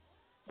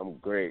 I'm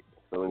great.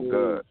 Feeling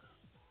good.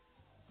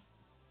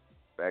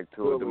 Back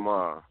to it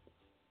tomorrow.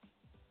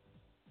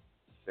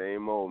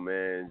 Same old,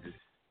 man. Just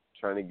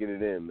trying to get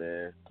it in,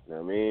 man. You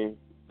know what I mean?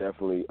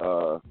 Definitely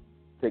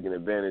taking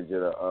advantage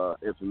of the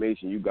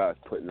information you guys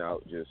putting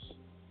out. Just,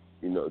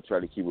 you know, try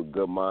to keep a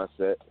good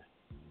mindset.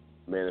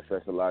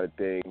 Manifest a lot of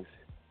things.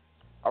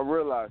 I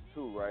realized,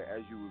 too, right,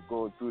 as you were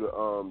going through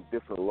the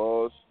different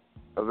laws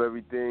of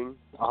everything,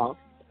 how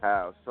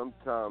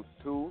sometimes,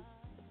 too,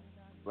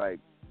 like,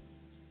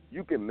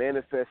 you can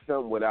manifest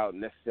something without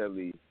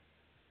necessarily,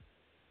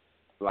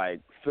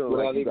 like,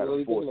 feeling like you got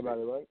to force it. About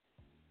it, right?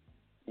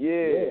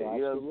 Yeah,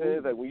 you know what I'm saying?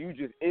 It's like when you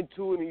just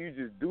into it and you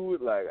just do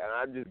it, like, and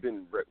I've just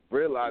been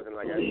realizing,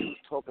 like, as you was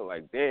talking,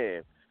 like,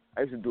 damn,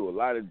 I used to do a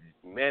lot of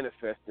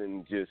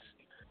manifesting, just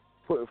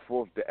putting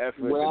forth the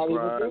effort, the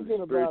grind,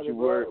 the spiritual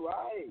work,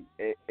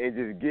 and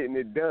just getting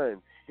it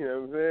done. You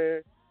know what I'm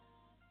saying?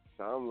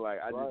 So I'm like,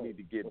 I just need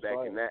to get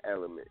back in that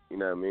element. You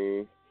know what I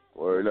mean?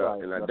 Word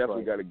up. And I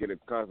definitely got to get a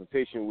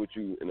consultation with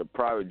you in a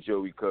private,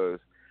 Joe, because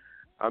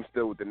I'm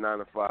still with the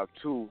 9-to-5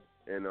 too,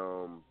 and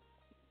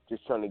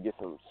just trying to get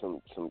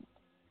some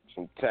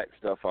tech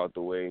stuff out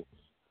the way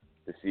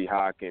to see how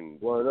I can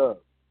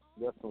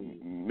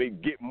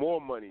get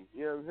more money.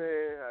 You know what I'm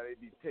saying? How they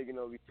be taking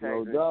all these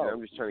taxes. And shit.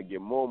 I'm just trying to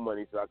get more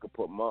money so I can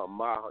put my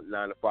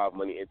 9-to-5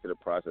 money into the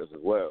process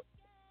as well.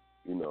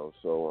 You know,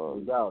 so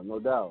no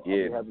doubt.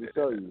 Yeah, I'll be happy to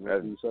tell you.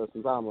 You share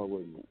some time up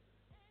with me.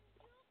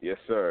 Yes,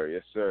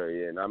 sir.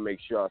 Yeah, and I make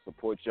sure I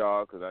support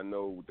y'all because I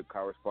know with the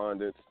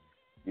correspondence,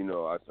 you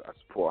know, I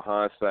support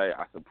Hindsight.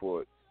 I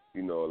support,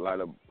 you know, a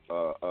lot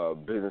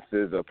of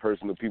businesses or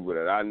personal people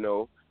that I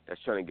know that's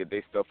trying to get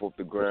their stuff off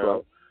the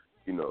ground.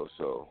 You know,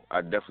 so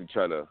I definitely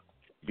try to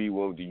be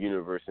one with the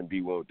universe and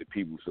be one with the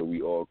people so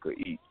we all could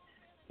eat.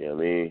 You know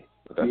what I mean?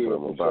 That's what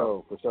I'm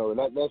about. For sure.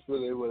 That's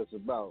really what it's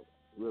about,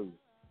 really.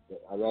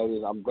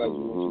 I'm glad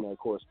you mentioned that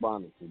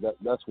correspondence.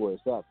 That's where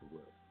it's at for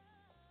real.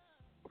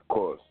 Of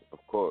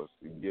course.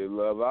 You give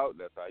love out,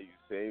 that's how you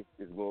say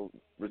it's going to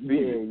receive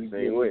it the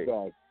same way.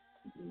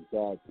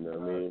 Exactly. You know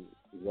what I mean?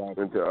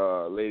 Exactly. And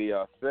to Lady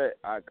Offset,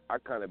 I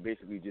kind of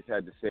basically just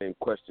had the same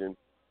question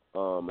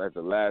as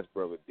the last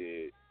brother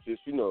did.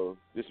 Just, you know,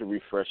 just a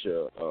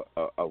refresher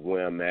of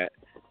where I'm at.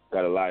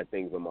 Got a lot of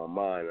things on my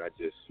mind. I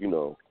just, you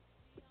know,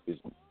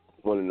 just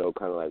want to know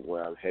kind of like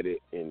where I'm headed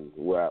and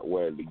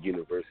where the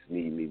universe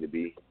needs me to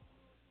be.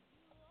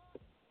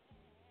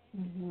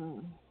 Mm-hmm.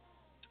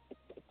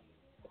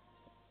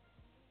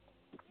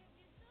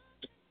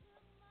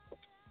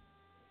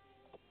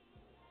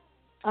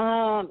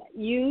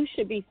 You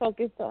should be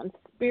focused on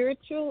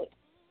spiritual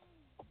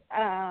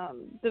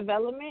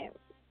development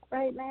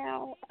right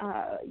now.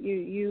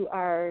 You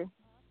are.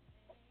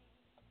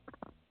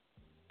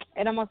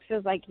 It almost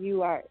feels like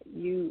you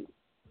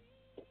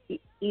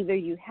either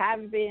you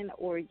have been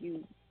or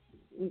you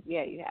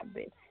have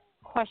been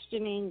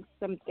questioning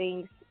some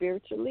things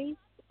spiritually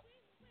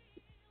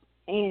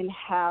and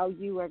how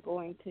you are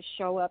going to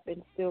show up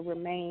and still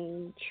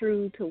remain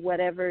true to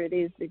whatever it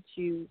is that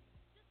you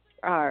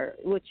are,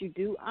 what you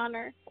do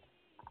honor.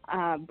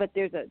 But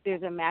there's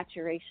a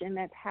maturation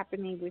that's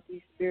happening with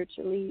you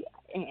spiritually,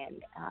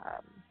 and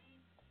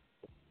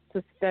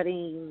to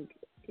studying.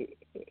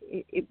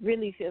 It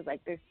really feels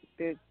like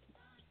there's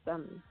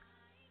some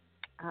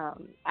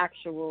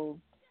actual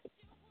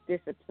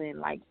discipline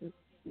like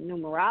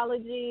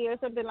numerology or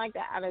something like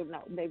that. I don't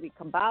know, maybe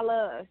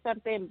Kabbalah or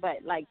something.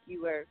 But like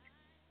you're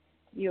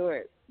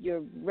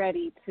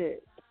ready to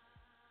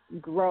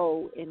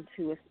grow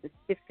into a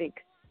specific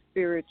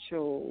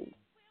spiritual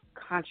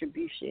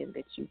contribution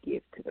that you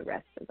give to the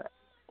rest of us.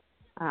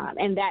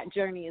 And that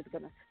journey is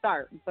going to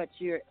start, but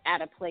you're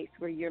at a place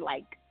where you're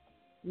like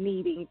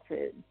needing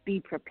to be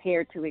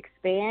prepared to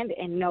expand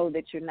and know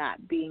that you're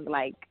not being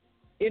like,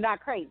 you're not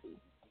crazy.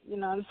 You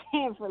know what I'm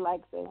saying? For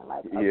like saying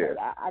like, okay,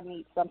 I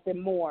need something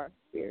more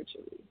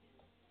spiritually.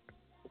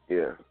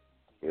 Yeah.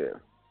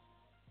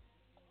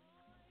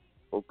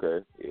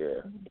 Okay,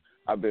 yeah.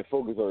 I've been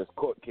focused on this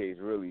court case,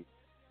 really.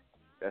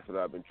 That's what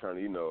I've been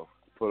trying to,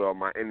 put all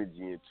my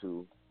energy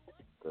into.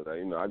 Because,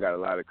 I got a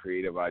lot of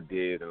creative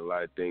ideas and a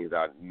lot of things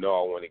I know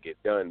I want to get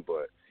done,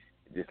 but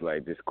just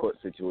like this court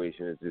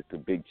situation is just a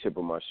big chip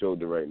on my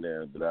shoulder right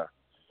now that I,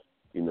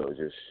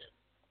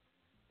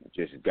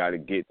 just got to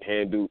get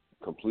handled,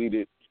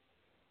 completed,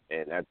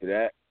 and after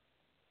that,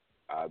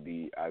 I'll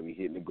be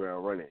hitting the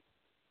ground running.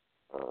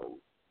 So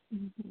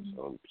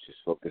I'm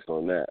just focused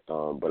on that.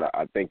 But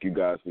I thank you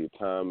guys for your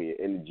time, your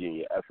energy, and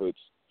your efforts.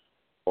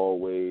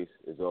 Always,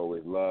 it's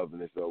always love,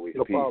 and it's always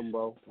no peace. No problem,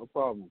 bro. No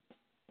problem.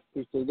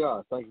 Peace to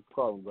God. Thank you for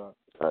calling, bro.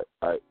 All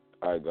right,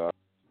 God.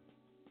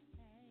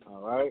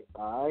 All right.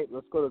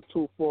 Let's go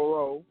to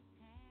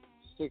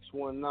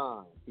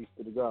 240-619. Peace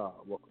to the God.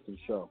 Welcome to the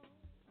show.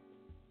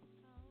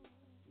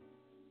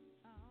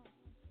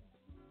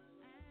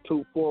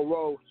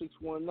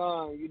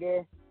 240-619. You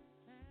there?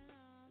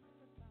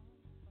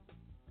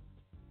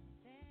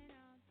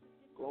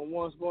 Going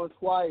once, going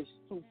twice.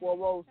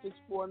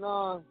 240-649.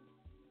 All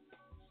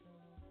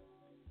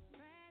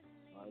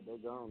right, they're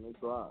gone. They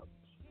dropped.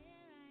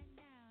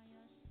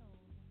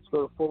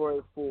 Let's go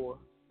to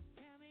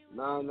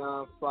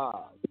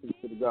 484-995. Peace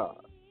to the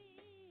God.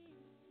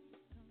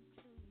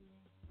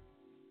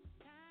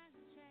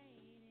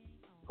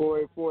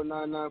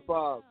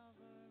 $484-995.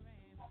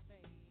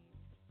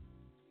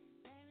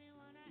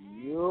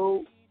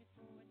 You.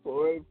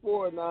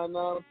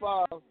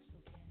 484-995.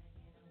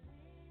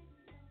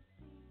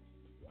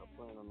 Y'all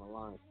playing on the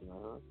line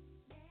tonight,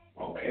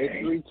 huh?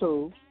 Okay.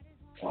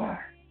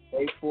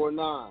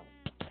 832-849.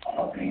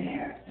 I'll be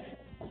here.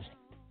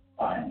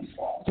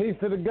 Peace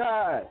to the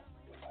God.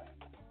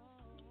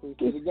 Peace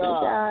to the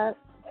God.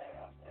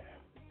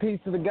 Peace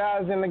to the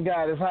guys and the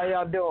goddess. How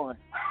y'all doing?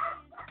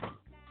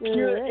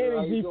 Pure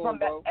energy from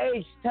the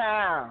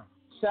H-Town.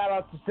 Shout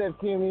out to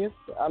Septimius.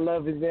 I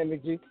love his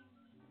energy.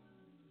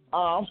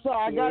 I'm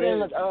sorry, I got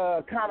in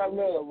kind of a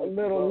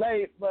little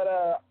late, but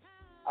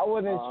I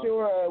wasn't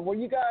sure. Were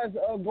you guys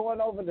going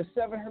over the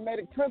 7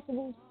 Hermetic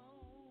principles?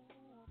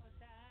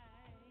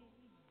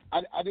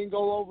 I didn't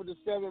go over the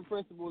 7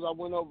 principles. I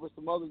went over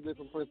some other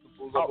different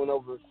principles. I went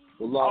over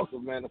the laws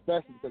of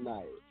manifesting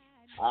tonight.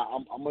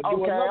 I'm going to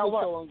do another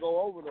show and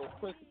go over those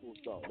principles,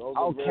 though. Those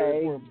are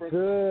very important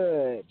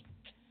principles. Good.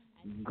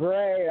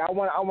 Great. I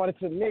wanted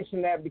to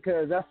mention that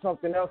because that's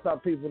something else our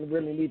people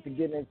really need to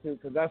get into,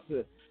 because that's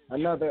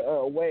another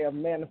way of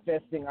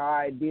manifesting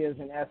our ideas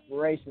and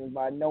aspirations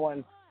by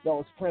knowing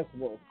those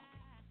principles.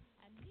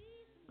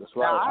 That's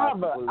right.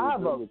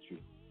 Now,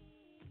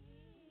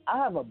 I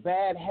have a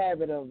bad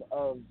habit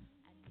of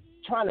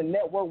trying to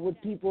network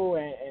with people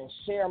and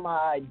share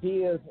my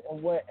ideas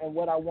and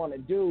what I want to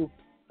do,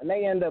 and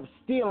they end up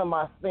stealing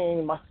my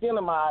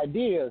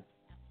ideas.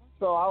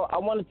 So I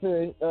wanted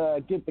to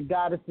get the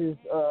goddess's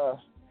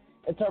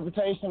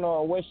interpretation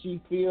on what she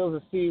feels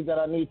or sees that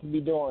I need to be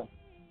doing.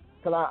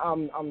 Because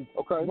I'm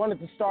wanted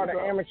to start an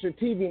amateur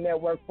TV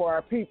network for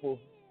our people.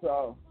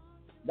 So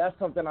that's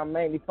something I'm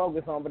mainly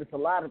focused on, but it's a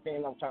lot of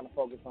things I'm trying to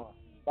focus on.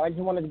 But I just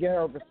wanted to get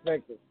her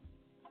perspective.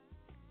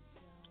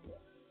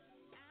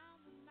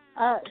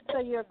 So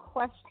your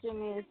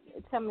question is,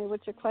 tell me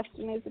what your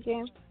question is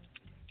again.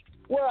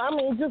 Well, I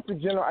mean, just a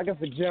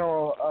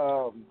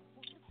general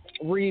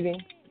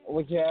reading.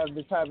 What you have,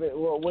 the type of,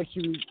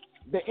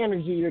 the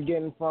energy you're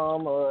getting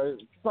from, or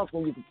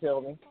something you can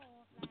tell me.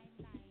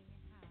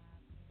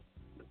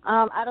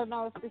 I don't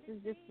know if this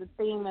is just the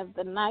theme of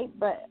the night,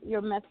 but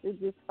your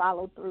message is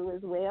follow through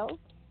as well.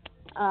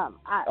 I'm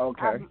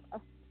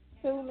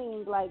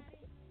assuming like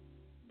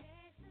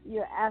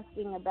you're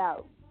asking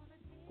about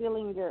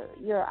stealing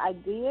your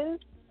ideas.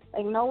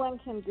 Like no one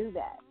can do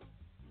that.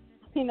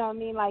 You know what I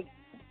mean? Like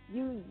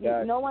you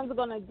no one's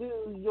gonna do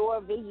your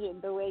vision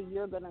the way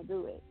you're gonna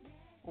do it.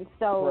 And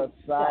so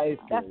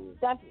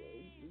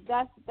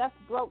that's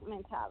broke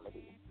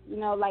mentality. You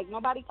know, like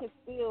nobody can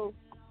steal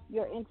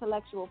your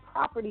intellectual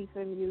property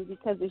from you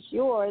because it's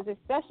yours,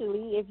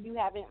 especially if you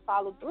haven't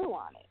followed through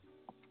on it.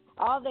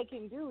 All they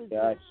can do is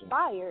get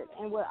inspired,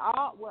 and we're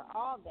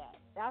all that.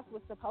 That's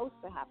what's supposed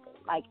to happen.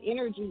 Like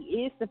energy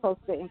is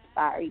supposed to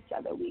inspire each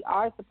other. We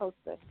are supposed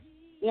to,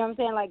 you know what I'm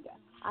saying? Like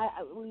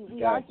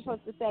we are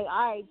supposed to say, all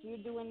right, you're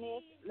doing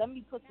this. Let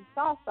me put some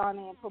sauce on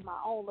it and put my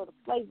own little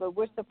flavor.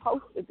 We're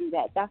supposed to do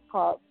that. That's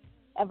called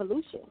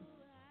evolution.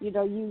 You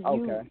know, you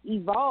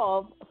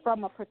evolve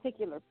from a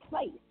particular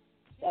place.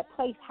 That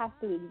place has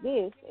to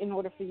exist in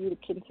order for you to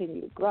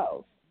continue to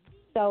grow.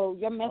 So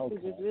your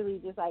message is really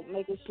just like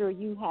making sure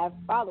you have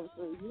follow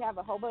through. You have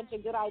a whole bunch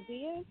of good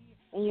ideas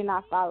and you're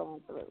not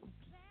following through.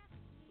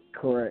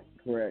 Correct.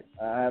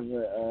 I have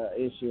an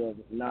issue of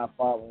not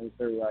following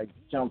through. I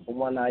jump from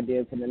one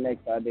idea to the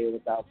next idea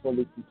without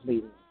fully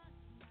completing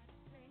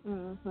it.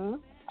 Mm-hmm.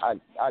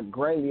 I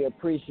greatly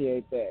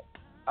appreciate that.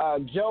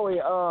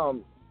 Joey,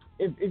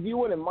 if you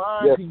wouldn't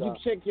mind, could you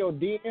check your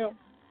DM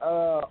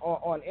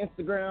on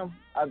Instagram?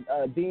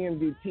 DM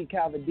you T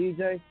Calvin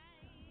DJ.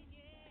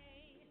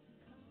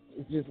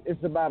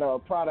 It's about a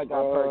product I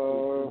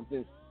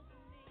purchased.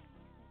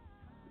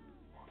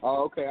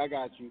 Oh, okay, I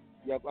got you.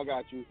 Yep, I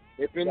got you.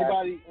 If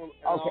anybody,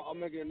 I'll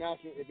make an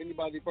announcement. If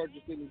anybody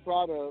purchased any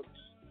products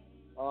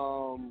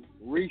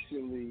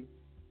recently,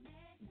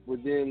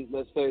 within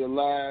let's say the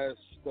last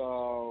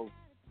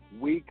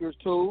week or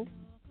two,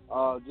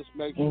 just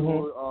make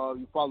sure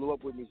you follow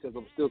up with me because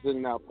I'm still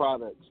sending out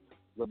products.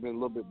 I've been a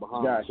little bit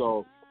behind,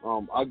 so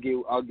I'll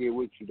get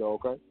with you though.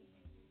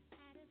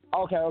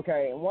 Okay.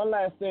 Okay. And one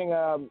last thing,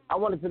 I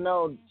wanted to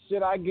know: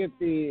 should I get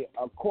the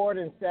Accord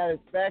and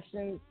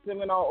Satisfaction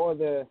seminar or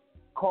the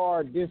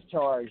car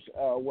discharge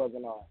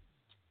webinar?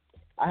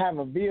 I have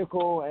a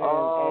vehicle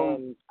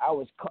and I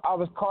was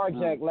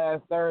carjacked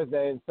last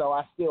Thursday, and so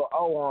I still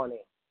owe on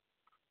it.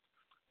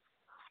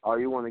 Oh,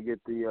 you want to get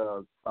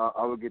the?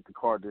 I will get the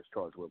car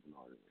discharge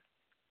webinar.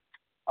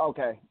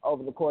 Okay,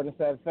 over the Accord and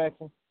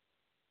Satisfaction.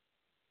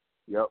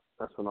 Yep,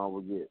 that's what I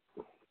will get.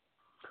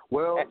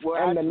 Well,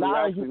 and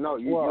actually, no.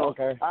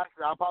 Okay.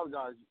 Actually, I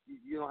apologize.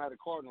 You don't have the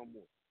car no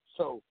more.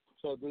 So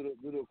do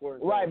the Accord.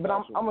 Right, but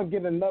I'm gonna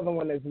get another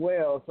one as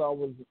well. So I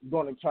was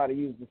going to try to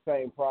use the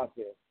same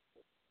process.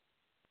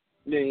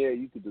 Yeah,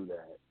 you could do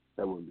that.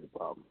 That wouldn't be a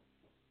problem.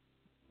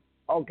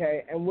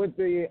 Okay, and with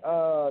the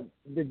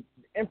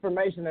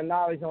information and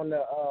knowledge on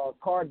the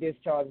car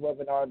discharge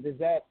webinar, does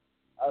that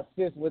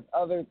assist with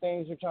other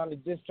things you're trying to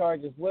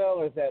discharge as well,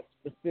 or is that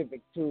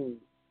specific to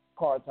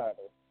car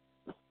title?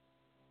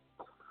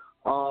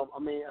 I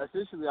mean,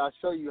 essentially, I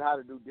show you how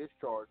to do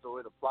discharge, so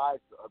it applies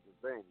to other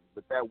things.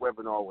 But that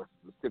webinar was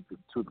specific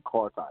to the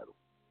car title.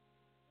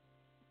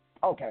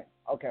 Okay.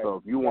 So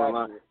if you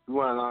want to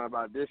learn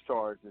about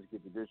discharge, just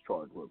get the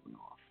discharge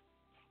webinar.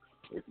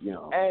 If you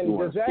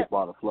want to skip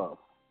all the fluff.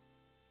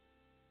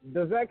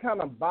 Does that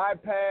kind of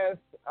bypass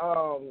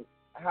how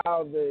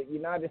the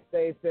United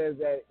States says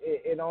that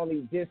it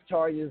only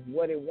discharges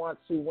what it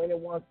wants to when it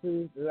wants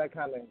to? Does that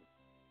kind of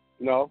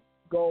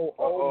go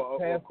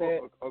past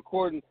that?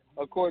 According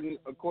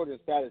to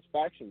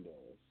Satisfaction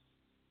does.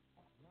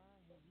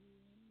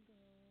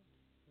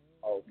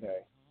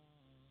 Okay.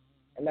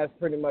 And that's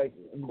pretty much,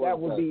 that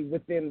would be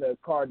within the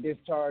car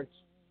discharge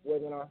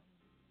webinar?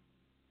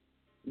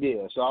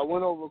 Yeah, so I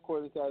went over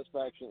According to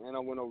Satisfaction and I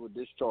went over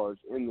discharge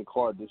in the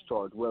car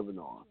discharge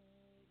webinar.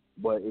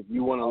 But if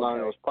you want to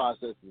learn those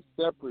processes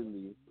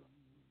separately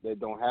that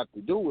don't have to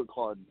do with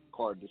car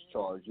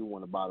discharge, you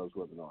want to buy those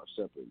webinars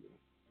separately.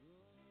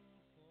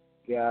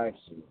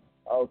 Gotcha.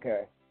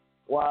 Okay.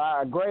 Well,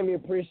 I greatly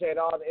appreciate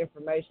all the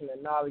information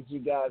and knowledge you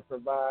guys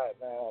provide,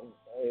 man.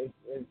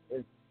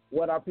 It's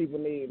what our people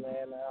need,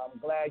 man. I'm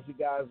glad you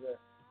guys are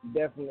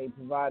definitely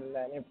providing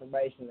that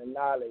information and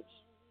knowledge.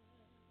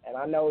 And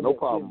I know this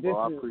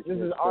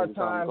is our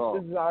time.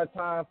 This is our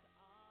time.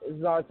 This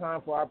is our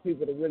time for our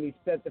people to really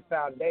set the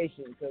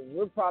foundation, because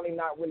we're probably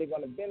not really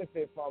going to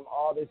benefit from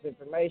all this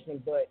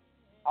information, but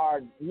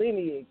our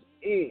lineage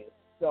is.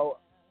 So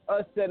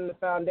us setting the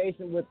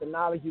foundation with the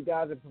knowledge you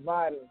guys are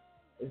providing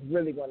is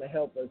really going to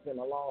help us in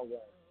the long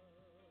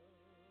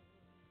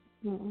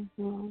run.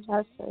 Mm-hmm.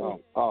 That's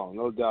it. Oh,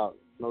 no doubt.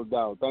 No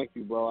doubt. Thank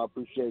you, bro. I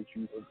appreciate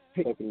you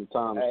taking the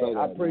time to say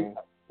that, man.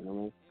 You know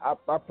what I mean?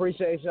 I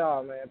appreciate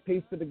y'all, man.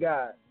 Peace to the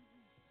God.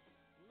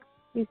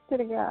 Peace to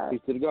the God.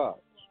 Peace to the God.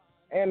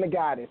 And the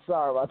goddess.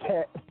 Sorry about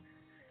that.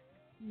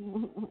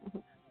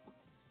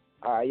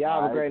 All right,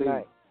 y'all have a great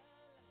night.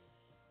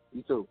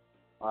 You too.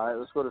 All right,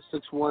 let's go to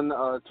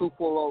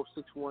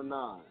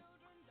 240-619.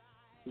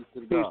 Peace to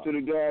the Peace God. to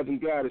the gods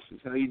and goddesses.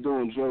 How you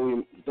doing, Joey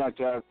and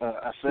Dr.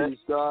 Asset? Peace,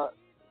 God.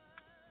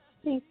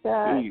 Peace,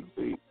 God.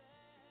 Peace.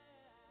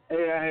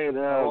 Hey, I had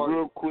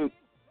real quick.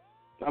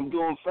 I'm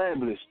doing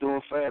fabulous.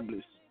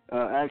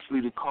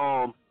 Actually, the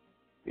call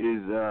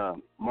is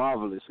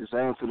marvelous. It's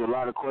answered a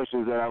lot of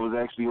questions that I was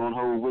actually on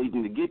hold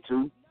waiting to get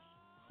to.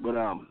 But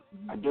I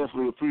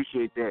definitely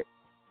appreciate that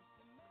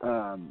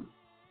 100%.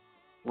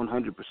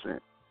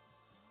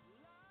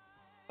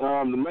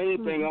 The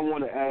main thing I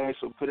want to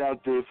ask or put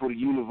out there for the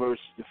universe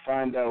to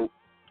find out,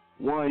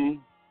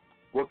 one,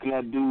 what can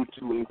I do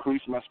to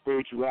increase my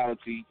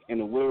spirituality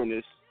and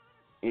awareness?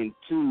 And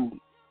two,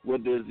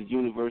 what does the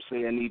universe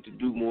say I need to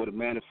do more to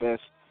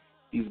manifest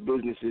these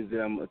businesses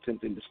that I'm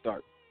attempting to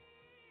start?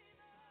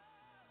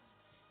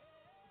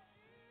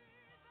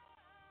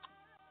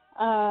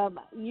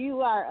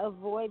 You are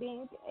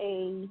avoiding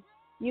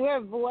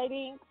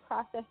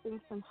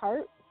processing some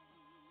hurt.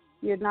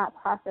 You're not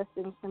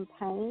processing some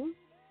pain.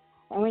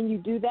 And when you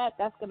do that,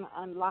 that's going to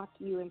unlock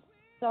you in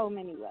so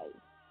many ways.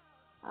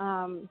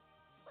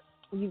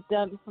 You've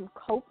done some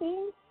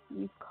coping.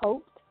 You've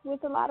coped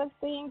with a lot of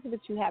things,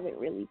 but you haven't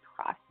really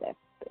processed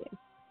it.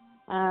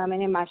 And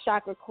in my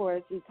chakra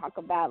course, we talk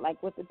about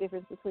like what the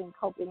difference between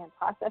coping and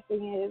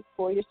processing is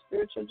for your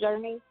spiritual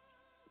journey.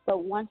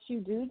 But once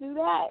you do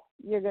that,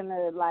 you're going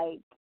to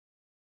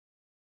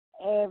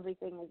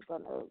everything is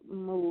going to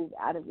move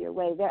out of your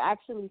way. They're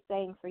actually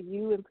saying for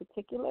you in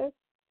particular,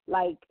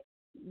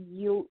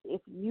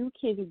 if you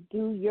can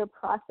do your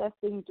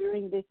processing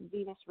during this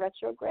Venus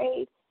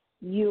retrograde,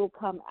 you'll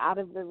come out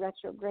of the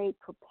retrograde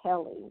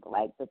propelling.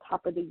 Like the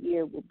top of the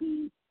year will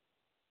be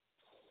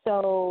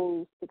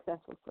so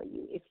successful for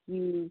you if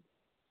you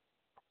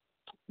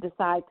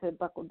decide to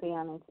buckle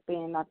down and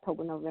spend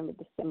October, November,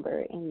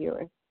 December in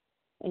your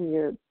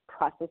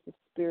process of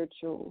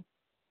spiritual,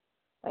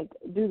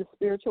 do the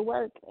spiritual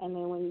work, and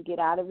then when you get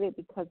out of it,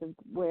 because of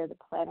where the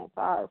planets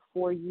are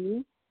for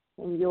you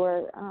in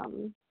your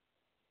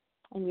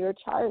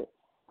chart,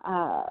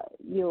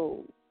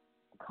 you'll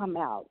come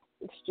out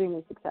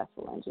extremely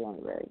successful in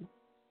January.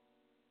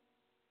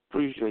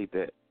 Appreciate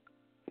that.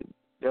 It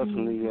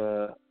definitely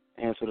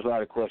answered a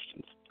lot of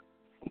questions.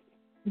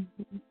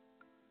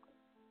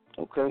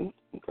 Okay.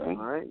 All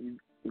right, you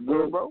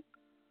good, bro?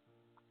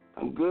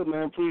 I'm good,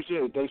 man.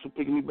 Appreciate it. Thanks for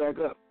picking me back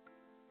up.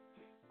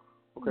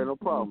 Okay, no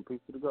problem. Peace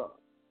to the God.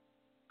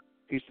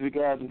 Peace to the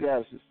gods and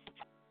goddesses.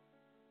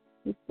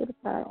 Peace to the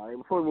God. All right,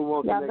 before we move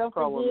on to the next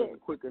call, I want to make a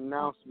quick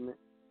announcement.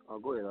 Oh,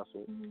 go ahead, I'll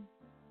say it.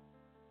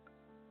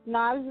 No,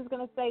 I was just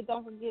going to say,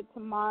 don't forget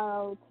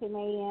tomorrow, 10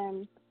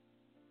 a.m.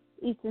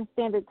 Eastern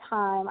Standard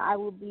Time, I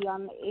will be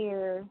on the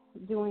air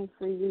doing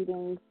free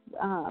readings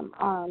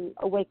on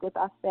Awake with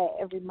Offset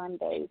every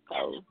Monday.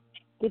 So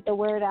get the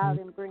word out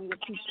and bring your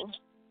people.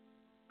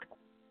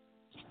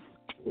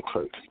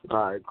 Okay.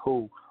 All right,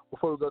 cool.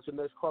 Before we go to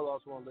the next call, I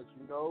also want to let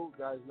you know,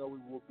 guys know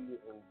we will be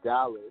in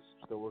Dallas,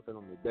 still working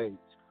on the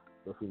dates.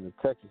 So if you're in the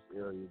Texas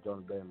area,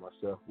 John Day and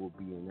myself will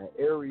be in that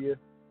area.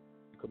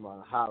 Come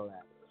on, holler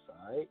at us, all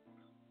right?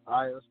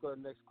 All right, let's go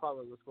to the next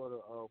caller. Let's go to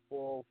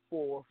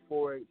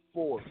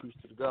 404-484. Peace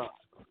to the God.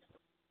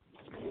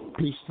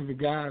 Peace to the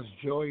guys,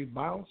 Joey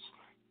Bounce.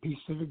 Peace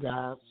to the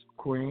guys,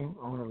 Queen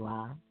on the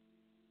line.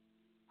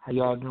 How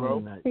y'all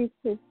doing tonight?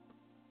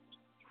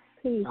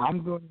 Peace.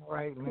 I'm doing all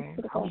right, man.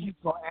 I was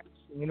just going to ask,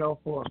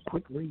 for a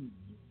quick read,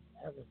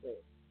 as I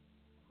said.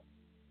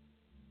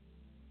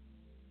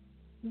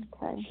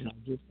 Okay. Should I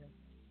get that?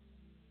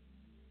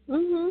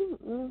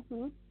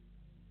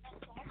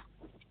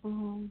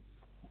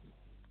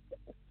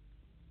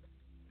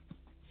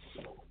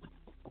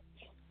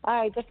 All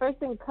right, the first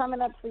thing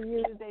coming up for you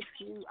is that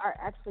you are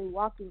actually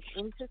walking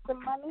into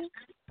some money.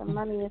 Some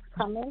money is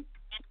coming.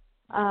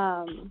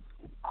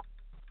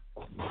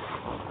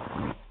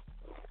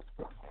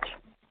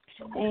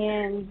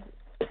 And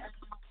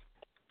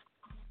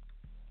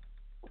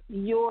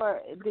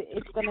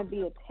it's going to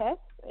be a test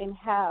in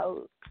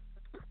how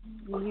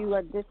you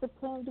are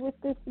disciplined with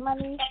this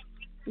money,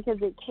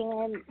 because it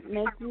can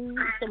make you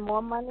some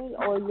more money,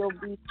 or you'll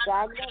be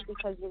stagnant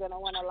because you're going to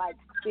want to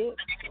sit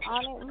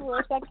on it for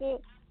a second.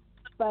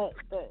 But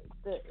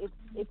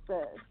it's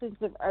a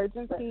sense of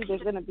urgency.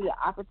 There's going to be an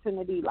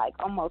opportunity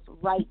almost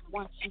right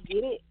once you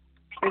get it,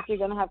 that you're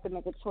going to have to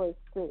make a choice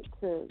to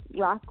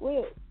rock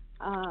with.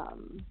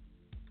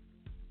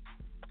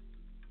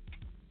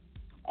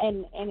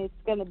 And it's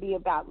going to be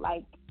about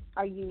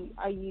are you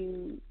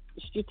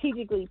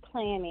strategically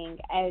planning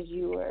as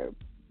you are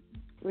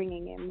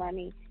bringing in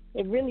money?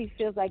 It really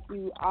feels like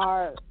you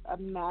are a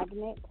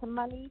magnet to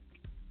money.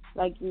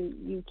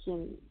 You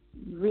can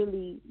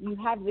really, you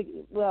have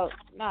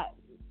not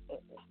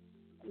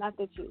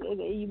that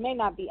you may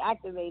not be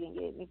activating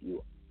it, and if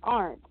you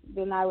aren't,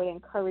 then I would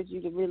encourage you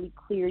to really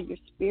clear your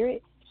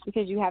spirit,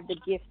 because you have the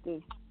gift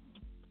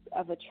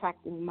of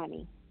attracting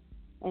money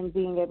and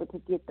being able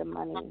to get the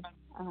money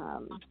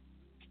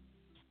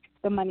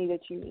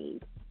that you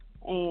need.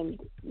 And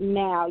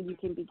now you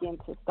can begin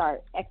to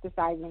start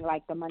exercising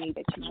the money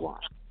that you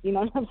want. You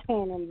know what I'm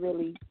saying? And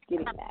really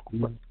getting that.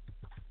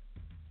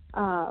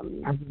 I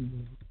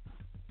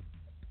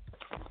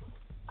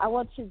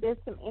want you. There's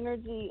some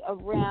energy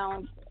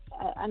around.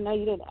 I know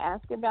you didn't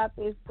ask about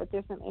this, but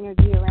there's some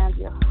energy around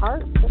your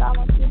heart that I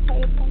want you to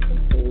pay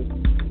attention to.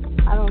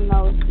 I don't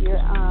know if you're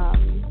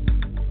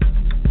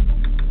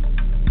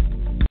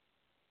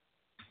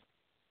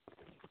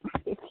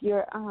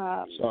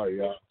Sorry,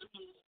 y'all.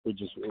 We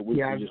just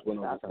went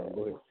over time.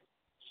 Go ahead.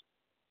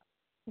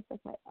 It's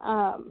okay.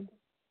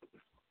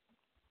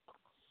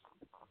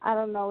 I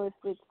don't know if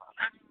it's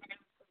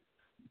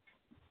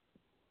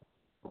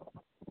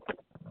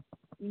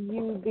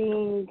you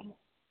being.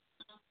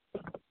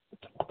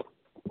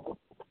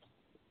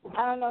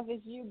 I don't know if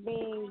it's you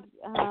being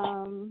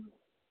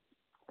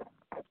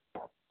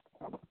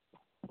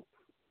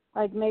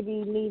like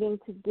maybe needing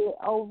to get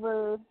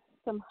over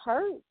some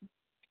hurt,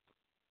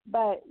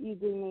 but you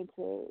do need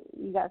to.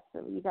 You got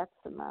some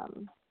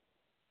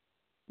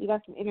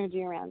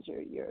energy around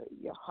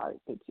your heart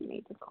that you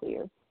need to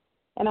clear.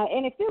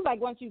 And it feels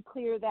like once you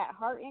clear that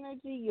heart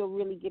energy, you'll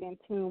really get in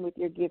tune with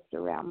your gift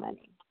around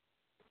money.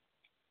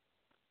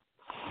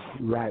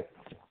 Right.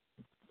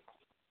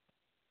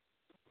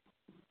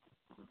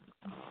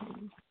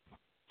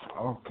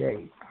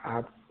 Okay.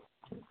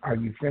 Are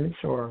you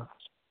finished or?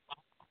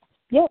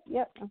 Yep,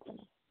 I'm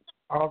finished.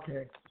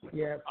 Okay.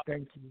 Yeah,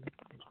 thank you.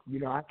 You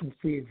know, I can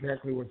see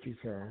exactly what you're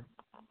saying.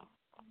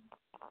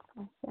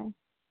 Okay.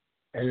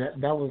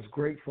 And that was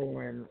grateful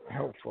and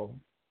helpful.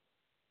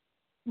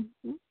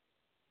 Mm-hmm.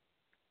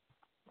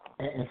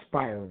 And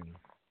inspiring.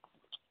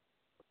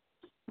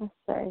 Let's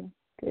say.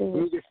 Good.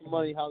 We'll get some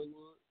money,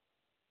 Hollywood.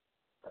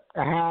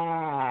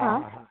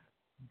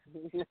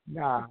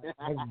 Nah, that's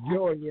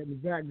Joey in the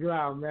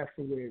background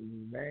messing with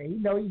me, man. He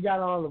know he got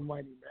all the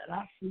money, man.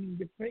 I see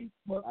your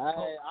Facebook.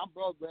 Hey, I'm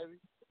broke, baby.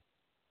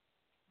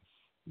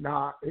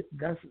 Nah,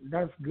 that's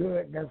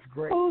good. That's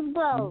great. Who's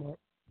broke? You know?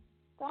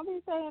 Don't be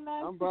saying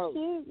that. I'm broke.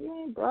 Shit, you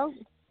ain't broke.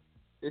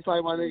 It's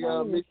like my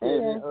nigga Mitch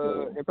said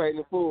and Paying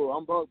the Fool.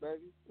 I'm broke,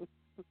 baby.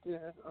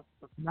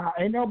 Nah,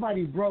 ain't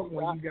nobody broke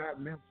when you got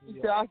mental wealth.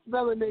 He said, I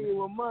smell a nigga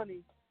with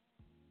money.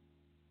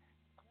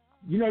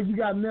 You know, you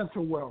got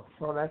mental wealth,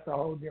 so that's a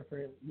whole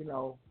different,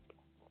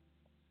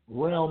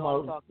 realm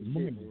of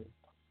money.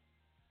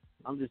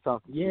 I'm just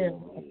talking shit.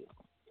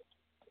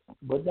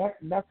 But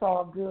that's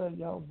all good,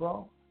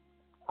 bro.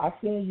 I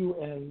seen you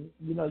and,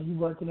 you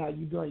working out,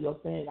 you doing your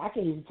thing. I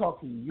can't even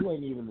talk to you. You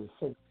ain't even a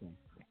citizen.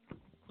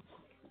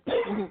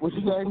 What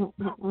you say?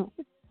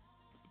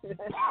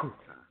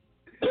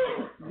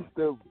 You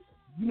stupid.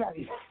 You're not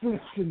even a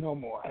citizen no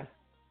more.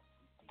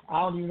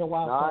 I don't even know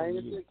why I'm talking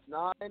to you.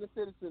 I ain't a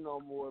citizen no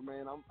more,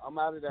 man. I'm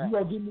out of that. You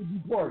gonna get me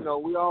deported.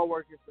 We all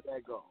working for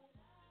that goal.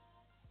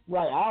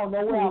 Right. I don't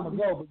know where I'm gonna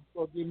go, but you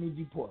gonna get me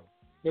deported.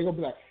 They're gonna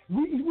be like,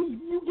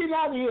 you get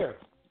out of here.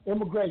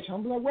 Immigration.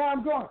 I'm like, where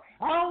I'm going?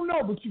 I don't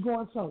know, but you're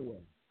going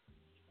somewhere.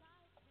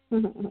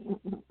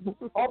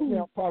 Okay,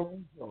 I'm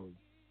following Joey.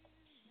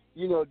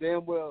 You know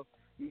damn well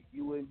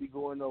you wouldn't be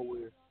going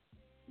nowhere.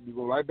 You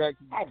go right back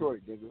to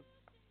Detroit, nigga.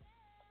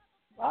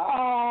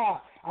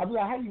 I'd be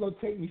like, how you gonna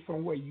take me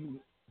from where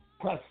you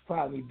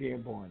probably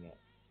being born at?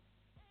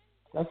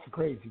 That's the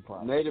crazy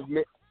part. Native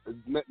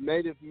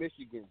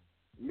Michigan.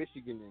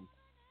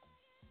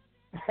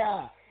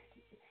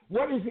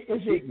 What is it?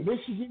 Is it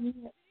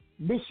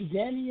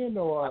Michiganian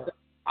or?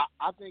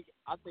 I think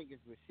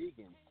it's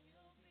Michigan.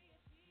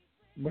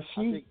 Michigan.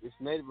 I think it's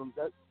Native.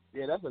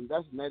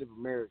 That's Native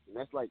American.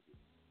 That's like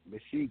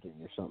Michigan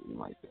or something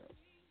like that.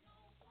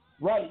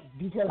 Right,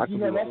 because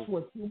that's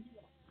what.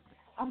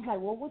 I was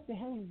like, well, what the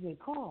hell is it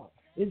called?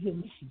 Is it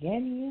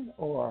Michiganian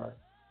or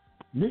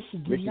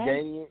Michigan?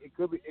 Michiganian. It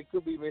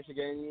could be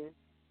Michiganian.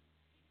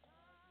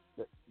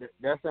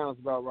 That sounds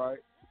about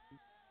right.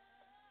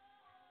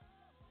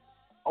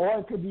 Or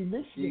it could be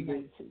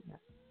Michigan.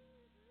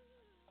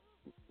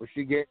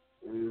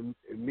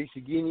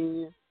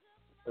 Michiganian.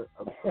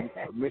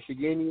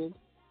 Michiganian.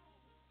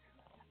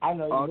 I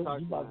know you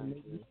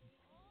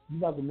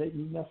about to make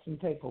me mess some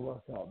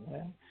paperwork up,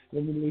 man.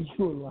 Let me leave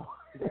you alone.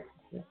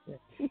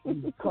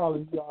 You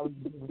calling me all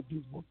these different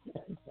people.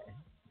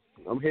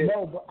 I'm here.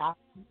 No, but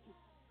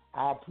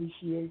I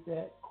appreciate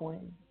that,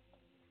 Queen.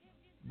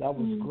 That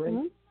was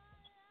great,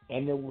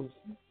 and it was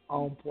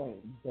on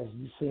point because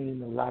you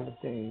seen a lot of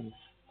things,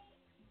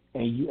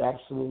 and you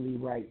absolutely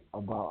right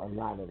about a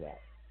lot of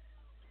that.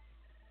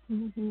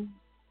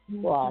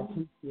 Well, I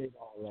appreciate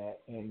all that,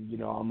 and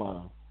I'm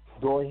gonna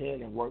go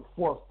ahead and work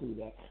forth through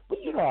that.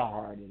 But you know how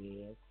hard it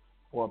is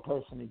for a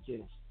person to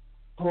just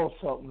throw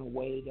something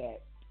away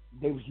that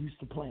they was used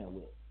to playing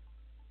with.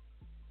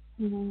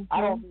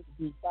 I don't mean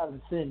to be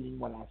condescending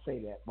when I say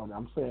that, but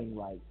I'm saying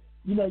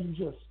you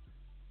just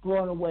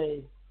throwing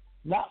away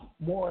not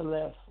more or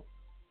less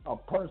a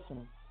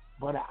person,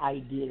 but an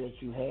idea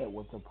that you had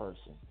with a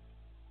person.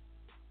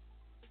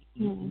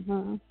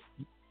 You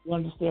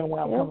understand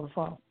where I'm coming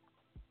from?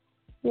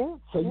 Yeah.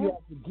 So you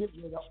have to get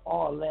rid of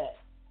all that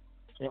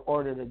in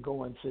order to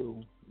go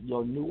into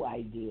your new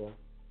idea,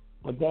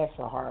 but that's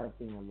a hard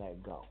thing to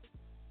let go,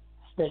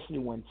 especially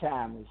when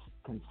time is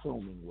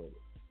consuming with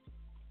it.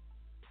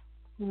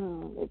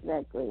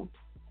 Exactly.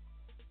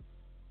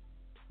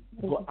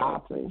 But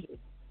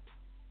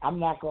I'm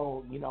not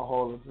gonna,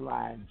 hold up the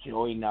line.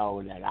 Joey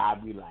know that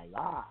I'll be like,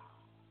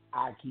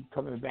 I keep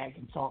coming back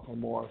and talking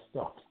more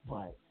stuff,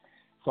 but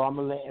so I'm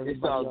gonna let everybody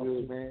it's all else.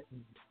 Good, man.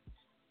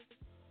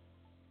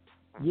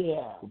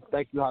 Yeah.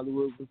 Thank you,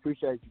 Hollywood. We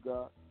appreciate you,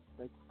 God.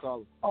 Thanks for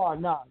calling. Oh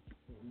no,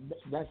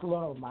 that's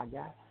love, my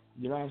guy.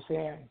 You know what I'm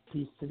saying?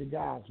 Peace to the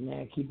guys,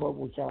 man. Keep up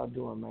what y'all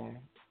doing, man.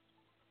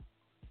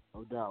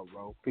 No doubt,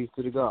 bro. Peace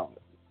to the God.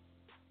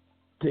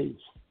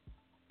 Peace.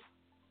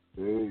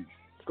 Peace.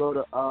 Go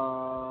to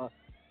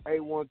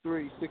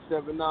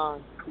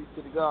 813-679. Peace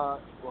to the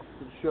God. Welcome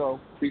to the show.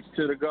 Peace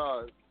to the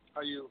God.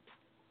 How you?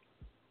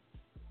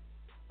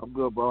 I'm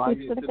good, bro. How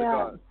Peace you? to the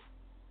God.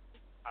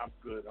 I'm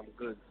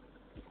good.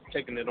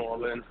 Taking it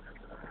all in.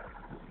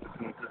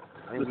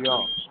 Ain't we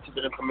all? To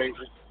the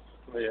information.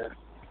 Yeah.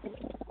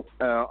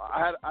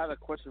 I had a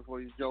question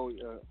for you, Joey,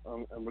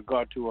 in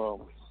regard to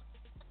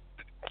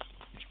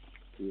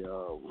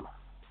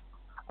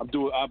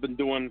I've been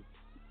doing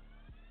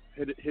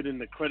hitting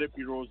the credit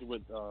bureaus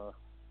with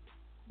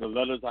the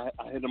letters. I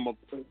hit them up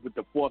with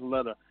the fourth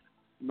letter.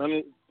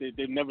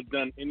 They've never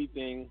done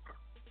anything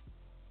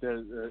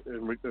in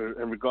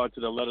regard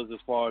to the letters as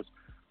far as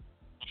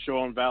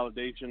showing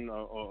validation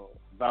or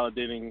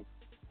validating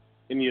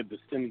any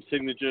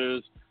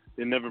signatures.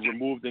 They never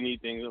removed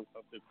anything of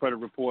the credit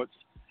reports.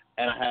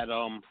 And I had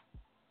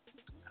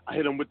I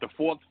hit them with the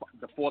fourth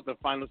and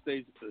final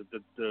stage,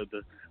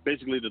 the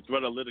basically the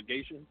threat of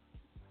litigation.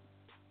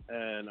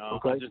 And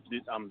okay.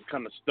 I'm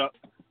kind of stuck.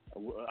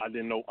 I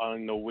didn't know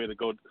where to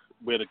go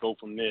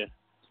from there.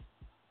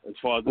 As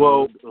far as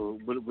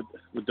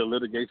with the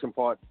litigation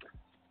part,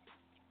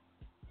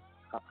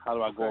 how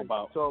do I go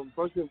about? So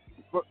first thing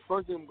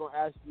I'm going to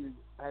ask you: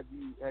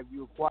 Have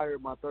you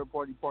acquired my third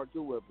party Part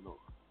 2 webinar?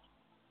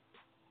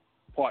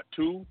 Part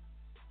 2?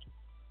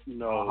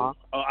 No.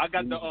 I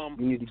got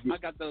I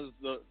got the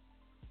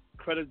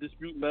credit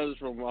dispute letters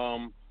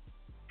from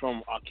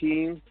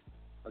Akeem.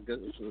 I guess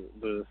it's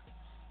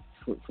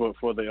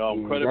for the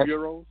credit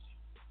bureaus.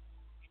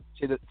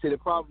 See, the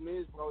problem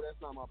is, bro, that's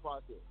not my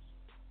process.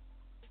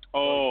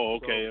 Oh,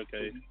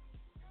 okay.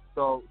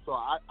 So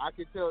I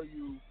can tell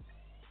you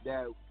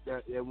that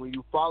when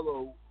you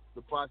follow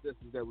the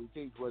processes that we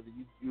teach, whether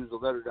you use a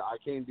letter that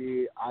Akeem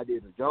did, I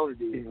did, or Jonah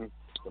did,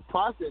 the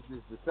process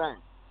is the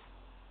same.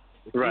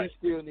 But you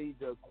still need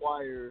to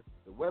acquire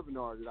the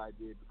webinar that I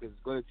did because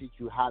it's going to teach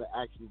you how to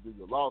actually do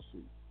your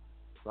lawsuit.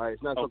 Right?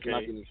 It's not something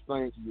I can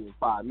explain to you in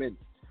 5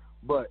 minutes.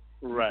 But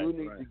you do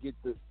need to get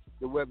the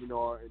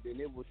webinar, and then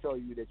it will show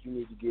you that you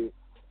need to get,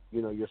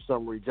 your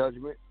summary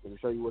judgment. It'll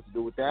show you what to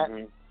do with that.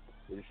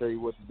 It'll show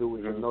you what to do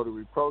with your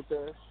notary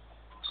protest.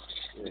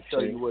 It'll show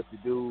you what to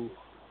do.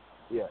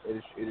 Yeah,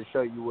 it'll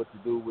show you what to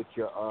do with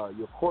your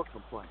court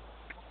complaint.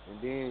 And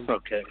then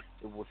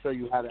it will show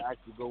you how to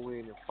actually go in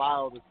and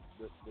file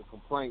the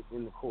complaint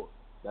in the court.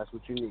 That's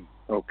what you need.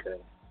 Okay.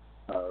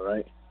 All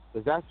right.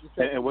 That's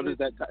and what is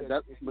that?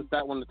 Was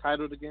that one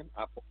titled again?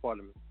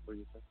 Pardon me. What did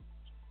you say?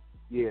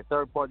 Yeah,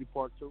 third party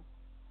Part 2.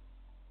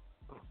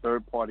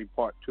 Third party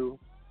Part 2.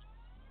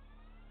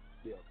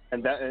 Yeah.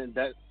 And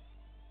that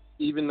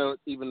even though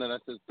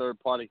that says third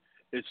party,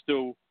 it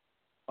still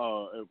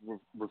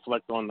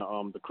reflect on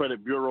the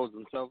credit bureaus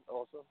themselves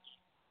also.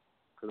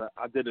 Because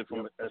I did it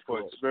from for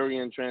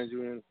Experian,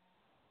 TransUnion.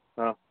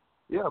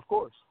 Yeah, of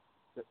course.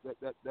 That's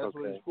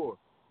what it's for.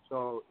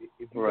 So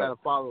if you got to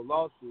file a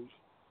lawsuit,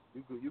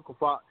 you can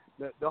file.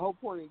 The whole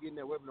point in getting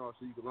that webinar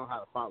so you can learn how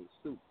to file a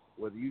suit,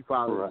 whether you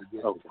file it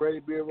against the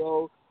credit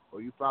bureau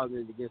or you file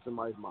it against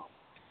somebody's mom.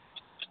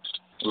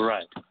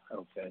 Right.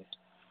 Okay.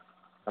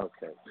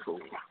 Cool.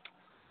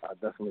 I'm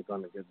definitely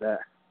gonna get that.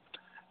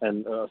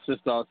 And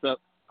Sister, I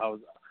was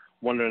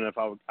wondering if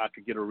I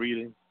could get a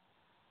reading.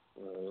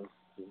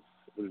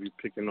 We'll be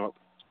picking up.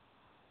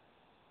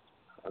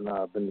 I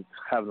know I've been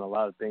having a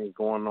lot of things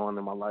going on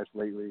in my life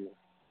lately.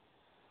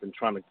 Been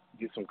trying to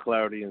get some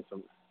clarity and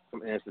some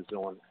answers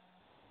on it.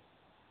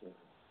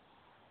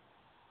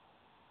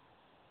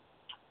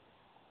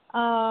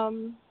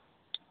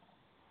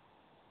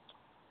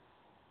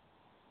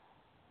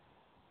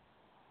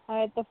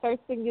 The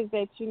first thing is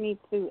that you need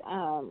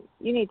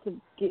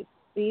to get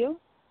still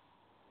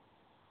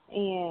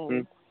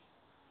and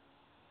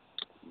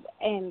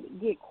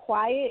get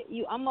quiet.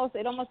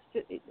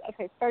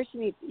 First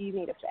you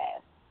need a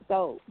fast.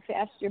 So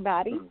fast your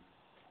body.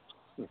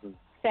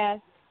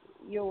 Fast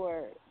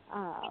your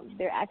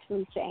they're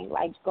actually saying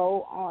like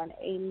go on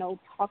a no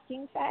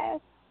talking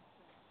fast.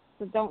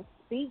 So don't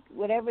speak.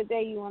 Whatever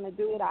day you want to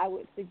do it, I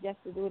would suggest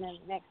to do it in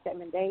the next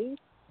 7 days.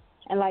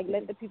 And like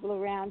let the people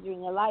around you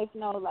in your life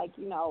know, like,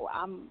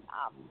 I'm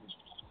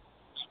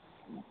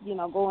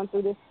going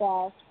through this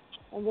fast,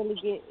 and really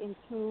get in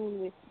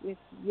tune with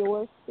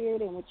your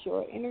spirit and with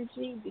your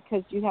energy,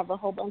 because you have a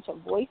whole bunch of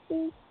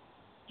voices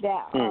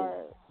that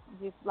are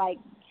just like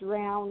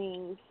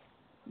drowning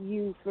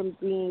you from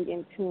being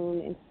in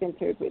tune and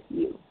centered with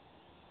you.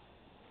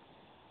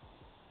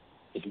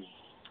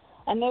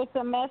 And there's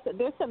some mess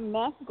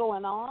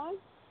going on,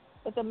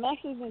 But the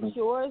message is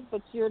yours,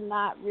 but you're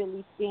not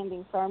really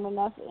standing firm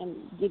enough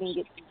and getting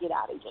it to get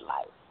out of your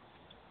life.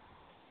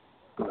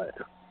 Right.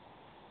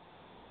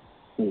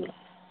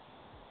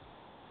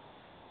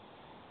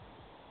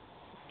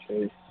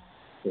 Okay.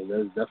 So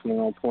that's definitely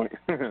on point.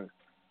 I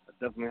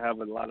definitely have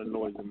a lot of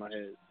noise in my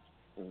head.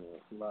 A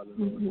lot of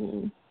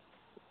noise.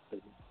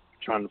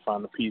 Trying to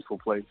find a peaceful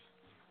place.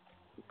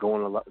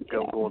 Going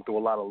through a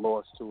lot of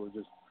loss too.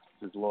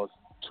 Just lost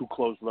 2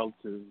 close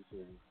relatives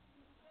and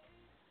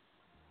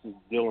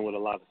just dealing with a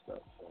lot of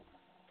stuff. So,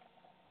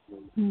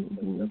 that's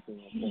definitely on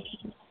point.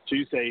 So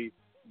you say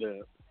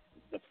the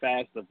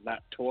fast of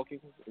not talking,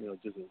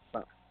 just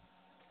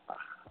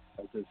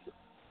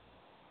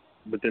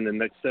within the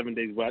next 7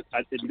 days.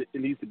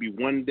 It needs to be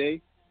 1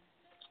 day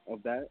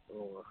of that,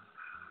 or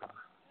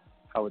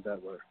how would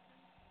that work?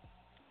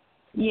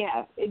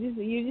 Yeah,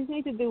 you just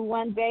need to do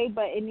 1 day,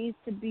 but it needs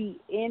to be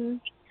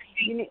in.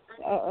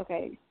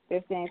 Okay,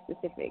 they're saying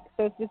specific.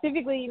 So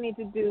specifically, you need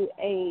to do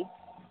a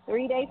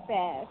 3-day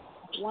fast.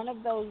 One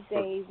of those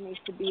days needs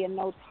to be a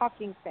no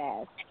talking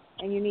fast,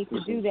 and you need to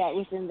do that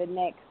within the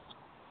next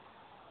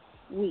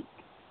week.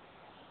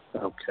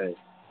 Okay.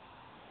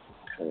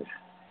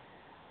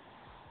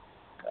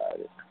 Got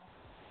it.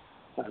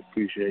 I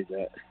appreciate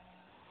that.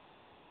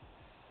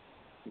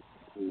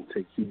 We'll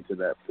take heed to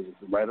that, please.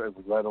 It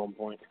was right on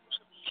point.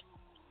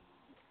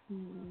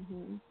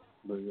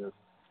 But yeah.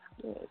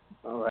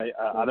 All right.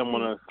 I don't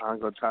want to. I'm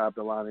gonna tie up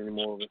the line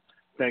anymore.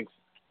 Thanks,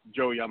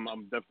 Joey. I'm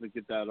definitely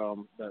get that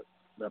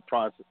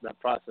process,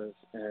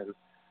 and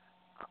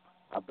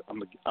I'm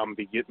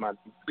begin my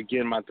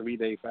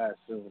 3-day fast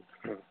soon.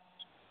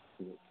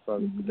 So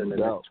within the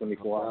next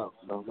 24 hours.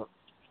 No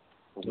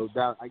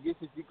doubt. I guess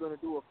if you're gonna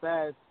do a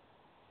fast,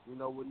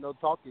 with no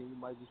talking, you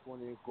might just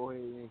want to go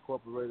ahead and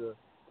incorporate a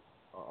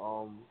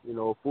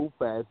food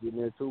fast in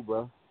there too,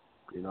 bro.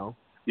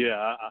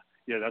 Yeah,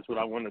 that's what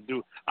I want to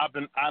do. I've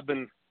been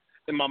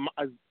in my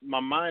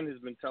mind has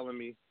been telling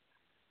me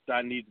that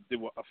I need to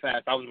do a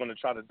fast. I was going to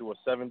try to do a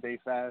 7-day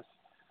fast,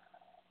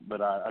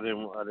 but I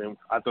didn't.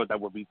 I thought that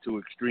would be too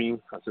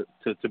extreme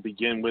to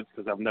begin with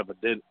because I've never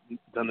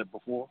done it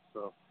before.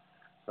 So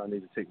I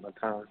need to take my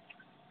time.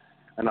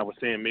 And I was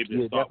saying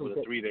maybe start with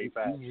a 3-day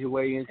fast. Ease your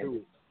way into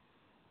it.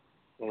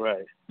 All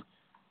right.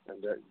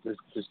 And that this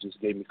just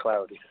gave me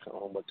clarity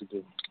on what to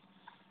do.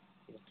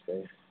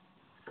 Okay.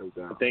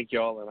 Well, thank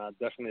y'all, and I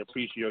definitely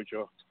appreciate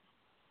y'all.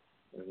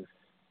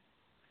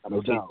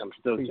 I'm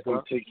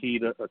take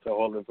heed to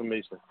all the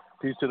information.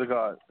 Peace to the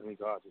God.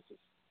 God.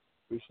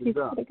 Peace to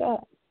God.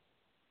 All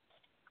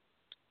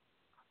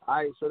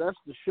right, so that's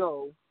the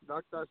show.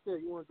 Dr. I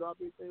said, you want to drop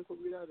anything before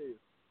we get out of here?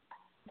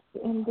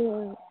 And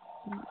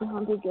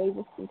DeAndre gave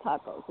us some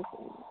tacos.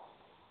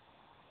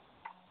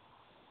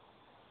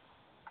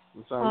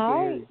 I'm sorry.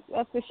 All right,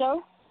 that's the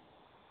show.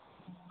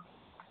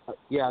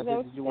 Yeah, I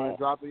said, did you want to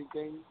drop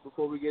anything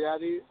before we get out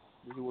of here?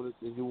 Did you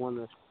want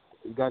to?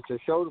 You got your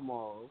show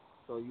tomorrow,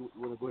 so you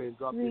want to go ahead and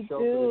drop your show so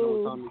they know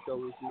what time your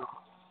show is here?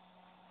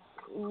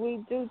 We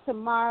do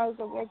tomorrow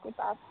to work with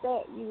our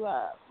set. We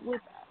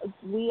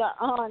are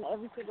on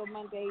every single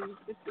Monday.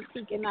 Sister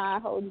Teak and I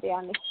holding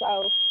down the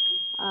show.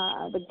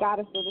 The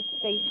goddess of the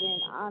station,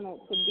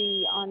 honored to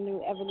be on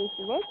New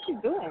Evolution. What's she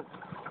doing?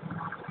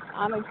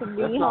 Honored to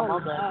be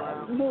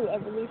on New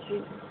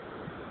Evolution.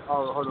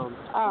 Oh, hold on.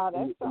 Oh,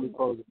 let me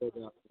close it back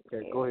out.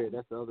 Okay, go ahead.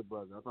 That's the other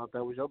brother. I thought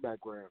that was your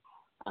background.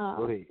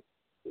 Go ahead.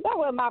 That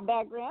was my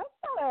background.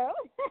 Hello.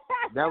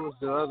 That was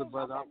the other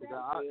brother. I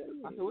forgot. I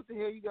said, what the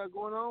hell you got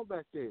going on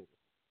back there?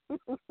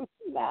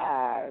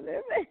 Nah.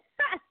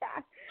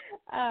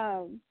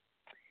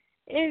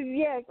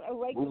 Yes,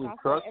 Awake with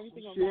myself every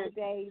single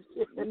Monday.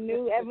 The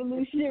New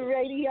Evolution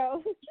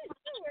Radio.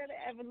 Where the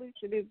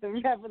evolution is the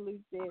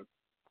revolution.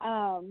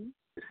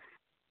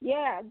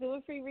 Yeah,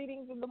 doing free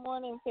readings in the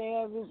morning,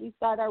 fam. We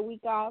start our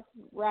week off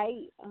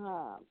right.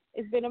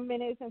 It's been a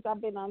minute since I've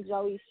been on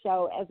Joey's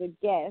show as a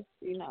guest.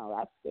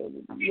 I still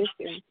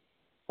listen.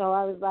 So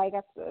I was like,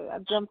 I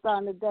jumped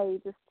on today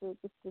just to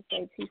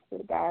say peace to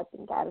the gods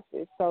and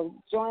goddesses. So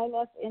join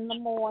us in the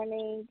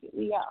morning.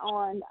 We are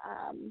on.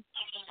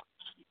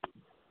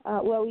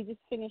 We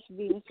just finished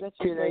Venus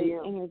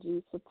retrograde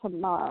energy for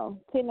tomorrow,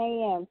 10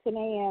 a.m.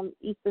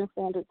 Eastern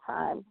Standard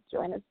Time.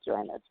 Join us.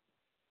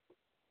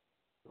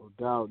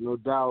 No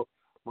doubt.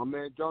 My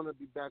man Jonah will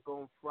be back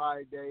on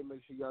Friday.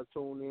 Make sure y'all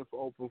tune in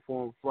for Open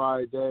Forum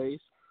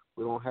Fridays.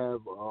 We don't have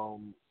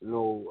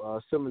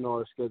no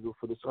seminars scheduled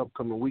for this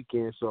upcoming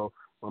weekend, so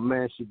my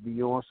man should be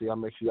on. So y'all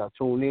make sure y'all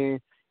tune in.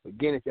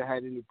 Again, if you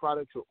had any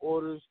products or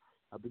orders,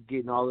 I'll be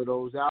getting all of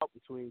those out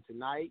between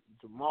tonight and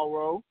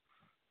tomorrow.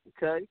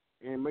 Okay?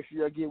 And make sure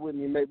y'all get with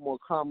me at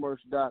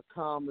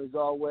MakeMoreCommerce.com as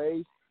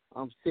always.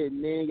 I'm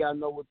sitting in. Y'all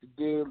know what the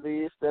deal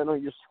is. Stand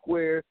on your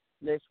square.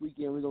 Next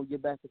weekend, we're going to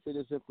get back into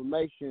this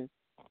information,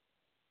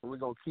 and we're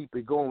going to keep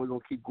it going. We're going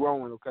to keep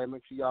growing, okay?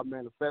 Make sure y'all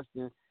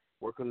manifesting,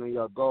 working on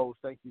your goals.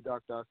 Thank you,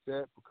 Dr.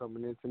 Aset, for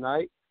coming in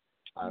tonight.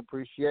 I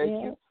appreciate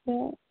you.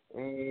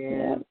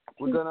 And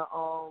we're going to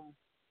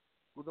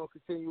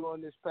continue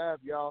on this path,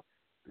 y'all.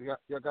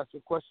 Y'all got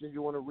some questions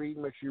you want to read?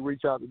 Make sure you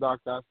reach out to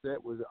Dr.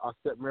 Aset. Was it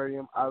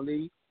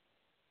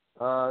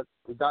AsetMariamAli.com?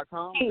 Is that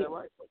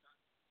right?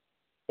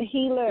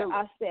 Healer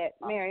Aset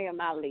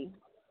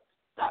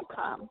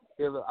MariamAli.com.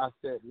 Healer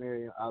Aset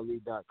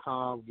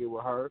MariamAli.com. Get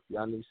with her if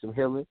y'all need some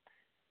healing.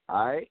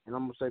 All right, and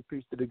I'm gonna say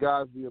peace to the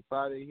guys. We up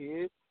out of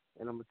here,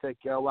 and I'm gonna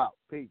take y'all out.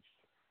 Peace.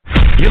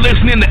 You're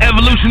listening to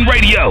Evolution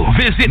Radio.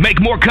 Visit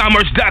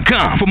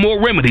MakeMoreCommerce.com for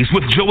more remedies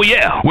with Joey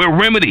L, where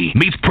remedy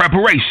meets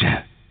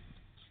preparation.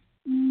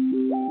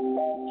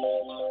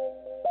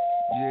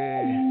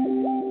 Yeah,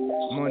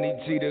 Money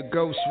G the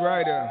Ghost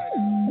Rider.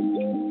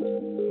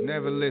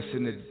 Never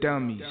listen to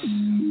dummies,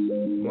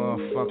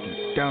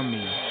 motherfucking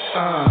dummies.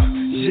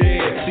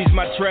 Yeah, these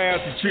my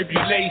trials and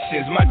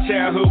tribulations. My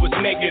childhood was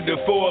negative,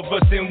 4 of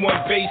us in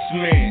one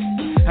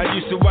basement. I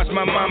used to watch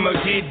my mama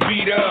get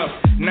beat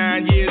up.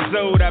 9 years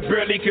old, I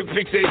barely could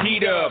pick the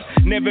heat up.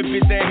 Never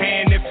bit the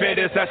hand that fed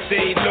us, I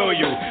stayed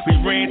loyal. We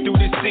ran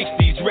through the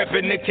 60s,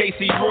 repping the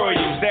KC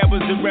Royals. That was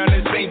around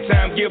the same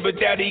time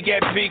Gilbert Dowdy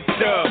got picked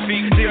up.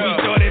 Then we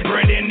started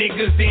branding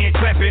niggas, then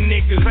clapping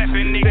niggas.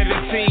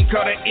 17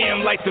 caught an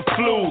M like the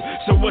flu.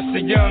 So what's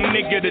the young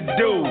nigga to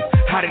do?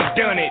 I done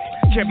done it.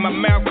 Kept my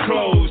mouth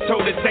closed,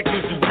 told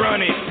detectives to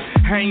run it.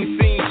 I ain't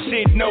seen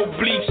shit, no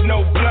bleach,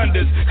 no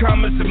blunders.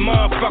 Karma's a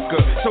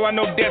motherfucker, so I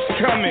know death's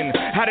coming.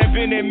 I'd have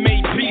been and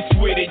made peace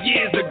with it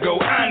years ago,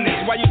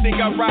 honest. Why you think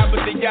I ride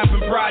with the yap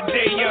in broad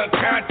day,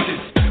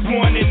 unconscious?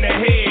 One in the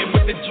head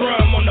with the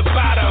drum on the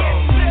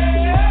bottom.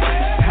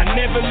 I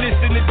never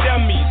listen to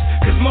dummies,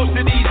 cause most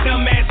of these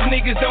dumbass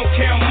niggas don't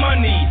count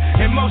money.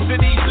 And most of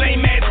these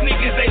lame ass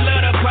niggas, they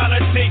love the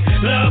politics.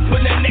 Love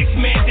putting the next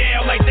man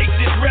down like they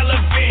just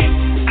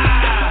relevant.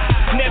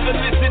 Never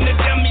listen to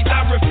dummies,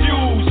 I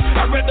refuse.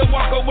 I'd rather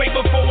walk away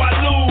before I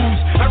lose.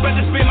 I'd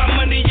rather spend my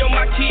money on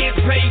my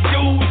kids, pay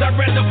dues. I'd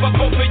rather fuck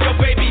both of your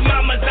baby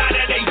mamas out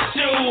of they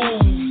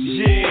shoes.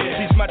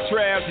 Yeah, these my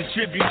trials and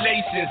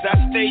tribulations.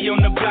 I stay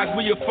on the block,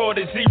 we afford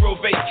a 0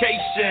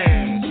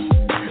 vacations.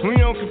 We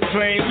don't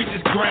complain, we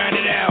just grind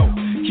it out.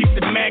 Keep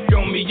the Mac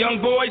on me, young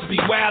boys be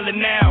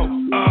wildin' out.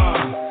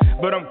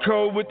 But I'm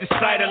cold with the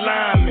sight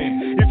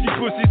alignment. If you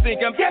pussies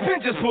think I'm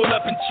yapping, just pull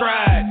up and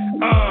try it.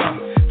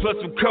 Plus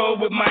I'm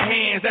cold with my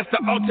hands. That's the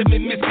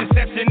ultimate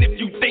misconception if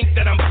you think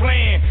that I'm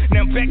playing.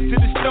 Now back to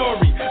the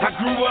story. I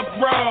grew up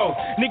raw.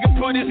 Nigga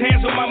put his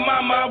hands on my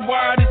mama, I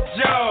wired his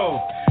jaw.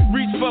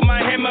 Reach for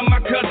my hammer, my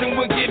cousin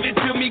would give it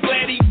to me.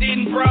 Glad he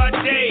didn't broad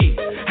day.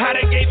 I'd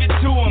have gave it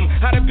to him.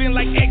 I'd have been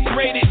like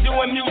X-rated,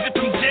 doing music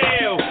from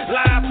jail.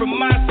 Live from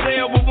my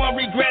cell, but one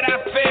regret I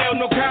failed.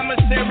 No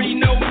commissary,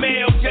 no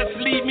mail, just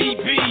leave me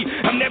be.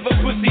 I'm never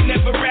pussy,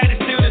 never rat,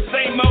 it's still the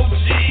same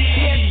OG.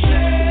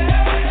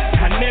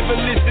 I never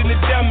listen to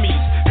dummies,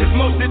 cause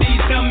most of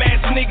these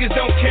dumbass niggas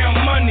don't count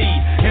money.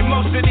 And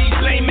most of these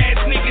lame ass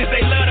niggas,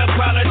 they love the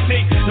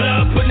politics.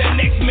 Love putting the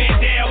next man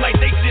down like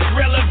they just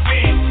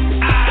relevant.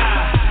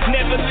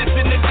 Never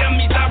listen to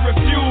dummies, I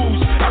refuse.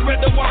 I'd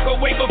rather walk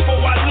away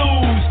before I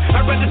lose.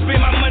 I'd rather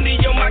spend my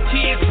money on my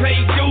kids, pay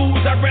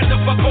dues. I'd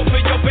rather fuck over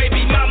your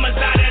baby mamas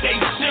out of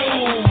they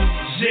shoes.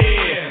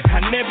 Yeah,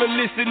 I never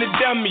listen to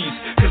dummies,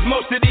 cause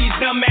most of these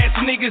dumbass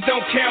niggas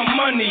don't count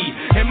money.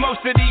 And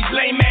most of these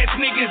lame ass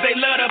niggas, they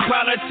love the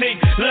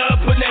politics.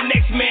 Love putting the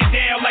next man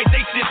down like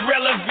they just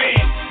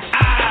relevant.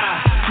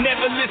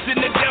 Never listen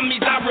to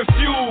dummies, I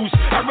refuse.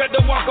 I'd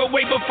rather walk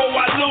away before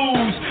I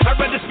lose. I'd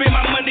rather spend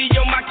my money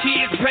on my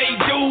kids, pay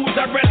dues.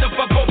 I'd rather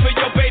fuck both of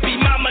your baby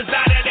mamas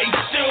out of they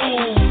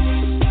shoes.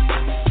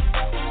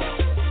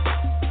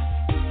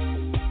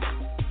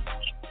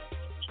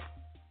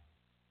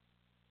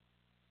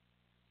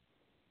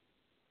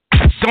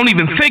 Don't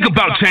even think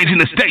about changing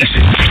the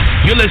station.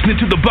 You're listening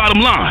to The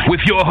Bottom Line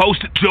with your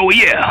host,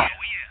 Joey L.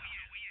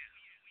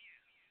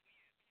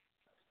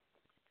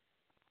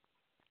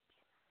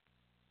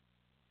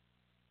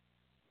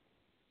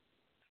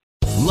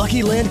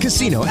 Lucky Land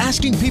Casino,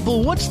 asking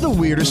people, what's the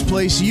weirdest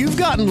place you've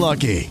gotten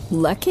lucky?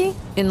 Lucky?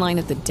 In line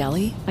at the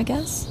deli, I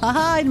guess?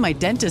 Aha, in my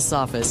dentist's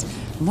office.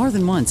 More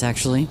than once,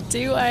 actually.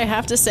 Do I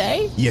have to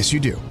say? Yes, you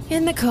do.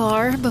 In the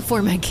car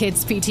before my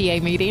kids'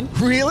 PTA meeting.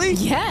 Really?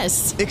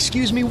 Yes.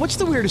 Excuse me, what's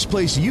the weirdest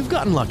place you've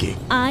gotten lucky?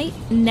 I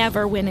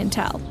never win and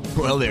tell.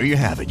 Well, there you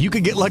have it. You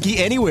can get lucky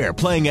anywhere,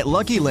 playing at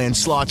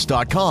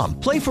LuckyLandSlots.com.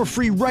 Play for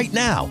free right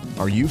now.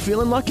 Are you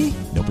feeling lucky?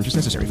 No purchase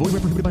necessary. Void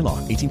where prohibited by law.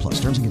 18+.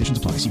 Terms and conditions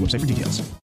apply. See website for details.